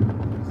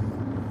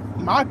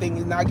 My thing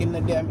is not getting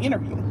the damn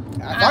interview.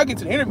 If I get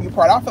to the interview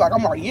part, I feel like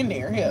I'm already in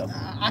there. Hell.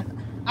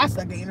 I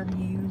suck at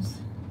interviews.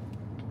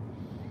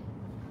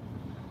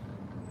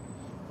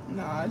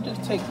 Nah, it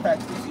just takes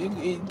practice.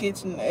 It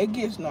gets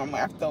normal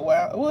after a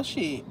while. Well,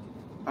 shit.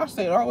 I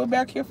stayed all the way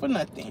back here for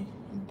nothing.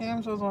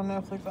 Damn show's on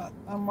Netflix.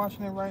 I'm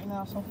watching it right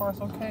now. So far,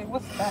 it's okay.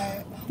 What's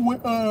that?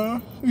 With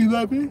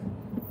 11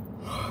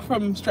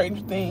 from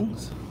Stranger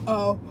Things.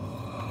 Oh.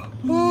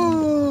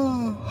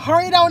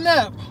 Hurry it on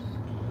up.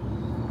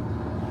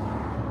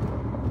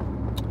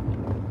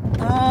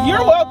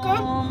 You're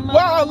welcome.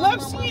 Wow, I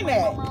love seeing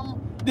that.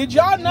 Did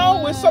y'all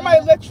know when somebody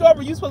let you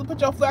over, you supposed to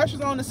put your flashes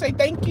on to say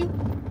thank you?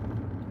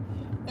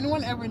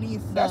 Anyone ever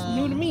needs that's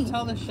new to me.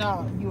 Tell the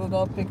shop you will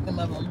go pick them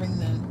up and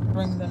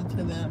bring them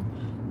to them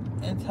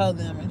and tell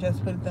them and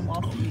just put them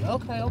off to you.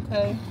 Okay.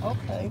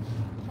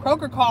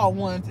 Kroger called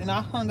once and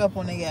I hung up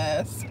on their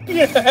ass.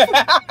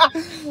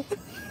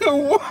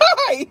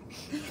 Why?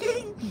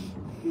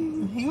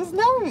 He was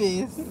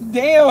nervous.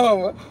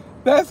 Damn,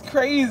 that's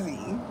crazy.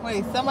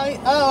 Wait, somebody.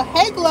 Oh,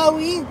 hey,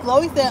 Chloe.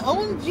 Chloe said,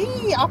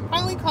 "OMG, I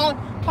finally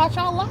caught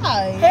y'all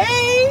live."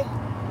 Hey.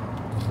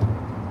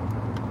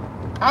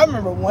 I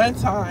remember one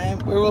time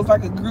where it was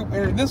like a group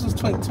interview. This was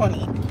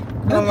 2020.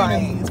 Group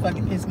interviews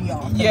fucking pissed me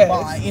off. Yes.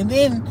 Why? And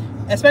then,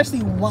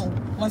 especially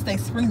once they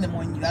spring them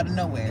on you out of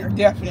nowhere.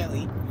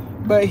 Definitely.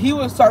 But he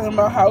was talking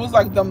about how it was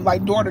like them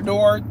like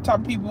door-to-door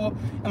type people,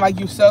 and like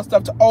you sell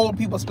stuff to old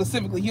people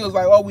specifically. He was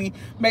like, oh, we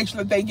make sure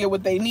that they get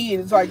what they need.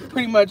 It's like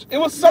pretty much, it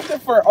was something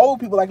for old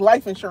people, like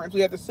life insurance.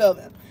 We had to sell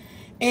them.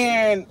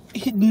 And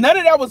none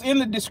of that was in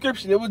the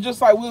description. It was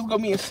just like we was going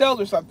to be in sales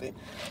or something.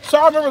 So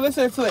I remember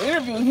listening to the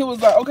interview, and he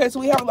was like, okay, so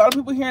we have a lot of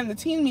people here in the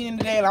team meeting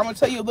today, and I'm going to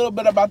tell you a little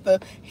bit about the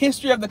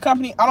history of the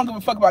company. I don't give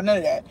a fuck about none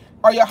of that.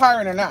 Are you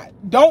hiring or not?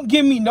 Don't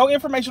give me no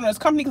information on this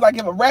company because I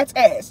give a rat's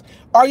ass.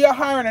 Are you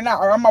hiring or not?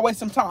 Or am I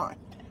wasting time?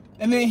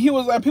 And then he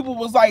was like, people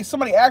was like,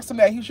 somebody asked him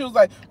that. She was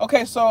like,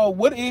 okay, so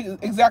what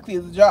exactly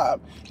is the job?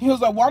 He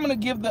was like, well, I'm going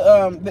to give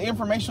the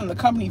information on the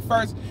company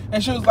first.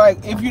 And she was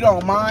like, if you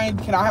don't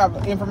mind, can I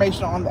have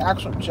information on the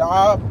actual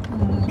job?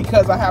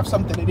 Because I have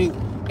something to do.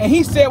 And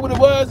he said what it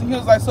was. And he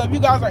was like, so if you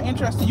guys are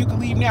interested, you can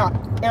leave now.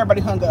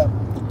 Everybody hung up.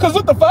 Because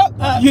what the fuck?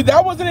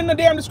 That wasn't in the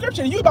damn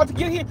description. You about to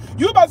get here.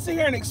 You about to sit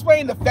here and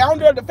explain the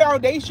founder of the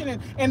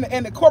foundation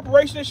and the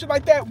corporation and shit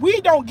like that. We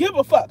don't give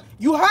a fuck.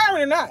 You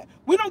hiring or not.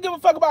 We don't give a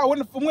fuck about when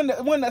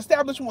the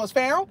establishment was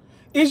found.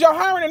 Is y'all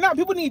hiring or not?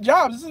 People need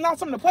jobs. This is not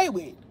something to play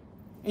with.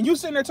 And you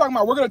sitting there talking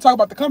about, we're going to talk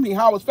about the company,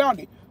 how it was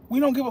founded. We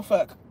don't give a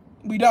fuck.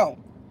 We don't.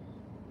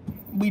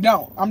 We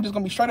don't. I'm just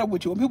going to be straight up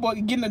with you. When people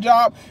get in a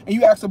job and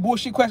you ask the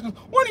bullshit questions,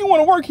 why do you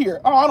want to work here?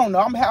 Oh, I don't know.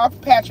 I'm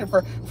passionate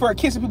for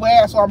kissing people's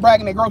ass while I'm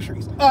bragging their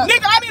groceries.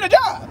 Nigga, I need a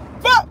job.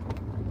 Fuck.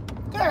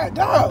 God,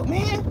 dog,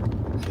 man.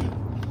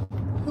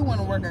 Who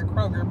want to work at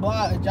Kroger?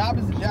 Blah, a job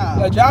is a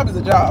job. A job is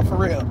a job, for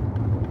real.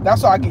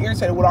 That's why I get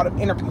irritated with all the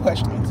interview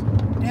questions.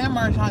 Damn,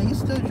 Marjan, you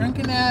still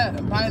drinking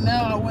that? By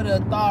now, I would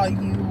have thought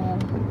you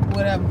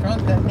would have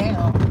drunk that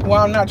down.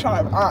 Well, I'm not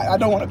trying to. I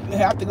don't want to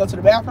have to go to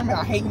the bathroom, and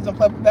I hate using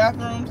public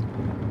bathrooms.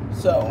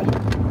 So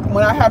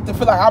when I have to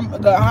feel like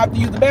I have to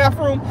use the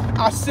bathroom,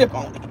 I sip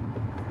on it.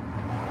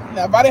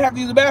 Now, if I didn't have to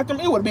use the bathroom,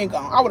 it would have been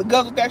gone. I would have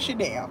guzzled that shit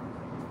down.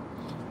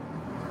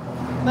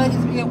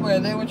 Ladies, be aware,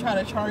 they would try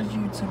to charge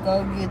you to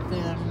go get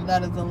them.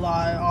 That is a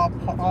lie.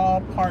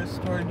 All parts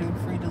store do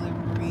free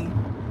delivery.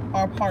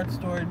 Our parts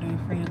store do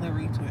free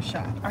delivery to a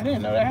shop. I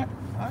didn't know that.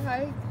 All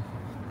right.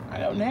 I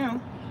know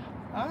now.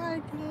 All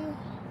right, yeah.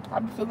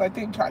 I feel like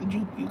they trying to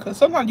juke you, because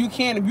sometimes you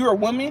can, if you're a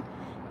woman,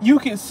 you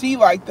can see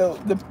like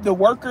the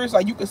workers,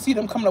 like you can see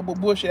them coming up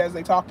with bullshit as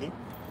they talking.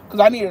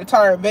 Because I needed a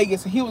tire in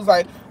Vegas, and I was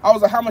like,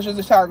 how much is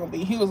this tire gonna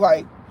be? He was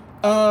like,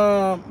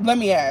 let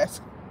me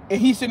ask. And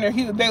he's sitting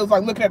there, they was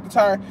like looking at the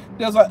tire.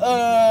 They was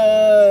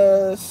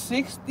like,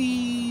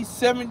 60,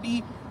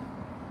 70.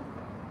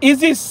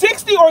 Is it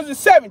 60 or is it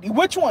 70?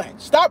 Which one?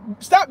 Stop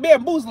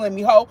bamboozling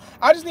me, ho.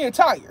 I just need a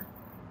tire.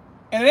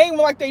 And it ain't even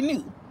like they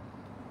knew.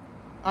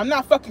 I'm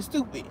not fucking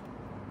stupid.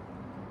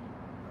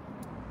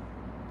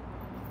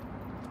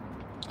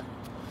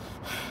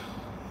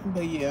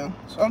 But yeah,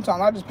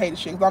 sometimes I just pay the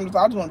shit, because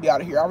I just want to be out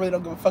of here. I really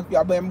don't give a fuck if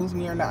y'all bamboozle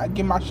me or not.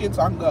 Get my shit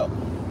so I can go.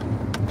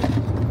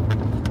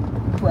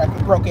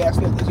 Broke ass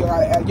niggas,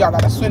 y'all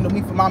gotta swindle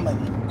me for my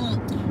money.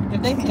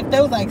 If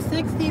they was like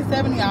 60,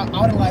 70, I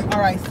would have like,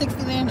 all right,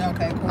 60 then?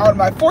 Okay, cool. I would have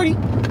like 40.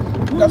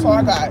 That's all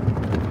I got.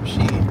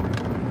 Shit.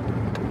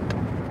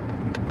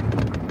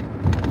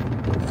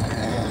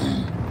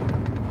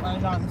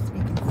 Marjan is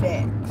speaking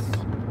facts.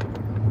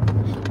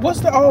 What's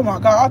the, oh my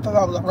god, I thought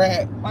that was a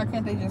rat. Why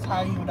can't they just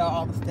hire you without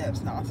all the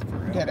steps? No, it's for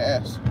real. Dead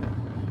ass.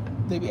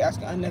 They be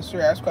asking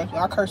unnecessary ass questions.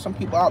 I cursed some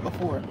people out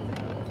before.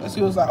 Because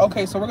he was like,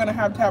 okay, so we're going to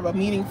have a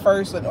meeting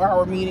first, an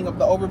hour meeting of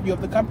the overview of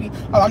the company.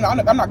 Oh, I'm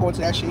not going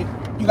to that shit.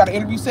 You got an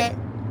interview set?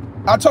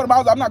 I told him,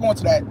 I'm not going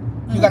to that.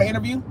 You got an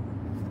interview?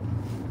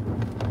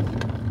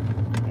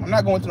 I'm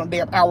not going to no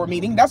damn hour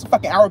meeting. That's a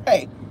fucking hour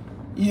pay.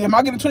 Am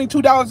I getting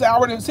 $22 an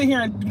hour to sit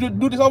here and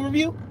do this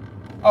overview?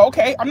 Oh,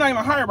 okay. I'm not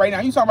even hired right now.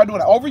 You talking about doing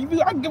an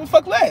overview? I can give a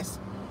fuck less.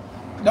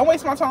 Don't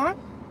waste my time.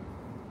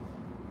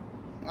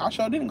 I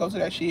sure didn't go to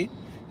that shit.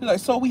 He's like,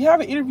 so we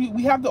have an interview.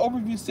 We have the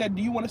overview set.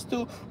 Do you want to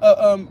still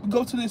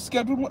go to this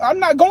scheduled one? I'm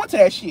not going to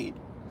that shit.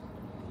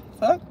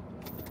 Fuck.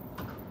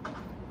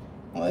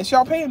 Unless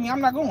y'all paying me, I'm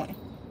not going.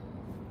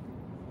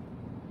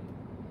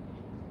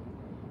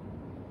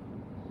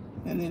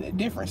 And then the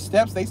different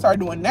steps, they start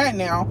doing that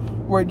now,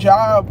 where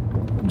jobs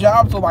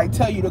will like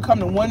tell you to come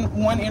to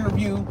one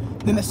interview,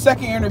 then the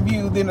second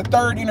interview, then the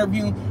third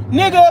interview.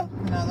 Nigga.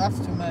 No, that's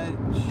too much.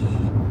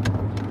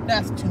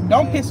 That's too much.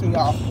 Don't piss me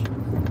off.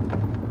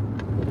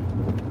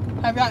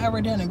 Have y'all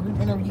ever done a group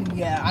interview?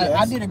 Yeah,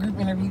 yes. I did a group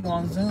interview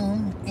on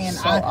Zoom, and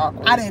so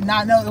awkward. I did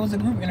not know it was a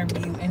group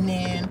interview. And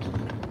then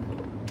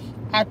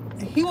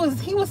he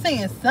was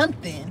saying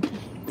something,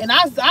 and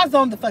I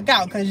zoned the fuck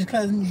out because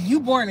you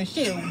boring as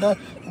shit.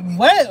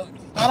 What?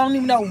 I don't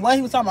even know what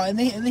he was talking about. And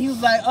then he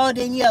was like, "Oh,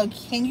 Danielle,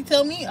 can you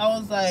tell me?" I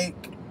was like,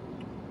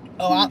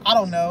 "Oh, I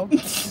don't know."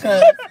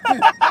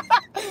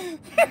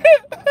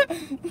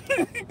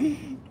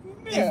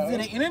 Yeah. Is it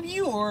an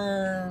interview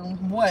or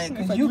what?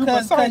 Because you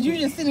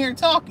just sitting here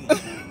talking.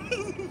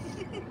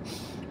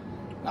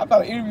 I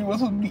thought an interview was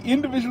supposed to be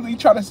individually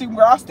trying to see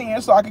where I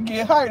stand so I could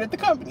get hired at the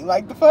company.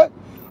 Like, the fuck?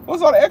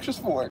 What's all the extras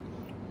for it?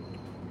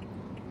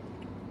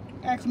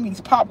 Asking me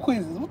these pop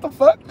quizzes. What the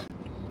fuck?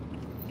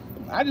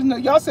 I just know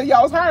y'all said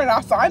y'all was hiring.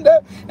 I signed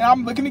up and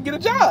I'm looking to get a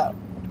job.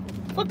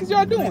 What the fuck is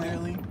y'all doing?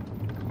 Literally.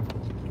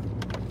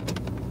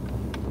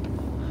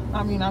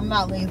 I mean, I'm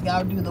not lazy.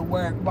 I'll do the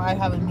work. Why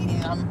have a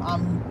meeting?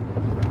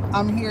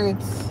 I'm here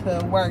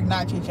to work,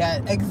 not chit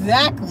chat.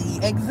 Exactly.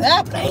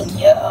 Thank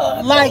you.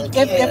 Like,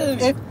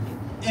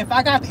 if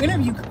I got the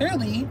interview,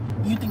 clearly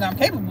you think I'm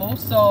capable.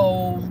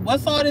 So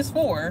what's all this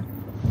for?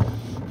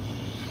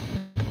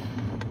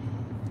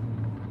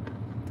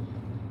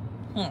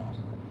 Oh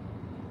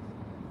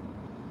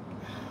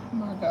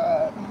my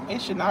God,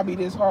 it should not be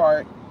this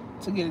hard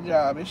to get a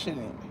job. It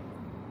shouldn't.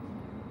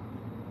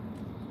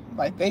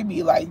 Like, they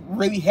be like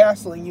really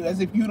hassling you as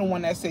if you the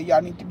one that said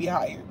y'all need to be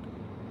hired.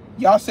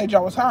 Y'all said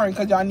y'all was hiring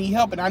because y'all need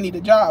help and I need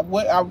a job.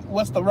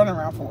 What's the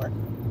runaround for?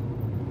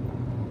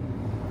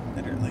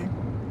 Literally.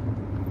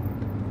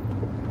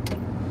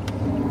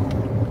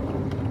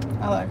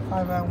 I like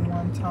 5 at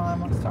one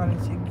time. I started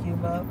to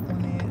give up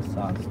on it,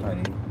 so I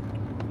started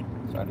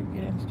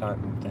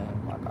with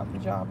them. I got the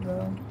job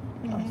though.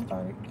 I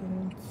started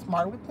getting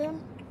smart with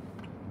them.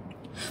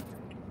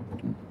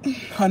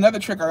 Another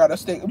trick I gotta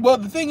stick. Well,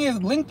 the thing is,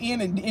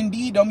 LinkedIn and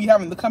Indeed don't be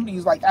having the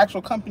company's like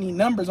actual company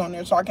numbers on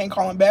there, so I can't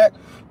call them back.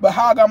 But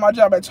how I got my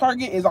job at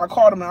Target is I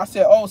called them and I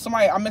said, "Oh,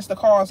 I missed a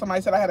call." And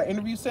somebody said I had an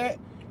interview set,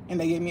 and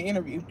they gave me an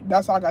interview.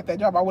 That's how I got that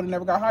job. I would have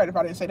never got hired if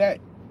I didn't say that.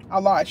 I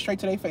lied straight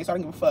to their face. I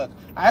don't give a fuck.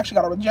 I actually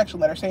got a rejection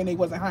letter saying they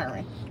wasn't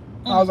hiring.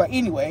 I was like,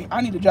 anyway,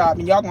 I need a job,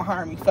 and y'all gonna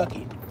hire me. Fuck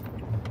it.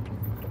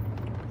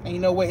 Ain't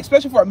no way.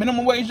 Especially for a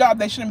minimum wage job,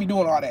 they shouldn't be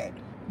doing all that.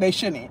 They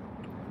shouldn't.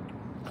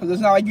 Because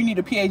it's not like you need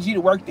a PhD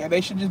to work there. They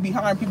should just be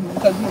hiring people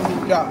because you don't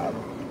need a job.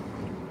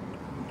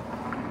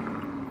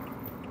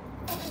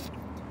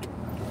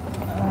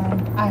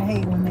 I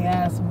hate when they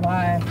ask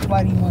why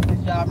do you want this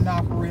job?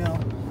 Not for real.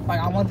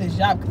 Like, I want this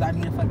job because I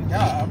need a fucking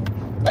job.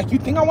 Like, you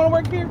think I want to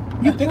work here?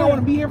 You think I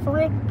want to be here for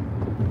real?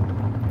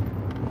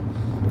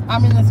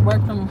 I'm in this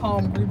work from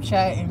home group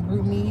chat and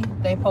group me.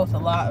 They post a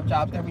lot of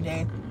jobs every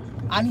day.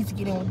 I need to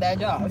get in with that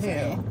job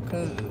too,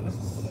 because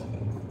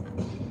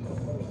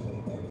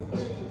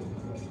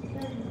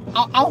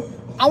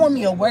I want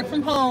me a work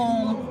from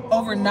home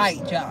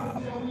overnight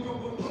job.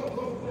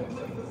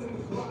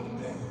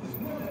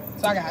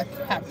 So I gotta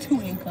have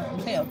 2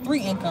 incomes, hell,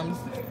 3 incomes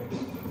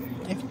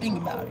if you think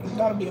about it.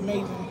 That'll be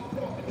amazing.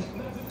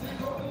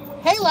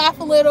 Hey, Laugh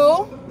a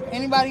Little.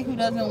 Anybody who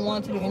doesn't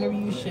want to do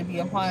interviews should be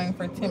applying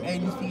for temp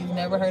agencies.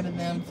 Never heard of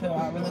them till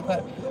I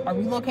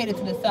relocated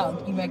to the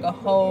South. You make a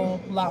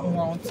whole lot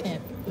more on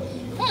temp.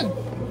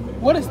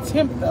 What is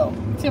temp though?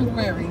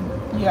 Temporary.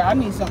 Yeah, I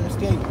need something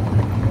stable.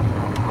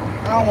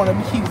 I don't want to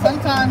be.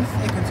 Sometimes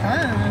it could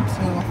turn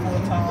to a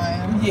full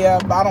time. Yeah,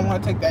 but I don't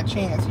want to take that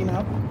chance, you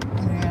know?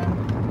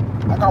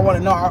 Yeah. Like, I want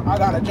to know I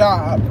got a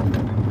job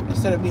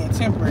instead of being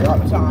temporary all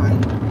the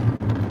time.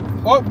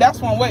 Well,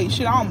 that's one way.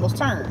 Shit, I almost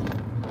turned.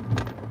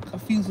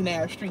 Confusing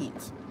ass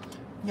streets.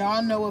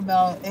 Y'all know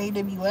about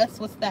AWS?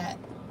 What's that?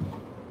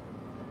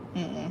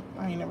 I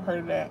ain't never heard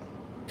of that.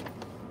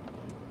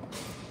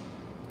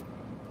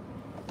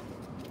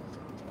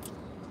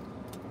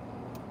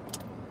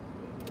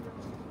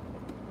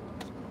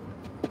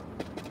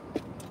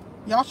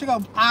 Y'all should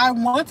go. I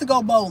want to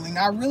go bowling.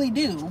 I really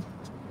do.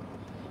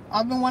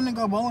 I've been wanting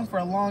to go bowling for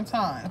a long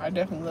time. I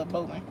definitely love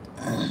bowling.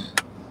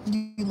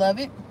 You love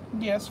it?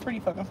 Yeah, it's pretty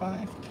fucking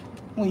fun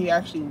when you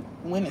actually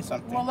win at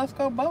something. Well, let's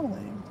go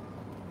bowling.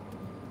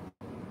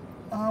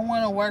 I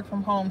want to work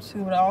from home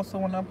too, but I also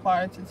want to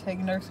apply to take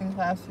nursing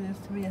classes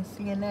to be a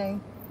CNA.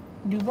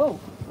 Do both.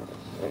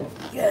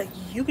 Yeah,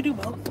 you could do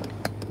both.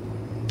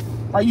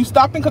 Are you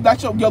stopping? Because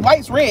that's your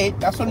light's red.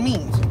 That's what it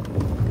means.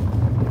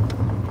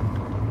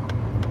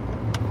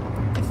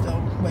 It's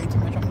still way too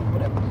much on me,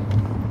 whatever.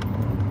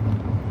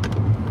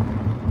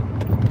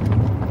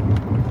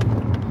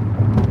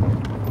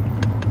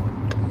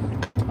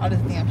 All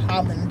this damn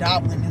hobbling and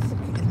dobbling is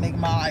making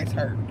my eyes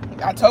hurt.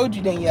 I told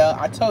you, Danielle.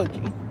 I told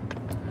you.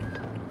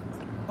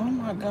 Oh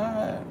my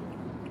God.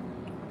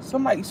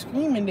 Somebody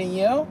screaming,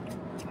 Danielle.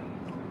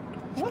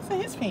 What's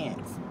in his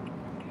pants?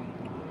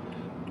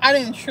 I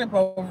didn't trip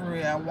over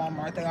it at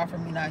Walmart. They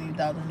offered me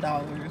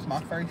 $90,000 my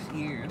first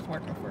year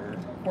working for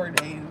 4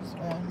 days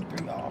on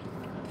 3 off.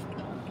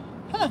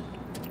 Huh.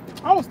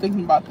 I was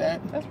thinking about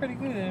that. That's pretty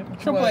good.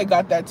 AAA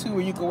got that too,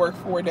 where you could work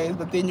 4 days,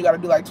 but then you got to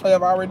do like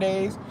 12-hour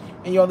days,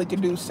 and you only can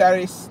do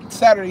Saturdays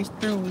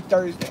through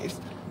Thursdays.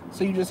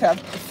 So you just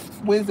have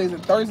Wednesdays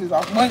and Thursdays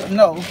off.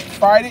 No,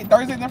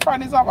 Thursdays and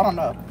Fridays off. I don't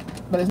know,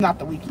 but it's not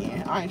the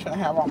weekend. I ain't trying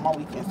to have all my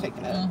weekends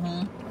taken up.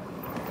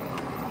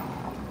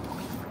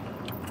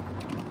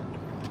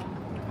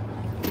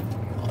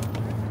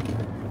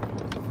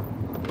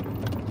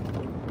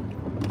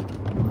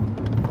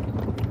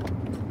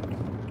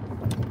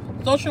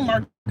 Social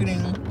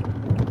marketing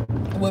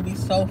would be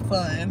so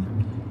fun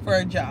for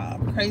a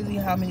job. Crazy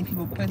how many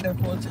people quit their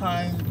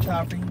full-time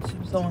job for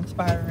YouTube. So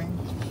inspiring.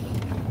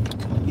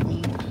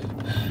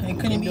 They've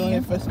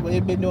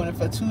been doing it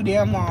for too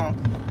damn long.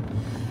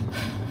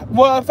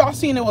 Well, if I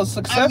seen it was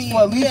successful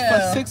at least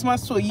for 6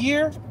 months to a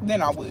year,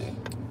 then I would.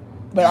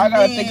 But I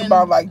gotta think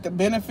about like the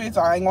benefits.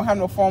 I ain't gonna have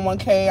no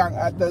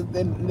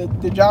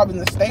 401k. The job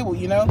isn't stable,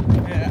 you know.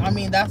 Yeah, I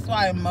mean that's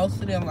why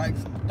most of them like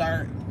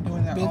start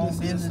doing their own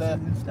businesses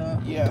and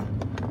stuff. Yeah.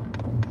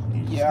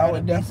 Yeah, I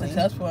would definitely be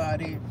successful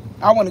at it.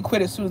 I wouldn't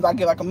quit as soon as I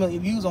get like 1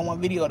 million views on one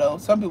video though.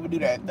 Some people do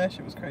that. That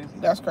shit was crazy.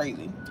 That's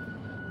crazy.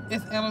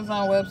 It's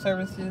Amazon Web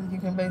Services. You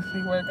can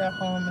basically work at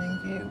home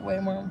and get way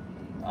more.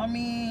 I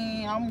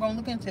mean, I'm gonna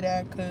look into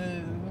that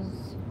because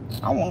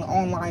I want an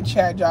online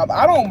chat job.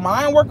 I don't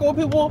mind working with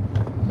people,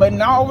 but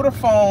not over the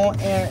phone.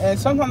 And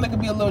sometimes they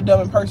can be a little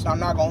dumb in person. I'm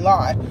not gonna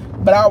lie,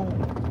 but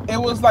it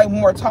was like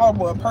more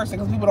tolerable in person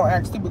because people don't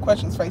ask stupid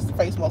questions face to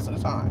face most of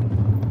the time.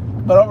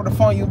 But over the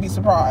phone, you'll be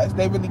surprised.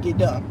 They really get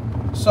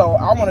dumb. So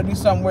I want to do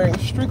something where it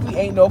strictly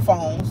ain't no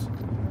phones,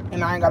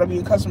 and I ain't gotta be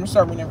a customer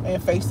service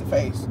and face to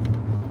face.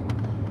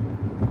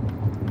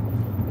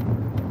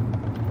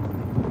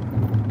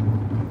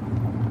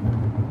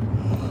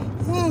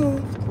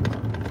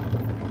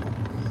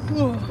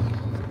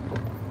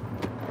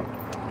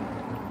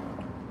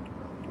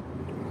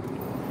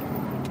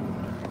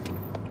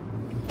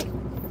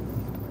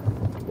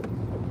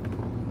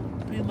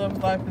 Love's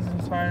life is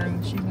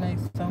inspiring. She made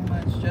so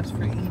much just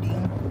for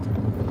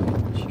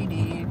eating. She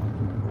did.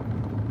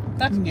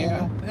 That's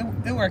cool.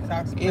 It works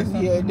out.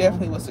 It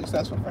definitely was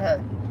successful for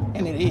her.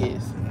 And it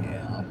is.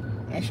 Yeah.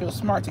 And she was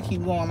smart to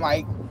keep going,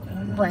 like,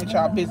 branch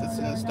out businesses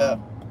and stuff.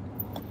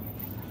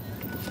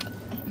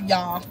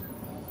 Y'all.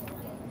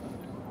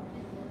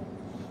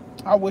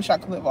 I wish I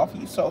could live off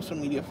of social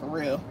media for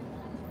real.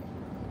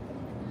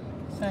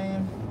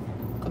 Same.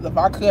 Because if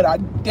I could, I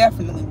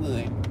definitely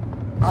would.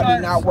 I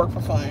do not work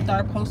for fun.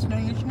 Start posting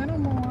on your channel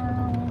more.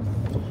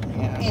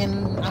 Yeah.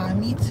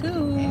 And me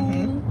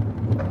too.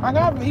 I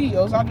got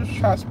videos. I just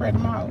try to spread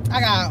them out. I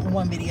got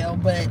one video,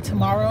 but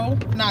tomorrow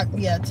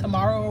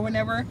or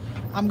whenever,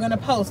 I'm going to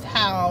post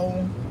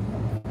how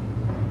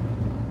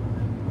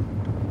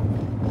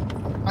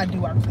I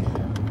do our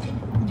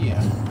cleaning.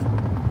 Yeah.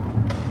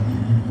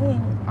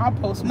 I'll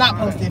post Not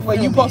mine. posted. Wait,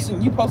 you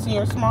posting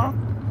yours tomorrow?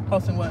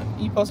 Posting what?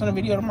 You posting a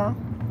video tomorrow?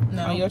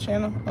 No. On your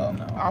channel? Oh,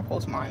 no. I'll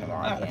post mine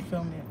tomorrow. I gotta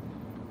film it.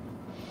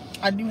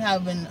 I do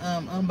have an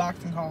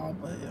unboxing haul,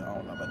 but I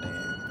don't know about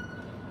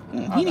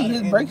that. He need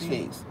his brakes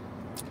fixed.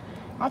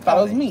 I thought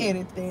it was me.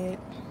 Edit that.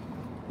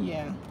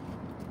 Yeah.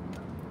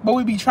 But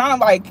we be trying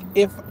to, like,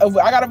 if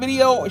I got a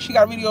video, she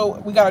got a video,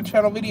 we got a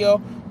channel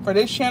video for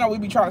this channel, we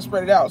be trying to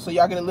spread it out so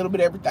y'all get a little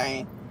bit of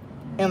everything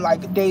in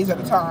like days at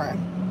a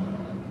time.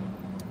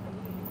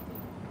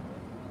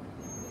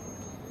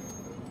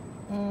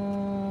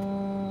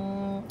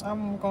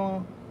 I'm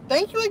going.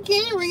 Thank you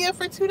again, Rhea,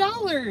 for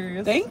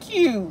 $2. Thank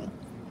you.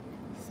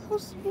 So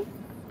sweet.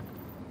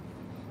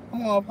 I'm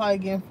gonna apply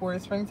again for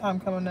it. Springtime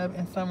coming up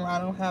in summer. I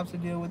don't have to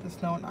deal with the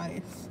snow and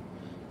ice.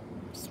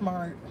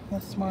 Smart.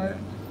 That's smart.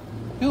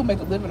 People make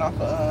a living off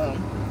of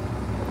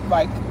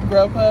like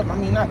Grubhub. I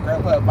mean, not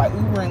Grubhub, like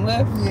Uber and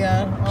Lyft.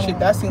 Yeah. Shit,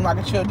 that seemed like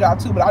a chill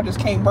job too. But I just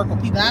can't work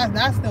with people.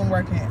 That's them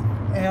working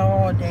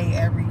all day,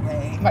 every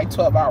day. Like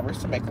 12 hours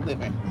to make a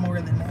living.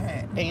 More than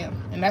that. Damn,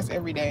 and that's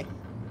every day.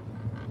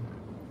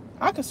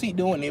 I could see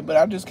doing it, but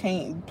I just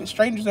can't.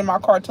 Strangers in my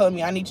car telling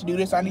me I need to do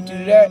this, I need to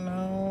do that.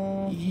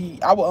 No.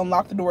 I will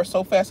unlock the door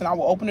so fast, and I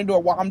will open the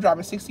door while I'm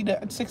driving 60 down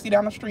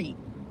the street,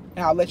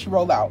 and I'll let you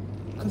roll out.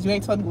 Because you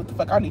ain't telling me what the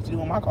fuck I need to do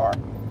in my car.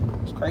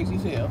 It's crazy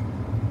as hell.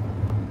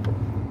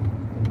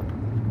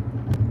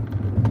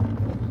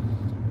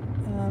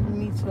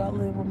 Me too. I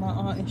live with my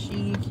aunt, and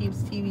she keeps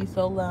TV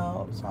so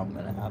loud, so I'm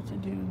going to have to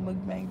do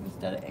mukbangs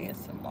instead of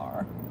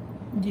ASMR.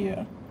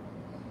 Yeah.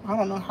 I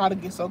don't know how to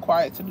get so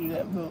quiet to do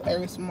that, the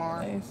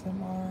ASMR.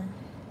 ASMR.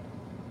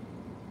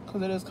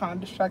 Because it is kind of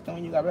distracting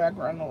when you got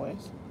background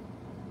noise.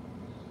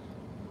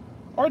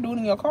 Or do it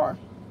in your car.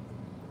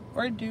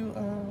 Or do,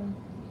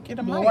 get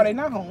a mic. Why they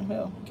not home?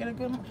 Hell. Get a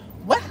good mic.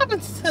 What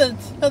happens to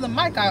the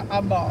mic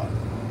I bought?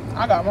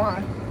 I got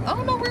mine. I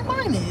don't know where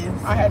mine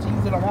is. I had to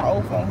use it on my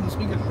old phone. The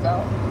speakers is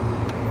out.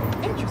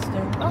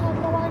 Interesting. I have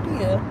no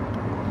idea.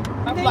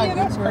 I'm Yeah, like,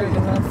 that's Uber is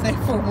unsafe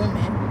for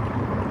women.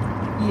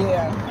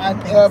 Yeah. I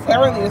think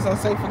apparently it's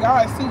unsafe for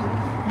guys too.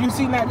 You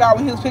seen that guy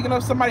when he was picking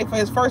up somebody for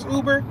his first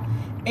Uber,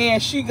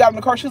 and she got in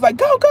the car. She was like,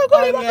 "Go, go,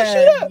 go! They about to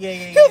shoot up."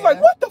 He was like,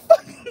 "What the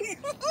fuck?"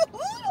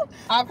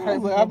 I've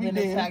heard I'll people be been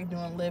damned. attacked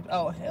doing Lyft.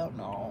 Oh hell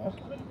no.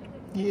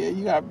 Yeah,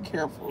 you gotta be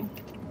careful.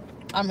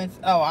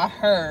 I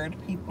heard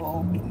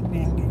people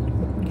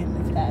getting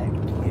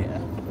attacked. Yeah.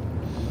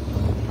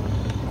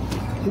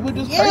 It was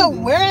just Yeah, crazy.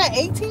 we're at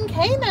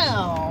 18K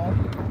now.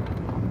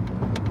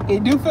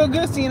 It do feel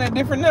good seeing a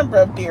different number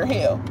up there.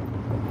 Hell.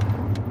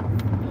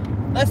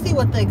 Let's see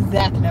what the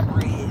exact number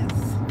is.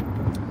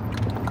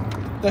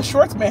 The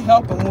shorts been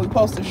helping when we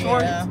post the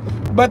shorts. Yeah.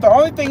 But the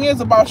only thing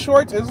is about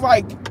shorts is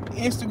like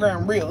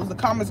Instagram Reels. The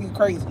comments get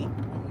crazy.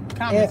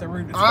 Comments are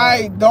rude as fuck.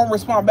 I don't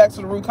respond back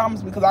to the rude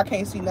comments because I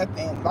can't see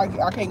nothing. Like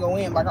I can't go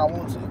in like I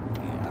want to.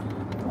 Yeah.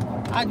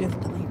 I just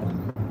delete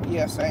them.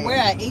 Yeah, same. We're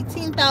at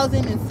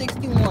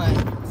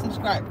 18,061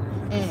 subscribers.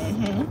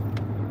 Mm-hmm.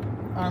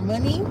 Our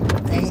money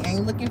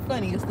ain't looking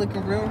funny. It's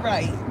looking real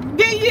right.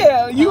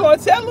 Yeah. You gonna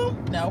tell them?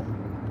 No.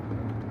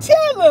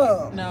 Tell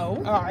them. No.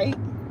 All right.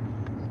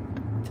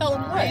 Tell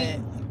them All what? right.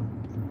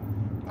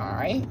 All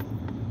right.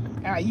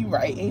 You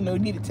right. Ain't no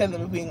need to tell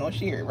them if we ain't gonna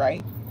share it,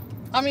 right?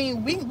 I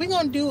mean, we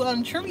gonna do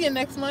trivia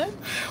next month.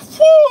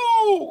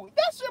 Woo!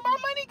 That's where my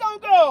money gonna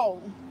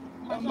go.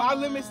 My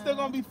limit's still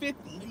gonna be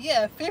 50.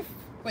 Yeah, 50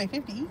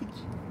 each.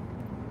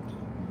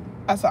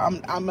 That's how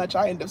much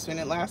I ended up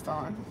spending last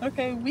time.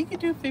 Okay, we could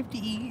do 50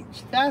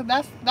 each.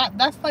 That's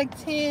like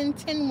 10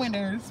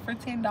 winners for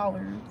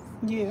 $10.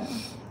 Yeah.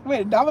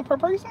 Wait, $1 per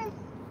person?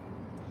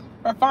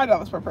 Or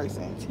 $5 per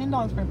person?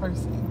 $10 per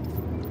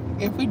person.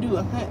 If we do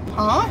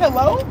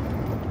hello?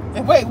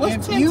 Wait, what's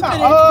if 10 you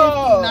times? put in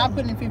 50, not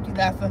putting 50,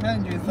 that's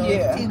 100. So Yeah.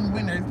 it's 10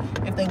 winners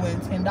if they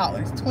win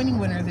 $10. 20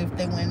 winners if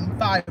they win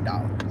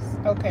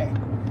 $5. Okay.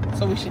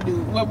 So we should do,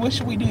 what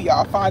should we do,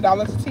 y'all?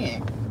 $5 to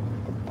 10?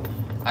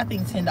 I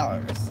think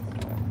 $10.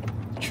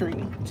 True.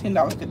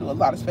 $10 could do a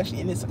lot,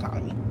 especially in this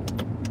economy.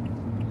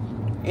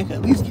 It could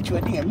at least get you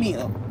a damn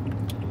meal.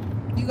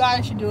 You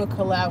guys should do a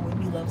collab with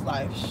B Loves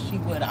Life. She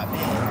would, I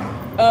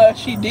bet.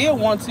 She did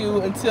want to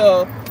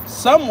until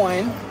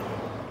someone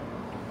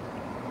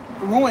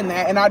ruin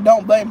that, and I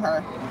don't blame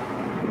her.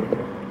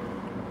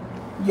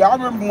 Y'all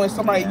remember when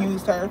somebody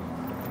used her,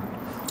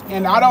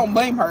 and I don't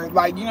blame her.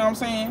 Like, you know what I'm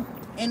saying?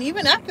 And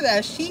even after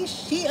that, she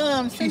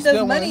sent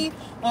us money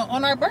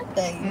on our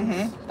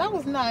birthday. That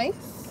was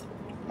nice.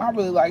 I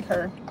really like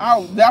her.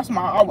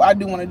 I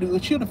do want to do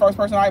it. She was the first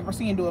person I ever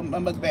seen do a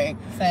mukbang.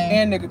 Same.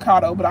 And Nigga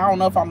Kato, but I don't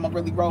know if I'm gonna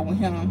really roll with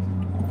him.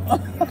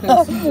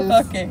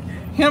 Okay.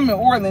 Him and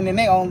Orland in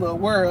their own little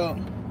world.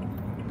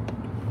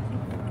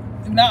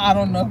 No, I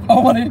don't know if I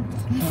want to.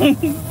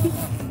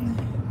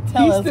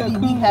 Tell us,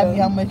 we happy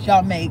how much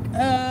y'all make.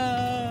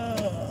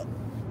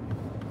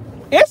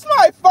 It's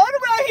like fun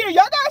around here.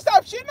 Y'all gotta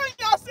stop shitting on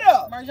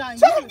yourself. Marjan,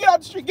 tell them get out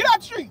the street. Get out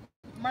the street.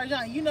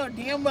 Marjan, you know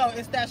damn well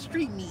it's that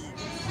street meat.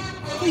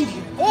 Please.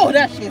 Oh,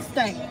 that shit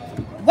stank.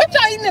 What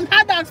y'all eating them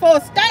hot dogs for?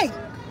 A stank.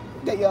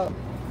 They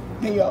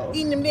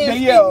eating them damn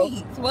street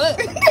meats. What?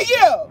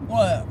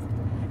 What?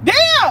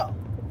 Damn.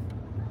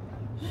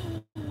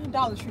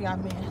 Dollar Tree, I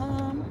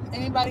mean.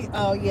 Anybody?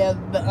 Oh yeah.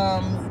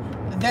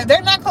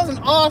 They're not closing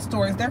all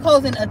stores. They're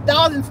closing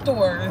 1,000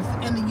 stores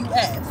in the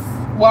U.S.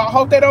 Well, I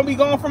hope they don't be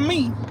going from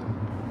me.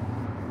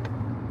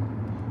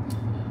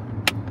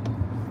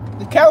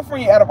 The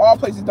California, out of all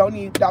places, don't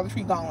need Dollar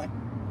Tree going.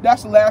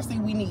 That's the last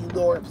thing we need,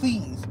 Lord.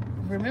 Please.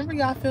 Remember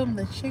y'all filmed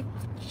the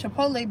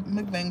Chipotle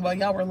mukbang while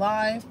y'all were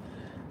live?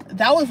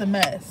 That was a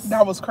mess.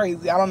 That was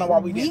crazy. I don't know why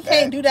we did that. We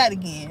can't do that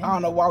again. I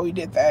don't know why we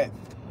did that.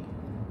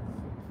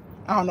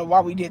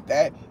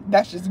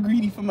 That's just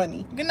greedy for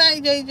money. Good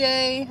night,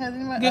 JJ.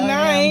 Good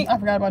night. I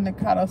forgot about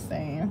Nikado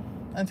saying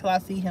until I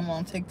see him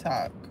on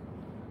TikTok.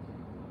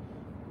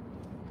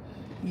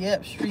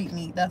 Yep, street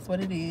meat. That's what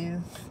it is.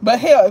 But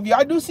hell, if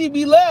y'all do see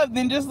Be Love,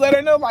 then just let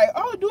her know, like,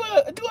 oh, do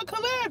a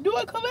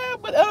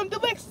collab with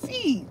Deluxe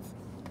Seeds.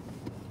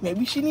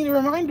 Maybe she need a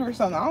reminder or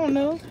something. I don't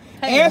know.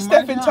 Hey, and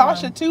Steph and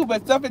Tasha too,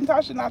 but Steph and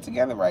Tasha not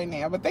together right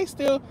now. But they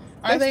still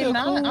are they still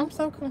not? Cool. I'm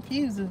so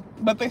confused.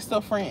 But they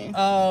still friends.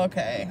 Oh,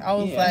 okay. I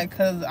was like,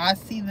 because I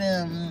see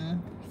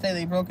them say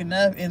they broken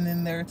up and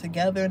then they're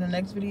together in the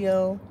next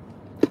video.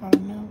 I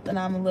don't know. Then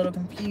I'm a little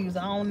confused.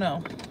 I don't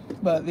know.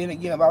 But then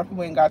again, a lot of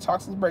people ain't got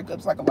toxic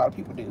breakups like a lot of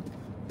people do.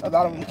 A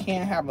lot of them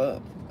can't have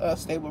a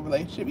stable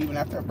relationship even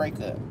after a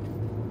breakup.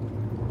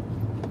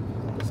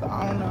 So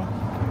I don't know.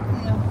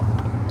 Yeah.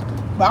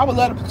 But I would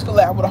love to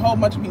collab with a whole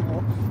bunch of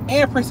people.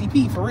 And Prissy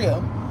P, for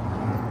real.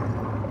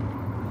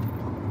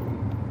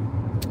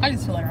 I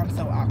just feel like I'm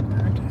so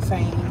awkward.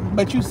 Same.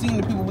 But you seen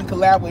the people we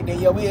collab with,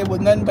 then it was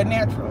nothing but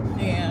natural.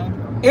 Yeah.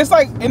 It's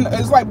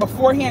like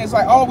beforehand, it's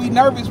like, oh, we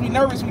nervous.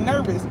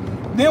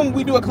 Then when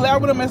we do a collab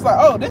with them, it's like,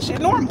 oh, this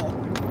shit normal.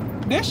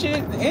 This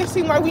shit, it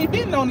seemed like we've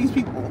been on these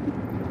people.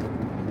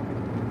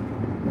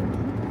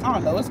 I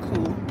don't know, it's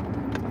cool.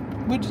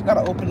 We just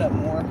gotta open up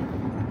more.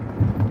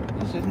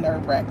 It's just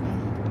nerve-wracking.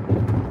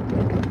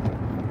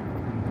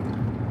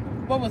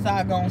 What was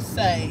I gonna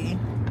say?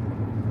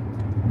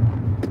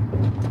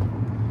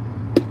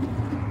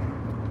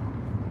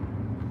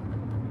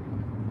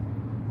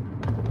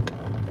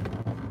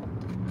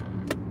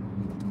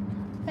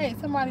 Hey,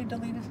 somebody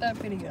deleted that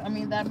video. I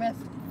mean, that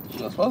message.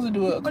 She was supposed to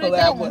do a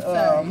collab with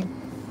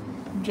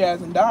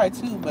Jazz and Die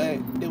too, but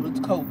it was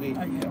COVID.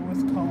 Oh yeah, it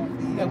was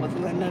COVID. That was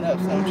letting it up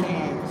some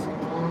chance.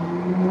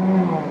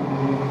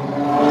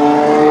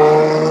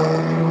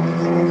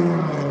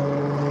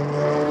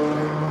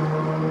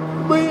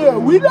 But yeah,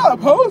 we not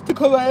opposed to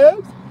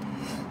collabs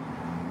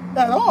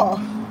at all.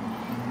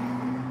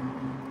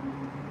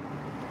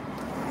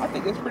 I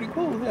think it's pretty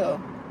cool, hell.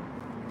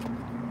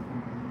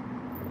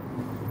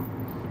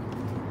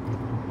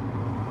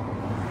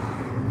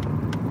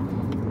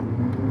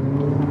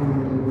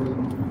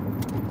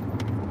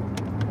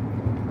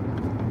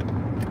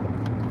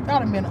 Y'all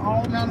have been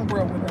all around the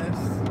world with us.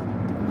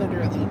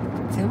 Literally.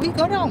 Did we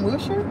go down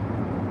Wilshire?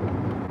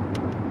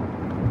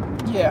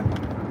 Yeah.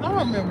 I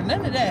don't remember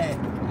none of that.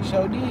 We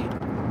sure did.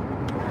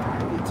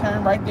 We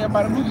turned right there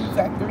by the movie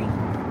factory.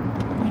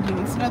 We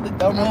didn't smell it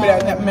though. Remember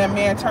that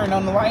man turned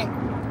on the light?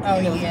 Oh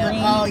yeah.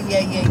 Green? Oh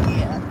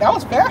yeah. That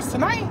was fast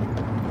tonight.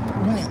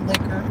 Went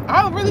liquor.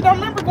 I really don't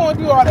remember going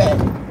through all that.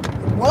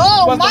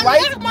 Whoa, was the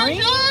lights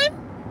green?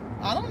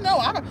 I don't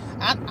know.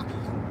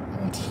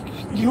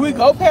 You would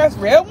go past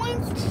red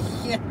ones?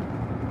 Yeah.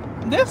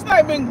 This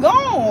night been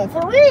gone,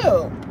 for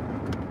real.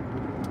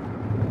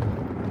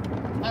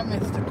 I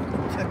missed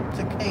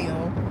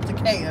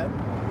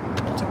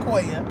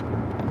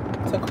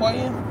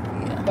Takoya.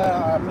 Yeah.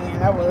 Oh man,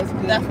 that was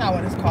good. That's not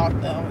what it's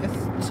called though. It's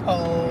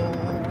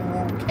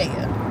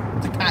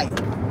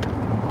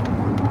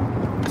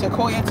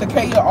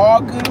Takoya,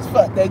 all good as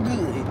fuck. They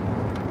good.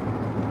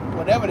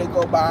 Whatever they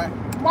go by.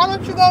 Why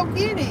don't you go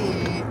get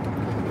it?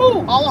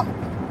 Who? All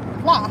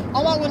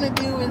I want to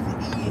do is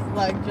eat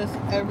like just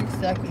every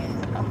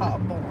second a hot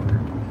board.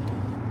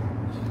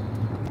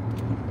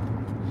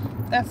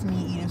 That's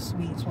me eating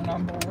sweets when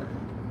I'm bored.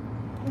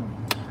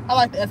 I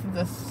like the essence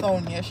of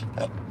Sonia.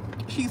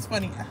 She's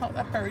funny.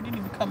 Her didn't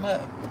even come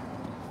up.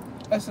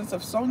 Essence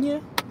of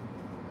Sonia?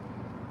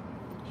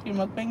 She a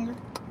mukbanger?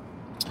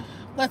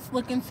 Let's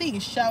look and see,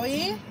 shall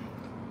we?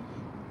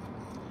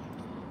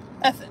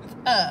 essence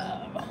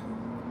of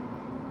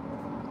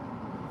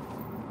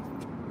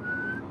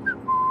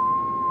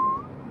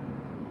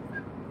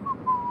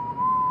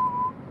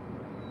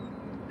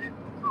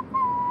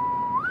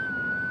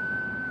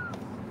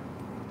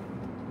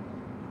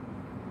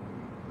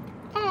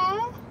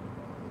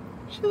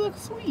She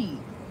looks sweet.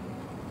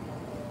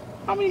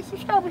 How many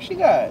subscribers she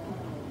got?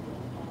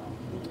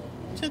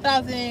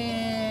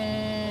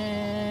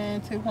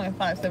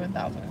 2,570.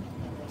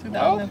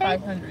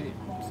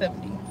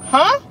 2,570.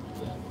 Huh?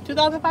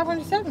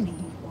 2,570.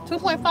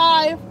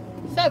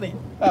 2.57.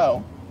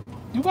 Oh.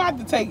 You gonna have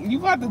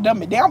to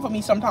dumb it down for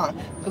me sometime.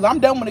 Because I'm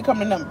done when it comes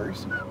to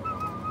numbers.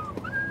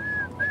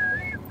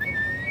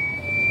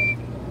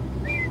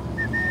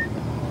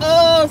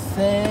 Oh,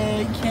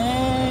 say,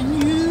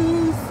 can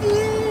you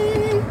see?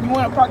 You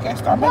want to park at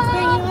Starbucks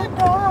thing? The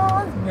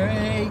doors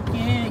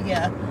breaking,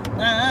 yeah.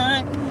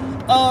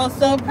 Oh,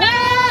 so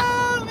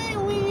proudly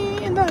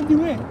we not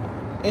doing.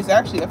 It's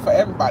actually for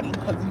everybody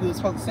because we were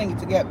supposed to sing it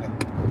together.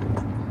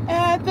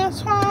 At the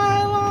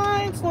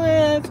twilight's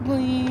last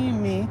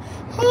gleaming,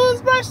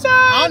 whose bright stars?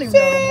 I don't even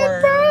know the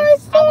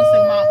words. I will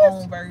sing my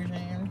own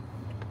version.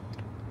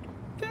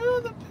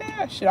 Through the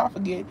past. Shit, I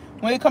forget.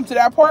 When it comes to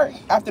that part,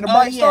 after the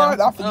bright stars,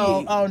 I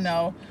forget. Oh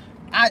no.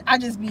 I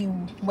just be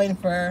waiting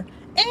for her.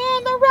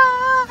 And the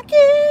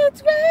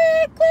rockets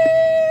red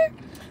clear,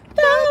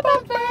 the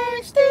bomb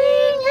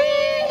bursting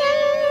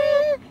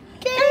air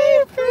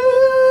gave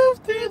proof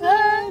through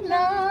the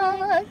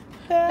night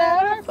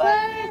that our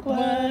flag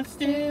was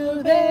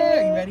still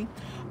there. You ready?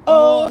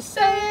 Oh,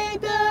 say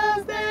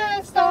does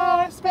that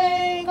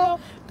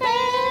star-spangled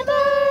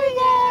banner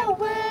yet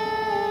wave?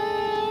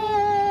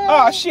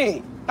 Oh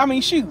shit. I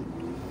mean shoot.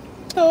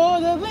 Do y'all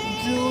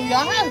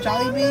have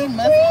Jollibee?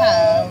 Must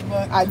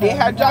have. I did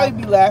have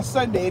Jollibee last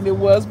Sunday and it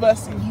was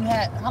busting. You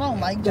had? I don't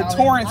like the Jollibee.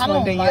 Torrance I one,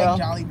 don't Danielle.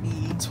 like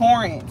Jollibee.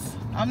 Torrance.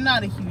 I'm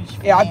not a huge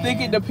fan. Yeah, I think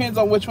it depends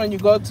on which one you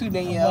go to,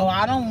 Danielle. Well,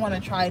 I don't want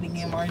to try it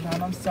again, Marjan.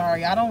 I'm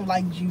sorry. I don't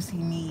like juicy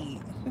meat.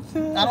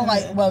 I don't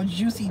like,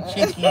 juicy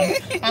chicken.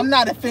 I'm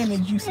not a fan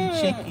of juicy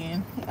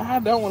chicken. I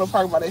don't want to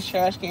talk about this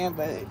trash can,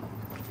 but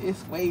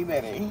it's way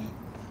better.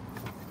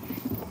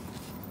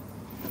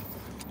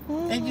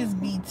 It just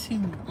be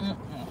too.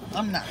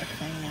 I'm not a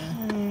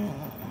fan.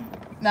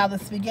 Now the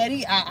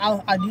spaghetti,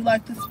 I do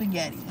like the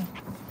spaghetti.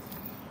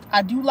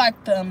 I do like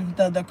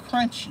the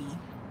crunchy.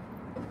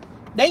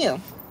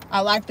 Damn. I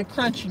like the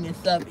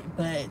crunchiness of it,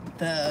 but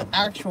the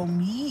actual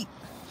meat,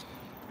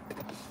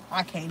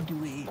 I can't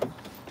do it.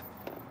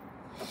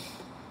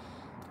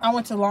 I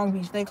went to Long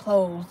Beach. They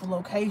closed the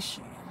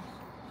location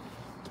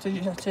to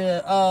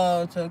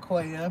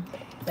Koya.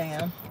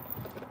 Damn.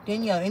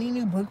 Danielle, any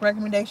new book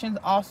recommendations?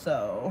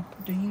 Also,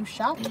 do you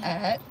shop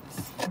at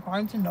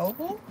Barnes &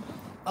 Noble?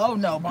 Oh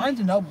no, Barnes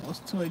 & Noble is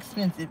too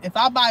expensive. If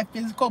I buy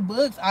physical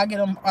books, I get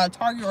them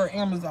Target or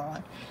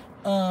Amazon.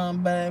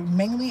 But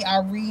mainly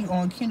I read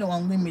on Kindle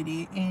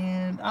Unlimited,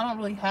 and I don't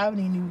really have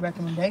any new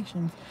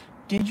recommendations.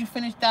 Did you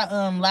finish that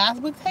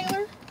last book,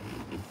 Taylor?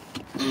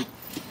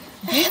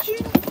 Did you?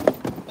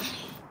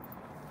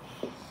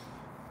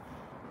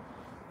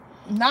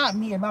 Not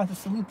me about to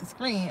salute the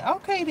screen.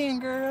 Okay then,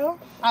 girl.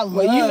 I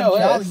love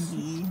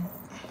Jollibee.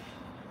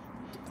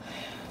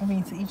 I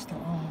mean, to each their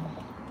own.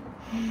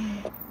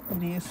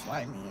 It is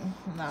slimy.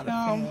 I'm not a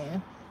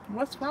fan.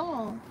 What's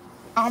wrong?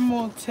 I'm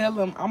gonna tell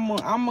them. I'm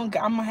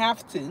gonna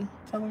have to.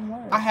 Tell them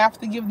what? I have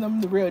to give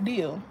them the real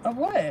deal. Of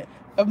what?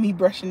 Of me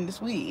brushing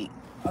this wig.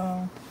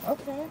 Oh,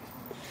 okay.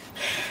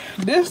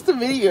 This the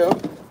video.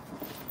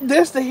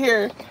 This the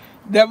hair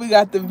that we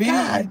got the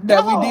video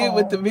that we did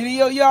with the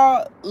video,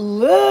 y'all.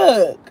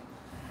 Look.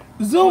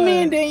 Zoom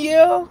in,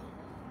 Danielle.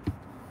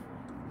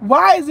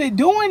 Why is it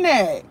doing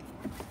that?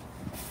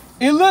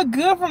 It looked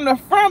good from the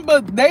front,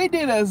 but they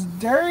did us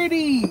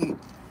dirty.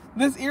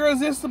 This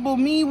irresistible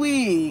me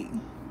wig.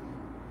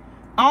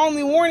 I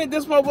only worn it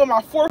this month for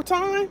my 4th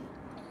time.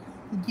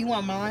 You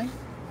want mine?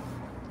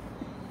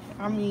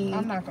 I mean,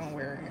 I'm not gonna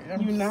wear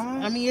it. You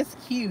not? I mean, it's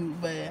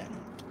cute, but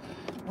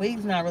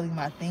wig's not really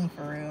my thing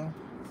for real.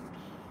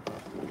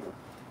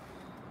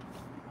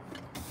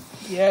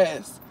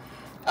 Yes.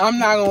 I'm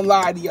not gonna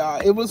lie to y'all.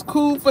 It was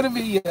cool for the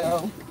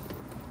video.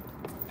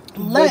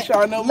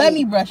 Let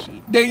me brush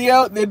it.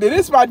 Danielle,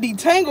 this is my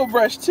detangle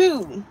brush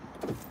too.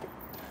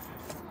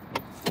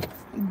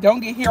 Don't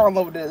get hair all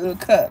over the little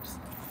cups.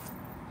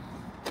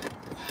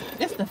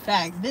 It's the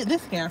fact that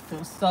this hair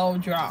feels so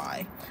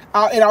dry.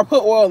 And I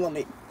put oil on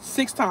it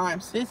 6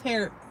 times. This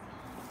hair.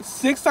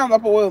 6 times I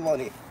put oil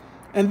on it.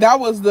 And that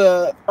was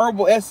the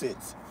herbal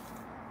essence.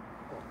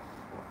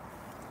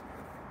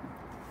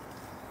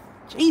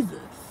 Jesus.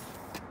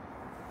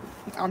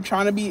 I'm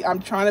trying to be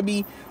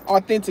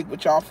authentic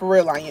with y'all, for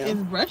real I am.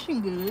 It's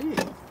brushing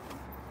good.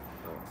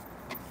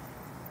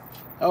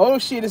 Oh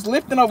shit, it's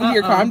lifting over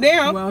here. Calm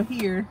down. Well,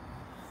 here.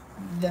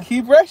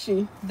 Keep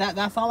brushing.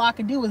 That's all I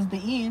could do is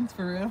the ends,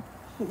 for real.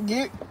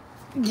 Get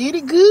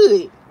it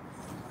good.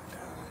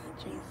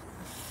 Jesus.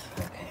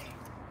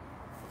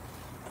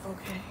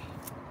 Okay.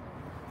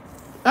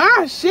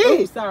 Ah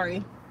shit. Ooh,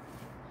 sorry.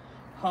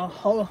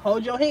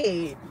 Hold your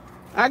head.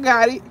 I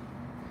got it.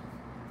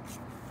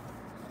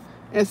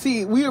 And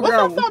see, we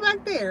around. What's I saw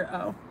back there?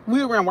 Oh,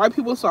 we around white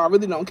people, so I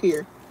really don't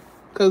care.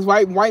 Cause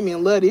white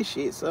men love this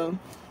shit. So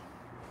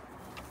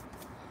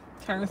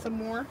turn some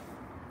more.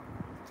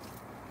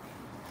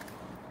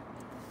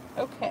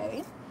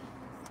 Okay.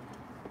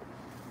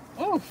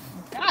 Oof!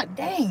 God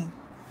dang!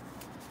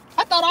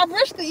 I thought I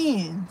brushed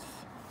the ends.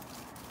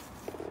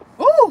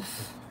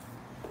 Oof!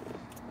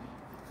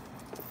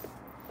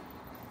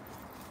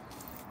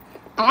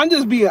 I'm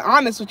just being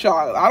honest with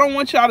y'all. I don't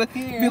want y'all to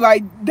be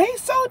like, they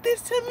sold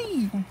this to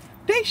me.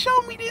 They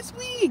showed me this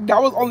wig.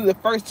 That was only the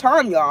first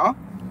time, y'all.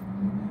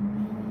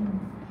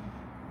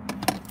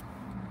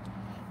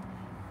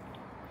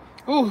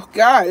 Oh,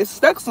 God, it's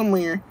stuck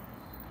somewhere.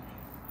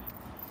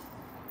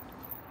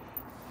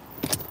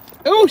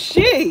 Oh,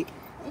 shit.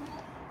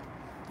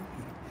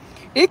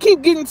 It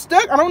keep getting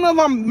stuck. I don't know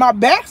if my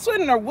back's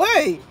sweating or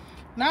what.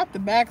 Not the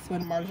back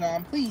sweating,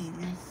 Marjan, please.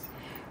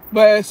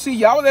 But see,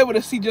 y'all was able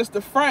to see just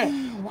the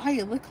front. Why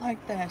it look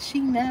like that?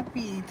 She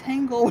nappy,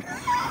 tangled.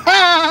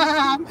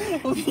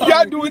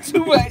 Y'all doing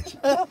too much.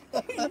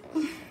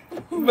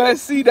 But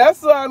see,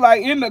 that's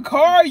like in the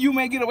car, you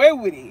may get away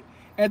with it.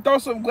 And throw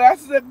some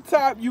glasses at the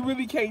top, you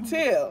really can't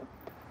tell.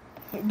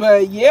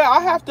 But yeah,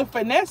 I have to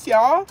finesse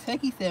y'all.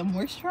 Techie said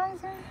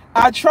moisturizer?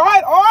 I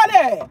tried all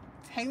that.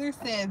 Taylor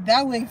said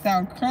that wig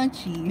sound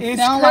crunchy. It's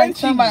sound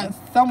crunchy. Like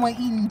someone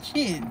eating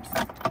chips.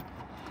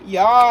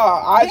 Y'all,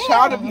 I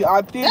tried to be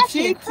authentic. That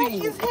shit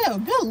crunchy as hell.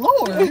 Good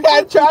Lord.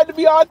 I tried to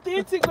be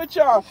authentic with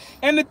y'all.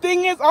 And the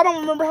thing is, I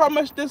don't remember how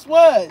much this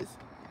was.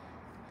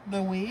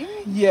 The wig?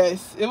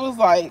 Yes, it was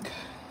like,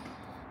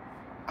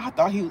 I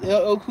thought he was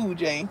LL Cool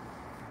J.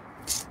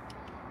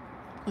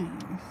 Please.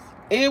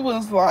 It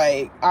was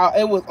like,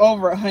 it was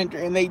over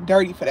 100, and they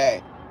dirty for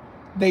that.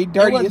 They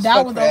dirty as fuck.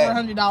 That was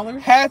over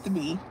 $100? Had to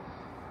be.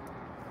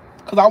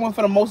 Because I went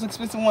for the most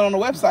expensive one on the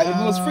website. If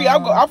it was free, I'll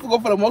go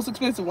for the most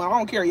expensive one. I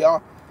don't care,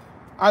 y'all.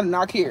 I do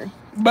not care.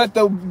 But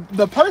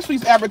the purse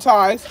piece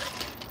advertised,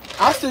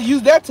 I still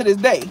use that to this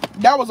day.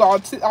 That was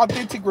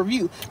authentic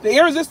review. The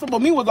Irresistible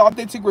Me was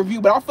authentic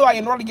review, but I feel like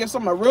in order to give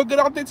something a real good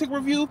authentic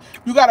review,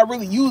 you got to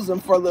really use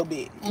them for a little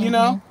bit, you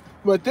know?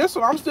 But this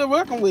one, I'm still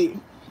working with.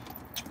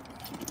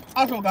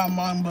 I still got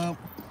mine, but...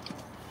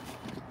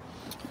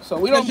 So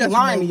we don't be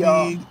lying to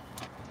y'all.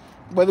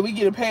 Whether we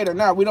get it paid or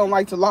not, we don't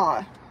like to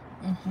lie.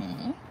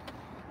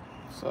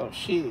 So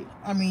shit.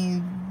 I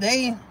mean,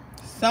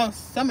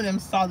 some of them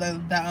saw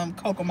that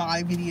Coco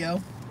Mai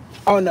video.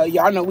 Oh no,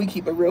 y'all know we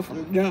keep it real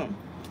from the jump.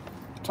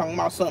 Talking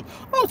about something.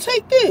 Oh,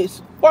 take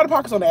this. Water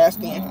pockets on the ass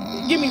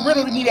stand. Give me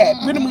riddle me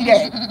that. Riddle me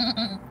that.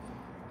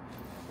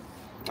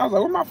 I was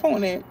like, where my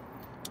phone at?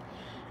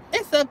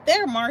 It's up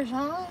there,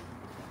 Marjan.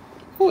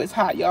 Ooh, it's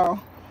hot, y'all.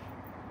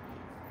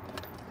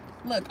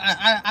 Look,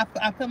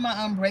 I put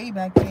my braid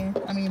back in.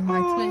 I mean, my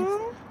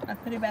twist. I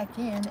put it back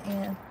in,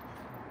 and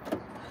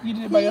you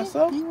did it by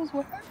yourself? He was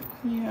with her.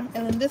 Yeah.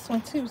 And then this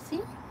one too.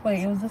 See?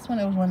 Wait, it was this one.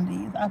 It was one of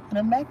these. I put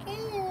them back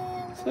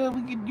in. So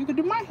you could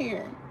do my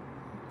hair.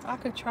 I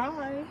could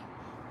try.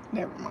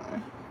 Never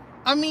mind.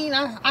 I mean,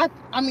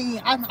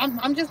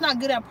 I'm just not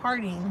good at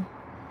parting.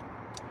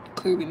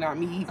 Clearly not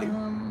me either.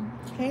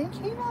 Can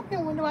you open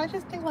the window? I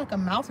just think like a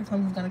mouse or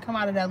something's gonna come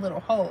out of that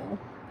little hole.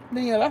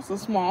 Yeah, that's a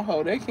small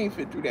hole. They can't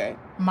fit through that.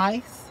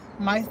 Mice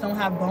don't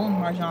have bones,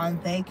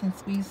 Marjan. They can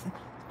squeeze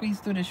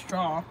through the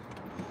straw.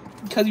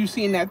 Because you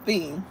seen that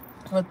thing.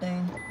 What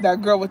thing?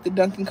 That girl with the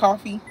Dunkin'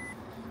 coffee.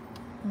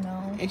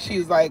 No. And she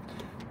was like,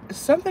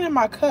 something in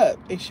my cup.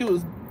 And she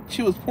was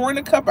pouring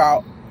the cup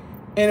out,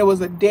 and it was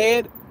a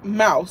dead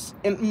mouse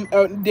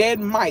and dead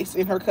mice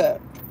in her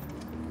cup.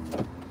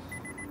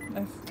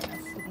 That's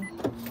nasty.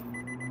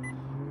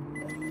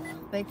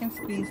 They can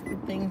squeeze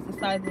through things the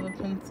size of a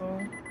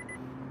pencil.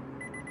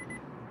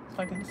 It's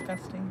fucking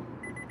disgusting.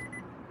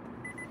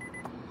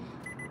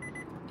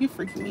 You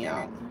freaking me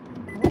out.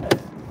 What?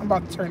 I'm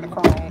about to turn the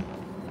car on.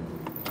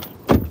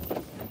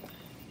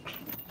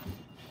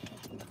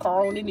 The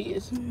car on it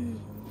is.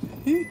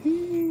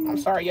 I'm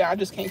sorry, y'all. I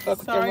just can't fuck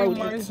with the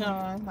rodents.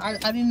 Marjan.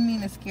 I didn't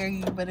mean to scare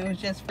you, but it was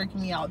just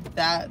freaking me out.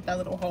 That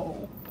little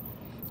hole.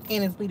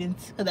 And it's leading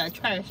to that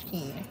trash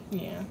can.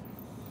 Yeah.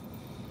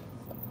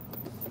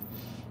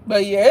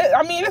 But yeah,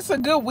 I mean, it's a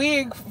good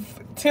wig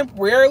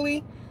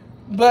temporarily,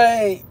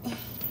 but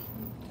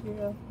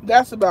yeah,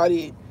 that's about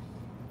it.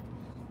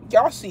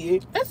 Y'all see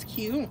it. That's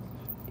cute.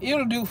 It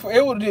would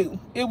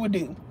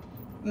do.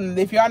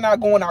 If y'all not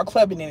going out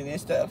clubbing in it and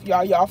stuff,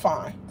 y'all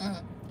fine.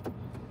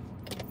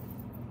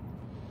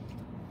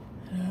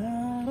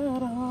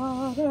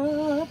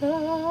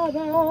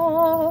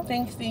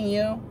 Thanks,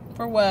 Danielle.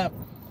 For what?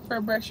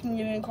 For brushing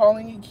it and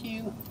calling it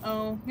cute.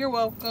 Oh, you're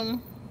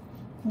welcome.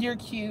 You're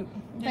cute.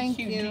 Thank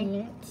cute you.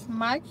 Jeans.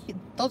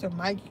 Those are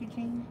my cute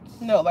jeans.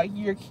 No, like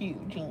you're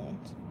cute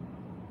jeans.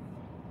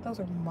 Those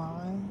are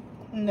mine.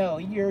 No,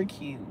 you're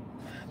cute.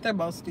 They're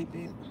both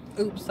stupid.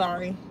 Oops,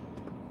 sorry.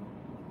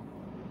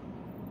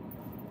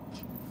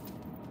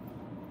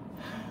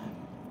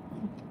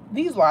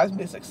 These lives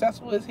been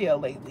successful as hell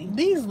lately.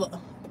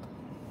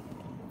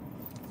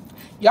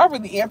 Y'all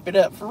really amp it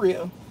up for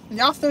real.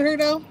 Y'all still here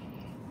though?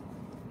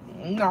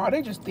 No,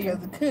 they just there.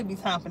 Because it could be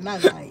time for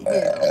night-night.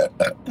 Yeah.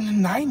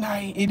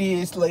 Night-night. It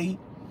is late.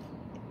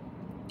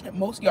 And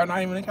most of y'all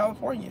not even in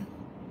California.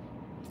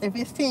 If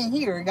it's 10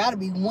 here, it gotta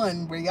be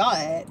 1 where y'all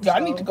at.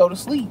 Y'all need to go to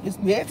sleep. It's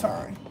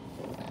bedtime.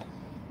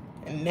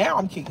 And now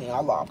I'm kicking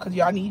y'all off because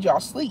y'all need y'all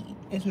sleep.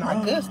 It's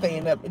not good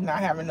staying up and not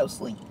having no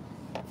sleep.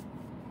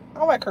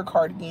 I like her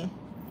cardigan.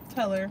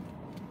 Tell her.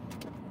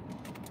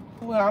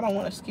 Well, I don't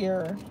want to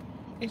scare her.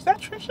 Is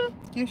that Trisha?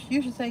 You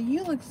should say,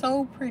 you look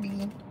so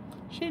pretty.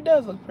 She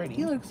does look pretty.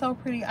 You look so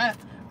pretty. I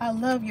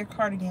love your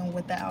cardigan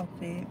with the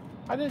outfit.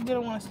 I just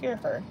didn't want to scare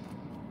her.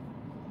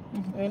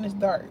 And it's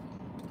dark.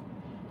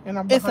 And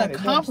I'm It's a behind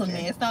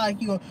compliment. It's not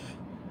like you go,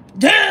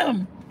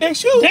 damn!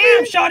 Excuse me!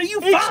 Damn, shawty,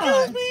 you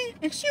fine!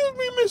 Excuse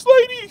me, Miss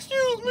Lady!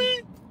 Excuse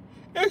me!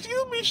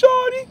 Excuse me,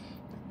 shawty!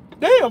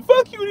 Damn,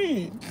 fuck you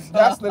then!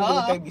 That's literally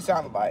what they be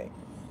sounding like.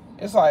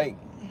 It's like...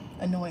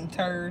 annoying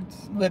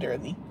turds.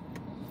 Literally.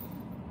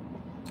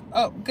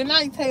 Oh, good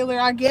night, Taylor.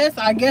 I guess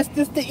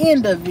this the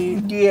end of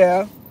it.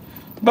 Yeah.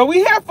 But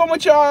we have fun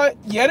with y'all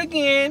yet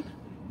again.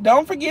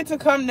 Don't forget to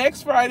come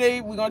next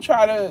Friday. We're going to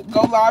try to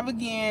go live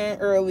again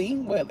early.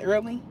 Well,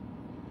 early?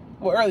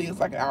 Well, early is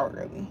like an hour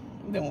early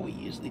than what we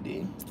usually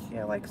do.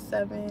 Yeah, like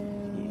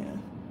 7. Yeah.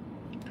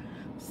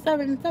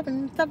 7. But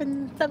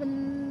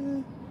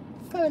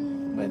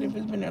if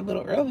it's been a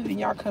little early, then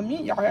y'all come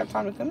in. Y'all have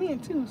time to come in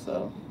too,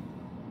 so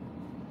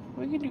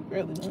we can do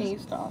early. Can you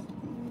stop,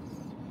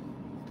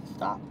 please?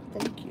 Stop.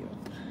 Thank you.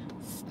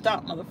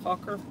 Stop,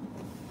 motherfucker.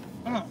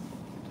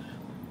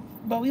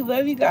 But we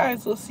love you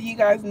guys. We'll see you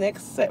guys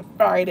next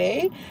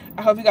Friday.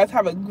 I hope you guys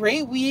have a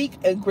great week,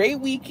 a great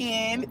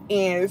weekend,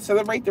 and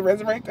celebrate the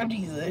resurrection of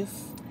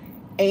Jesus.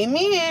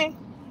 Amen.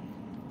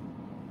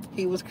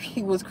 He was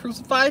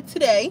crucified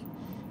today,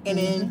 and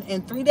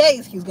in 3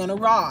 days he's gonna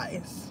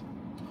rise.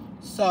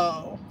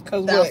 So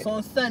that's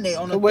on Sunday.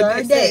 On the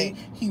third day,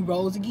 he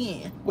rose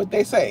again. What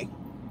they say?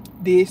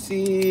 This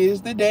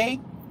is the day.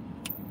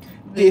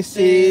 This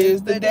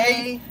is the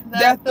day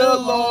that the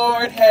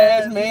Lord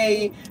has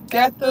made.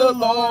 That the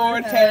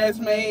Lord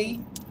has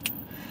made.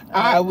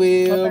 I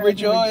will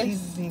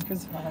rejoice.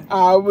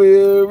 I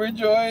will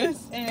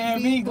rejoice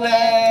and be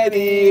glad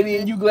in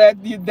it. You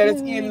glad that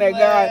it's in that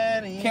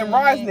God can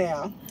rise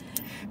now.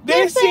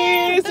 This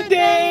is the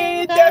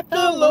day that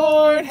the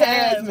Lord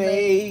has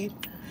made.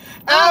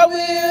 I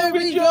will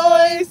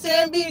rejoice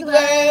and be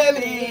glad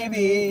in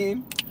it.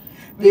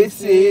 This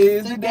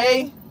is the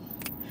day.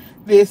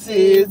 This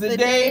is the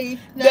day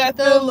that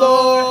the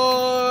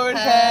Lord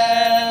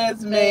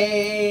has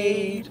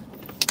made.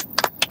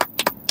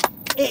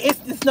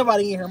 It's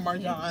nobody in here,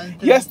 Marjan.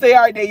 Yes, they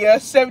are. They are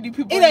 70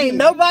 people. It ain't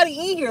nobody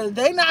in here.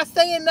 They not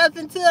saying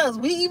nothing to us.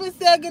 We even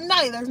said good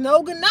night. There's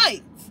no good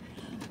nights.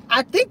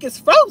 I think it's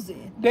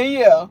frozen.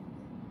 Danielle,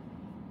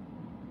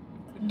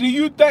 do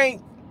you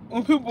think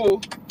when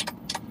people...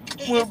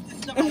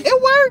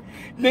 It worked.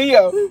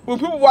 Danielle, when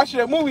people watch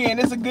that movie and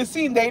it's a good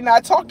scene, they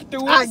not talking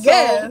through it? I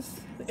guess.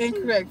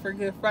 Incorrect for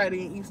Good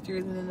Friday and Easter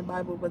isn't in the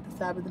Bible, but the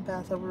Sabbath and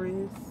Passover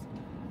is.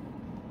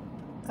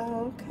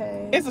 Oh,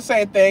 okay. It's the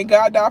same thing.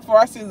 God died for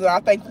our sins and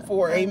I'm thankful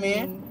for it.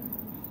 Amen.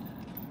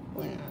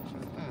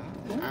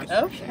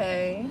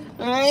 Okay.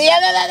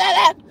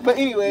 But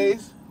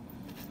anyways.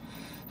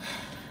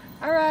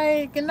 All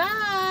right. Good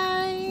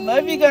night.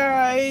 Love you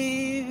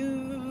guys.